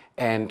US,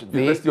 and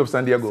University of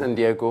San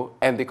Diego.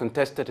 And they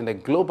contested in a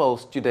global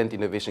student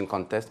innovation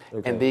contest,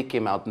 and they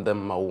came out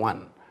number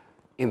 1.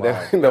 In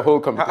the whole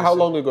competition. How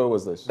long ago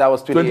was this? That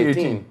was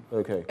 2018.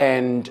 Okay.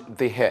 And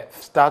they had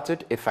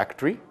started a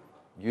factory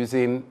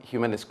using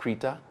human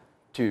excreta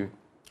to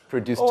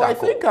produce Oh,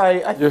 charcoal.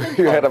 I think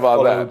you heard about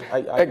followed,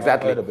 that. I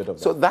Exactly. heard a bit of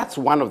that. So that's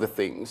one of the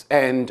things.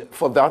 And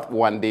for that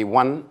one, they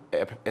won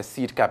a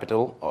seed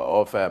capital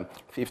of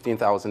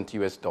 $15,000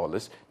 US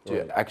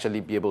to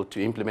actually be able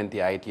to implement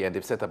the idea.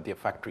 They've set up their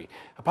factory.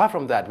 Apart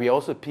from that, we're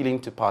also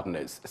appealing to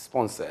partners,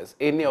 sponsors,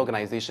 any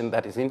organization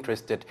that is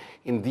interested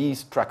in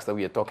these tracks that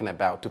we are talking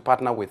about to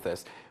partner with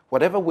us.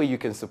 Whatever way you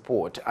can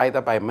support,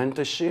 either by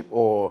mentorship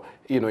or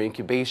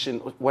incubation,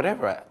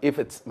 whatever. If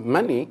it's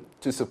money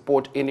to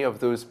support any of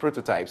those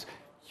prototypes,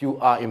 you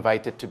are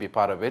invited to be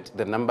part of it.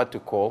 The number to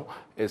call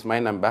is my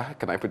number.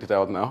 Can I put it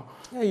out now?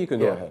 Yeah, you can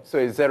go ahead. So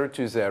it's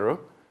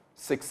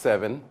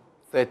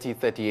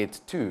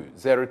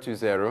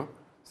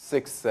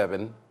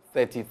 020-67-30-38-2.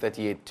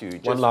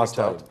 020-67-30-38-2. One last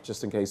time,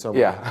 just in case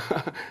someone... Yeah.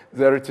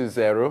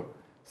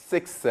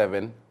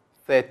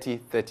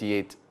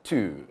 020-67-30-38-2.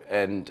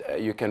 And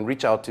you can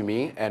reach out to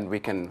me and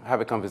we can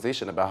have a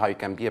conversation about how you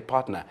can be a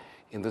partner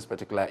in this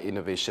particular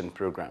innovation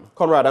program.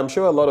 Conrad, I'm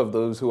sure a lot of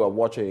those who are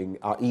watching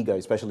are eager,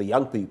 especially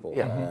young people,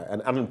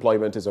 and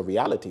unemployment is a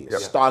reality, a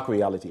stark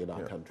reality in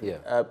our country.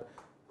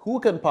 Who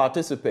can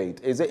participate?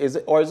 Is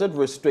it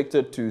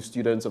restricted to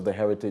students of the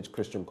Heritage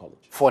Christian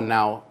College? For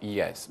now,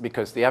 yes,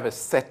 because they have a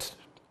set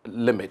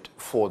limit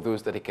for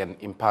those that they can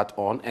impart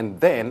on, and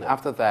then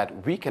after that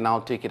we can now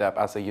take it up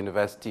as a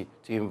university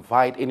to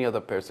invite any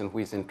other person who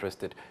is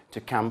interested to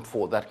come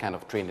for that kind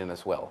of training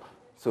as well.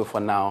 So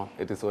for now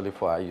it is only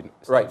for our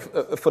right.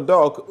 For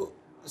Doc,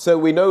 so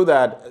we know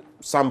that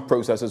some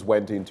processes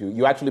went into,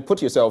 you actually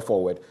put yourself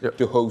forward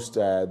to host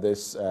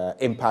this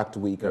Impact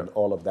Week and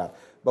all of that.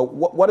 But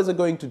what is it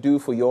going to do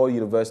for your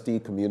university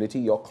community,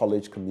 your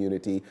college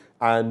community,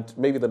 and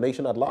maybe the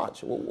nation at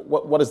large?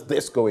 What is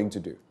this going to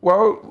do?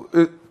 Well,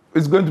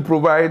 it's going to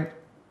provide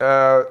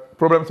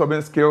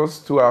problem-solving skills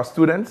to our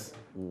students,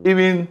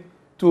 even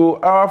to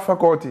our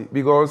faculty,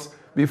 because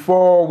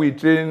before we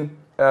train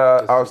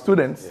our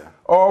students,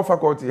 all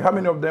faculty, how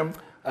many of them?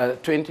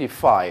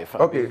 25.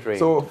 Okay,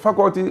 so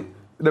faculty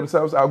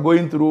themselves are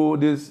going through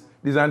this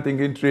design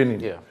thinking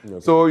training.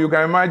 So you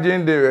can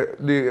imagine the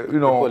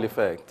ripple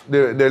effect.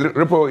 The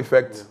ripple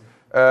effect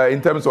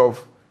in terms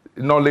of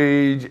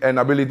knowledge and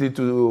ability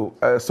to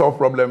solve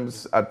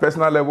problems at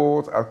personal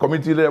levels, at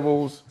community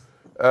levels,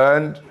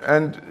 and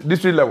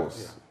district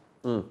levels.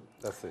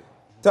 That's it.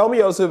 Tell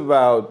me also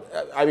about,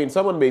 I mean,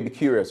 someone may be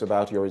curious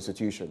about your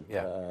institution,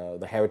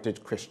 the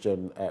Heritage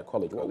Christian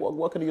College.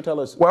 What can you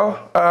tell us? Well,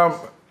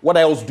 what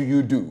else do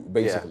you do,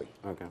 basically?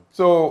 Okay.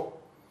 So,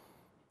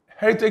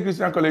 Heritage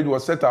Christian College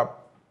was set up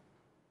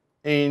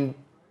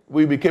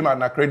we became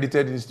an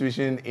accredited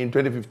institution in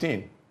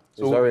 2015.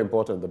 So it's very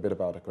important, the bit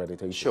about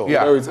accreditation. Sure. You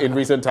know, in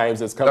recent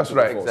times it's come That's to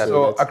right. the fore.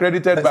 So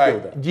accredited by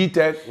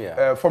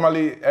GTEC,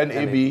 formerly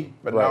NAB,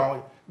 but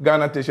now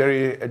Ghana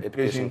Tertiary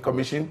Education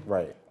Commission.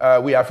 Right.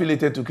 We are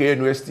affiliated to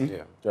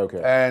KNUST.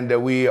 Okay.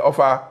 And we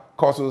offer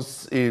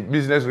courses,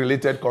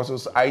 business-related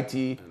courses,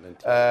 IT,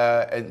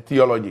 and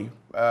theology.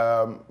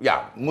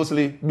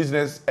 Mostly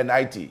business and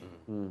IT.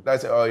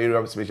 That's our area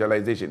of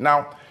specialization.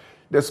 Now,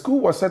 the school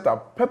was set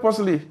up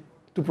purposely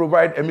to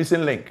provide a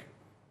missing link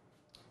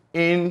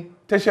in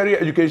tertiary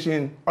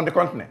education on the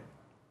continent.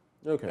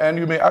 Okay. And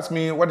you may ask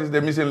me, what is the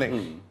missing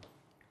link?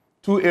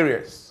 2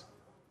 areas.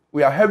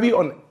 We are heavy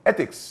on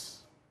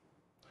ethics,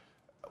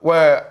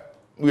 where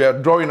we are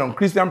drawing on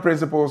Christian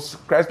principles,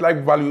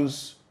 Christ-like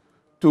values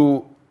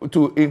to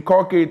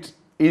inculcate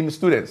in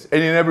students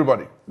and in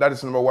everybody. That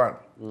is number 1.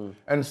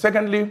 And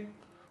secondly,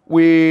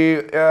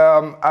 we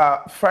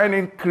are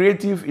finding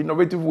creative,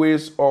 innovative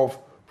ways of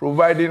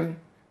providing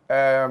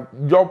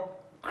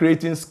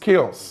job-creating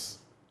skills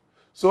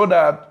so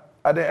that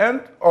at the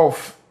end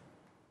of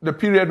the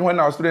period when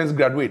our students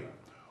graduate,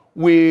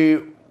 we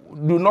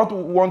do not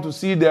want to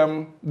see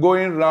them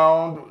going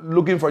around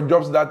looking for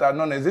jobs that are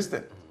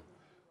non-existent.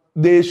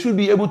 They should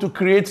be able to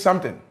create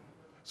something.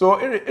 So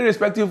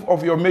irrespective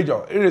of your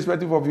major,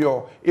 irrespective of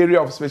your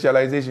area of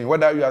specialization,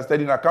 whether you are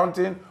studying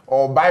accounting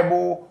or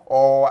Bible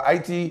or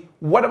IT,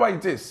 whatever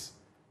it is,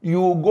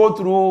 you go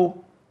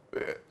through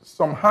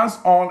some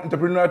hands-on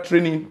entrepreneurial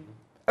training,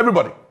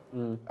 everybody.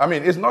 I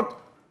mean, it's not,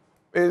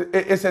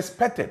 it's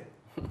expected.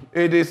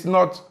 It is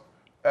not,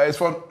 it's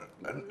for,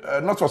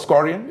 not for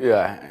scoring.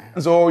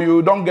 So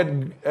you don't get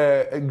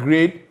a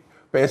grade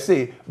per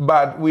se,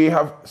 but we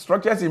have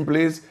structures in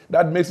place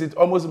that makes it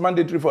almost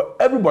mandatory for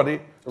everybody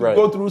to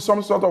go through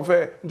some sort of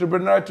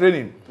entrepreneurial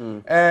training.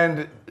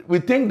 And we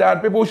think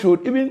that people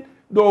should, even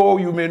though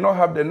you may not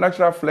have the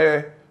natural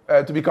flair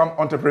to become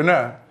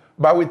entrepreneur,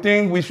 but we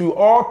think we should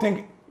all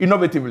think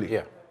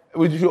innovatively.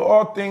 We should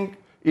all think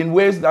in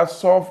ways that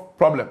solve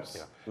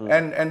problems.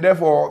 And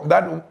therefore,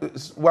 that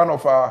is one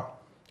of our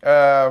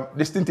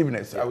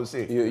distinctiveness, I would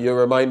say. You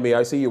remind me,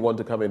 I see you want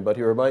to come in, but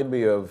you remind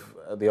me of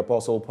the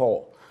Apostle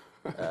Paul.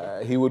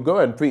 He would go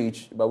and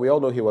preach, but we all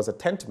know he was a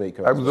tent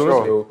maker.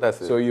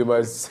 Absolutely. So you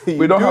must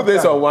we don't have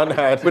this time. on one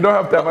hand. We don't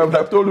have time.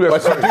 I've told you.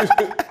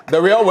 The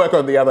real work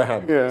on the other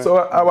hand.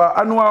 So our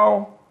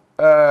annual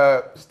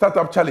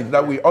startup challenge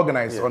that we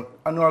organize on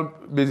annual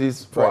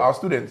basis for our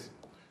students,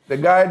 the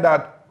guy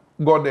that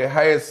got the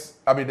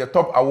highest, the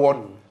top award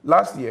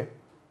last year,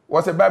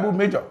 was a Bible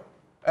major.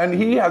 And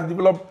he has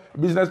developed a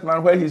business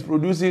plan where he's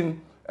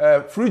producing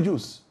free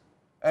juice.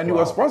 And he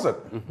was sponsored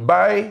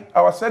by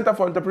our Center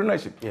for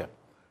Entrepreneurship. Yeah.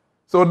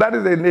 So that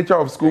is the nature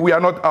of school. We are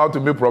not out to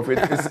make profit.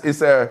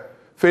 It's a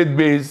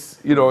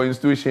faith-based,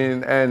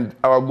 institution, and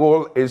our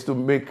goal is to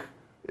make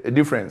a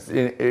difference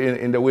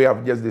in the way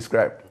I've just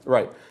described.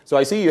 Right. So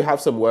I see you have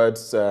some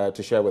words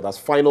to share with us.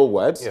 Final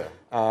words. Yeah.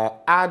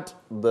 Add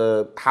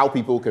how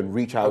people can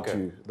reach out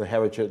to the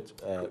Heritage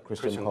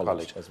Christian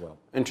College as well.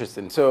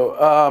 Interesting.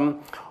 So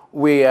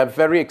we are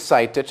very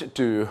excited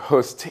to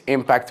host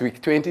Impact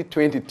Week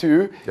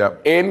 2022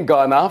 in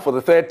Ghana for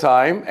the third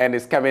time, and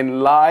it's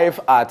coming live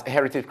at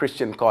Heritage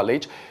Christian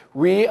College.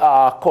 We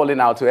are calling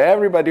out to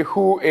everybody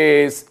who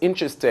is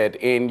interested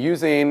in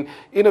using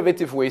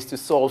innovative ways to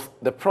solve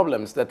the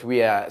problems that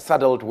we are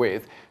saddled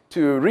with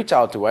to reach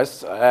out to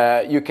us.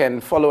 You can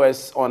follow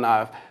us on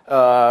our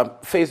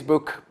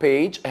Facebook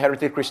page,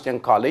 Heritage Christian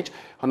College.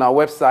 On our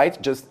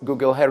website, just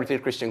Google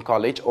Heritage Christian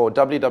College or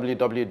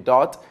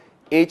www.hcuc.edu.gh.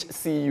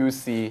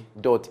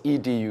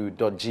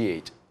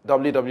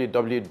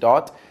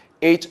 www.hcuc.edu.gh.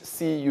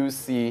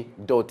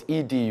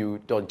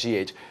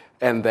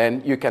 And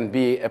then you can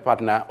be a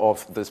partner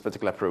of this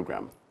particular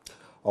program.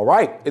 All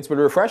right. It's been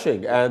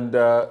refreshing, and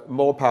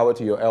more power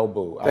to your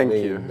elbow. Thank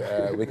you.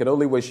 We can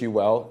only wish you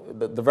well.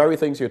 The very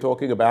things you're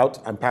talking about,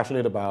 I'm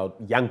passionate about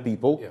young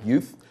people,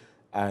 youth,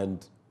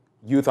 and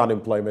youth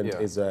unemployment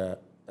is a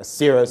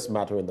serious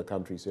matter in the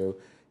country. So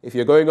if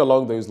you're going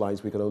along those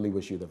lines, we can only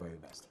wish you the very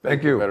best.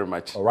 Thank you very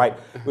much. All right.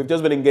 We've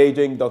just been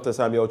engaging Dr.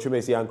 Samuel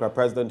Chumesi-Ankra,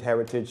 President,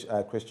 Heritage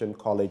Christian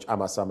College,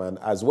 Amasaman,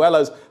 as well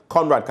as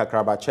Conrad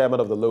Kakraba,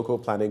 Chairman of the Local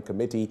Planning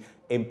Committee,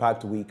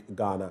 Impact Week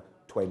Ghana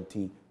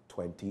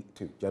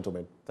 2022.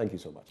 Gentlemen, thank you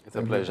so much. It's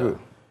a pleasure.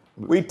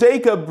 We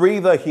take a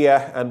breather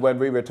here, and when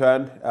we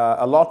return,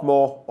 a lot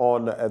more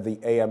on the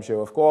AM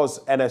show. Of course,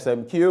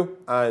 NSMQ,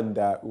 and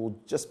we'll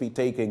just be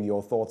taking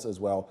your thoughts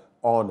as well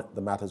on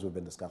the matters we've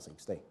been discussing.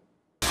 Stay.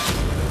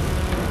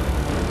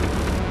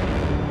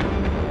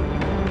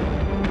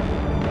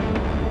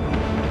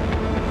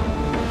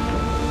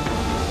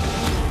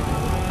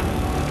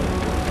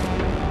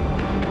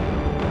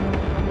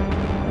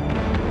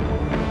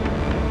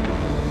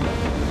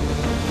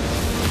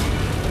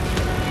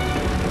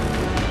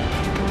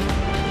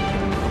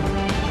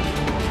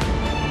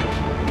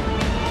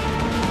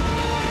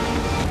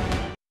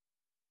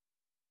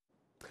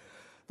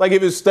 Thank you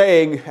for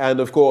staying. And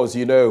of course,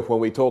 when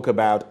we talk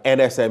about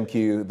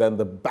NSMQ, then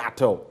the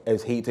battle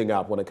is heating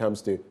up when it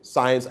comes to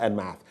science and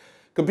math.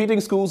 Competing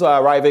schools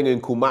are arriving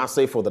in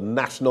Kumasi for the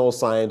National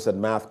Science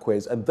and Math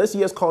Quiz. And this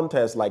year's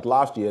contest, like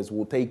last year's,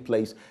 will take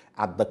place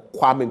at the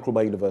Kwame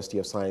Nkrumah University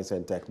of Science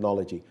and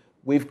Technology.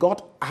 We've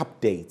got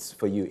updates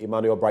for you.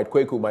 Emmanuel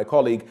Bright-Kweku, my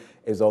colleague,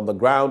 is on the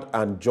ground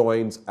and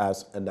joins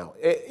us now.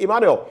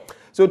 Emmanuel,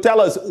 so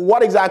tell us,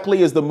 what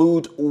exactly is the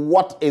mood?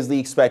 What is the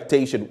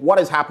expectation? What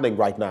is happening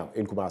right now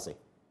in Kumasi?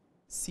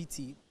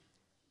 City,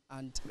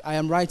 and I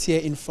am right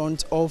here in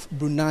front of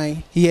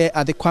Brunei, here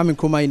at the Kwame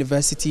Nkrumah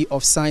University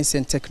of Science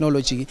and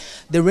Technology.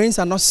 The rains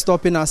are not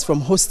stopping us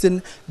from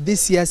hosting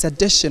this year's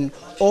edition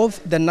of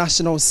the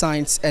National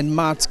Science and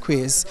Math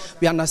Quiz.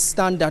 We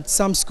understand that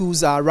some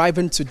schools are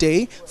arriving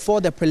today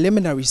for the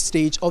preliminary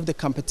stage of the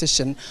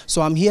competition.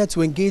 So I'm here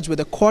to engage with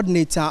the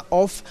coordinator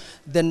of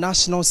the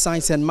National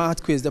Science and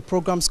Math Quiz, the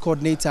program's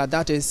coordinator,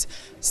 that is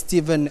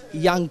Stephen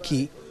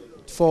Yankee,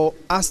 for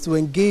us to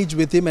engage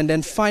with him and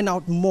then find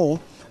out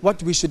more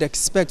what we should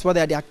expect, what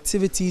are the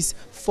activities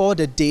for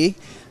the day,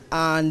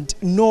 and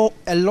know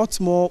a lot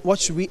more what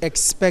should we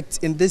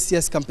expect in this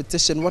year's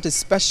competition, what is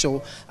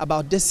special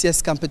about this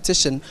year's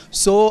competition.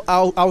 So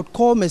I would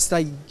call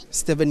Mr.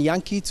 Stephen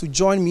Yankee to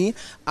join me,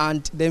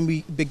 and then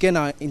we begin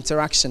our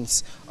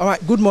interactions. All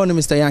right, good morning,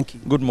 Mr. Yankee.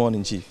 Good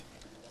morning, Chief.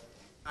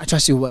 I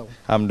trust you well.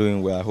 I'm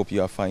doing well. I hope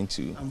you are fine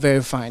too. I'm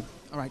very fine.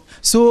 All right.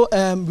 So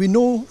we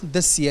know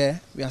this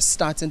year we are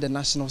starting the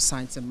National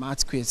Science and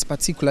Math Quiz,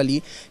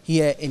 particularly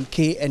here in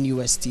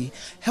KNUST.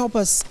 Help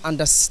us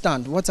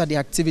understand what are the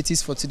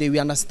activities for today. We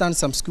understand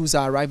some schools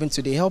are arriving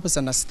today. Help us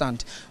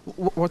understand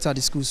what are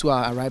the schools who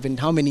are arriving.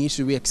 How many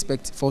should we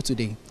expect for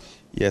today?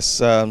 Yes.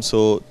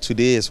 So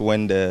today is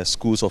when the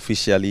schools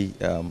officially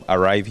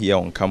arrive here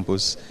on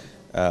campus.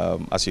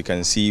 As you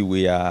can see,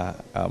 we are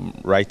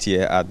right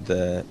here at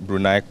the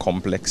Brunei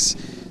complex.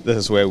 This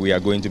is where we are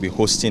going to be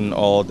hosting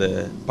all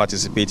the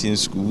participating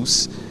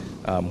schools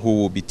who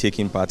will be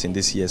taking part in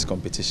this year's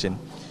competition.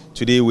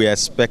 Today we are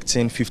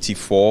expecting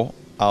 54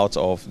 out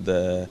of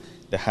the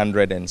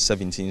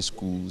 117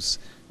 schools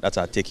that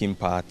are taking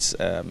part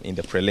in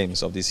the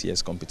prelims of this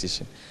year's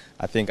competition.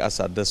 I think as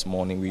at this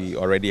morning we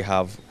already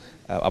have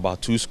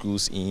about 2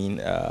 schools in.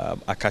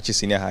 Akachi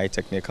Senior High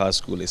Technical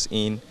School is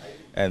in.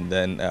 And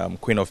then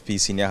Queen of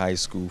Peace Senior High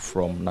School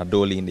from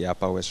Nadoli in the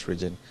Upper West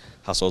region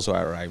has also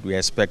arrived. We are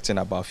expecting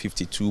about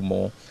 52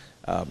 more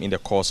in the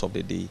course of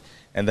the day.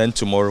 And then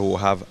tomorrow we'll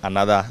have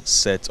another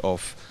set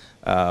of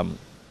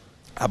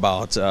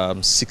about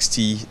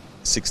 60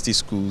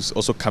 schools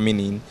also coming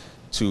in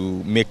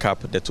to make up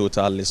the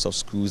total list of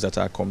schools that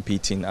are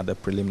competing at the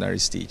preliminary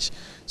stage.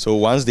 So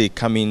once they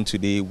come in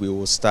today, we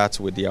will start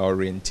with their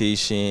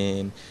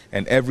orientation.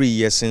 And every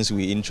year since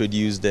we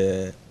introduced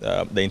the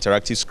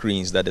interactive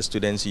screens that the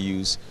students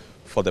use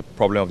for the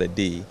problem of the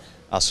day,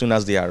 as soon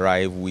as they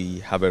arrive, we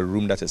have a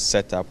room that is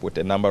set up with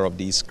a number of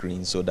these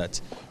screens so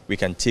that we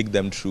can take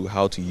them through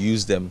how to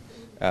use them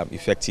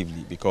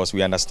effectively, because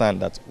we understand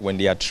that when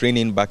they are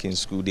training back in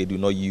school, they do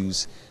not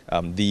use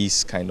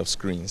these kind of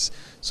screens.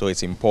 So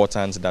it's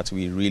important that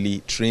we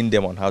really train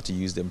them on how to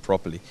use them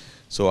properly.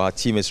 So our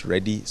team is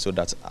ready so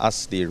that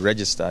as they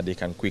register, they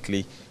can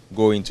quickly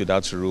go into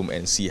that room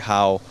and see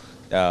how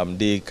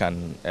they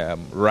can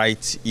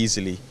write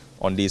easily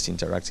on these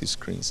interactive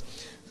screens.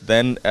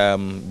 Then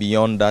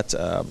beyond that,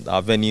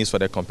 our venues for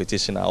the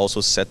competition are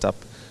also set up.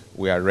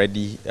 We are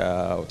ready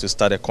to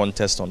start a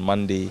contest on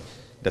Monday.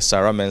 The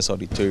Sarah Men's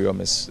Auditorium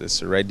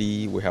is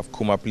ready. We have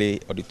Kuma Play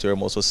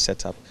Auditorium also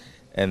set up.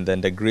 And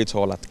then the Great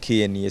Hall at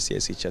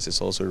KNESCHS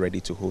is also ready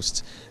to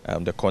host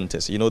the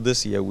contest. You know,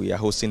 this year we are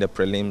hosting the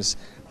prelims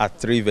at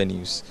 3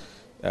 venues.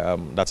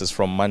 That is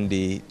from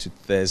Monday to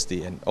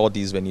Thursday. And all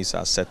these venues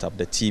are set up.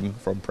 The team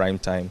from Prime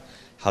Time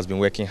has been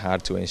working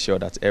hard to ensure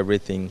that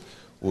everything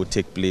will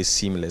take place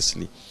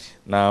seamlessly.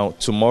 Now,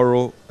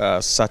 tomorrow,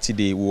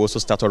 Saturday, we'll also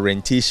start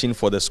orientation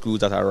for the schools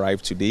that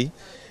arrived today.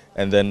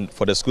 And then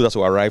for the schools that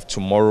will arrive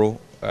tomorrow,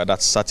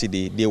 that's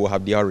Saturday, they will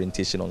have their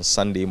orientation on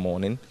Sunday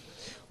morning.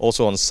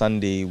 Also on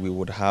Sunday, we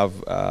would have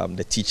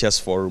the Teachers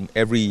Forum.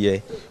 Every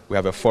year, we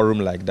have a forum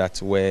like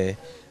that where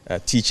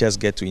teachers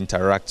get to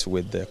interact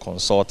with the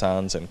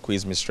consultants and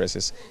quiz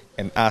mistresses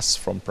and us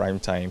from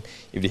Prime Time.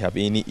 If they have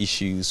any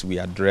issues, we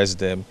address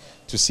them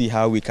to see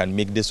how we can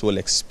make this whole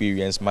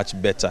experience much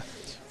better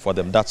for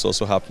them. That's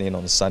also happening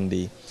on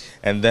Sunday.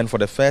 And then for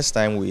the first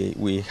time,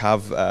 we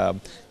have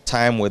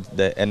time with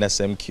the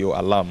NSMQ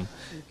alum.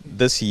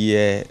 This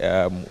year,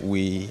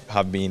 we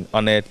have been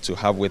honored to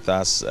have with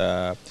us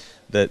the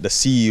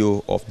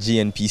CEO of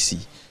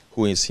GNPC,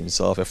 who is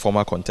himself a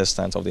former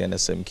contestant of the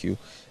NSMQ.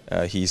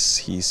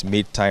 He's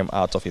made time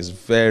out of his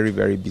very,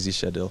 very busy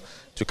schedule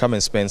to come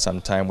and spend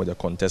some time with the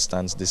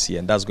contestants this year.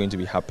 And that's going to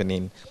be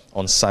happening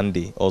on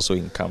Sunday, also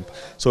in camp.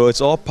 So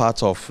it's all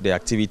part of the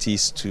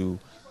activities to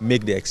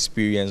make the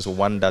experience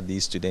one that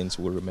these students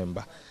will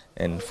remember.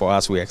 And for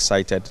us, we're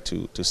excited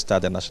to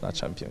start the national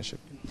championship.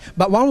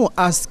 But one will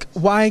ask,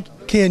 why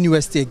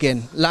KNUST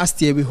again?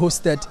 Last year we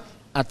hosted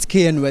at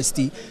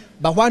KNUST,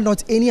 but why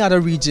not any other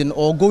region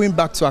or going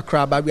back to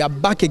Accra, but we are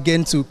back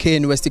again to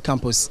KNUST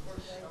campus?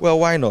 Well,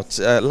 why not?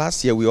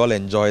 Last year we all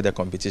enjoyed the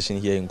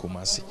competition here in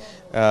Kumasi.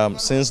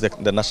 Since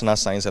the National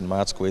Science and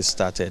Maths Quiz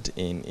started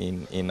in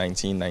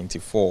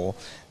 1994,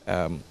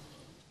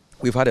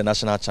 we've had a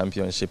national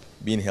championship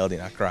being held in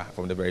Accra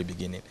from the very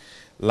beginning.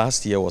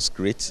 Last year was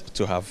great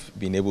to have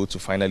been able to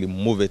finally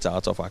move it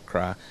out of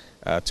Accra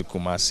to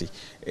Kumasi.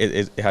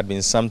 It had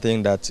been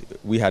something that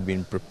we had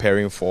been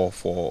preparing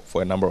for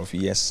a number of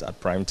years at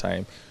Prime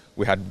Time.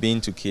 We had been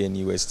to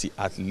KNUST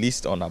at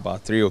least on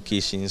about 3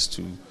 occasions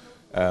to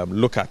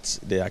look at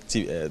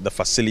the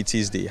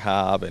facilities they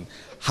have and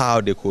how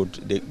they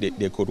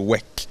could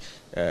work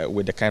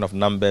with the kind of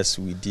numbers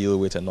we deal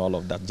with and all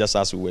of that, just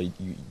as we were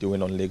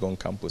doing on Legon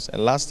campus.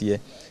 And last year,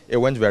 it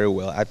went very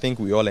well. I think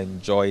we all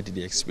enjoyed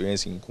the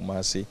experience in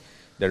Kumasi.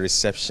 The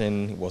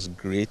reception was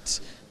great.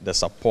 The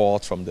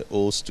support from the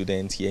old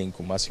students here in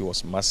Kumasi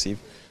was massive.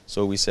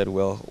 So we said,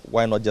 well,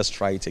 why not just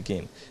try it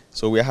again?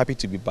 So we're happy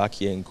to be back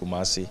here in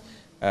Kumasi.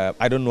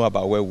 I don't know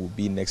about where we'll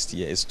be next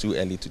year. It's too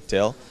early to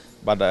tell.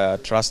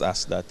 But trust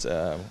us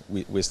that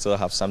we still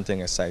have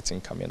something exciting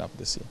coming up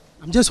this year.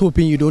 I'm just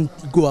hoping you don't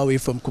go away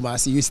from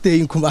Kumasi. You stay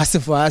in Kumasi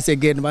for us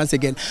once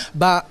again.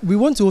 But we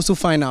want to also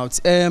find out,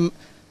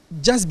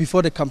 just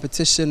before the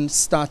competition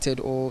started,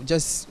 or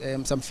just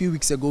some few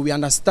weeks ago, we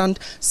understand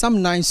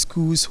some 9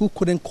 schools who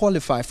couldn't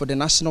qualify for the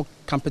national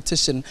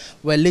competition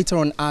were later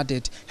on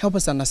added. Help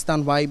us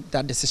understand why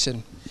that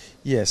decision.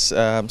 Yes,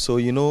 so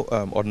you know,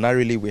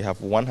 ordinarily we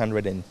have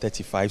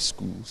 135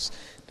 schools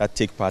that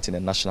take part in the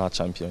national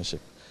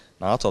championship.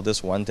 Now, out of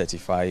this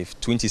 135,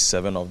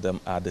 27 of them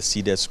are the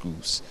seeded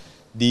schools.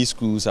 These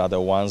schools are the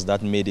ones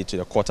that made it to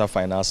the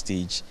quarterfinal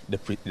stage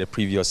the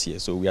previous year.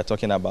 So we are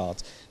talking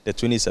about the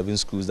 27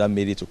 schools that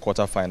made it to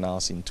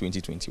quarterfinals in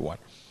 2021.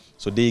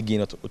 So they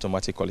gain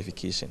automatic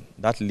qualification.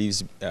 That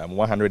leaves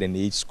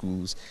 108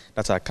 schools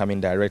that are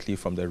coming directly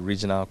from the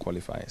regional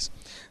qualifiers.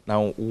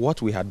 Now,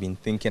 what we had been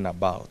thinking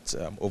about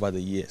over the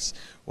years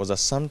was that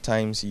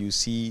sometimes you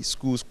see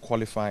schools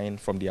qualifying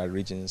from their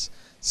regions,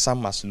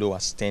 some as low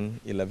as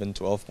 10, 11,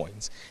 12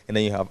 points. And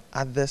then you have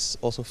others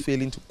also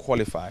failing to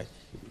qualify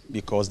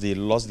because they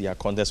lost their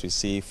contest with,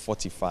 say,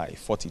 45,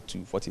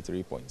 42,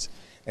 43 points.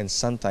 And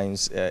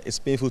sometimes it's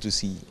painful to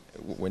see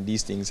when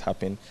these things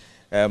happen.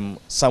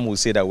 Some will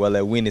say that, well,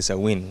 a win is a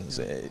win.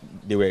 So,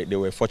 they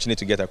were fortunate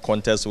to get a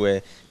contest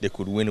where they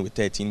could win with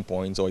 13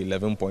 points or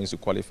 11 points to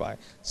qualify.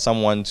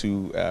 Someone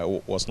too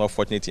was not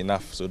fortunate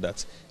enough so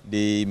that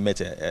they met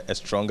a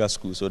stronger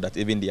school, so that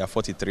even their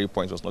 43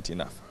 points was not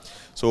enough.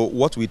 So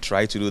what we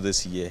try to do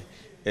this year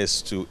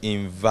is to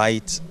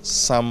invite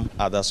some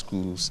other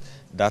schools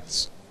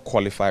that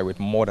qualify with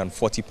more than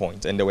 40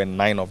 points, and there were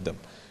 9 of them.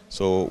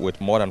 So with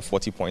more than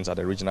 40 points at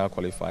the regional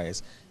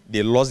qualifiers,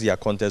 they lost their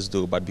contest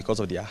though, but because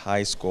of their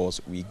high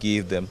scores, we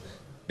gave them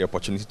the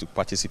opportunity to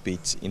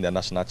participate in the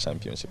national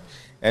championship.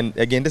 And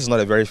again, this is not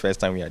the very first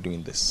time we are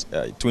doing this.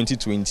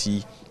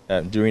 2020,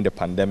 during the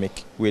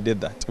pandemic, we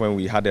did that when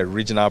we had the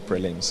regional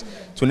prelims.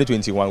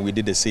 2021, we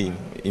did the same,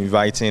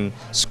 inviting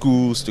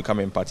schools to come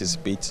and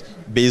participate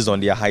based on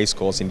their high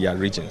scores in their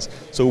regions.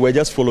 So we're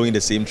just following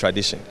the same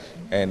tradition.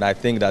 And I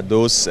think that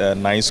those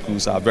 9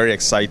 schools are very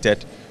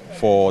excited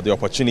for the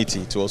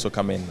opportunity to also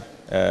come and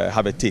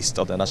have a taste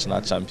of the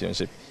national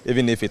championship.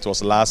 Even if it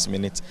was last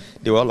minute,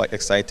 they were all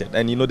excited.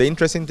 And you know, the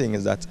interesting thing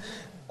is that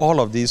all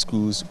of these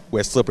schools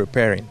were still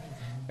preparing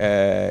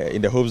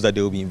in the hopes that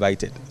they will be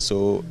invited.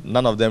 So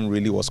none of them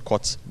really was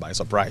caught by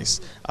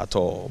surprise at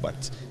all,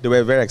 but they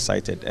were very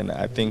excited, and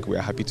I think we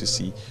are happy to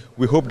see.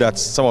 We hope that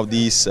some of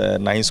these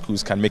 9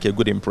 schools can make a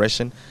good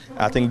impression.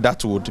 I think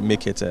that would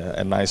make it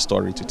a nice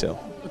story to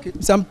tell. Okay.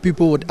 Some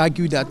people would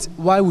argue that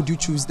why would you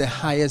choose the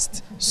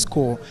highest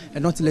score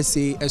and not, let's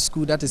say, a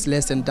school that is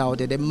less endowed?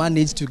 They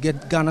managed to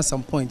garner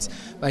some points,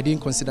 but I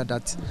didn't consider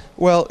that.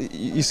 Well,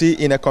 you see,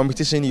 in a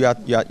competition, you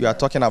are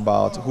talking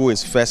about who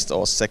is first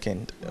or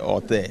second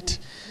or third.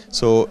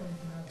 So,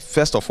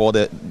 first of all,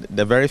 the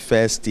very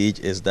first stage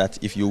is that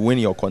if you win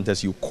your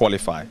contest, you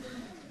qualify.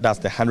 That's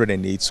the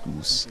 108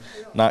 schools.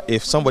 Now,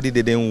 if somebody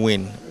didn't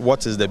win,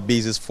 what is the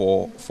basis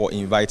for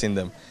inviting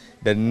them?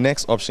 The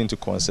next option to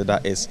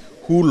consider is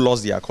who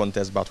lost their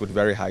contest but with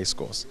very high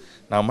scores.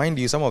 Now, mind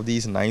you, some of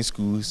these 9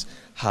 schools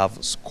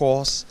have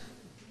scores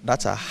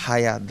that are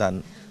higher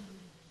than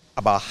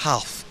about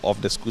half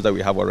of the schools that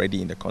we have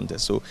already in the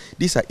contest. So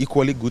these are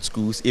equally good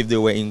schools. If they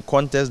were in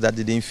contests that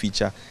didn't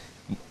feature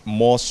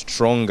more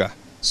stronger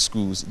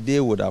schools,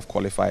 they would have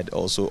qualified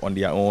also on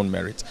their own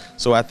merit.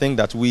 So I think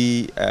that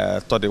we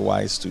thought it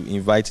wise to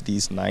invite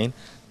these 9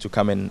 to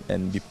come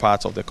and be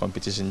part of the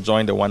competition,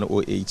 join the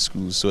 108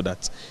 schools, so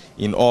that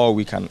in all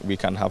we can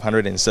have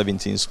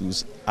 117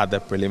 schools at the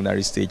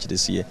preliminary stage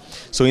this year.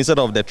 So instead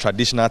of the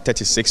traditional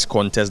 36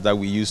 contests that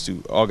we used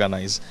to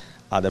organize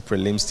at the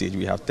prelim stage,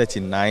 we have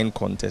 39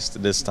 contests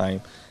this time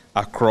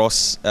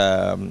across 3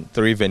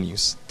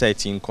 venues,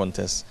 13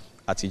 contests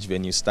at each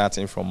venue,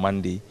 starting from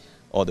Monday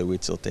all the way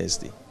till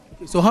Thursday.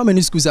 So how many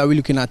schools are we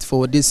looking at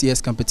for this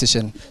year's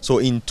competition? So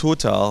in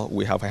total,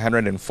 we have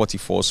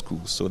 144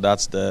 schools. So we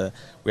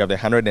have the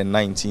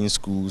 119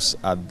 schools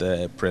at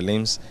the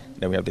prelims,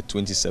 then we have the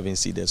 27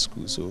 seeded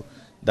schools. So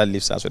that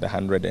leaves us with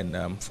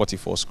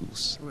 144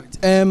 schools.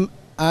 Right.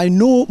 I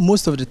know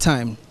most of the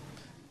time,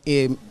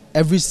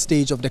 every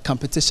stage of the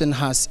competition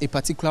has a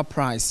particular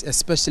prize,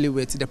 especially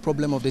with the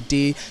problem of the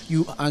day,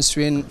 you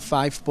answering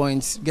 5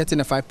 points, getting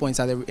the 5 points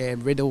at the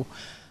riddle.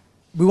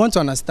 We want to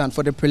understand,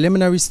 for the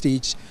preliminary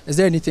stage, is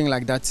there anything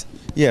like that?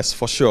 Yes,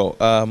 for sure.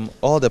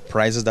 All the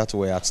prizes that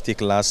were at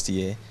stake last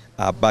year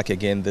are back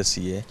again this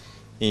year.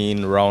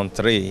 In round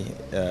 3,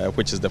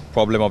 which is the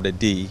problem of the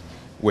day,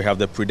 we have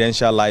the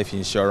Prudential Life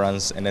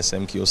Insurance and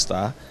SMQ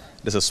Star.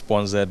 This is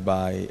sponsored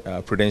by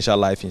Prudential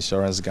Life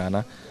Insurance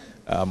Ghana.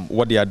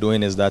 What they are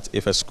doing is that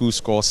if a school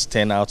scores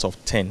 10 out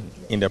of 10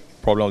 in the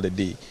problem of the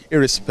day,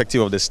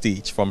 irrespective of the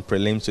stage, from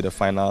prelims to the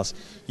finals,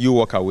 you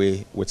walk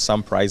away with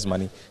some prize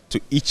money to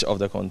each of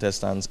the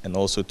contestants and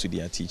also to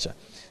their teacher.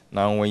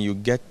 Now, when you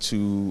get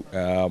to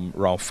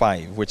round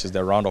 5, which is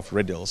the round of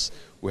riddles,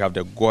 we have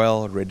the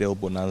Goyle Riddle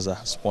Bonanza,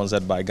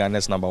 sponsored by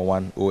Ghana's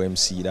 #1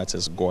 OMC, that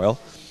is Goyle.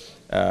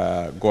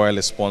 Goyle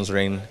is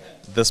sponsoring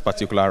this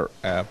particular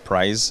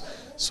prize.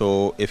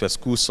 So if a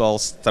school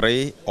solves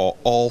 3 or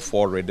all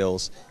 4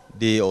 riddles,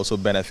 they also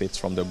benefit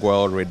from the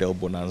Goyle Riddle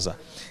Bonanza.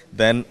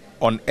 Then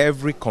on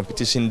every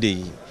competition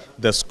day,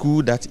 the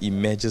school that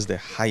emerges the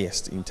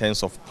highest in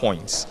terms of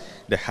points,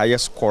 the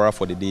highest scorer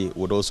for the day,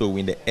 would also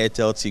win the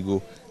Airtel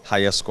Tigo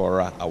Highest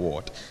Scorer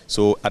Award.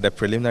 So at the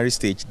preliminary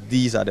stage,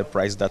 these are the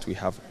prizes that we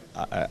have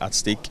at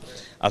stake.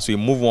 As we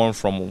move on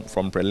from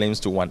prelims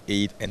to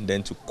 1/8 and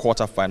then to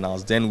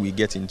quarterfinals, then we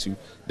get into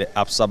the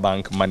Absa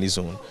Bank Money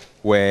Zone,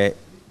 where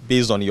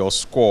based on your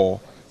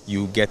score,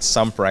 you get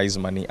some prize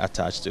money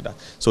attached to that.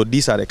 So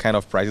these are the kind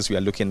of prizes we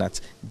are looking at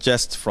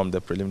just from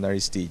the preliminary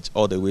stage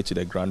all the way to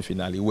the grand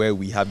finale, where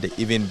we have the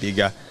even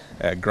bigger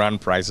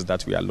grand prizes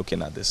that we are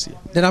looking at this year.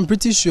 Then I'm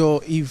pretty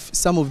sure if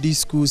some of these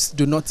schools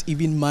do not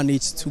even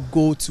manage to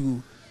go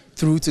through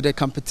to the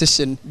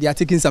competition, they are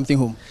taking something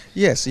home.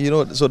 Yes, you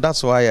know, so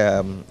that's why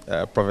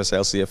Professor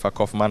LCF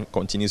Kaufman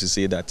continues to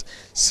say that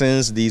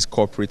since these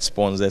corporate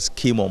sponsors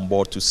came on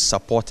board to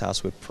support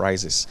us with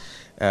prizes,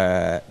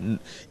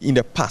 in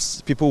the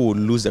past, people would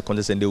lose the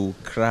contest and they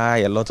would cry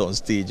a lot on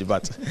stage.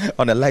 But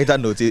on a lighter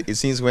note, it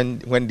seems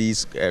when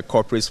these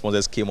corporate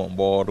sponsors came on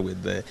board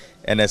with the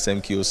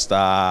NSMQ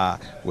Star,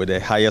 with the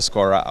highest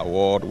scorer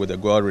award, with the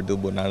Gold Riddle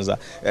Bonanza,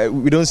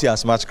 we don't see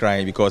as much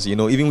crying because, you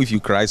know, even if you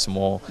cry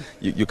small,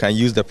 you can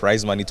use the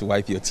prize money to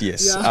wipe your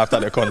tears after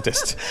the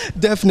contest.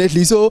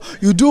 Definitely. So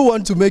you do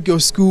want to make your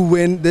school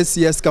win this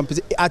year's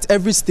competition. At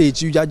every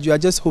stage, you are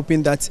just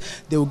hoping that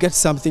they will get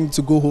something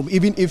to go home.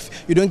 Even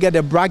if you don't get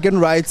the bragging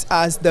rights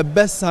as the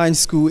best science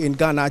school in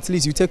Ghana, at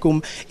least you take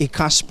home a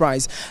cash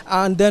prize.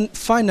 And then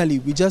finally,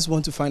 we just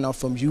want to find out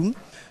from you,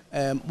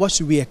 what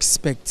should we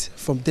expect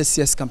from this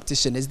year's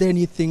competition? Is there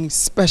anything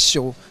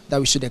special that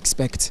we should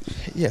expect?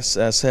 Yes,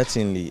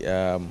 certainly.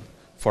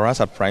 For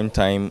us at Prime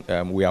Time,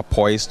 we are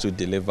poised to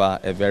deliver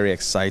a very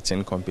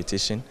exciting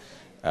competition.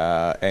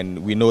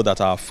 And we know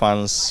that our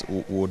fans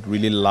would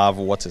really love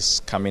what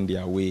is coming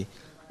their way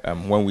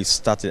when we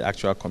start the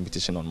actual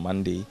competition on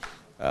Monday.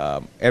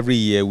 Every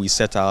year we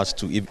set out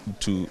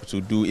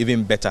to do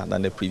even better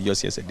than the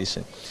previous year's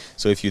edition.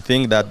 So if you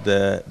think that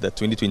the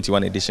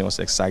 2021 edition was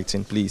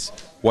exciting, please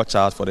watch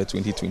out for the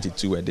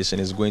 2022 edition.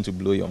 It's going to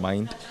blow your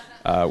mind.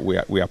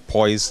 We are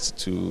poised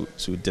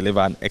to deliver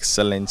an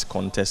excellent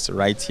contest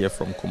right here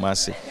from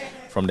Kumasi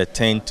from the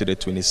 10th to the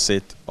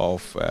 26th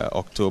of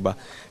October.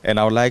 And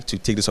I would like to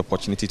take this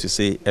opportunity to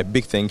say a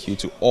big thank you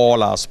to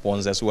all our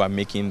sponsors who are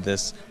making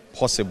this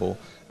possible.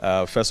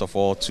 First of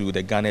all, to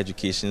the Ghana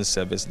Education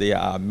Service. They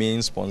are our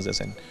main sponsors,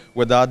 and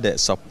without the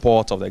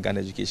support of the Ghana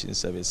Education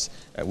Service,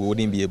 we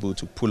wouldn't be able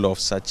to pull off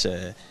such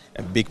a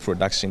big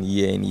production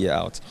year in, year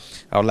out.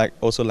 I would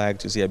also like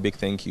to say a big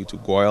thank you to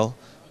GOIL,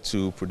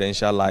 to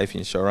Prudential Life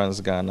Insurance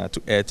Ghana, to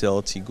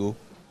Airtel Tigo.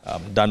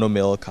 Dano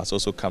Milk has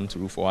also come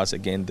through for us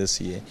again this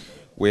year.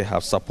 We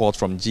have support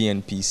from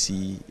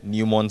GNPC.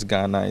 Newmont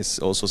Ghana is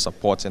also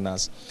supporting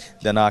us.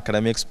 Then our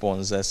academic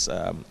sponsors,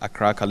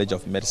 Accra College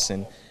of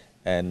Medicine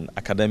and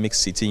Academic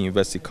City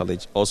University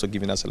College, also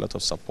giving us a lot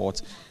of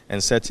support.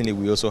 And certainly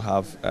we also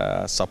have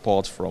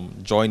support from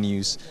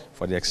JoyNews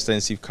for the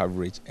extensive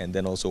coverage, and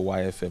then also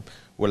YFM.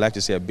 We'd like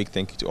to say a big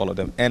thank you to all of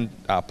them, and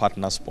our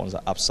partner sponsor,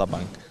 Absa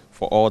Bank,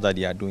 for all that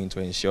they are doing to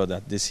ensure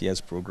that this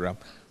year's program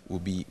will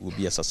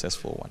be a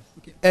successful one.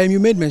 Okay. You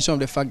made mention of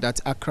the fact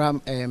that Accra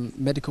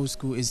Medical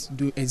School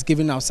is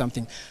giving out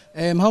something.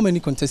 How many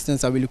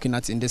contestants are we looking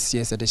at in this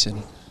year's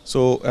edition?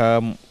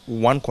 So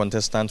one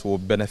contestant will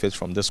benefit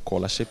from this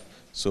scholarship.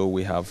 So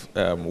we have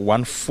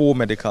one full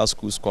medical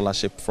school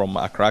scholarship from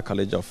Accra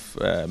College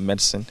of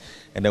Medicine,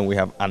 and then we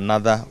have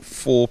another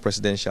full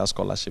presidential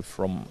scholarship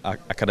from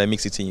Academic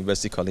City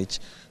University College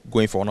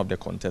going for one of the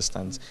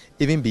contestants.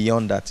 Even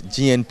beyond that,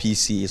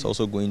 GNPC is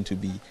also going to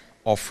be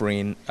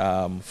offering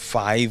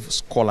 5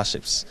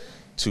 scholarships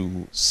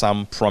to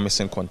some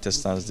promising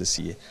contestants this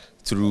year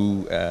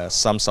through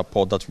some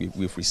support that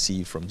we've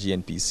received from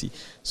GNPC.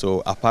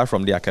 So apart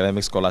from the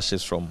academic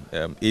scholarships from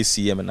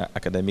ACM and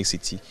Academic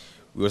City,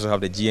 we also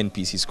have the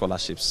GNPC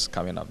scholarships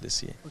coming up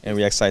this year, and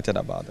we're excited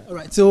about that. All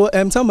right. So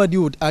somebody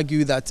would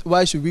argue that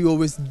why should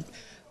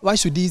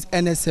these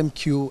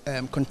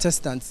NSMQ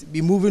contestants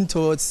be moving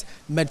towards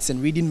medicine,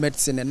 reading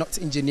medicine, and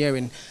not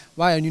engineering?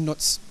 Why are you not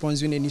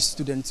sponsoring any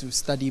students to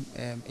study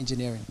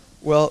engineering?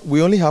 Well,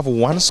 we only have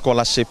one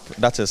scholarship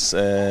that is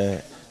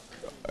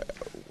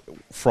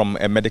from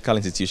a medical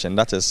institution,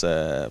 that is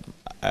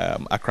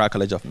Accra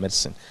College of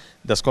Medicine.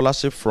 The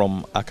scholarship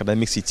from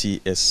Academic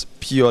City is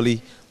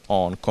purely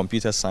on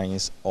computer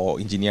science or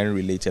engineering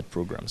related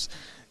programs.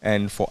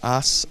 And for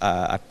us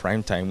at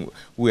Prime Time,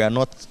 we are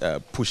not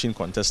pushing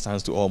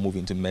contestants to all move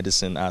into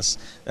medicine as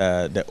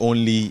the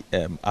only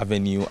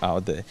avenue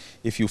out there.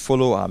 If you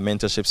follow our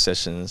mentorship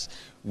sessions,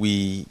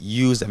 we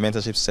use the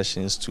mentorship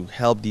sessions to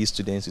help these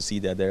students to see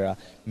that there are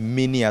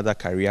many other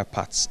career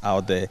paths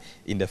out there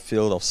in the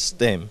field of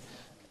STEM,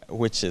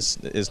 which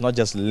is not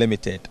just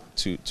limited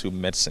to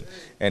medicine.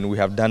 And we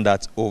have done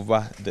that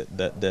over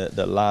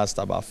the last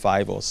about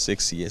 5 or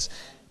 6 years,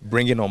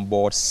 bringing on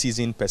board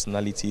seasoned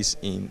personalities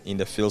in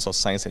the fields of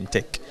science and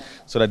tech,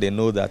 so that they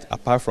know that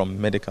apart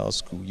from medical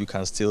school, you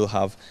can still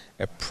have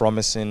a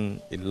promising,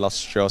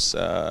 illustrious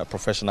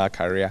professional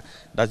career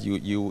that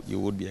you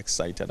would be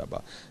excited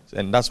about.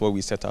 And that's what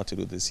we set out to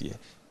do this year.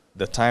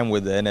 The time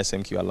with the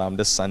NSMQ alum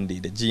this Sunday,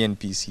 the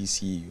GNPC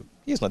CEO,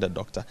 he's not a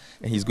doctor,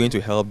 and he's going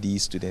to help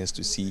these students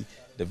to see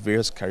the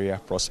various career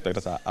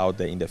prospects that are out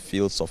there in the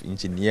fields of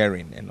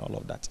engineering and all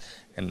of that.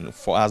 And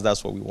for us,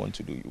 that's what we want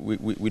to do.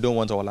 We don't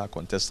want all our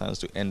contestants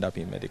to end up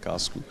in medical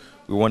school.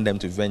 We want them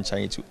to venture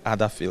into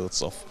other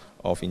fields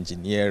of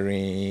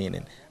engineering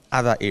and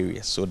other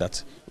areas so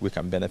that we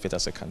can benefit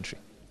as a country.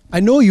 I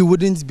know you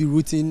wouldn't be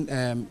rooting,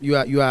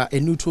 you are a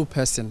neutral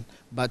person,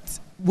 but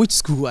which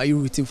school are you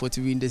rooting for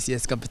to win this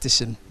year's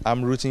competition?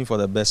 I'm rooting for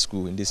the best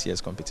school in this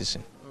year's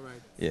competition. All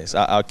right. Yes,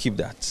 I'll keep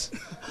that.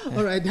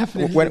 All right,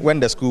 definitely. When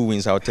the school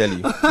wins, I'll tell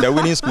you. The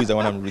winning school is the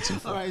one I'm rooting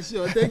for. All right,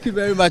 sure. Thank you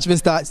very much,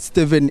 Mr.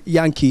 Stephen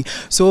Yankee.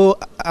 So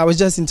I was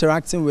just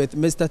interacting with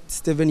Mr.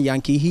 Stephen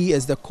Yankee. He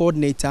is the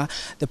coordinator,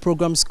 the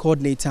programs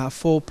coordinator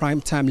for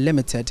Primetime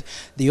Limited,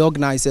 the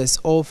organizers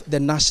of the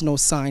National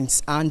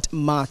Science and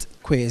Math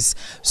Quiz.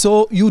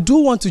 So you do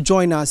want to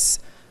join us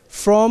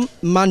from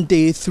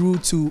Monday through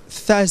to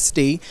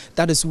Thursday.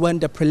 That is when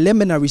the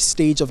preliminary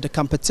stage of the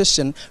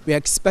competition. We are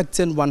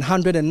expecting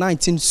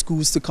 119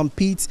 schools to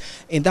compete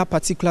in that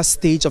particular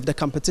stage of the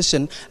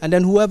competition, and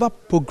then whoever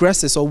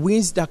progresses or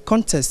wins that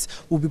contest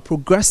will be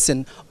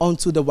progressing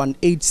onto the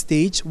 1/8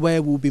 stage,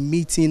 where we'll be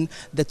meeting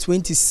the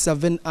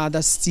 27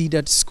 other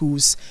seeded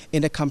schools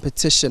in the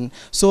competition.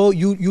 So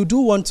you do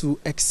want to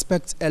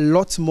expect a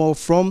lot more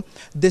from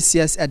this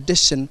year's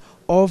edition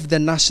of the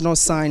National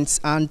Science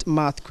and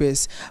Math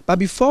Quiz. But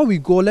before we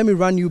go, let me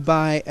run you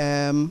by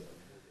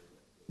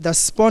the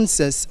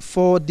sponsors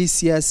for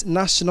this year's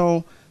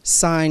National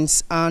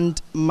Science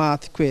and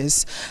Math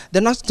Quiz.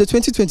 The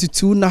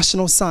 2022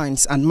 National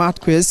Science and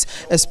Math Quiz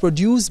is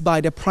produced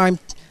by the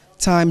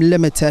Primetime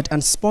Limited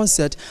and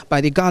sponsored by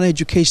the Ghana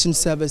Education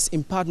Service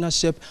in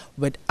partnership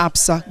with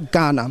APSA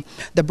Ghana.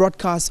 The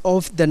broadcast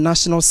of the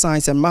National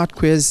Science and Math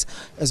Quiz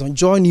is on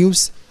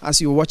JoyNews, as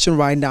you're watching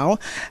right now,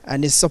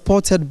 and is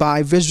supported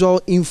by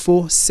Visual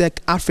Info Sec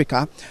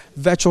Africa,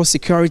 Virtual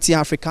Security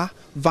Africa,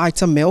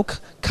 Vita Milk,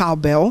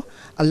 Cowbell,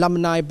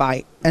 Alumni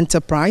by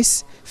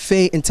Enterprise,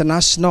 Fay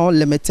International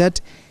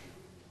Limited,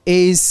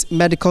 Ace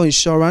Medical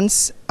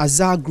Insurance,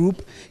 Azar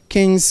Group,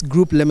 Kings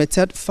Group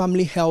Limited,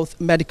 Family Health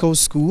Medical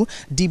School,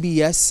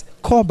 DBS,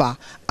 Koba,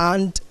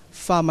 and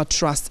Pharma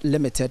Trust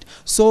Limited.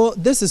 So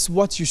this is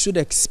what you should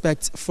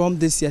expect from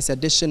this year's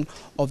edition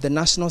of the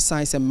National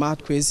Science and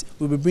Math Quiz.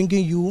 We'll be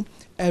bringing you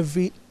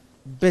every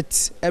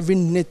bit, every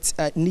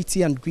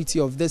nitty and gritty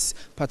of this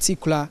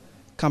particular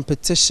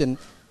competition.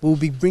 We'll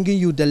be bringing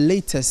you the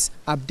latest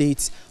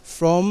updates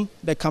from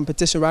the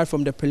competition, right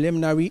from the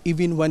preliminary,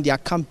 even when they are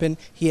camping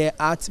here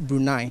at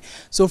Brunei.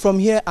 So from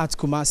here at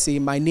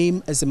Kumasi, my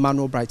name is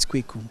Emmanuel Bright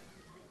Kweku.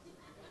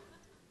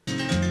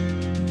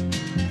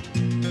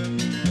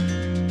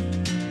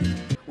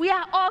 We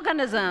are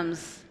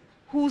organisms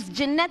whose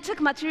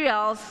genetic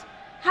materials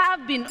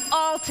have been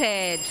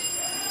altered.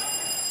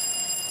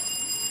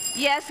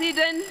 Yes,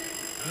 Eden?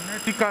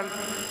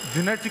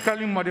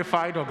 Genetically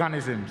modified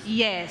organisms.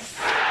 Yes.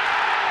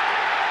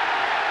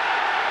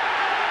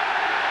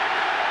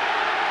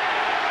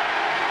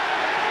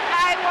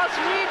 I was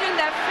reading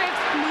the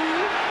fifth clue.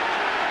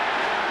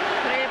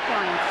 3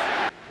 points.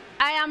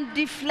 I am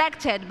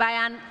deflected by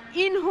an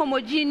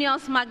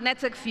inhomogeneous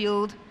magnetic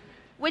field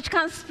which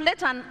can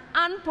split an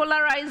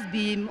unpolarized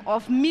beam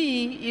of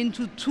me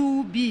into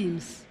 2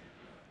 beams.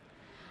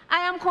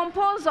 I am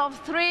composed of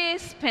 3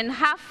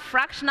 spin-half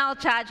fractional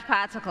charge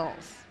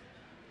particles.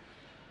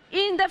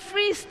 In the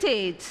free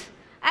state,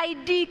 I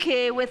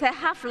decay with a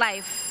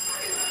half-life.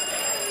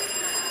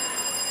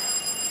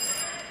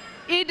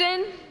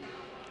 Eden?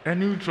 A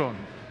neutron.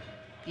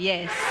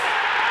 Yes.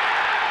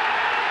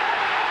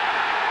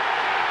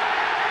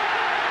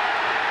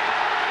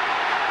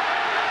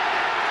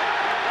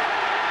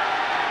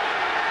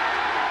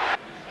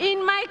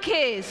 In my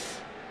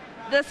case,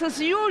 this is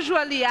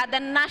usually at the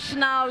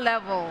national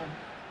level.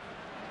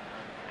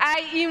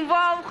 I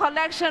involve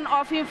collection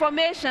of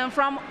information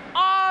from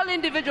all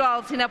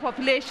individuals in a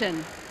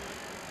population.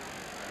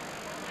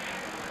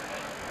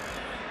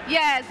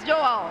 Yes,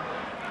 Joel.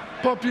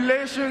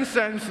 Population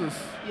census.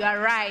 You are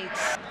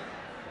right.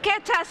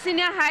 Keta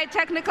Senior High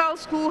Technical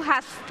School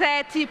has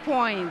 30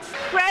 points.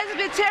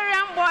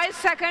 Presbyterian Boys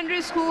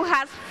Secondary School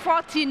has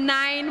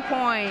 49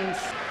 points.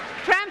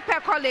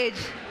 Trempe College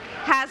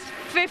has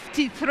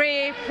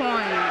 53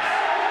 points.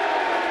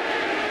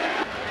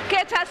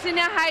 Keta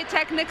Senior High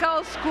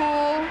Technical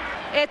School,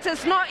 it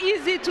is not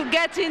easy to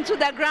get into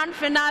the grand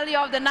finale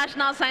of the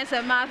National Science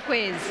and Math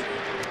Quiz.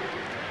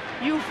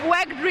 You've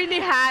worked really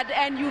hard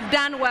and you've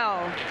done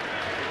well.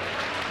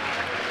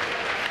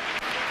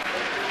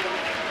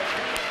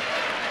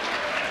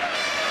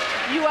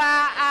 You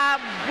are a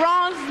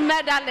bronze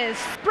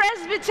medalist.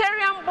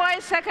 Presbyterian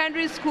Boys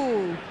Secondary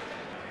School,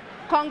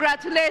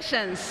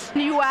 congratulations.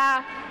 You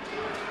are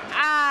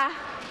a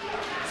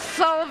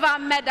silver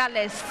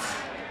medalist.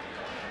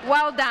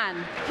 Well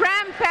done.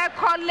 Prempeh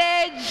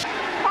College,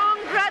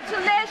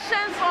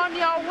 congratulations on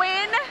your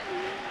win.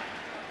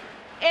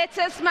 It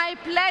is my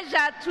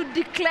pleasure to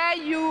declare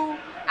you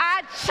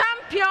our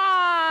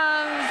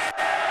champions.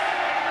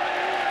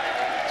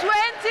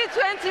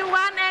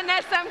 2021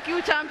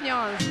 NSMQ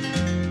champions.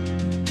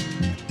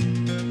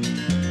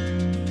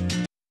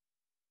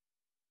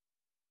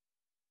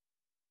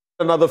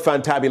 Another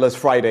fantabulous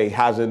Friday,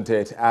 hasn't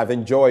it? I've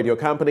enjoyed your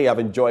company. I've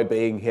enjoyed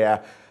being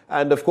here.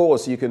 And of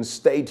course, you can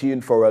stay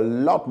tuned for a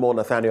lot more.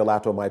 Nathaniel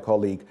Atto, my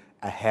colleague,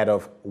 ahead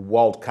of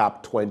World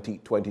Cup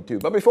 2022.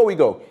 But before we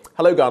go,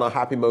 hello Ghana,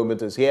 happy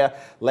moment is here.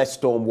 Let's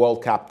storm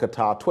World Cup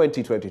Qatar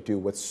 2022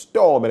 with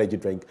Storm Energy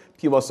Drink,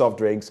 Puma Soft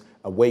Drinks,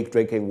 Awake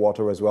Drinking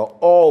Water as well,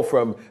 all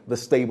from the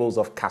stables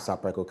of Casa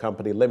Preco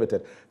Company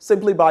Limited.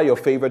 Simply buy your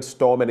favorite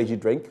Storm Energy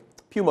Drink,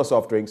 Puma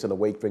Soft Drinks, and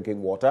Awake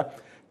Drinking Water.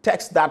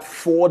 Text that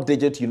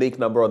 4-digit unique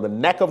number on the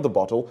neck of the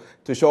bottle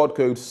to short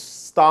code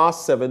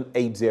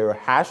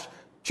 *780#.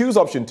 Choose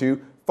option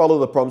 2. Follow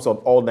the prompts on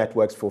all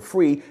networks for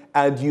free,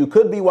 and you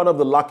could be one of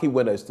the lucky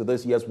winners to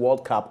this year's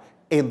World Cup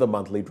in the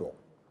monthly draw.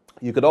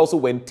 You could also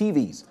win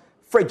TVs,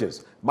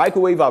 fridges,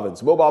 microwave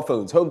ovens, mobile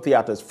phones, home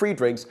theaters, free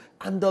drinks,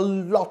 and a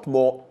lot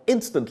more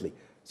instantly.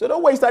 So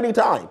don't waste any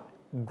time.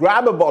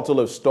 Grab a bottle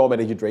of Storm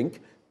Energy Drink,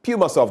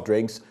 Puma Soft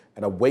Drinks,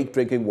 and Awake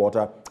Drinking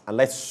Water, and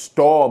let's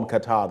storm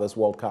Qatar this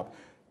World Cup.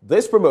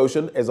 This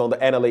promotion is on the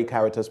NLA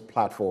Caritas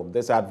platform.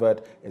 This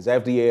advert is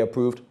FDA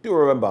approved. Do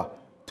remember,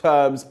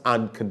 terms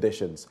and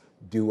conditions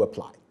do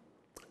apply.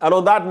 And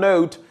on that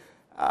note,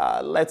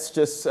 let's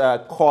just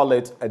call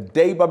it a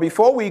day. But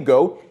before we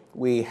go,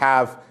 we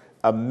have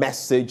a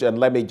message, and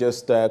let me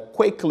just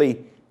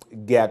quickly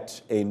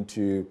get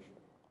into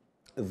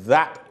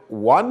that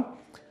one.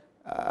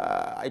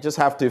 I just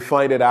have to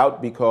find it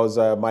out because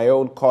my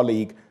own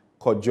colleague,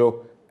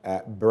 Kojo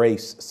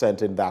Brace,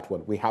 sent in that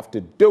one. We have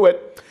to do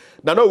it.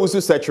 Nano Usu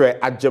Setre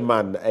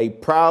Ajaman, a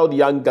proud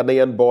young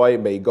Ghanaian boy.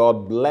 May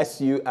God bless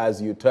you as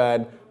you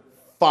turn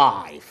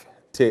 5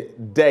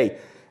 today.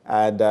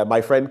 And my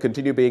friend,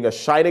 continue being a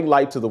shining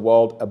light to the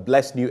world, a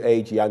blessed new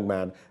age young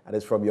man. And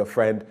it's from your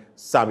friend,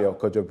 Samuel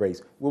Kojo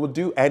Brace. We will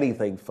do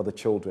anything for the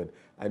children.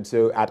 And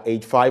so at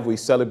age 5, we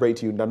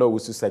celebrate you, Nano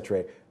Usu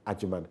Setre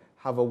Ajaman.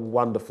 Have a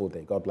wonderful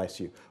day. God bless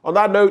you. On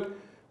that note,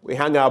 we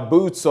hang our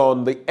boots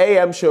on the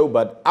AM show,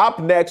 but up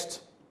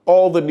next,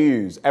 all the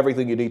news,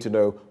 everything you need to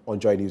know on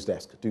JoyNews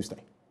Desk. Do stay.